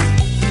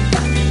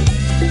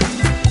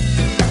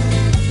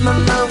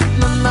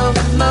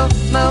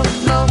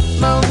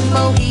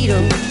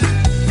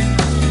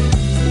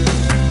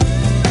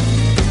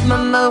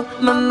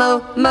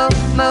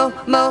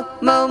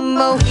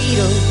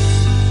 Mojito.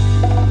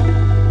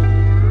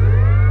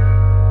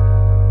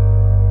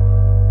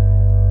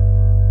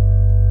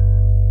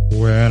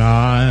 When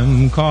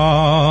I'm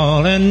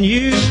calling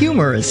you.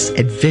 Humorous,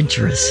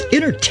 adventurous,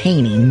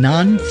 entertaining,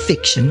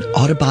 non-fiction,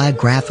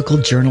 autobiographical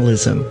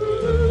journalism.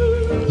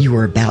 You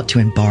are about to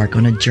embark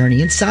on a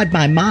journey inside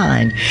my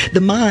mind,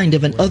 the mind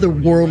of an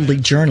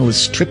otherworldly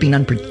journalist tripping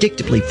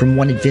unpredictably from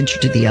one adventure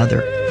to the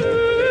other.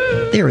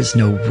 There is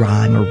no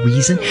rhyme or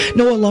reason,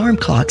 no alarm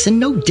clocks, and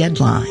no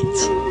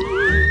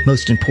deadlines.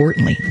 Most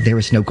importantly, there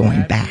is no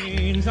going back.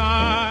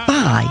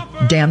 Bye,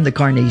 damn the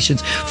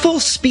carnations,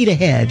 full speed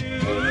ahead.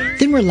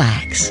 Then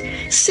relax,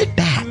 sit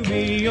back,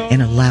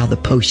 and allow the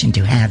potion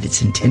to have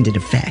its intended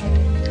effect.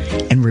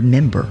 And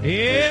remember,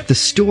 the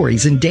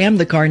stories in Damn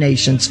the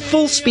Carnations,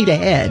 full speed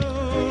ahead,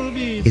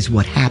 is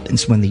what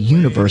happens when the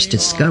universe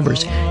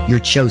discovers your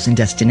chosen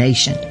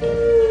destination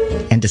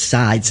and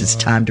decides it's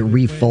time to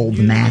refold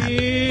the map.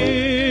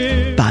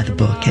 Buy the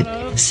book at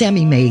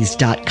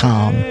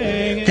SammyMays.com.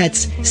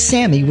 That's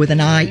Sammy with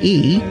an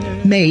I-E,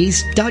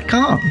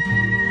 Mays.com.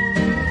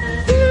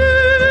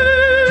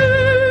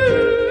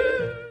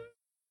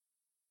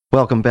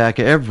 Welcome back,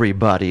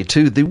 everybody,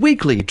 to the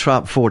weekly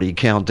Trop 40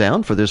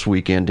 countdown for this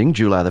week ending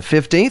July the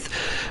 15th,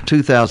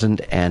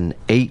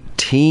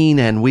 2018.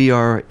 And we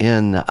are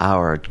in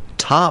our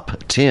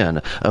top 10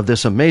 of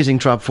this amazing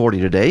Trop 40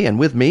 today. And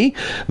with me,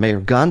 Mayor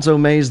Gonzo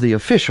Mays, the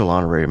official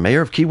honorary mayor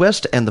of Key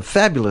West, and the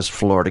fabulous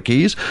Florida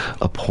Keys,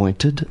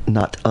 appointed,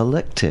 not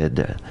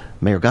elected,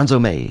 Mayor Gonzo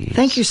Mays.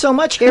 Thank you so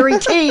much, Harry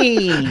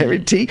T. Harry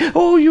T.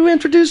 Oh, you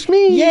introduced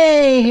me.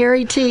 Yay,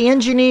 Harry T.,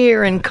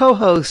 engineer and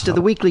co-host of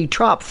the weekly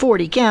Trop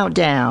 40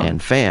 Countdown.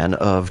 And fan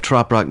of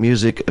Trop Rock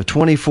music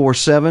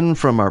 24/7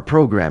 from our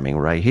programming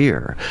right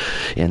here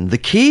in the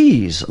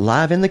Keys,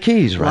 live in the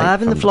Keys, right?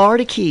 Live in the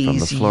Florida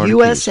Keys,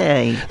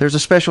 USA. Keys. There's a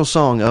special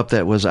song up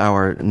that was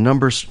our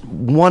number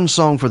one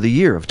song for the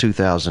year of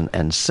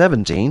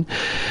 2017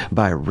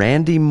 by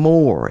Randy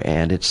Moore,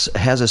 and it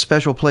has a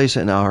special place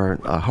in our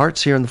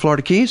hearts here in the Florida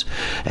Keys,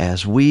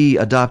 as we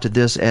adopted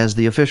this as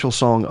the official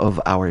song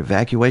of our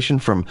evacuation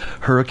from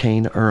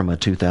Hurricane Irma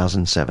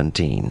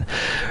 2017.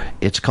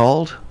 It's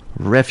called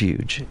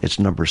Refuge. It's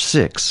number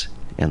 6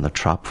 in the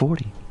Trop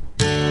 40.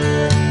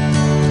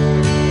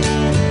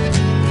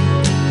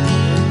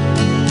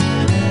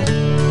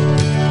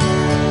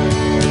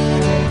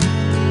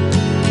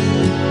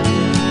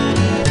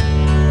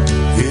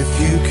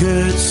 If you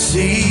could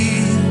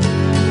see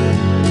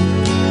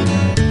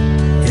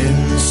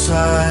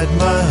inside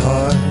my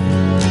heart,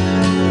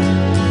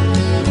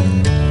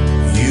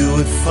 you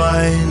would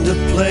find a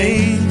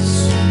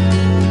place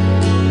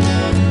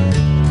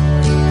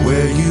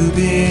where you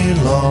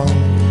belong,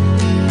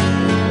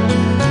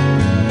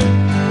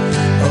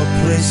 a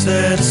place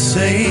that's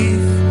safe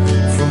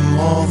from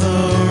all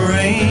the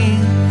rain,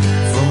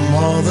 from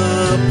all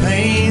the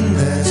pain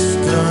that's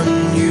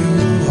done you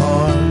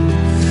harm.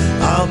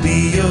 I'll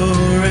be your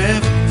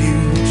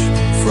refuge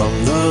from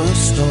the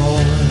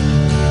storm.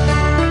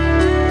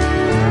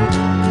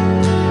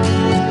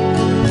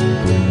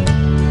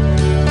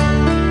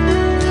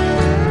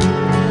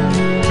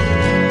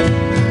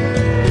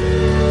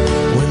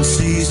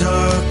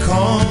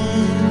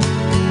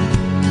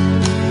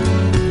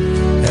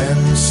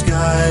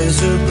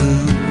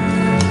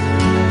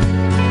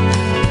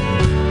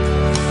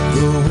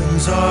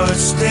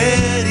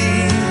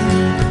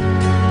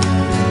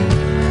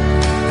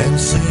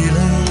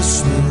 sailing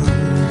smooth.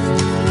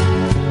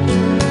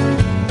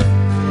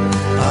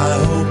 I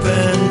hope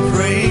and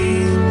pray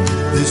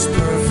this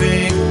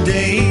perfect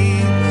day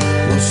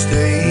will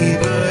stay,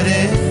 but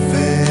if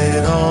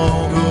it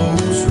all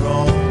goes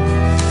wrong,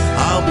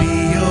 I'll be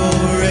your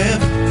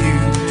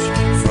refuge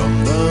from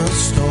the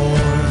storm.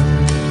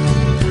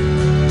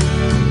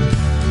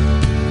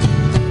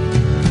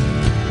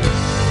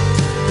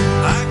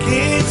 I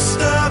can't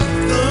stop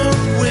the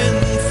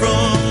wind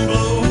from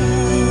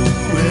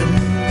blowing.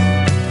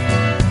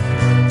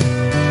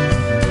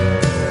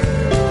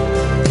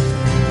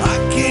 I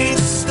can't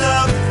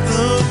stop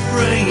the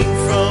rain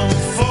from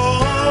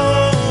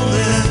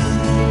falling.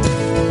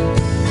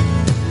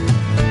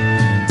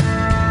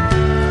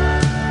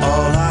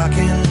 All I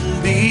can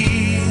be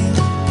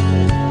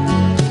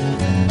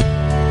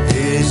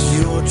is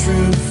your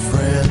true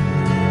friend.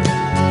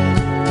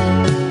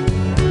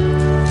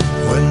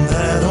 When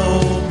that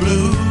old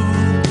blue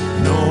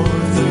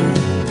northern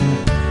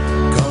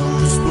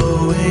comes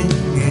blowing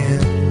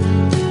in,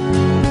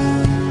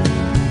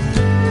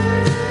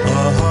 a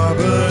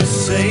harbor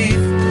safe,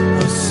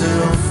 a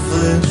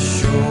selfless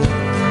shore.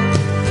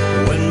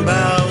 When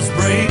bows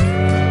break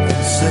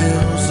and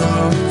sails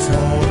are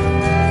torn,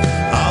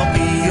 I'll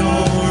be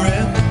your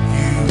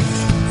refuge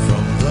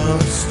from the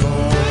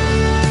storm.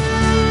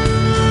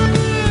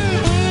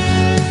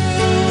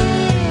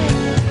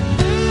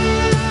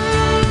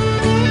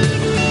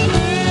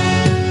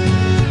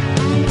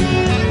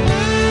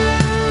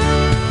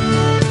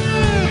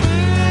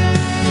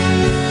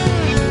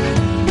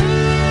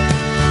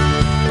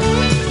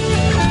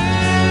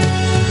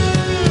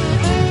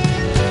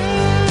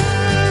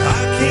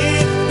 I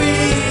can't be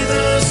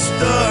the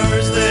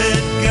stars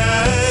that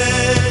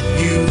guide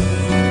you.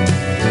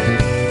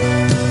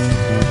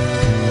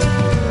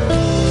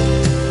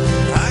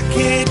 I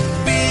can't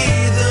be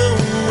the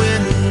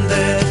wind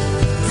that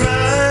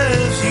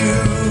drives you.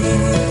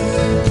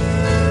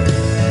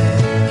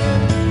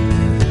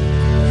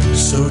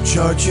 So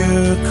chart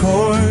your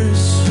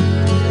course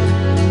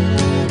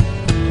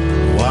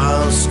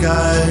while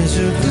skies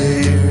are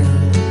clear.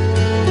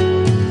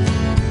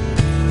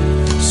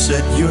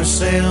 Set your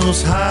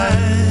sails high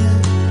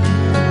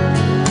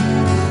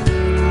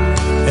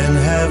and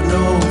have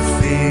no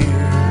fear.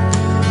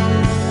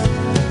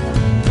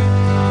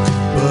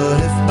 But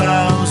if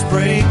bows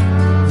break,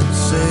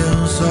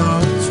 sails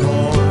are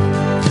torn,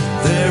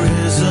 there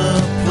is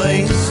a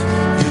place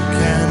you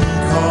can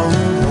call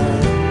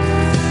home.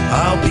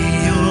 I'll be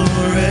your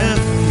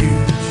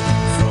refuge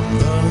from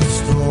the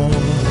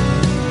storm.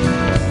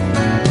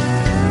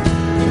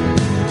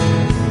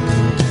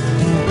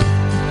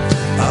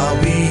 I'll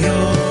be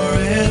your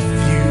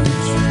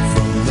refuge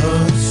from the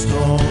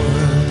storm.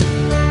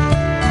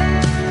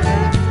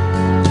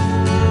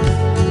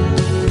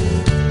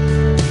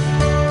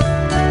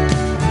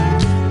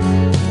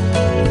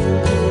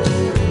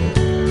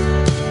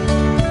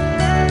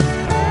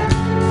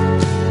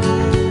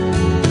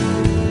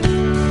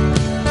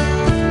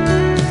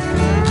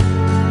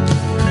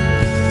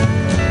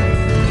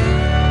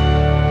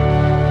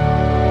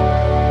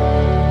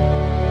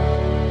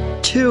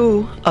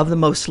 Two of the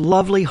most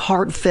lovely,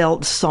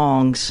 heartfelt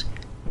songs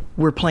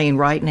we're playing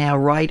right now,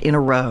 right in a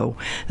row.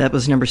 That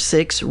was number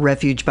 6,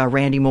 Refuge by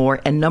Randy Moore,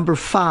 and number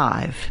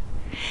 5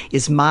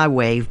 is My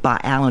Wave by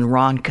Alan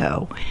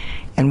Ronco.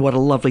 And what a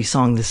lovely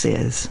song this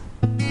is.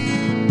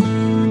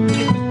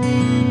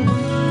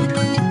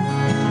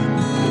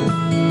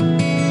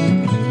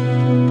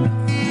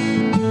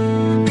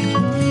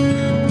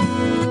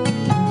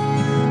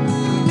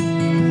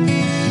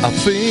 I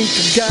think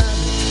I got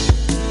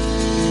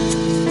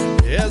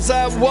it as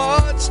I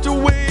watch the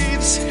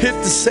waves hit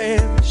the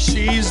sand.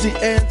 She's the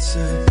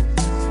answer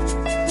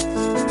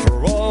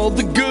for all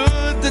the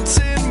good that's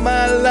in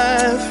my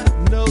life.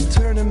 No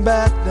turning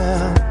back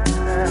now.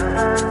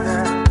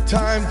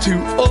 Time to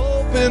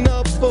open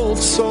up old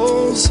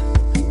souls.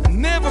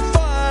 Never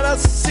thought I'd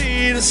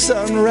see the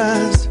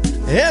sunrise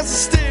as I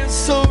stare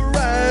so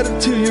right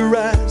into your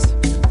eyes.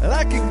 And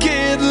I could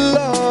get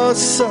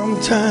lost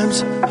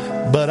sometimes,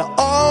 but I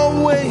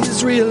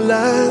always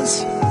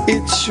realize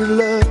it's your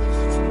love,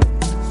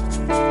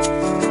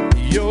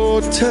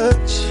 your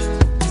touch,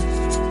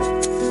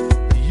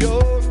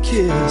 your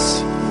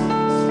kiss,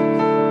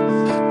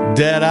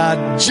 that I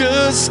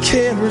just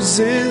can't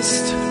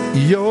resist.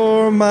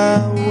 You're my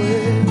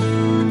way,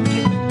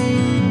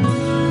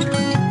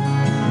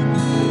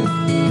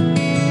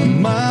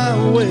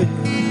 my way.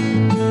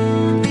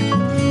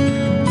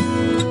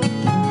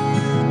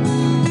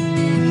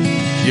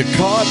 You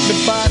caught me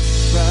by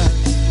surprise.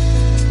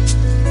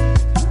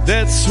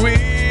 That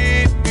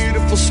sweet,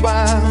 beautiful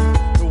smile,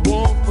 the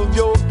warmth of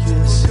your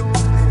kiss.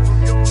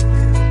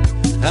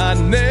 I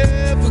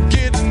never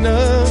get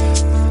enough.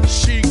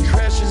 She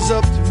crashes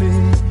up to me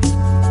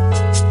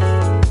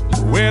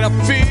when I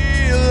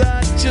feel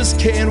I just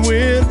can't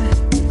win.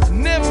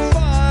 Never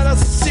thought I'd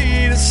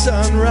see the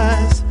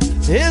sunrise.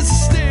 It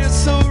stares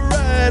so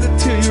right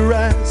into your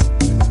eyes.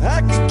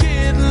 I could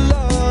get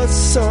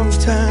lost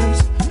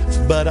sometimes,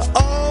 but I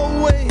always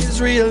always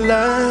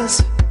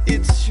realize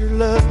it's your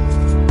love,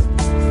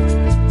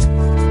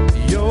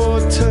 your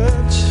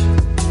touch,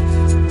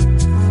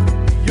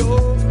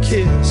 your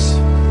kiss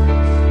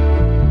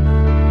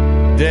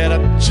that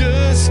I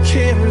just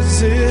can't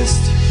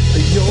resist.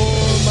 You're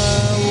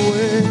my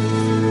way.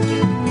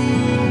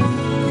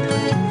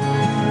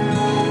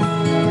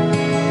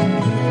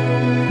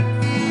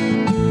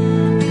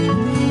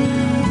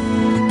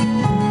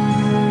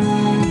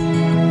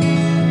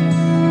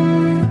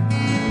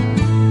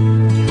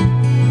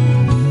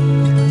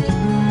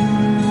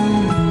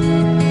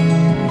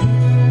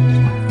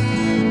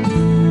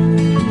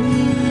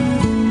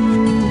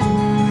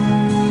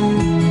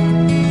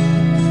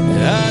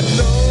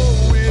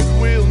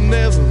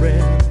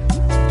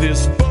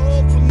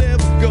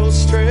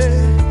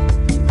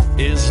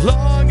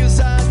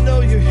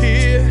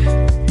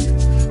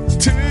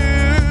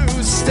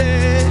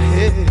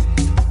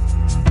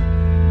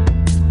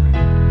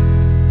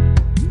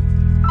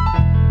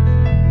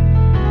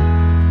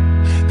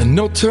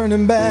 No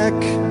turning back.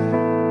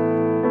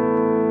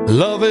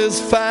 Love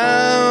has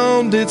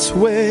found its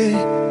way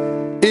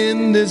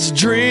in this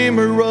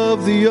dreamer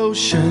of the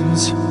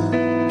oceans.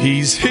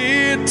 He's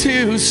here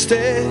to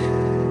stay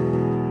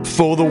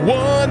for the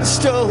one who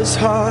stole his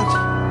heart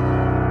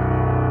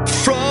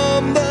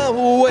from the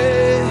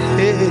way.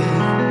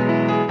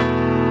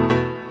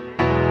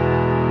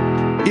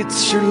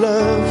 It's your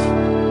love,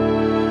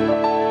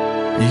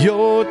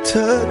 your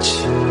touch,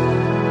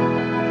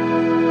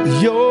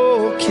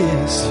 your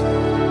kiss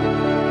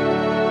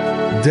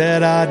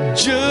that I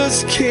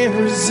just can't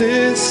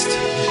resist.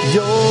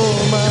 You're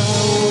my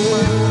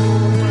way.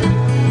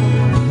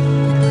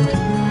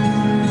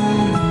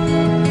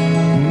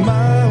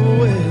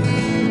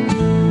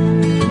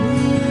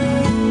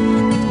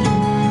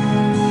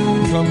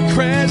 Come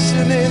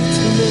crashing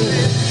into me.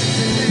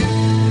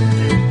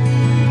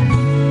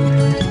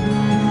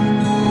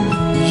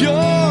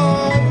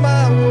 You're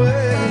my way.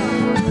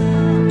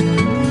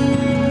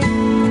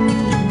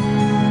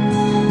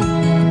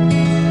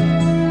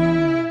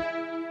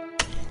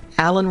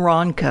 Alan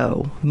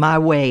Ronco, My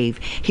Wave.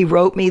 He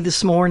wrote me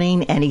this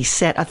morning and he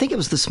said, I think it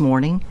was this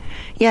morning.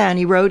 Yeah, and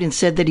he wrote and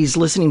said that he's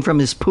listening from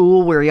his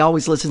pool where he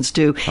always listens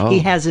to. Oh. He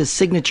has his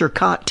signature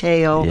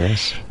cocktail.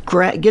 Yes.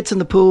 Gets in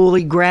the pool,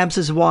 he grabs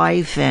his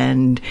wife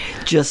and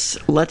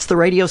just lets the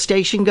radio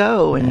station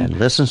go. And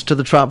listens to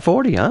the Trop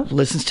 40, huh?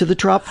 Listens to the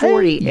Trop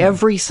 40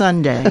 every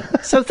Sunday.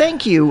 So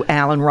thank you,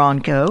 Alan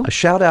Ronco. A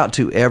shout out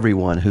to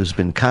everyone who's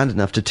been kind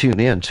enough to tune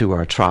in to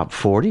our Trop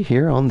 40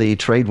 here on the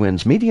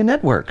Tradewinds Media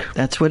Network.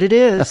 That's what it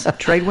is,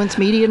 Tradewinds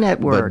Media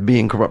Network. But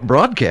being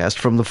broadcast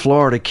from the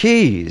Florida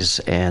Keys,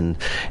 and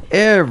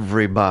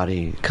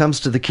everybody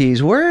comes to the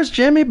Keys. Where's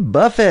Jimmy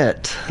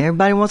Buffett?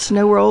 Everybody wants to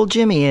know where old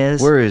Jimmy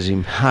is. Where is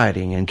he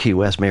hiding in Key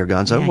West, Mayor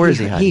Gonzo? Yeah, where is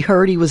he hiding? He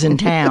heard he was in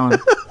town.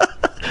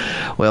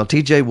 Well,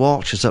 TJ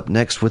Walsh is up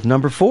next with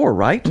number 4,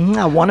 right?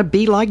 I want to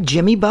be like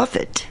Jimmy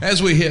Buffett.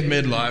 As we hit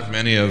midlife,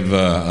 many of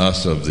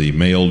us of the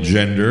male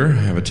gender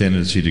have a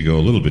tendency to go a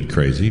little bit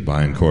crazy,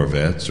 buying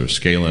Corvettes or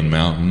scaling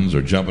mountains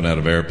or jumping out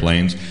of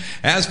airplanes.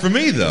 As for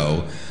me,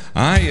 though,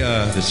 I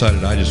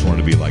decided I just wanted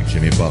to be like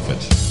Jimmy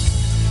Buffett.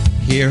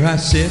 Here I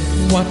sit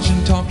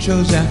watching talk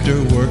shows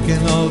after working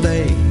all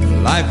day.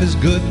 Life is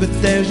good, but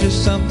there's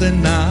just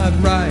something not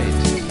right.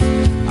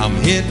 I'm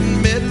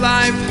hitting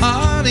midlife,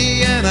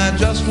 honey, and I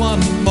just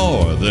want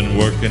more than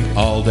working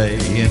all day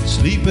and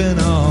sleeping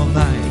all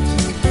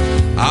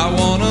night. I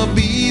wanna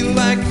be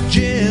like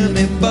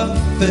Jimmy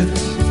Buffett,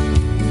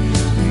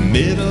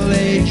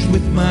 middle-aged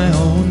with my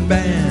own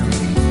band,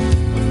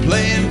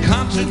 playing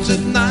concerts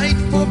at night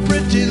for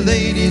pretty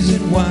ladies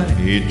in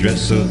white,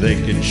 dressed so they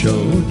can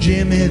show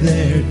Jimmy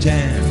their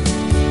tan.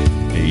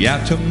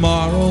 Yeah,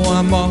 tomorrow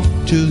I'm off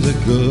to the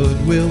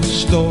Goodwill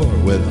store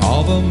with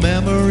all the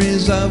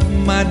memories of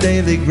my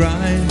daily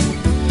grind.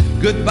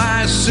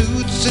 Goodbye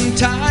suits and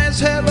ties,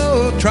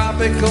 hello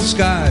tropical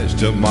skies.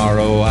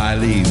 Tomorrow I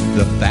leave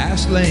the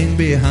fast lane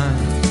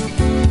behind.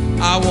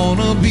 I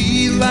wanna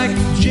be like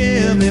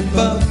Jimmy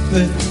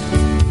Buffett,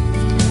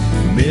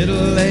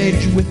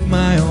 middle-aged with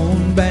my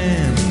own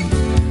band,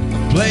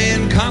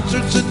 playing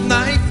concerts at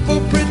night for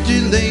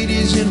pretty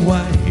ladies in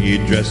white,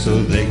 dressed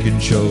so they can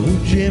show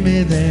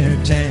Jimmy their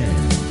tan.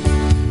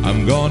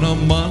 I'm gonna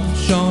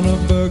munch on a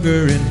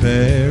burger in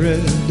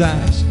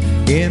paradise,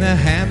 in a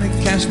hammock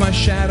cast my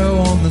shadow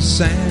on the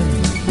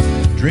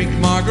sand, drink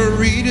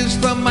margaritas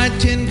from my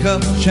tin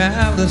cup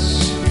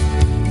chalice.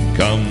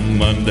 Come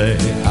Monday,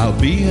 I'll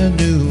be a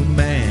new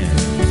man.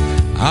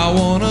 I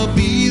wanna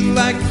be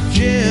like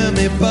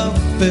Jimmy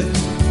Buffett,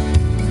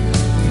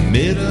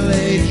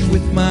 middle-aged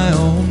with my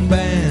own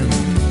band,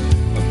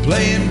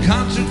 playing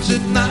concerts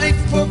at night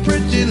for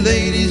pretty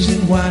ladies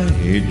in white,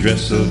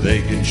 dressed so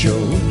they can show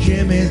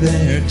Jimmy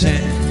their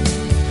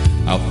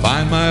tan. I'll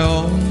find my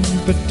own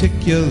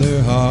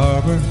particular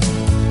harbor,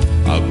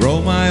 I'll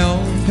grow my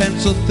own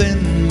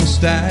pencil-thin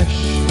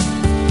mustache,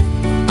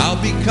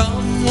 I'll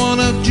become one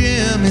of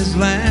Jimmy's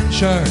land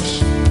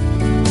sharks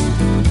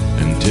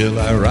until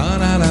I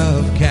run out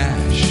of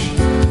cash.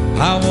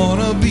 I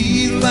wanna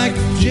be like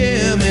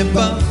Jimmy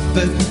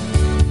Buffett,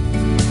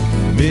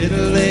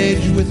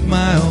 middle-aged with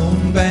my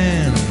own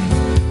band,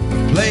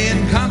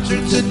 playing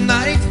concerts at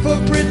night for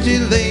pretty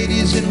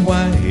ladies in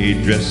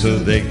white dress so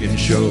they can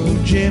show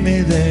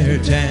Jimmy their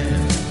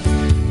tan.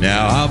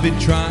 Now I'll be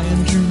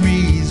trying to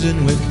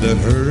reason with the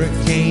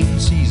hurricane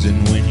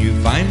season. When you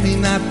find me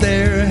not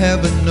there,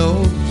 heaven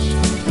knows,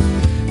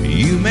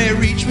 you may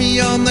reach me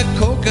on the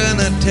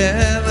coconut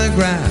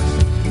telegraph.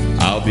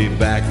 I'll be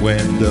back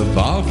when the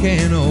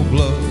volcano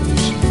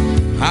blows.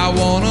 I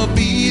wanna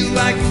be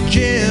like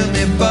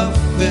Jimmy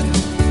Buffett,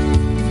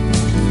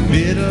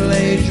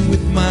 middle-aged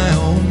with my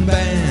own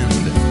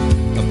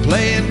band,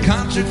 playing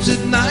concerts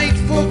at night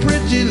for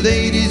pretty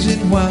ladies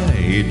in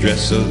white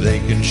dress so they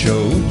can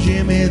show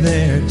Jimmy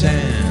their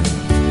tan.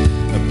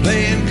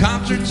 Playing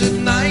concerts at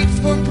night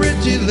for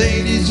pretty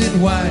ladies in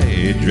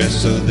white dress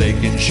so they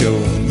can show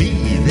me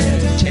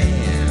their tan.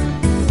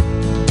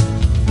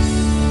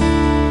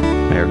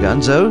 Mayor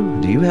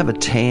Gonzo, do you have a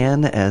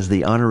tan as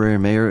the honorary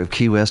mayor of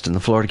Key West and the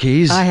Florida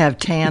Keys? I have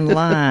tan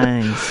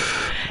lines.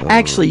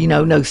 Actually,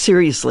 no,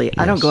 seriously, yes.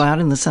 I don't go out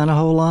in the sun a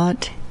whole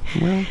lot.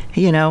 Well,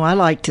 I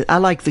like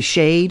the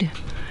shade.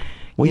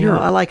 Well,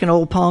 I like an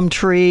old palm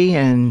tree,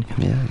 and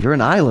yeah, you're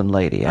an island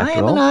lady. After I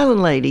am all. an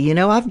island lady.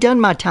 I've done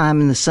my time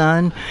in the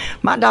sun.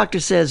 My doctor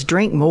says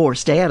drink more,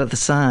 stay out of the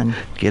sun.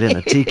 Get in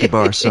a tiki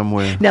bar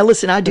somewhere. Now,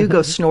 listen, I do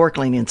go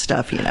snorkeling and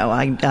stuff.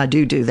 I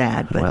do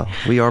that. But. Well,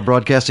 we are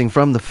broadcasting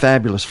from the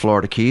fabulous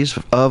Florida Keys,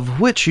 of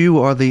which you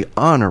are the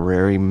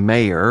honorary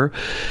mayor.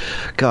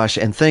 Gosh,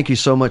 and thank you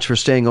so much for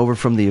staying over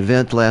from the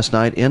event last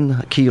night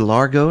in Key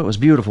Largo. It was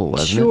beautiful,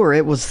 wasn't it? Sure,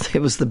 it was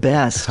the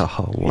best.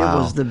 Oh, wow.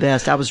 It was the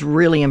best. I was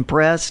really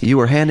impressed. You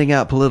were handing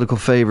out political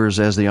favors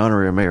as the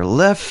honorary mayor,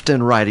 left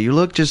and right. You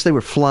looked they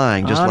were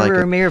flying just honorary like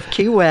honorary mayor of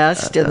Key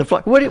West. And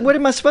what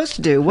am I supposed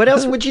to do? What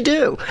else would you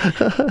do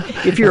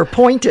if you're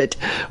appointed?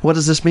 What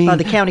does this mean? By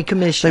the county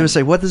commission. They would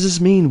say, what does this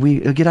mean?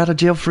 We get out of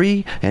jail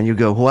free? And you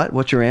go, what?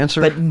 What's your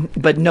answer?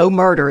 But no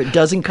murder. It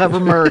doesn't cover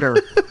murder.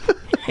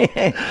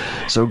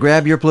 So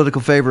grab your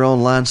political favor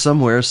online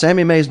somewhere.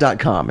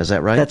 SammyMays.com, is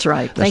that right? That's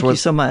right. Thank you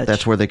so much.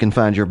 That's where they can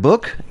find your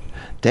book.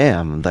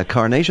 Damn, the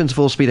Carnation's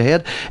Full Speed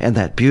Ahead, and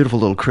that beautiful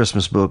little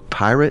Christmas book,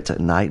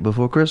 Pirate Night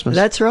Before Christmas.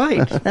 That's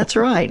right. That's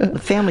right. The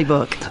family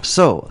book.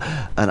 So,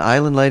 An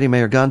Island Lady,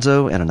 Mayor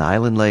Gonzo, and An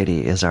Island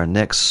Lady is our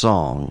next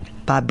song.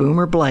 By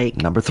Boomer Blake.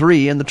 Number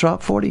 3 in the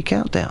Trop 40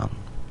 Countdown.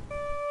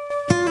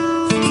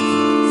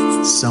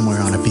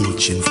 Somewhere on a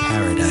beach in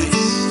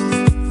paradise,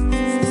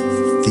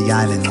 the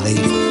island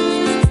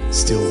lady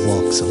still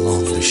walks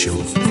along the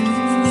shore.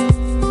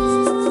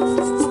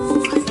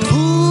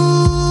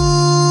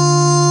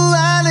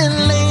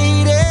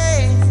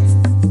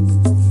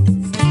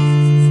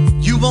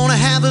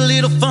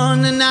 Little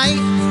fun tonight.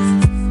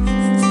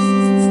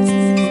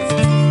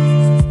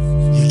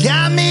 You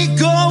got me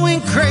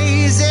going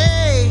crazy.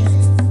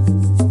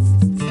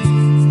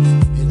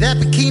 That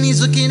bikini's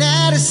looking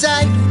out of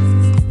sight.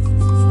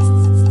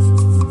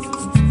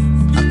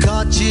 I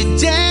caught you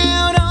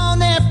down on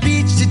that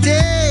beach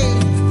today,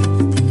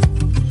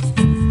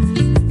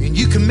 and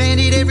you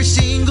commanded every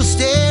single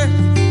stare.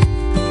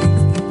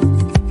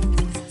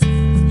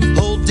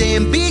 Whole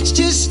damn beach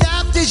just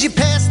stopped as you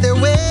passed their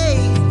way.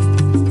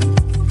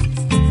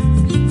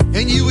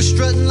 And you were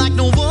strutting like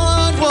no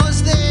one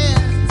was there.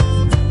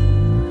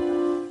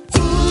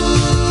 Ooh,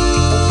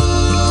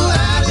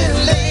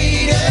 island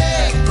lady,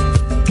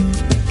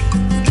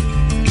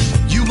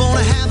 you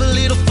wanna have a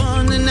little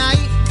fun tonight?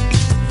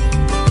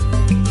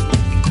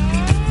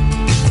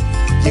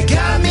 You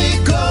got me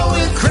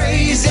going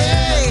crazy.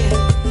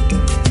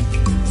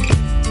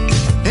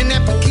 And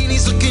that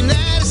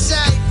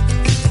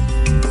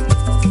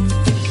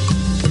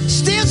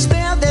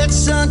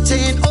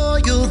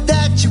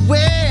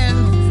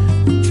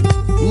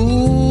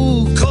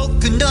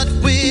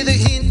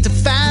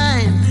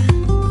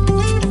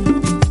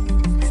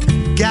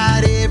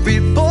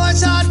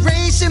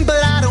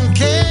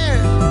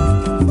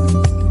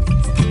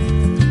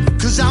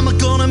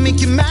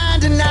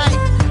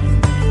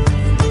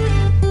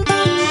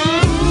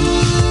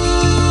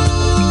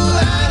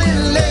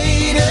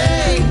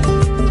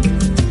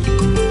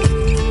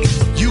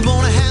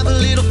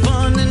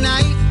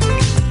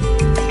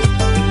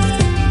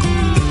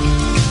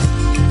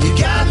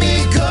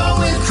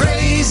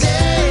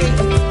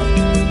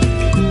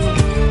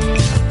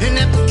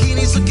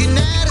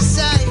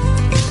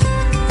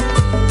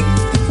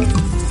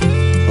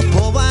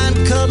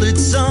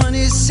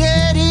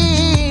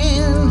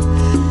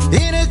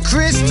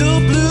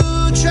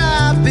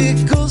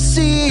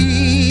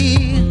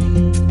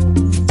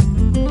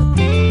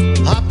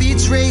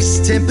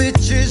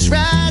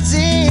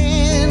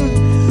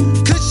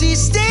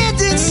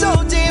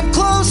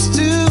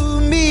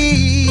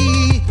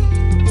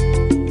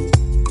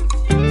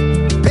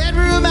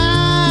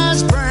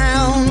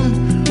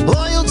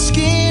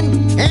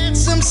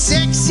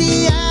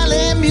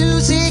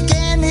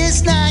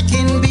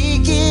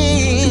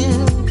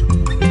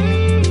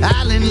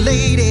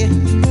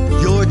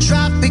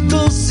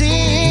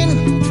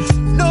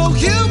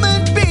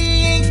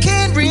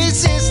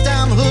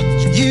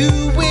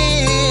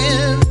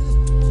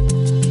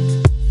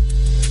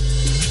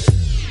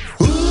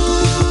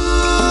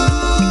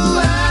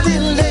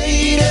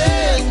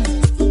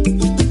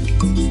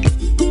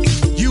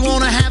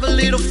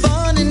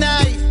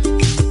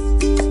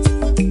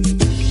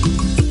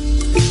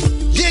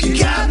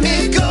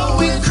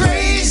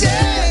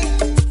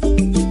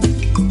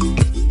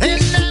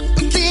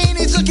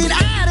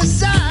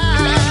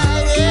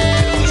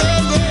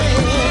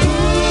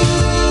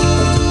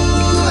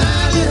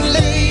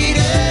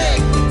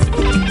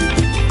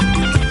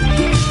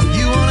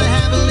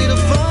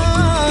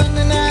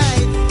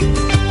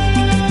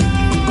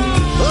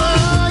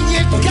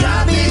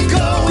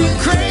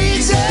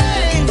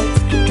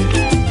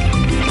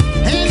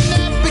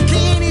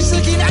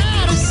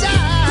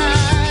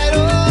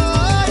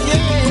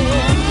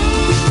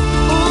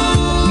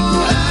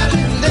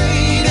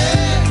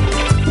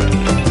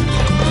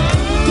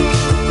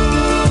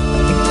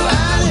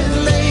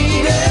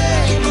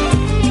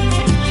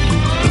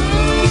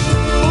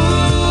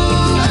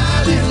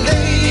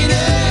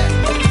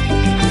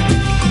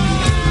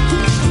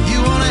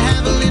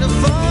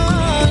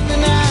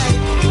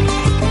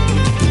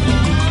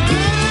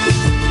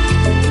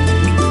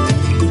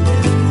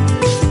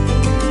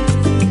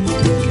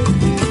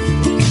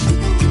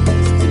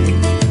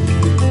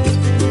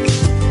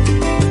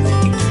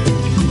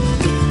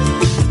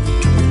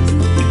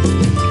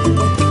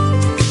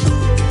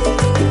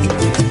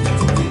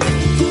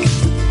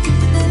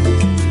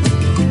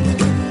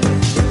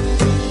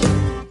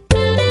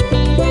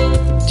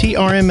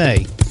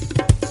TRMA.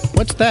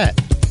 What's that?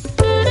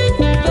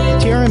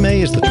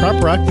 TRMA is the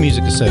Trop Rock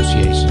Music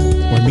Association,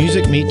 where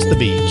music meets the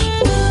beach.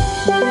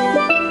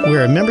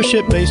 We're a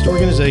membership-based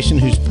organization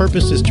whose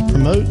purpose is to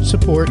promote,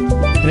 support,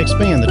 and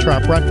expand the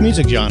trop rock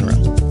music genre.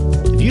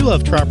 If you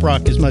love trop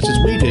rock as much as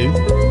we do,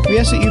 we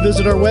ask that you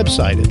visit our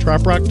website at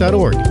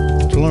troprock.org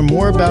to learn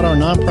more about our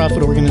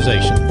nonprofit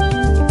organization.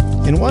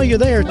 And while you're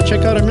there,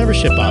 check out our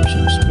membership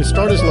options, which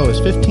start as low as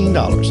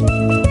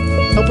 $15.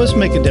 Help us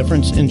make a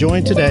difference and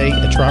join today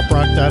at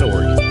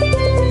troprock.org.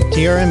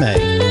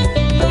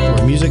 TRMA,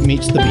 where music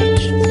meets the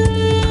beach.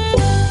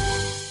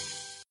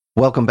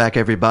 Welcome back,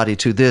 everybody,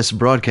 to this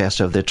broadcast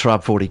of the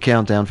Trop 40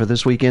 Countdown for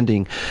this week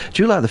ending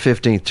July the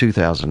 15th,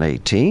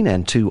 2018,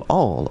 and to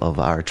all of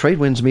our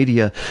Tradewinds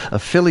Media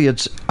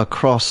affiliates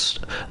across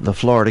the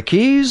Florida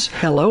Keys.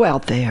 Hello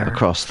out there.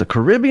 Across the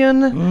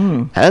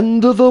Caribbean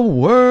and the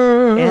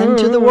world. And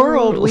to the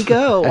world we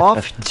go.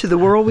 Off to the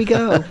world we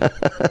go.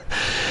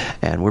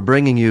 And we're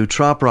bringing you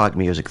trop rock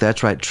music.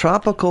 That's right,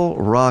 tropical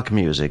rock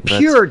music.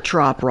 Pure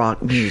trop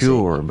rock music.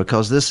 Pure,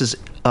 because this is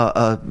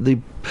the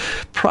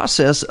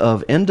process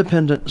of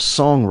independent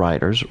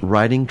songwriters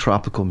writing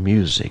tropical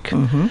music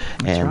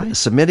and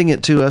submitting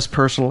it to us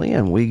personally,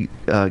 and we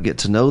get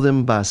to know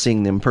them by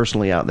seeing them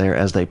personally out there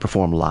as they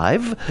perform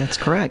live. That's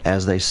correct.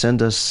 As they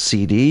send us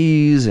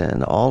CDs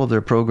and all of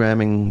their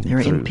programming. Their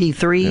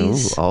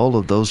MP3s. All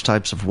of those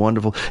types of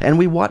wonderful. And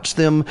we watch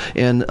them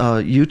in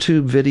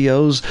YouTube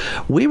videos.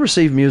 We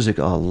receive music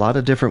a lot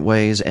of different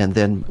ways, and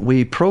then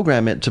we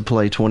program it to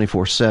play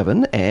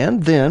 24/7,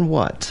 and then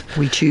what?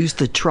 We choose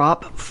the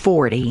Trop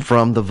 40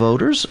 from the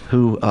voters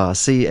who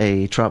see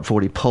a Trop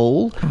 40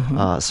 poll,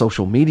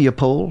 social media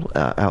poll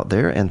out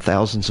there, and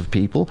thousands of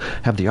people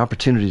have the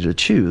opportunity to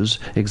choose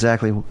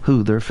exactly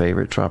who their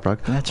favorite trop rock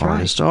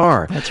artists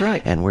are. That's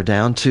right. And we're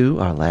down to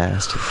our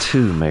last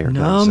two, Mayor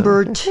Gonzo.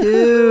 Number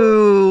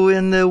 2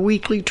 in the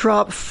weekly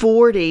Trop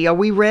 40. Are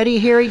we ready,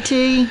 Harry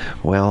T?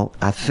 Well,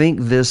 I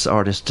think this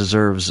artist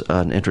deserves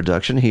an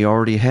introduction. He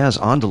already has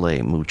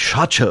Andale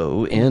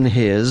Muchacho in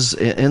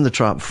the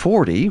Trop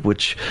 40,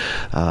 which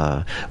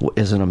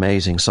is an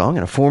amazing song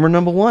and a former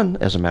 #1,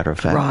 as a matter of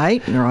fact.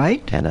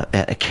 Right. And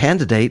a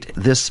candidate.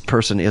 This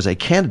person is a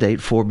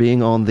candidate for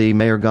being on the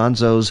Mayor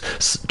Gonzo's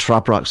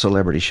Trop Rock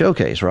Celebrity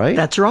Showcase, right?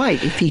 That's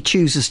right, if he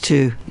chooses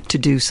to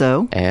do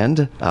so.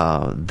 And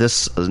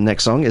this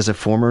next song is a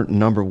former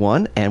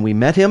 #1, and we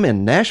met him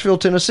in Nashville,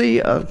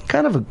 Tennessee,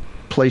 kind of a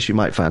place you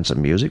might find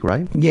some music,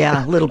 right?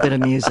 Yeah, a little bit of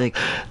music.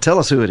 Tell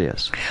us who it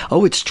is.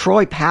 Oh, it's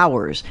Troy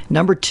Powers,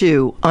 number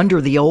 2, Under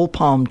the Old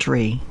Palm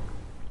Tree.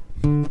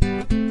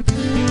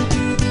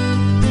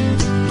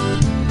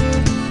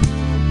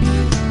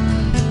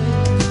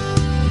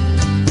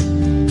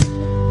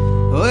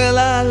 Well,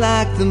 I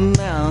like the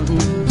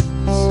mountains,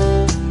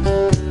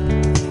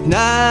 and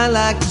I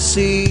like the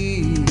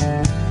sea,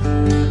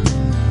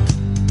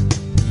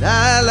 and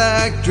I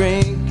like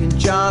drinking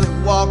Johnny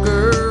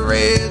Walker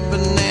red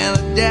banana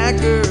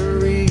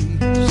daiquiris.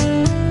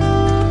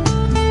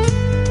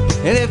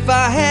 And if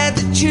I had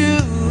to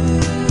choose,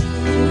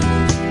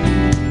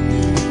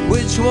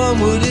 which one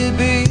would it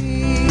be?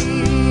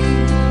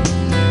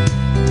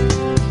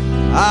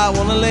 I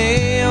wanna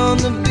lay on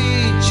the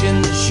beach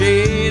in the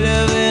shade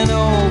of an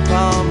old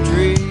palm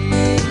tree.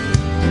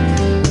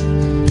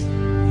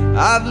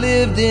 I've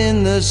lived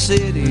in the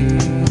city,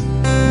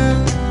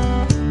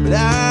 but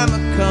I'm a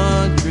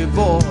country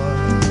boy,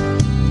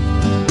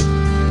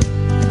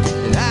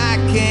 and I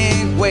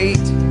can't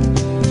wait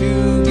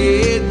to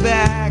get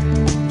back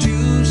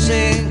to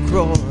St.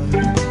 Croix,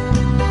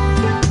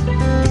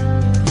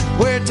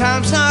 where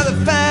time's not a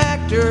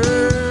factor,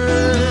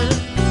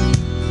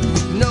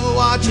 no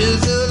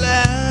watches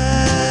allowed.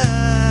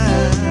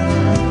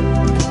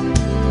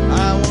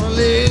 I wanna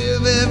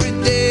live every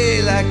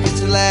day like it's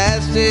the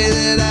last day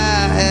that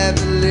I have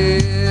to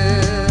live.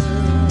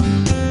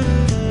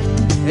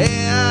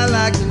 Yeah, I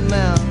like the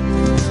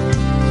mountains,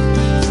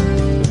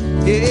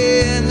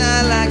 yeah, and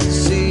I like the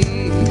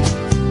sea,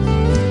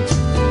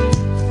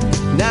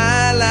 and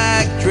I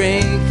like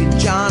drinking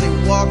Johnny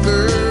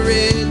Walker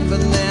red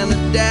banana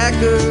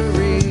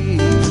daiquiris.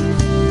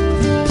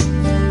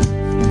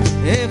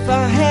 If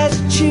I had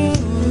to choose,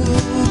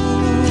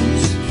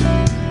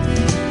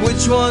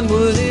 which one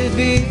would it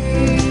be?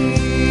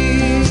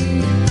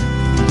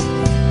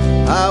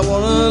 I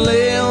wanna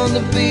lay on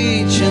the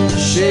beach in the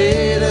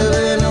shade of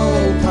an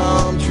old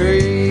palm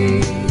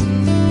tree.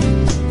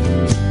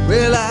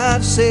 Well,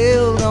 I've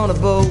sailed on a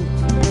boat,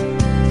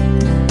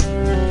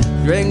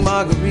 drank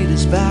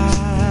margaritas by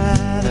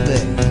the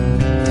bay.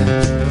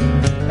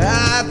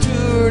 I've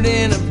toured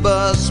in a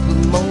bus, but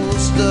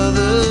most of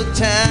the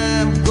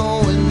time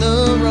going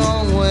the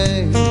wrong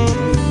way.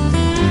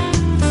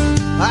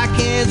 I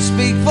can't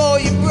speak for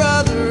you,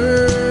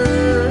 brother,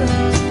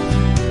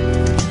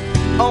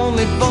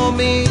 only for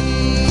me.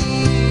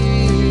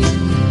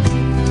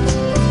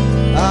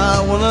 I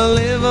wanna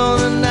live on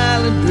an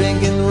island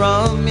drinking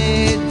rum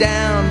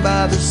down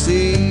by the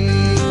sea.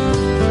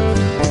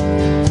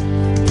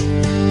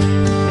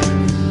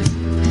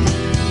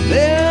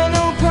 There are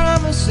no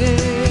promises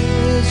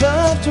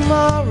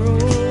tomorrow.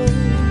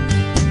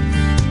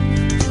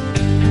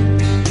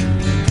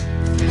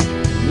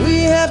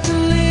 We have to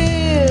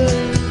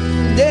live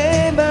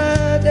day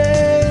by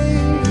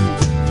day.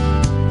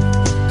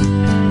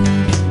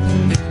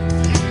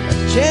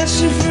 A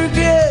chance to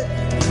forget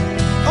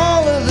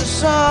all of the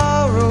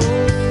sorrow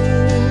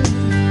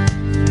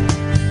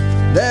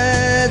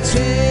that's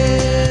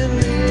in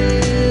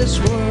this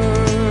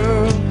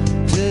world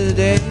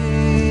today.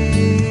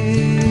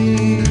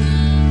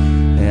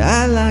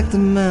 I like the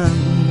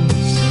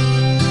mountains,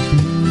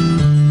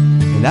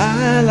 and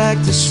I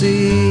like the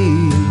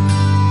sea,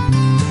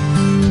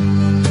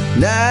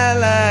 and I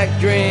like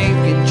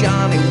drinking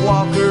Johnny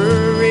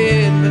Walker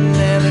red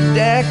banana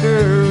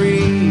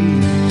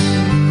daiquiris.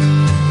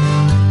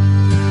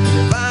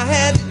 If I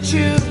had to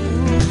choose,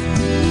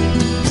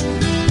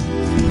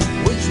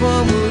 which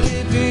one would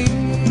it be?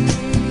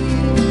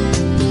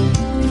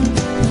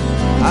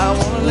 I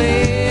wanna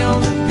lay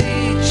on the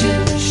beach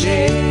in the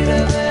shade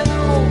of an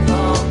old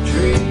palm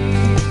tree.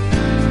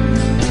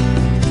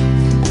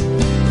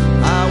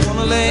 I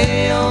wanna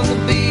lay on the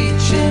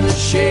beach in the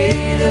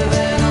shade of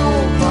an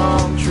old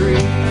palm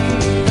tree.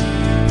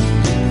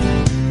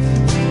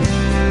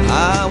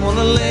 I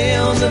wanna lay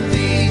on the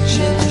beach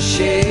in the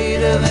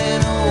shade of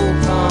an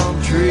old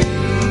palm tree.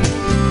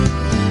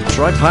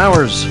 Troy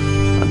Powers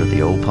under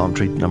the old palm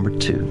tree, number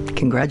 2.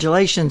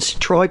 Congratulations,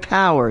 Troy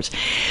Powers.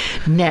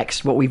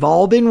 Next, what we've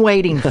all been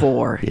waiting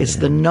for is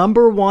the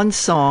number 1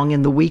 song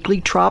in the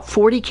weekly Trop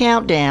 40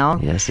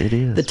 countdown. Yes, it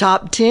is. The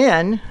top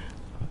 10.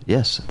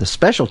 Yes, the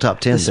special top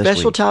 10 The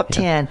special top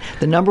 10.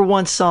 The number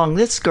 1 song.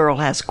 This girl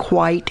has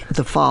quite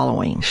the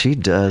following. She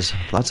does.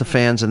 Lots of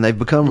fans, and they've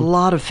become a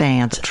lot of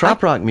fans.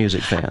 Trop rock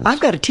music fans. I've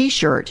got a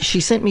T-shirt.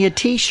 She sent me a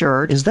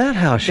T-shirt. Is that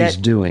how she's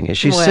doing? Is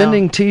she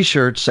sending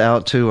T-shirts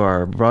out to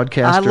our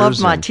broadcasters? I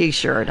love my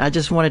T-shirt. I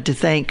just wanted to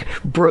thank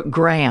Brooke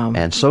Graham.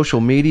 And social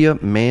media,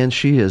 man,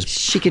 she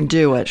can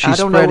do it. She's I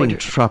don't know spreading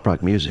trop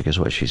rock music is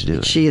what she's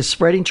doing. She is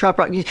spreading trop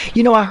rock music.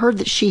 You know, I heard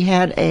that she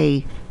had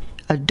a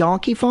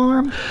donkey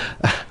farm.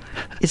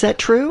 Is that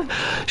true?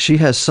 She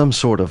has some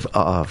sort of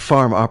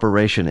farm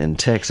operation in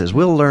Texas.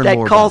 We'll learn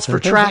more. That calls for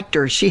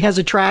tractors. She has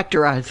a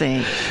tractor, I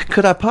think.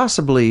 Could I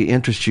possibly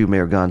interest you,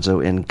 Mayor Gonzo,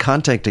 in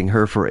contacting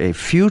her for a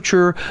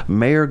future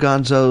Mayor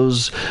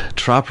Gonzo's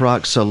Trop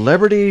Rock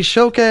Celebrity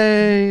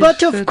Showcase?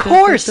 But of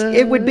course,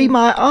 it would be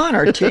my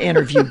honor to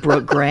interview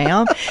Brooke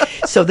Graham.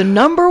 So the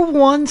number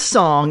 1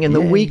 song in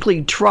the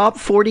weekly Trop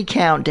 40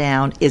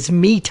 countdown is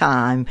 "Me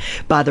Time"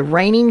 by the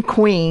reigning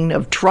queen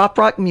of Trop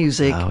Rock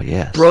music,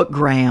 Brooke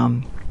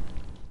Graham.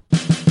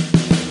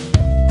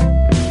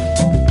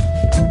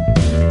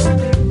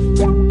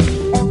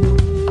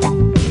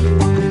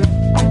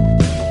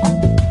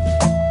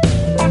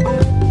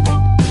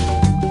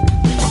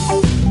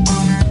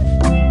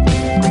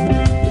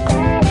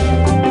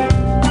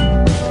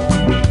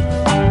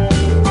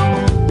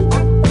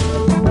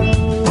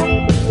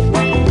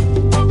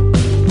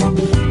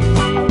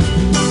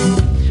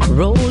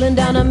 Rolling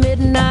down a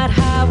midnight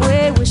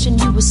highway, wishing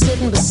you were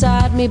sitting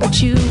beside me,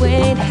 but you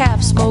ain't.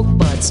 Half smoked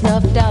but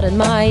snuffed out in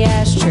my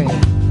ashtray.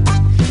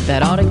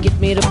 That ought to get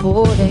me to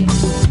Port A.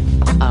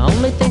 I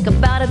only think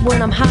about it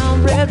when I'm high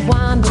on red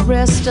wine. The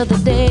rest of the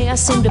day I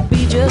seem to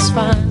be just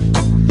fine.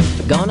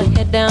 Gonna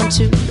head down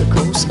to the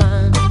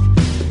coastline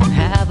and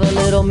have a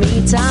little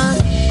me time.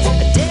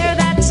 I dare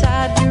that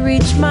tide to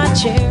reach my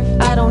chair.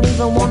 I don't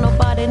even want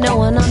nobody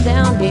knowing I'm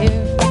down here.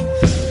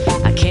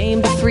 I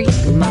came to free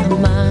my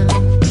mind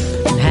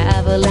and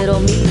have a little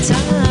me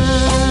time.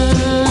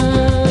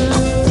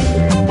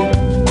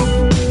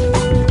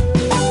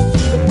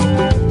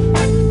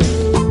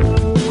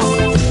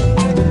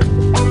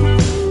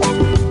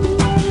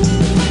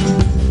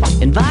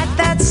 Invite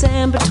that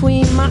sand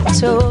between my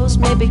toes,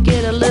 maybe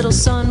get a little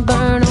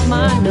sunburn on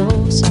my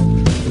nose,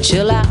 and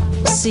chill out,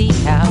 see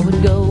how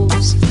it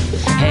goes,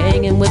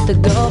 hanging with the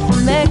Gulf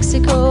of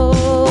Mexico.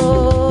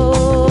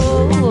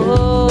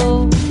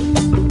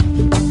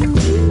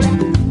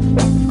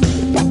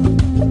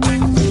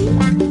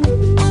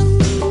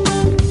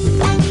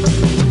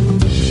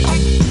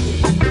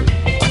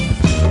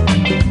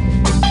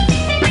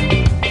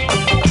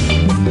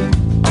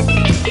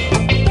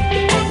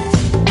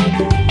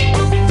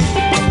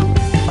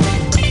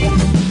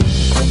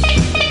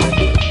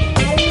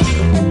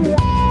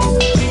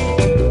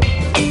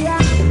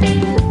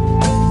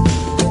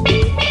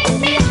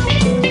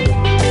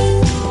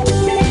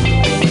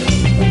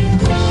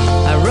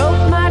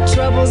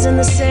 In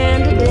the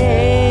sand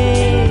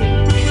today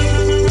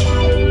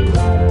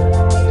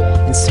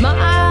and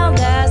smiled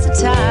as the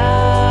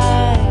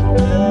tide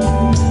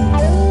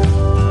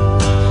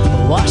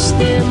washed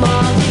them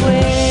all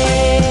away.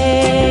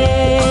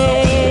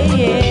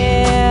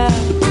 Yeah.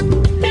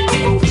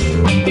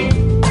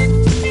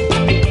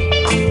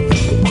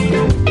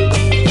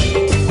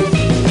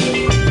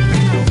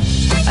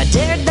 I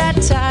dared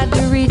that tide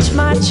to reach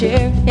my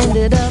chair,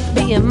 ended up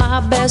being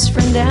my best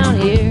friend down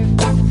here.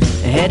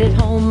 Headed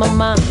home, my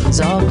mind's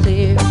all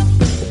clear.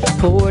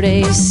 Port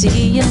A,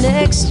 see you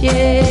next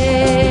year.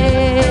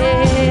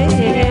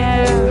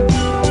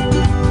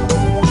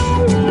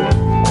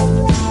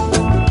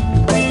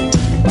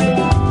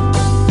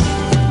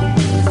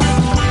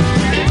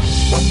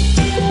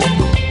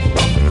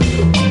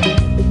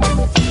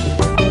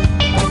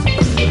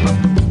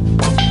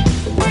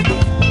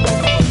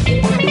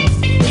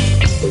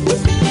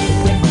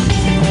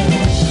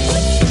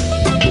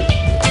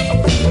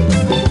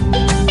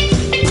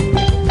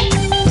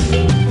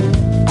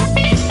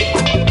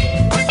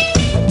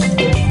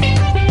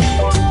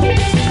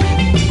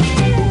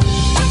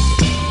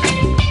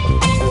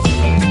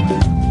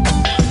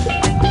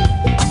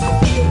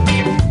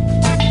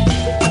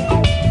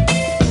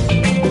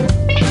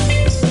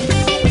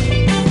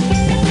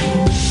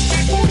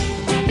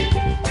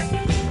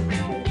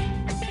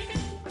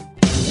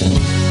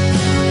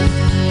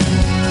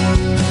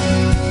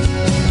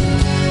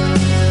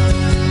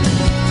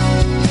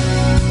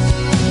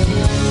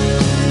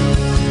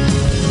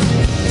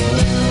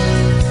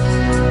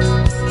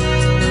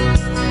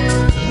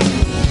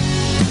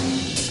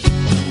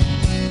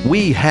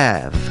 we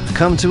have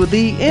come to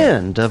the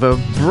end of a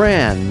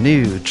brand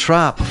new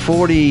Trop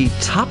 40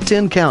 Top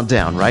 10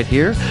 countdown right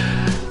here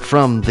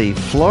from the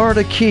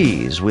Florida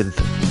Keys with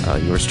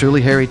yours truly,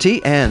 Harry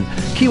T., and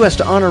Key West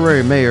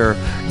Honorary Mayor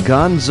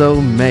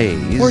Gonzo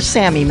Mays. Or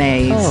Sammy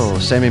Mays. Oh,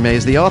 Sammy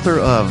Mays, the author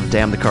of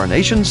Damn the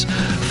Carnations,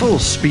 Full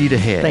Speed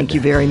Ahead. Thank you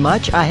very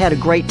much. I had a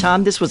great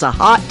time. This was a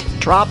hot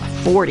Trop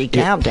 40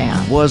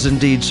 countdown. Was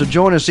indeed. So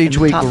join us each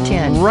week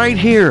right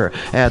here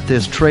at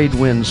this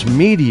Tradewinds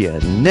Media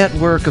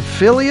Network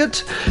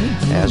affiliate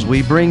as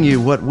we bring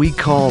you what we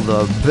call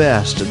the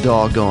best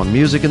doggone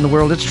music in the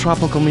world. It's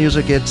tropical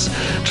music. It's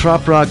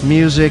trop rock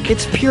music.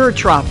 It's pure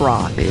trop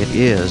rock. It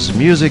is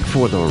music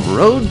for the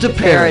road to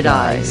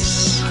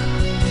paradise.